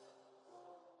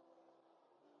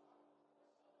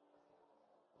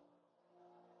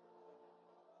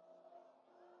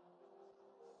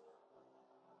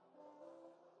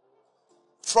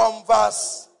 From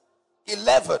verse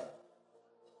 11.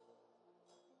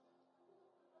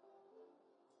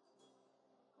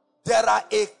 There are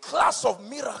a class of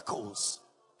miracles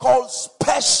called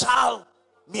special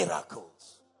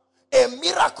miracles. A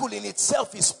miracle in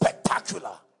itself is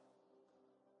spectacular.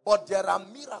 But there are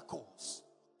miracles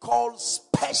called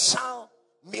special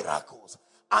miracles.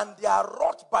 And they are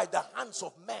wrought by the hands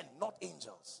of men, not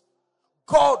angels.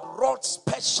 God wrought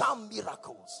special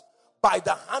miracles by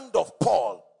the hand of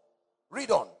Paul.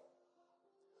 Read on.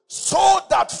 So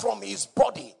that from his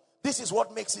body, this is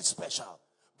what makes it special.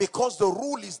 Because the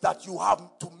rule is that you have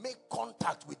to make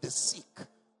contact with the sick.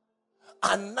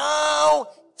 And now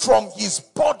from his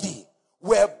body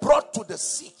were brought to the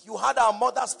sick. You had our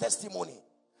mother's testimony.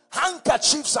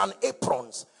 Handkerchiefs and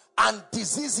aprons and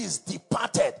diseases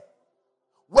departed.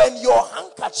 When your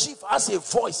handkerchief has a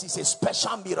voice, it's a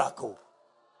special miracle.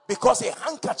 Because a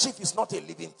handkerchief is not a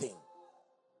living thing.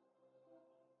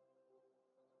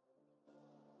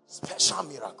 Special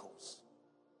miracles.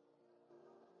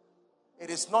 It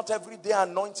is not everyday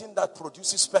anointing that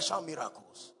produces special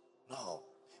miracles. No.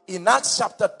 In Acts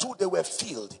chapter 2 they were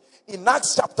filled. In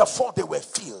Acts chapter 4 they were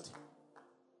filled.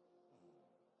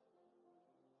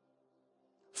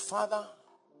 Father,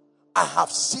 I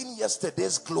have seen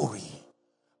yesterday's glory.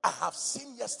 I have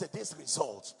seen yesterday's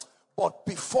results. But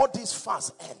before this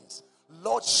fast ends,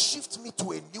 Lord, shift me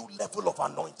to a new level of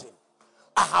anointing.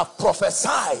 I have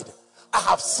prophesied. I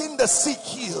have seen the sick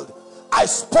healed. I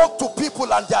spoke to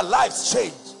people and their lives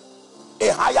changed. A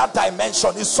higher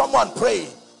dimension. Is someone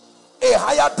praying? A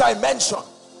higher dimension.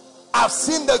 I've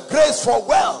seen the grace for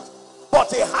wealth,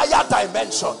 but a higher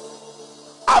dimension.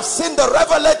 I've seen the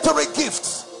revelatory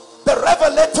gifts, the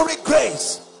revelatory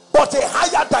grace, but a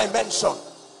higher dimension.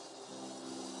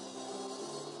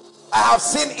 I have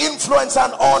seen influence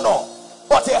and honor,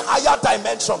 but a higher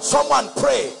dimension. Someone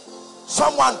pray.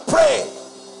 Someone pray.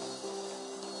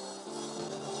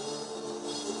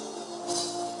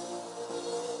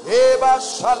 Eba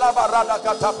shalabarada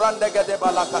katabrandege de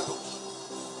balakatu.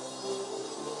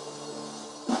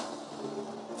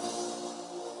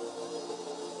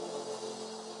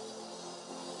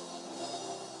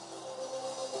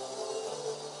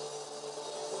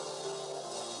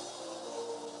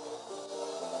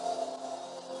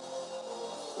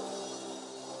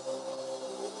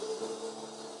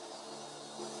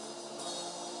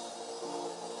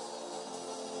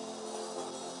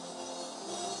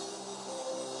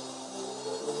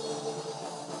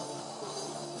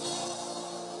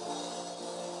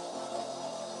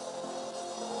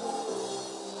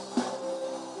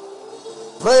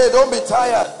 Pray, don't be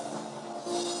tired.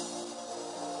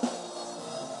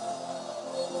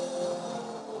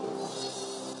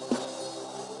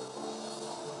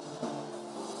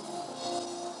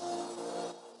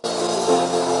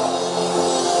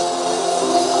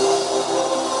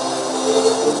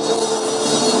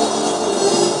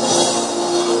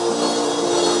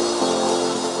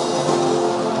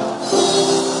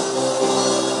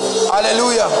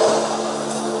 Hallelujah.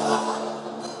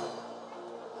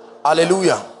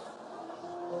 Hallelujah.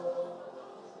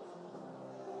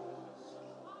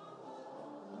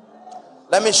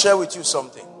 Let me share with you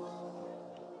something.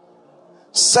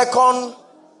 2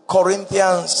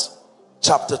 Corinthians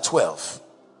chapter 12.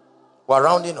 We're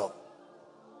rounding up.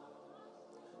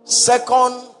 2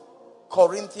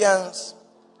 Corinthians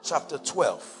chapter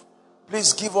 12.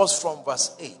 Please give us from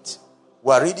verse 8.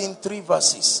 We're reading 3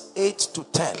 verses, 8 to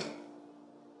 10.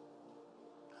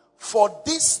 For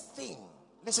this thing,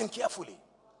 listen carefully,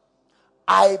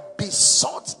 I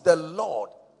besought the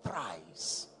Lord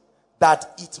thrice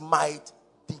that it might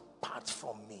depart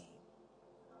from me.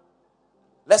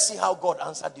 Let's see how God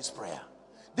answered this prayer.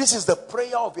 This is the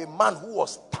prayer of a man who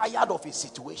was tired of his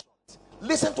situation.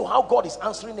 Listen to how God is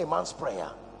answering a man's prayer.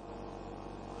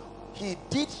 He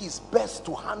did his best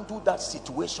to handle that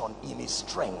situation in his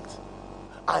strength,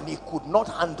 and he could not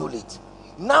handle it.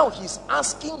 Now he's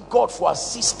asking God for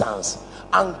assistance,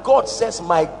 and God says,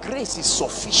 my grace is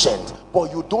sufficient,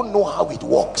 but you don't know how it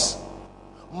works.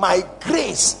 My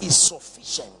grace is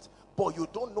sufficient, but you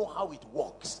don't know how it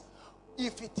works.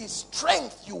 If it is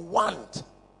strength you want,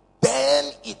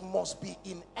 then it must be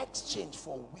in exchange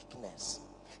for weakness.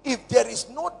 If there is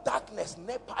no darkness,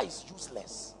 NEPA is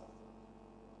useless.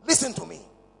 Listen to me.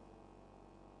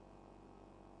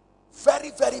 Very,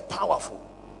 very powerful.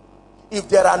 If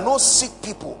there are no sick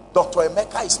people, Dr.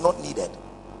 Emeka is not needed.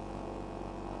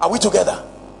 Are we together?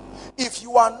 If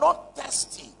you are not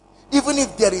thirsty, even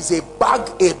if there is a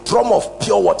bag, a drum of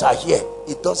pure water here,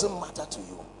 it doesn't matter to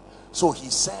you. So he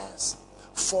says,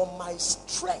 for my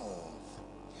strength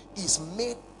is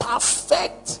made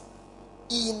perfect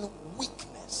in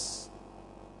weakness.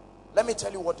 Let me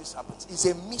tell you what this happens. It's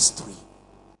a mystery.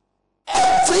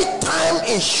 Every time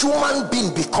a human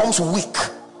being becomes weak,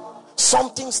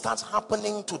 something starts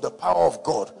happening to the power of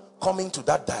God coming to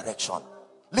that direction.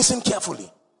 Listen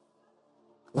carefully.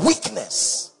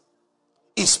 Weakness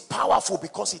is powerful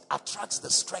because it attracts the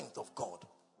strength of God.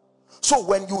 So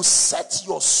when you set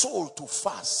your soul to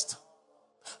fast,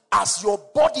 as your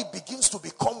body begins to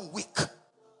become weak,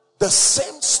 the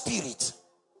same spirit,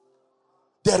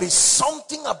 there is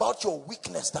something about your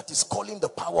weakness that is calling the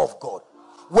power of God.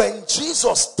 When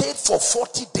Jesus stayed for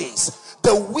 40 days,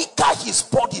 the weaker his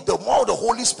body, the more the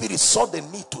Holy Spirit saw the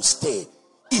need to stay.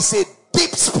 It's a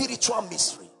deep spiritual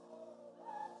mystery.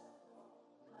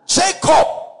 Jacob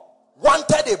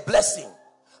wanted a blessing,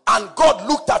 and God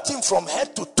looked at him from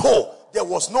head to toe. There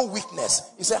was no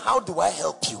weakness. He said, how do I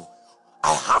help you?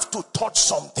 I have to touch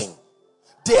something.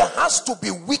 There has to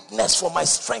be weakness for my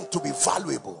strength to be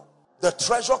valuable. The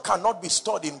treasure cannot be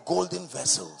stored in golden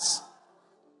vessels.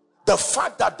 The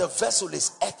fact that the vessel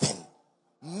is earthen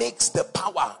makes the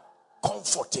power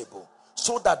comfortable,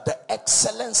 so that the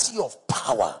excellency of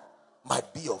power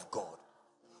might be of God.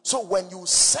 So when you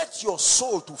set your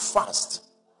soul to fast,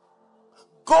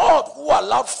 God, who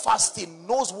allowed fasting,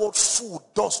 knows what food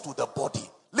does to the body.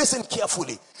 Listen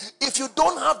carefully. If you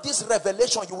don't have this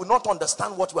revelation, you will not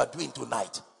understand what we are doing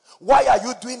tonight. Why are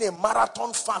you doing a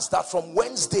marathon fast that from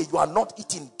Wednesday you are not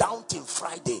eating down till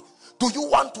Friday? Do you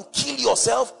want to kill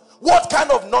yourself? What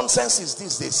kind of nonsense is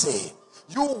this they say?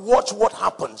 You watch what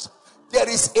happens. There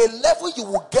is a level you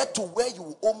will get to where you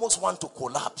will almost want to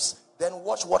collapse. Then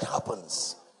watch what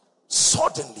happens.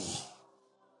 Suddenly,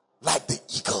 like the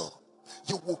eagle,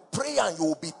 you will pray and you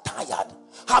will be tired.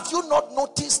 Have you not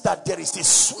noticed that there is a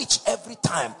switch every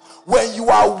time? When you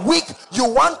are weak, you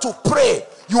want to pray.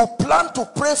 You plan to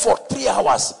pray for 3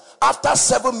 hours. After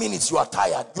 7 minutes, you are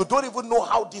tired. You don't even know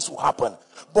how this will happen.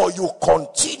 But you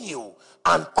continue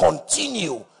and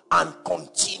continue and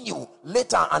continue.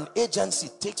 Later, an agency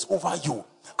takes over you.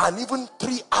 And even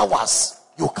 3 hours,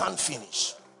 you can't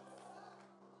finish.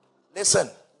 Listen.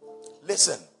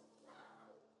 Listen.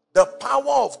 The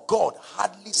power of God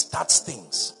hardly starts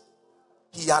things.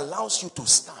 He allows you to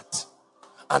start,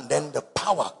 and then the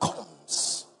power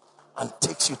comes and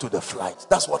takes you to the flight.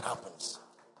 That's what happens.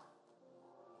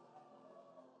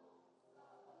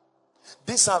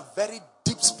 These are very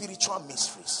deep spiritual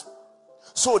mysteries.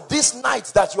 So these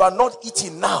nights that you are not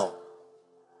eating now,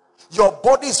 your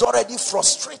body is already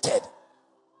frustrated.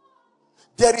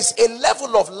 There is a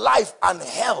level of life and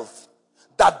health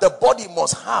that the body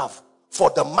must have for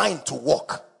the mind to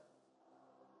work.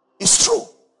 It's true.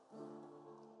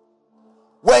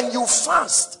 When you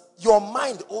fast, your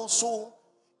mind also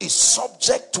is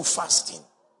subject to fasting,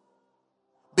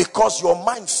 because your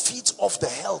mind feeds off the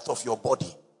health of your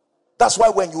body. That's why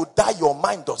when you die, your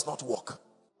mind does not work.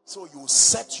 So you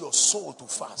set your soul to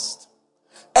fast.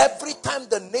 Every time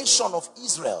the nation of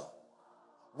Israel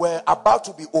were about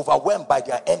to be overwhelmed by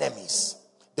their enemies,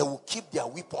 they will keep their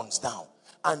weapons down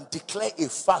and declare a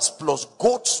fast, plus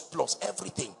goats, plus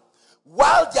everything.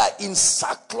 While they are in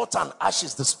sackcloth and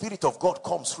ashes, the Spirit of God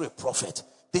comes through a prophet.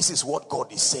 This is what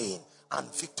God is saying,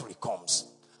 and victory comes.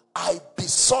 I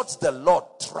besought the Lord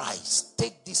thrice,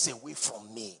 take this away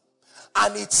from me.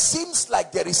 And it seems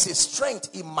like there is a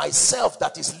strength in myself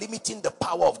that is limiting the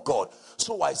power of God.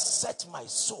 So I set my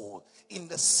soul in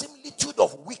the similitude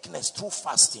of weakness through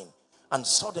fasting. And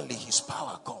suddenly his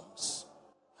power comes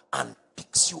and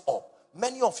picks you up.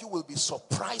 Many of you will be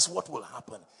surprised what will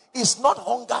happen. It's not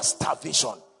hunger,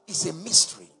 starvation. It's a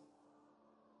mystery.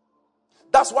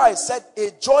 That's why I said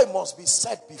a joy must be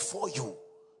set before you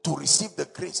to receive the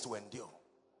grace to endure.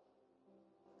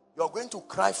 You're going to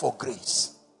cry for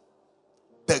grace.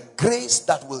 The grace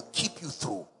that will keep you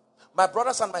through. My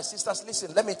brothers and my sisters,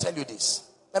 listen, let me tell you this.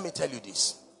 Let me tell you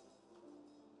this.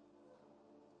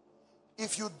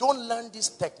 If you don't learn this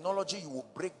technology, you will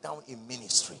break down in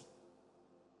ministry.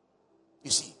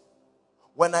 You see,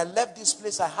 when I left this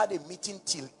place, I had a meeting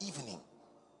till evening.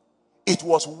 It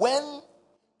was when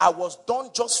I was done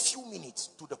just few minutes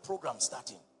to the program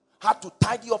starting. Had to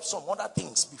tidy up some other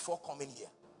things before coming here.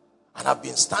 And I've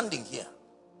been standing here.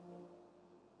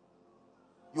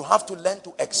 You have to learn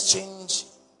to exchange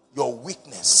your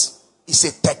weakness. It's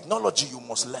a technology you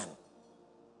must learn.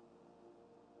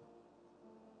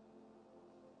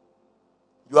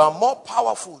 You are more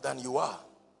powerful than you are.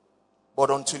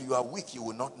 But until you are weak, you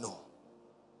will not know.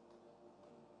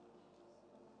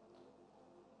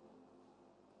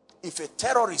 If a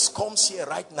terrorist comes here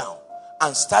right now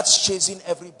and starts chasing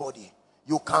everybody,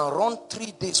 you can run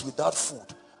 3 days without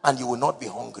food and you will not be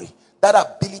hungry. That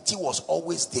ability was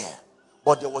always there.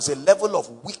 But there was a level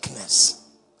of weakness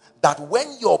that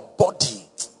when your body...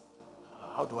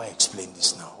 How do I explain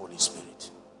this now, Holy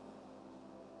Spirit?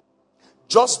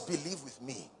 Just believe with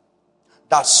me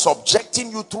that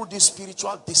subjecting you through this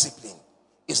spiritual discipline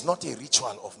is not a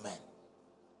ritual of men.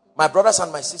 My brothers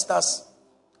and my sisters,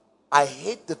 I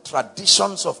hate the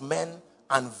traditions of men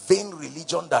and vain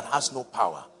religion that has no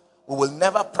power. We will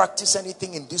never practice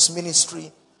anything in this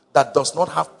ministry that does not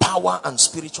have power and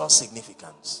spiritual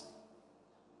significance.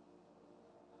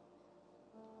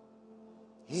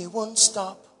 He won't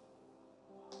stop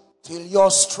till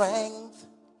your strength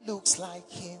looks like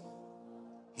him.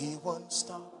 He won't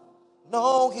stop.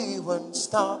 No, he won't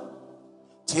stop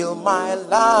till my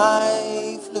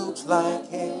life looks like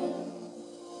him.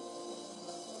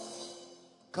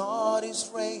 God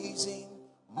is raising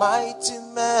mighty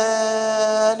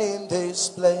men in this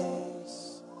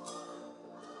place.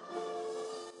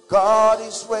 God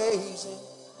is raising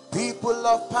people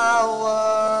of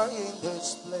power in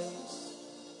this place.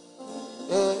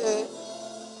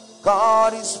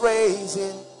 God is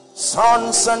raising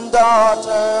sons and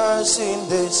daughters in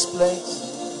this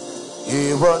place.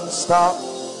 He won't stop.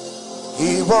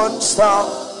 He won't stop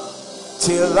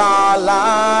till our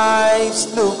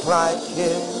lives look like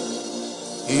him.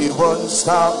 He won't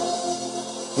stop.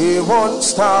 He won't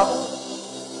stop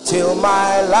till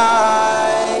my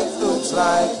life looks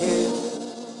like him.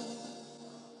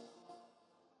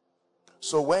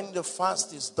 So when the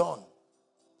fast is done,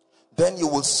 then you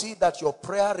will see that your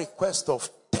prayer request of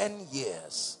 10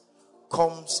 years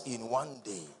comes in one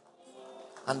day.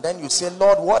 And then you say,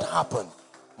 Lord, what happened?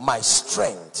 My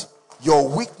strength. Your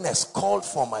weakness called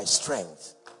for my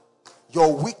strength.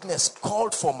 Your weakness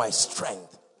called for my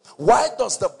strength. Why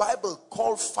does the Bible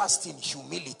call fasting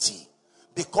humility?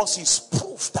 Because it's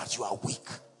proof that you are weak.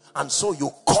 And so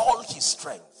you call his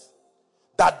strength.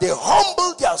 That they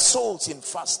humble their souls in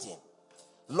fasting.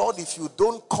 Lord, if you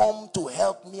don't come to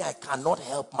help me, I cannot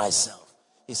help myself.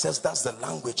 He says that's the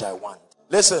language I want.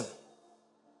 Listen,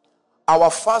 our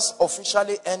fast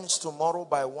officially ends tomorrow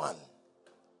by 1.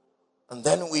 And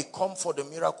then we come for the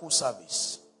miracle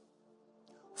service.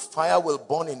 Fire will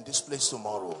burn in this place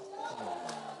tomorrow.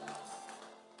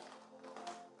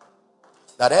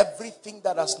 That everything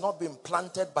that has not been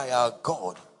planted by our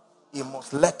God, he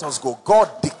must let us go. God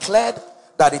declared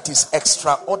that it is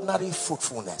extraordinary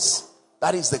fruitfulness.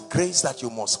 That is the grace that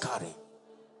you must carry.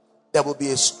 There will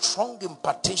be a strong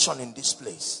impartation in this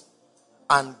place.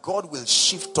 And God will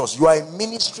shift us. You are in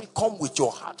ministry, come with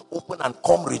your heart open and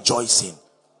come rejoicing.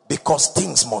 Because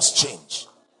things must change.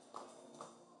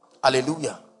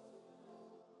 Hallelujah.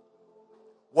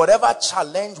 Whatever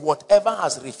challenge, whatever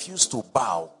has refused to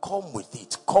bow, come with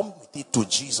it. Come with it to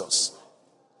Jesus.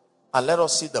 And let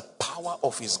us see the power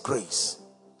of his grace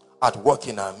at work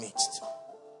in our midst.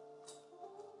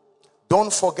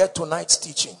 Don't forget tonight's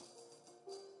teaching.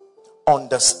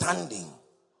 Understanding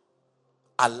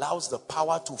allows the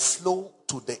power to flow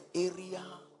to the area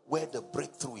where the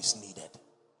breakthrough is needed.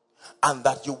 And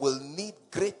that you will need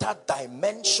greater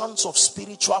dimensions of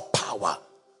spiritual power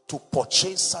to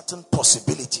purchase certain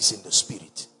possibilities in the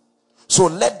spirit. So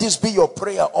let this be your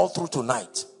prayer all through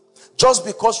tonight. Just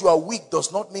because you are weak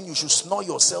does not mean you should snore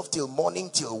yourself till morning,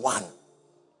 till 1.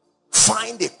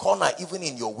 Find a corner even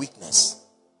in your weakness.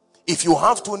 If you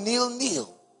have to kneel,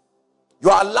 kneel. You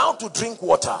are allowed to drink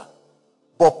water.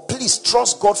 But please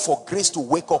trust God for grace to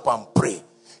wake up and pray.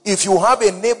 If you have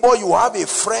a neighbor, you have a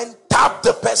friend, tap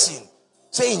the person.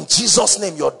 Say, in Jesus'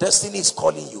 name, your destiny is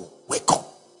calling you. Wake up.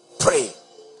 Pray.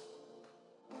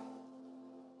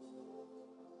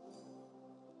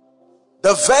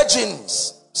 The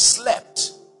virgins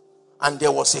slept and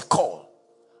there was a call.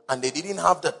 And they didn't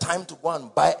have the time to go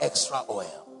and buy extra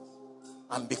oil.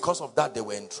 And because of that, they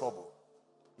were in trouble.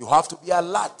 You have to be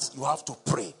alert. You have to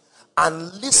pray.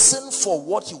 And listen for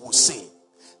what he will say.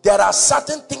 There are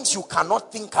certain things you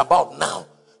cannot think about now.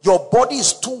 Your body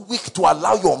is too weak to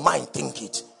allow your mind think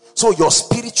it. So your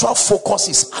spiritual focus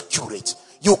is accurate.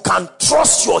 You can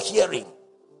trust your hearing.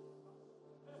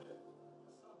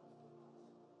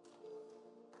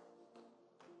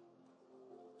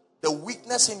 The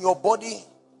weakness in your body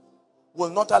will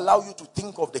not allow you to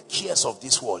think of the cares of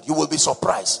this world. You will be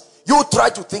surprised. You try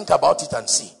to think about it and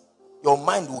see. Your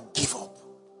mind will give up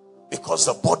because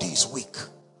the body is weak.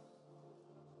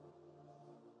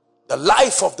 The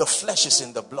life of the flesh is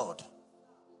in the blood.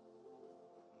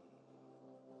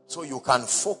 So you can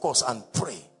focus and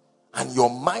pray, and your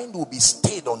mind will be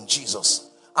stayed on Jesus,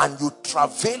 and you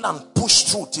travail and push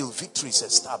through till victory is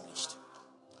established.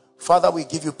 Father, we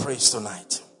give you praise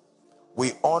tonight.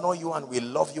 We honor you and we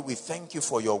love you. We thank you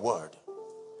for your word.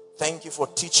 Thank you for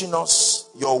teaching us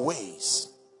your ways,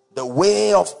 the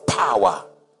way of power,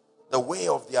 the way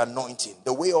of the anointing,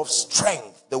 the way of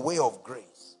strength, the way of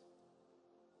grace.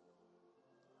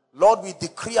 Lord, we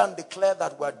decree and declare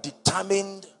that we are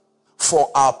determined for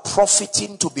our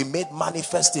profiting to be made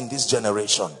manifest in this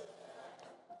generation.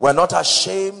 We're not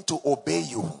ashamed to obey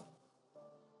you.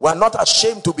 We're not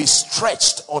ashamed to be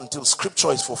stretched until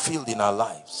scripture is fulfilled in our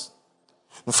lives.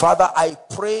 Father, I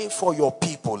pray for your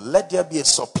people. Let there be a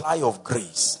supply of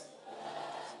grace.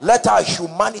 Let our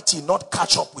humanity not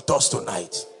catch up with us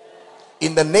tonight.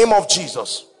 In the name of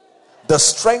Jesus, the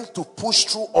strength to push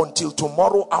through until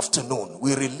tomorrow afternoon,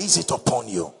 we release it upon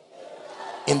you.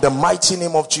 In the mighty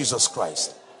name of Jesus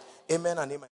Christ. Amen and amen.